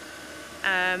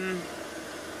 I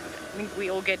think we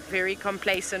all get very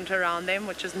complacent around them,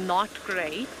 which is not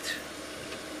great.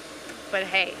 But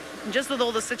hey, just with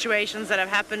all the situations that have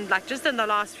happened, like just in the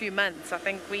last few months, I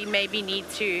think we've maybe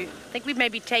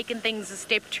taken things a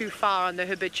step too far on the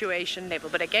habituation level.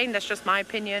 But again, that's just my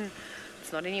opinion.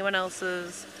 It's not anyone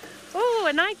else's. Oh,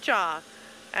 a nightjar.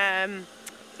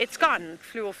 It's gone.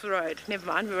 Flew off the road. Never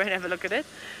mind. We won't have a look at it.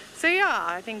 So yeah,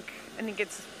 I think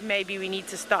it's maybe we need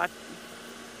to start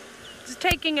just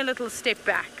taking a little step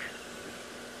back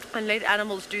and let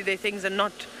animals do their things and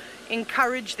not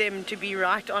encourage them to be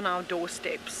right on our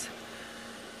doorsteps.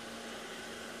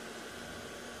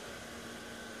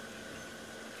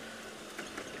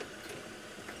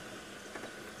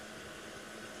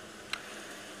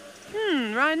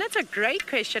 Ryan, that's a great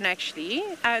question actually.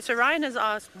 So Ryan has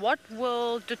asked, what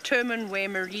will determine where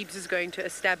Mareebs is going to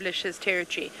establish his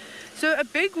territory? So a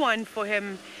big one for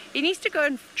him, he needs to go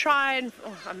and try and,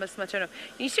 I missed my turn off.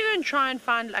 He needs to go and try and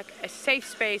find like a safe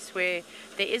space where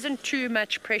there isn't too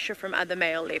much pressure from other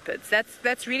male leopards.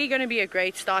 That's really going to be a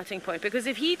great starting point, because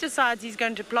if he decides he's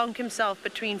going to plonk himself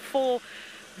between 4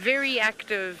 very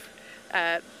active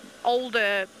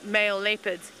older male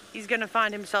leopards, he's going to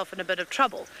find himself in a bit of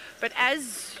trouble. But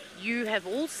as you have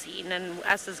all seen, and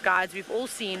us as guides we've all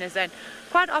seen, is that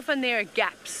quite often there are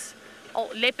gaps.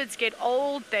 Leopards get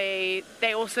old, they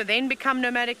also then become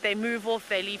nomadic, they move off,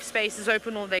 they leave spaces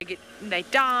open, or they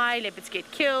die, leopards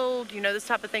get killed, you know, this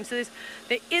type of thing. So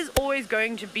there is always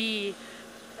going to be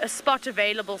a spot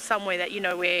available somewhere that, you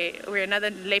know, where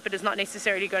another leopard is not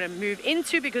necessarily going to move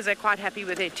into because they're quite happy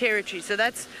with their territory. So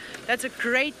that's a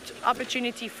great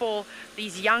opportunity for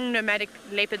these young nomadic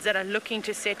leopards that are looking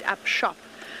to set up shop.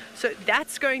 So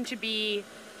that's going to be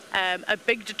a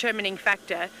big determining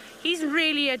factor. He's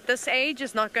really at this age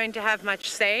is not going to have much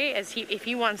say if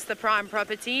he wants the prime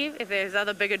property. If there's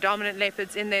other bigger dominant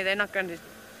leopards in there, they're not going to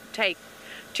take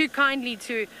too kindly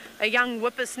to a young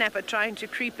whippersnapper trying to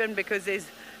creep in, because there's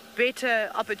better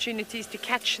opportunities to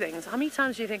catch things. How many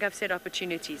times do you think I've said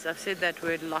opportunities? I've said that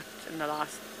word a lot in the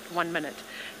last 1 minute.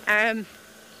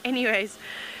 Anyways,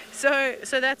 so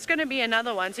that's going to be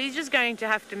another one. So he's just going to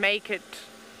have to make it,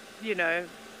 you know,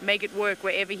 make it work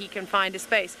wherever he can find a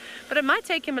space. But it might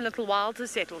take him a little while to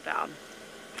settle down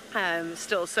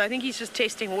still. So I think he's just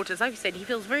testing waters. Like I said, he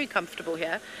feels very comfortable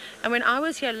here. And when I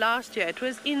was here last year, it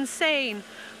was insane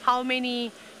how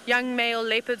many young male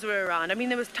leopards were around. I mean,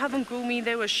 there was Tavangumi,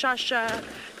 there was Shasha,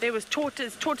 there was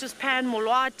Tortoise Pan,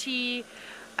 Molwati.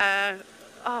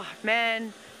 Oh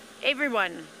man,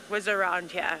 everyone was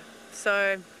around here.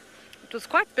 So it was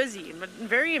quite busy, but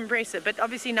very impressive. But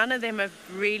obviously none of them have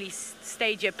really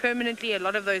stayed here permanently. A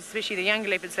lot of those, especially the younger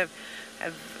leopards, have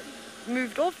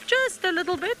moved off just a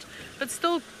little bit, but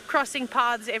still crossing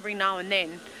paths every now and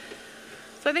then.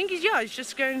 So I think he's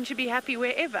just going to be happy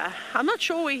wherever. I'm not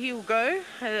sure where he'll go.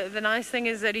 The nice thing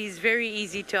is that he's very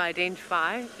easy to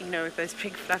identify, you know, with those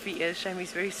big fluffy ears. Shame,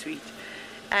 he's very sweet.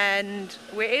 And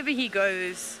wherever he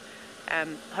goes,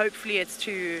 Hopefully it's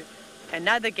to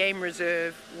another game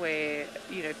reserve where,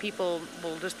 you know, people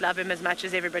will just love him as much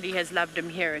as everybody has loved him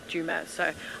here at Djuma.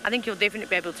 So I think you'll definitely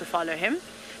be able to follow him.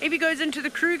 If he goes into the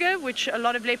Kruger, which a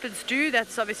lot of leopards do,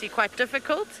 that's obviously quite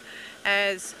difficult,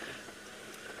 as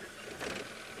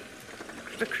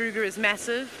the Kruger is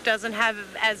massive, doesn't have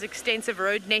as extensive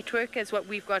road network as what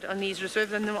we've got on these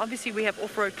reserves, and then obviously we have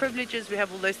off-road privileges, we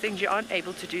have all those things. You aren't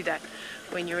able to do that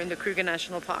when you're in the Kruger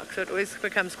National Park, so it always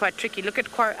becomes quite tricky. Look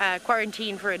at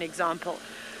Quarantine for an example,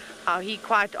 how he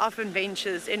quite often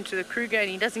ventures into the Kruger and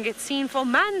he doesn't get seen for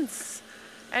months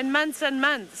and months and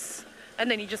months, and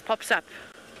then he just pops up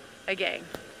again.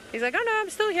 He's like, oh no,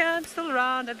 I'm still here, I'm still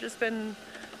around, I've just been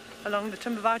along the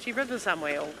Timbavati River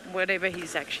somewhere, or whatever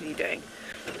he's actually doing.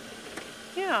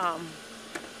 Yeah.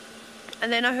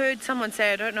 And then I heard someone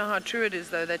say, I don't know how true it is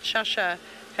though, that Shasha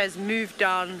has moved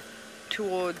down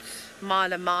towards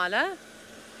Mala Mala,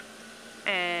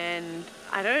 and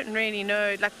I don't really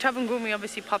know, like Tavangumi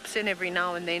obviously pops in every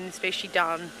now and then, especially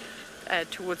down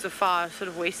towards the far sort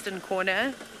of western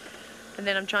corner. And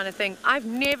then I'm trying to think, I've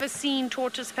never seen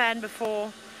Tortoise Pan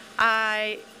before.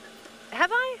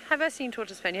 Have I seen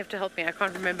Tortoise Pan? You have to help me, I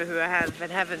can't remember who I have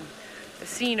and haven't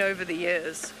seen over the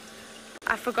years.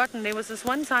 I've forgotten. There was this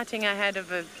one sighting I had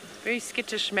of a very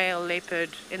skittish male leopard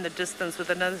in the distance with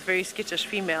another very skittish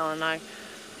female, and I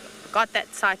got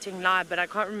that sighting live, but I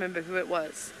can't remember who it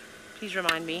was. Please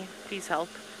remind me, please help.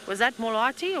 Was that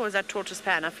Molati or was that Tortoise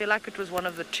Pan? I feel like it was one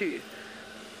of the two.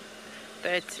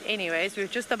 But anyways, we're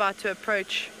just about to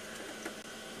approach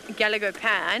Gallagher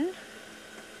Pan,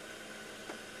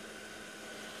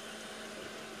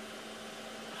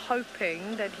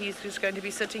 hoping that he's just going to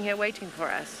be sitting here waiting for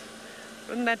us.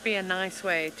 Wouldn't that be a nice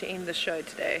way to end the show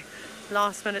today?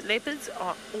 Last minute leopards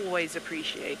are always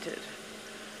appreciated.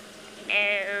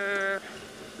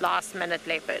 Last minute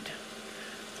leopard.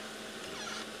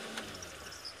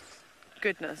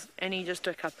 Goodness, and he just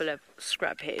took a couple of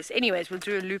scrub hairs. Anyways, we'll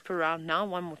do a loop around now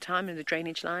one more time in the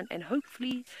drainage line, and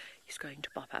hopefully he's going to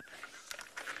pop up.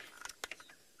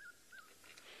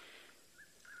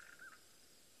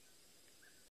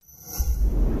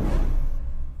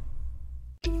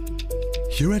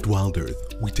 Here at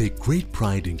WildEarth, we take great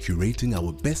pride in curating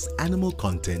our best animal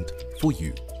content for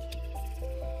you.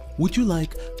 Would you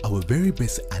like our very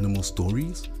best animal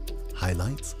stories,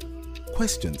 highlights,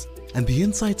 questions, and the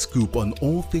inside scoop on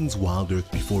all things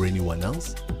WildEarth before anyone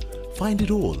else? Find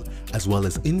it all, as well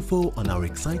as info on our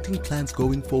exciting plans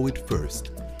going forward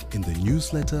first, in the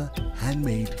newsletter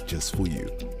handmade just for you.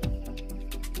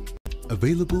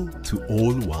 Available to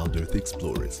all WildEarth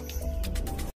explorers.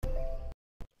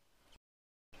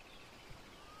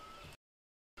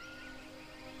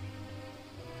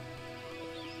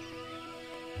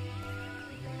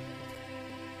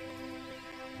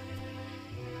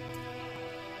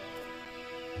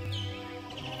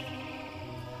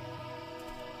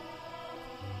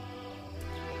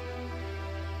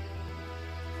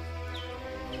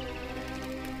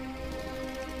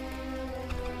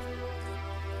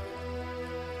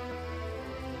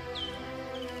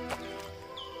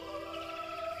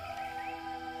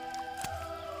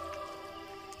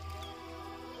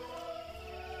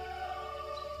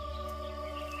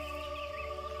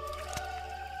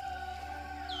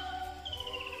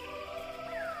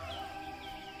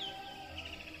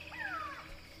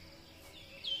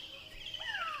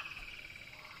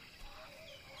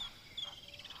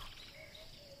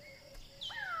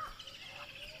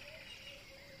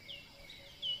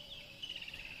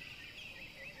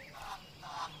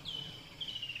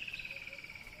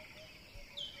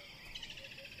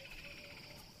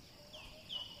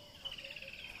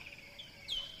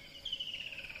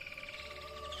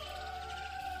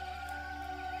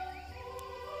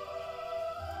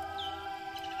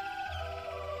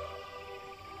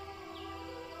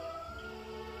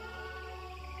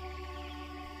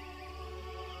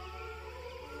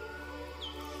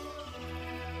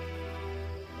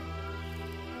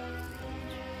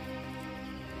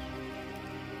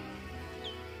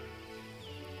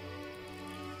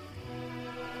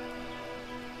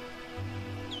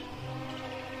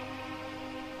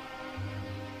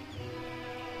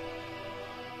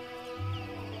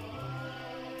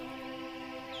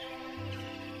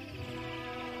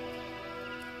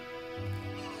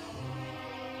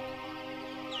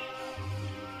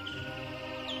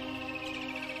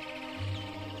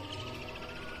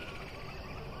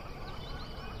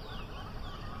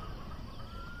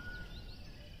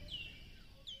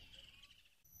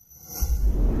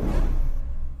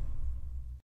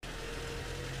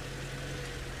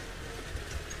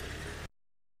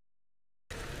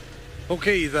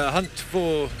 Okay, the hunt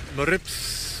for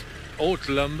Marips Alt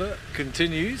lumber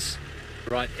continues.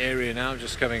 Right area now,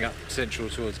 just coming up central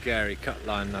towards Gary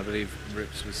Cutline. I believe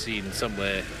Rips was seen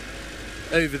somewhere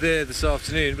over there this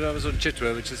afternoon, but I was on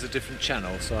Chitwa, which is a different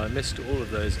channel, so I missed all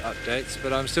of those updates.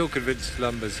 But I'm still convinced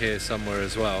Lumber's here somewhere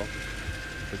as well.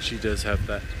 But she does have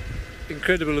that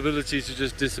incredible ability to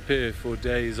just disappear for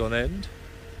days on end.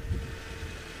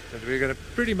 And we're going to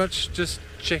pretty much just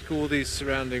check all these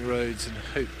surrounding roads and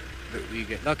hope that we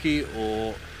get lucky,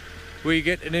 or we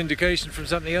get an indication from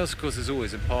something else. Of course, there's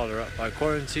always Impala up by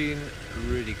Quarantine,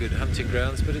 really good hunting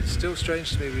grounds, but it's still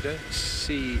strange to me we don't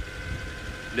see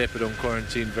leopard on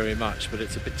Quarantine very much, but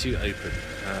it's a bit too open.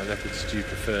 Leopards do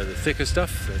prefer the thicker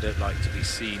stuff, they don't like to be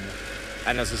seen,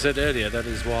 and as I said earlier, that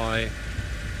is why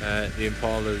the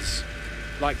Impalas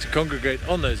like to congregate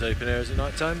on those open areas at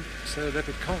night time, so the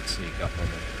leopard can't sneak up on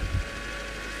them.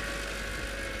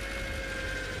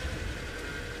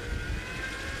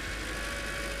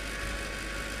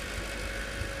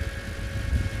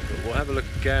 We'll have a look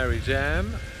at Gary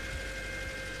Dam.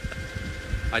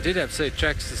 I did have safe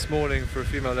tracks this morning for a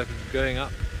female leopard going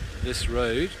up this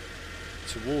road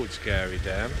towards Gary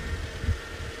Dam.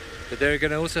 But they're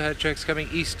going to also have tracks coming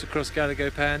east across Gallego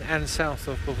Pan and south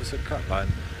of Buffelshoek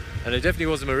Cutline. And it definitely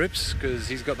wasn't Marips, because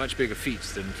he's got much bigger feet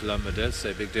than Tulumba does,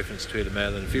 so a big difference between a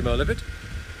male and a female leopard.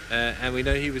 And we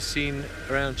know he was seen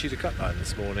around Cheetah Cutline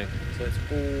this morning, so it's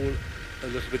all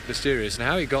a little bit mysterious. And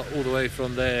how he got all the way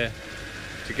from there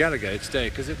to Gallego today,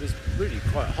 because it was really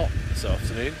quite hot this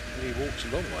afternoon, and he walked a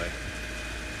long way.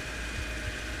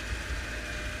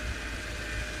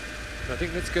 I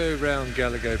think let's go round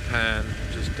Gallego Pan,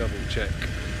 just double check.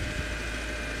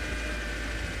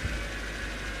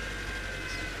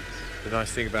 The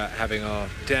nice thing about having our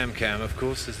dam cam, of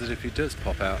course, is that if he does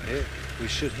pop out here, we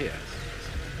should hear.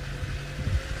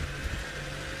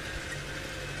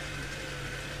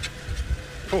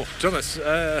 Oh, Thomas,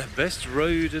 best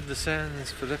road in the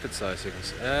sands for leopard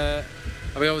sightings. I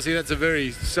mean, obviously that's a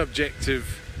very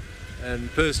subjective and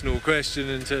personal question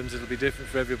in terms it'll be different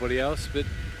for everybody else, but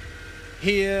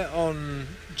here on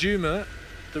Juma,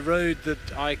 the road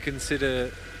that I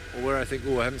consider, or where I think,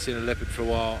 oh, I haven't seen a leopard for a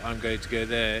while, I'm going to go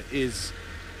there, is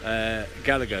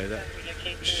Gallego, that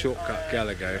shortcut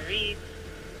Gallego.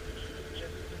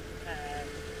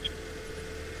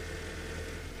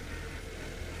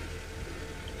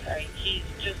 Sorry, he's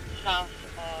just south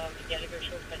of Gallego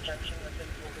Shortcut Junction with the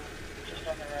just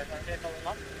on the road. I'm going to call him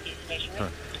up. He's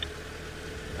stationary.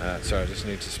 Sorry, I just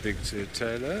need to speak to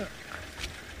Taylor.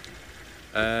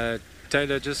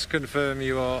 Taylor, just confirm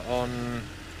you are on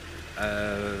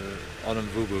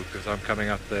Mvubu, because I'm coming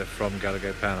up there from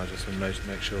Gallego Pan. I just want to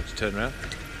make sure to turn around.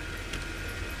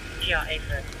 Yeah,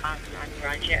 I'm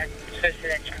right here, close to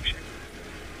that junction.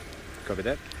 Copy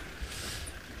that.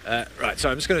 Right, so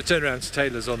I'm just going to turn around to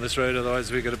Taylor's on this road,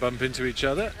 otherwise we're going to bump into each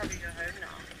other. Probably go home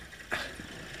now.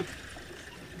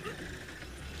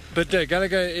 But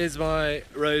Gallego is my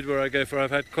road where I go for.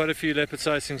 I've had quite a few leopard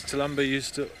sightings. Tulumba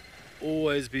used to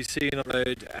always be seen on the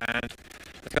road, and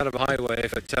it's kind of a highway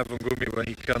for Tavungumi where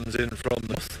he comes in from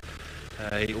north.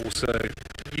 He also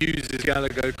uses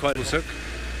Gallego quite a hook.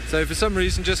 So for some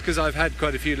reason, just because I've had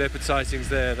quite a few leopard sightings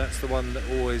there, that's the one that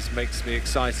always makes me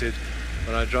excited.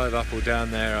 When I drive up or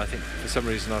down there, I think for some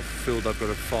reason I feel I've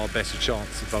got a far better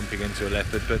chance of bumping into a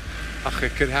leopard, but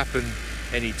it could happen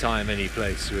any time, any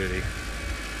place, really.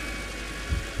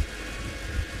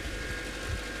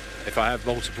 If I have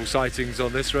multiple sightings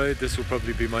on this road, this will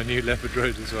probably be my new leopard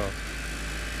road as well.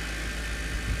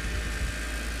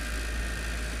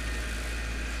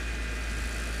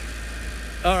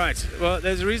 Alright, well,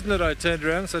 there's a reason that I turned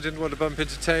around, so I didn't want to bump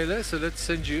into Taylor, so let's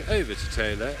send you over to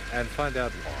Taylor and find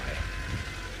out why.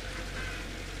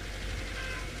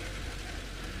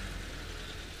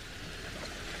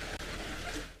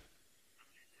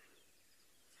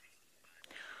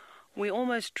 We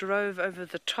almost drove over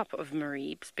the top of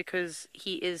Marieb's because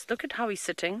he is, look at how he's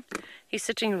sitting. He's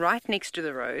sitting right next to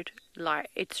the road. Like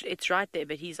it's right there,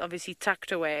 but he's obviously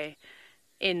tucked away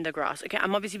in the grass. Okay,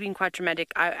 I'm obviously being quite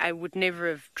dramatic. I would never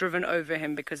have driven over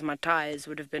him because my tires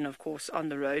would have been, of course, on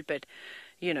the road, but,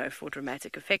 you know, for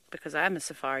dramatic effect, because I am a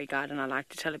safari guide and I like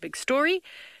to tell a big story.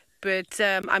 But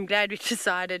I'm glad we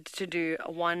decided to do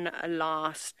one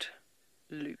last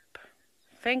loop.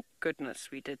 Thank goodness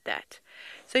we did that.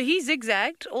 So he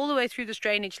zigzagged all the way through this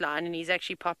drainage line, and he's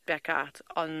actually popped back out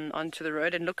onto the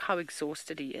road, and look how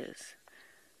exhausted he is.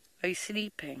 Are you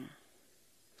sleeping?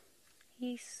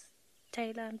 Yes,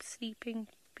 Taylor, I'm sleeping.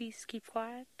 Please keep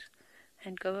quiet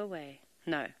and go away.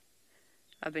 No.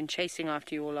 I've been chasing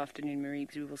after you all afternoon, Marie,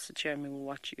 because we will sit here and we will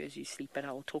watch you as you sleep, but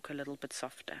I will talk a little bit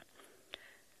softer.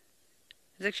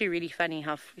 It's actually really funny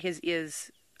how his ears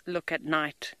look at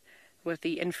night with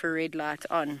the infrared light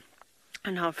on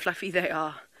and how fluffy they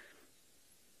are.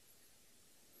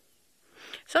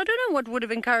 So I don't know what would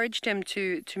have encouraged him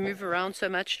to move around so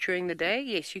much during the day.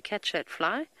 Yes, you catch that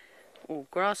fly or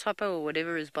grasshopper or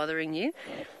whatever is bothering you.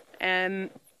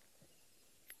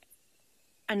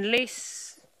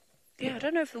 Unless, I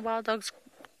don't know if the wild dogs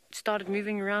started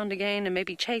moving around again and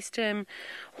maybe chased him,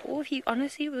 or if he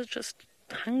honestly was just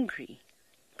hungry.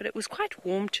 But it was quite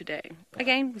warm today.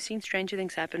 Again, we've seen stranger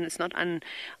things happen. It's not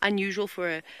unusual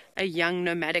for a young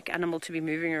nomadic animal to be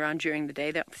moving around during the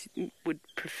day. They would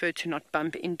prefer to not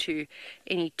bump into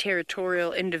any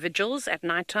territorial individuals at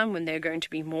nighttime when they're going to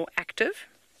be more active.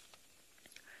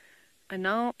 And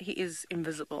now he is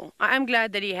invisible. I am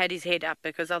glad that he had his head up,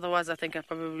 because otherwise I think I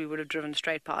probably would have driven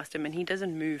straight past him, and he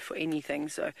doesn't move for anything,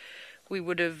 so we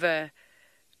would have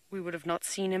not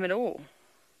seen him at all.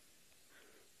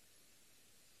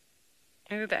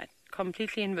 Look at that,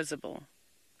 completely invisible.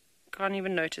 Can't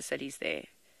even notice that he's there.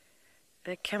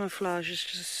 The camouflage is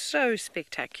just so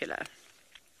spectacular.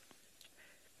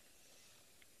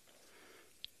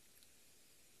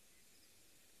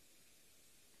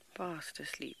 Fast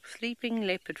asleep. Sleeping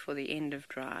leopard for the end of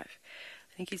drive.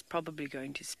 I think he's probably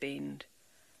going to spend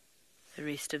the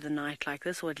rest of the night like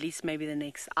this, or at least maybe the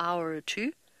next hour or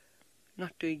two,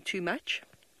 not doing too much.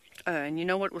 Oh, and you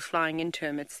know what was flying into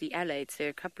him? It's the alates. There are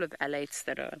a couple of alates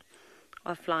that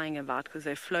are flying about because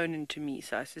they've flown into me,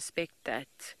 so I suspect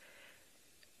that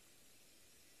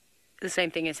the same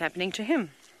thing is happening to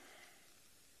him.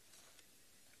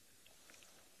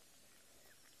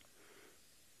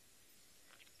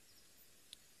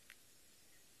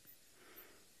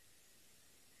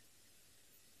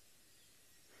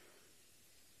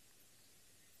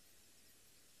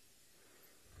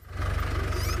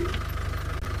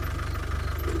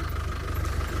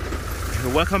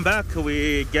 Welcome back.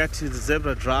 We get to the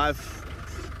zebra drive.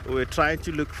 We're trying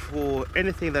to look for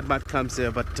anything that might come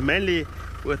there, but mainly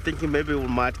we're thinking maybe we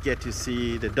might get to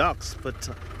see the dogs, but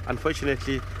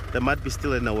unfortunately they might be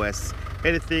still in the west.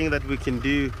 Anything that we can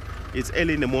do is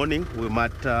early in the morning. We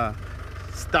might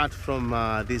start from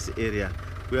this area.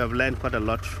 We have learned quite a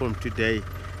lot from today.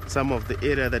 Some of the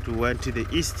area that we went to the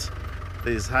east,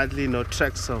 there's hardly no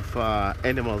tracks of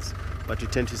animals, but you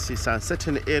tend to see some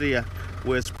certain area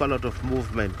where there's quite a lot of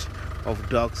movement of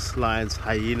dogs, lions,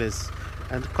 hyenas,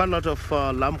 and quite a lot of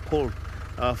lamb call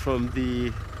from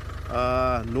the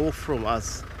north from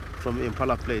us, from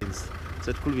Impala Plains.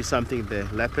 So it could be something there,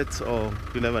 leopards, or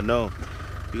you never know,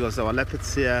 because our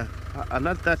leopards here are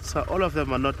not that, all of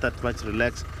them are not that much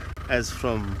relaxed as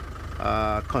from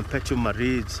compared to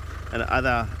Marids and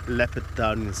other leopard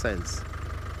down in sense.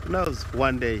 Who knows,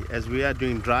 one day as we are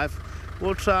doing drive,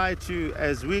 we'll try to,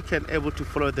 as we can, able to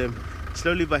follow them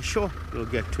slowly but sure. We'll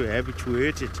get too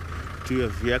habituated to your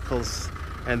vehicles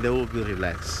and they will be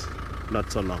relaxed, not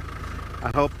so long.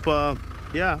 I hope,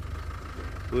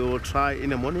 we will try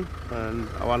in the morning and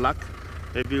our luck,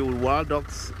 maybe with wild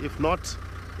dogs. If not,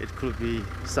 it could be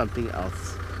something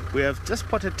else. We have just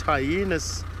spotted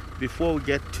hyenas before we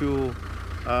get to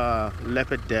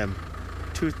Leopard Dam.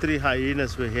 2-3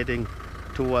 hyenas were heading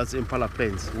towards Impala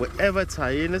Plains. Wherever it's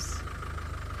hyenas,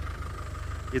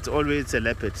 it's always a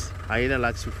leopard. Hyena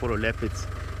likes to follow leopards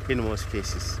in most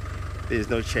cases. There is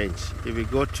no change. If we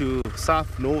go to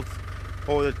south, north,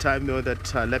 all the time, know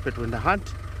that leopard when they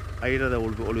hunt, hyena that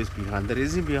will be always behind. The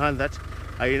reason behind that,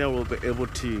 hyena will be able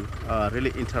to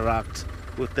really interact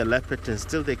with the leopard and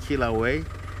still they kill away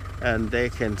and they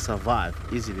can survive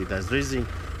easily. That's the reason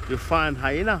you find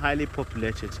hyena highly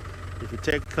populated. If you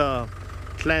take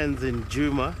clans in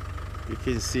Juma, you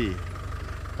can see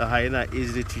the hyena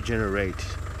easily to generate,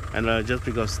 and just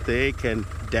because they can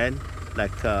den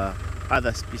like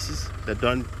other species that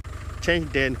don't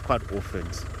change den quite often.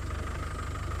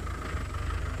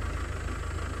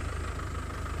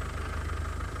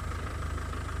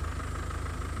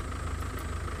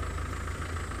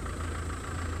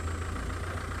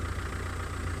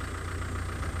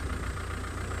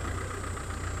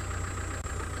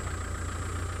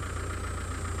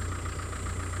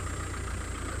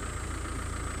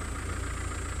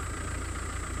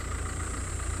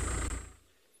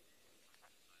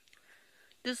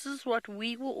 This is what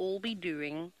we will all be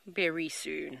doing very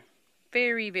soon.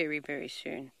 Very, very, very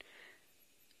soon.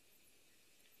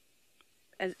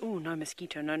 Oh, no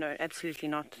mosquito. No, absolutely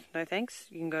not. No thanks.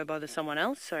 You can go bother someone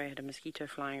else. Sorry, I had a mosquito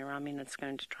flying around me and it's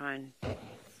going to try and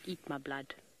eat my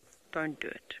blood. Don't do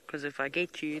it, because if I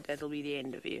get you, that'll be the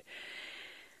end of you.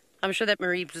 I'm sure that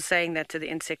Marie was saying that to the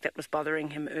insect that was bothering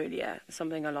him earlier,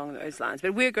 something along those lines.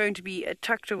 But we're going to be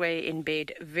tucked away in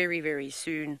bed very, very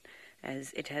soon.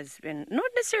 as it has been not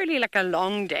necessarily like a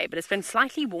long day, but it's been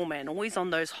slightly warmer, and always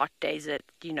on those hot days that,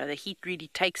 you know, the heat really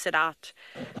takes it out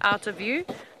of you.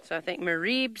 So I think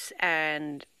Mareebs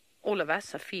and all of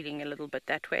us are feeling a little bit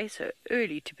that way, so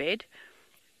early to bed.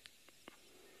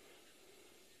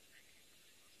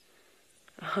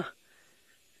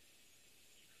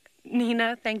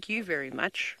 Nina, thank you very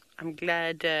much. I'm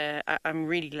glad, I'm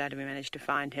really glad we managed to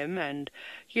find him. And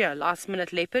yeah, last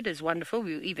minute leopard is wonderful.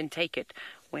 We'll even take it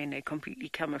when they're completely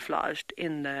camouflaged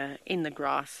in the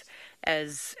grass,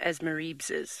 as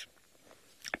Mareebs is.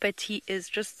 But he is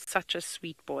just such a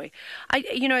sweet boy.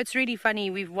 You know, it's really funny.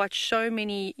 We've watched so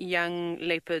many young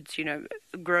leopards, you know,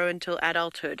 grow until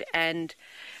adulthood, and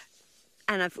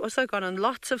I've also gone on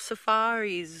lots of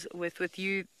safaris with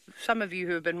you, some of you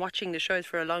who have been watching the shows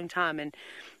for a long time, and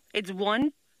it's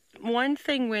one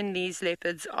thing when these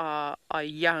leopards are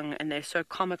young and they're so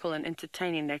comical and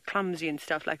entertaining, they're clumsy and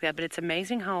stuff like that, but it's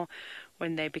amazing how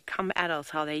when they become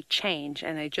adults, how they change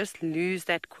and they just lose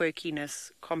that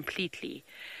quirkiness completely.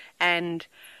 And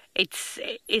it's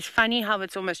funny how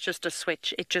it's almost just a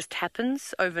switch. It just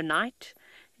happens overnight.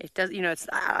 It does, you know,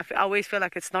 I always feel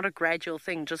like it's not a gradual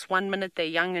thing. Just 1 minute they're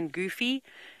young and goofy,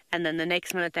 and then the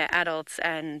next minute they're adults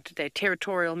and they're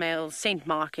territorial males, scent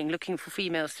marking, looking for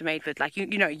females to mate with, like, you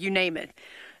know, you name it.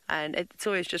 And it's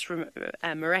always just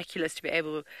miraculous to be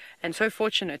able, and so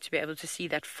fortunate to be able to see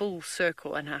that full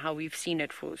circle, and how we've seen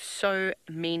it for so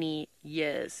many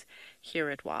years here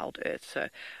at WildEarth. So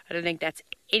I don't think that's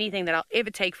anything that I'll ever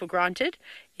take for granted,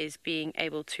 is being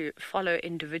able to follow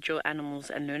individual animals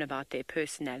and learn about their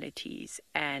personalities,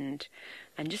 and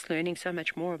just learning so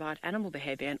much more about animal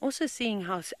behavior, and also seeing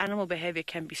how animal behavior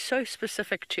can be so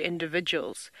specific to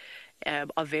individuals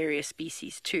of various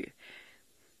species too.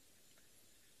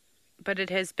 But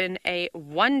it has been a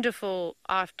wonderful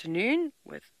afternoon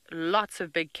with lots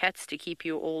of big cats to keep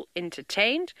you all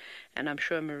entertained, and I'm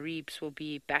sure Mareebs will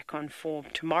be back on form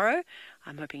tomorrow.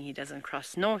 I'm hoping he doesn't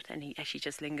cross north and he actually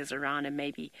just lingers around, and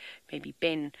maybe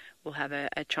Ben will have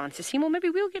a chance to see him, or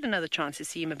maybe we'll get another chance to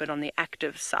see him a bit on the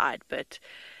active side. But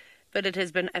it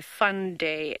has been a fun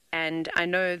day, and I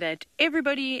know that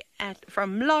everybody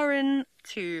from Lauren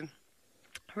to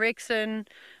Rexon,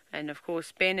 and of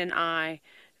course Ben and I,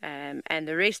 and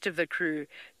the rest of the crew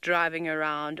driving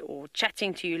around or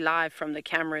chatting to you live from the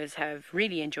cameras, have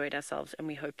really enjoyed ourselves, and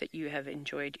we hope that you have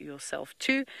enjoyed yourself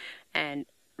too. And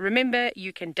remember,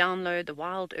 you can download the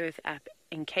WildEarth app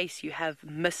in case you have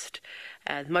missed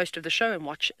most of the show and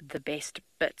watch the best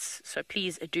bits. So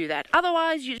please do that.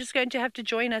 Otherwise, you're just going to have to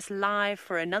join us live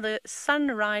for another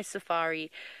sunrise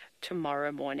safari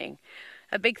tomorrow morning.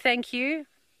 A big thank you,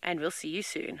 and we'll see you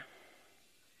soon.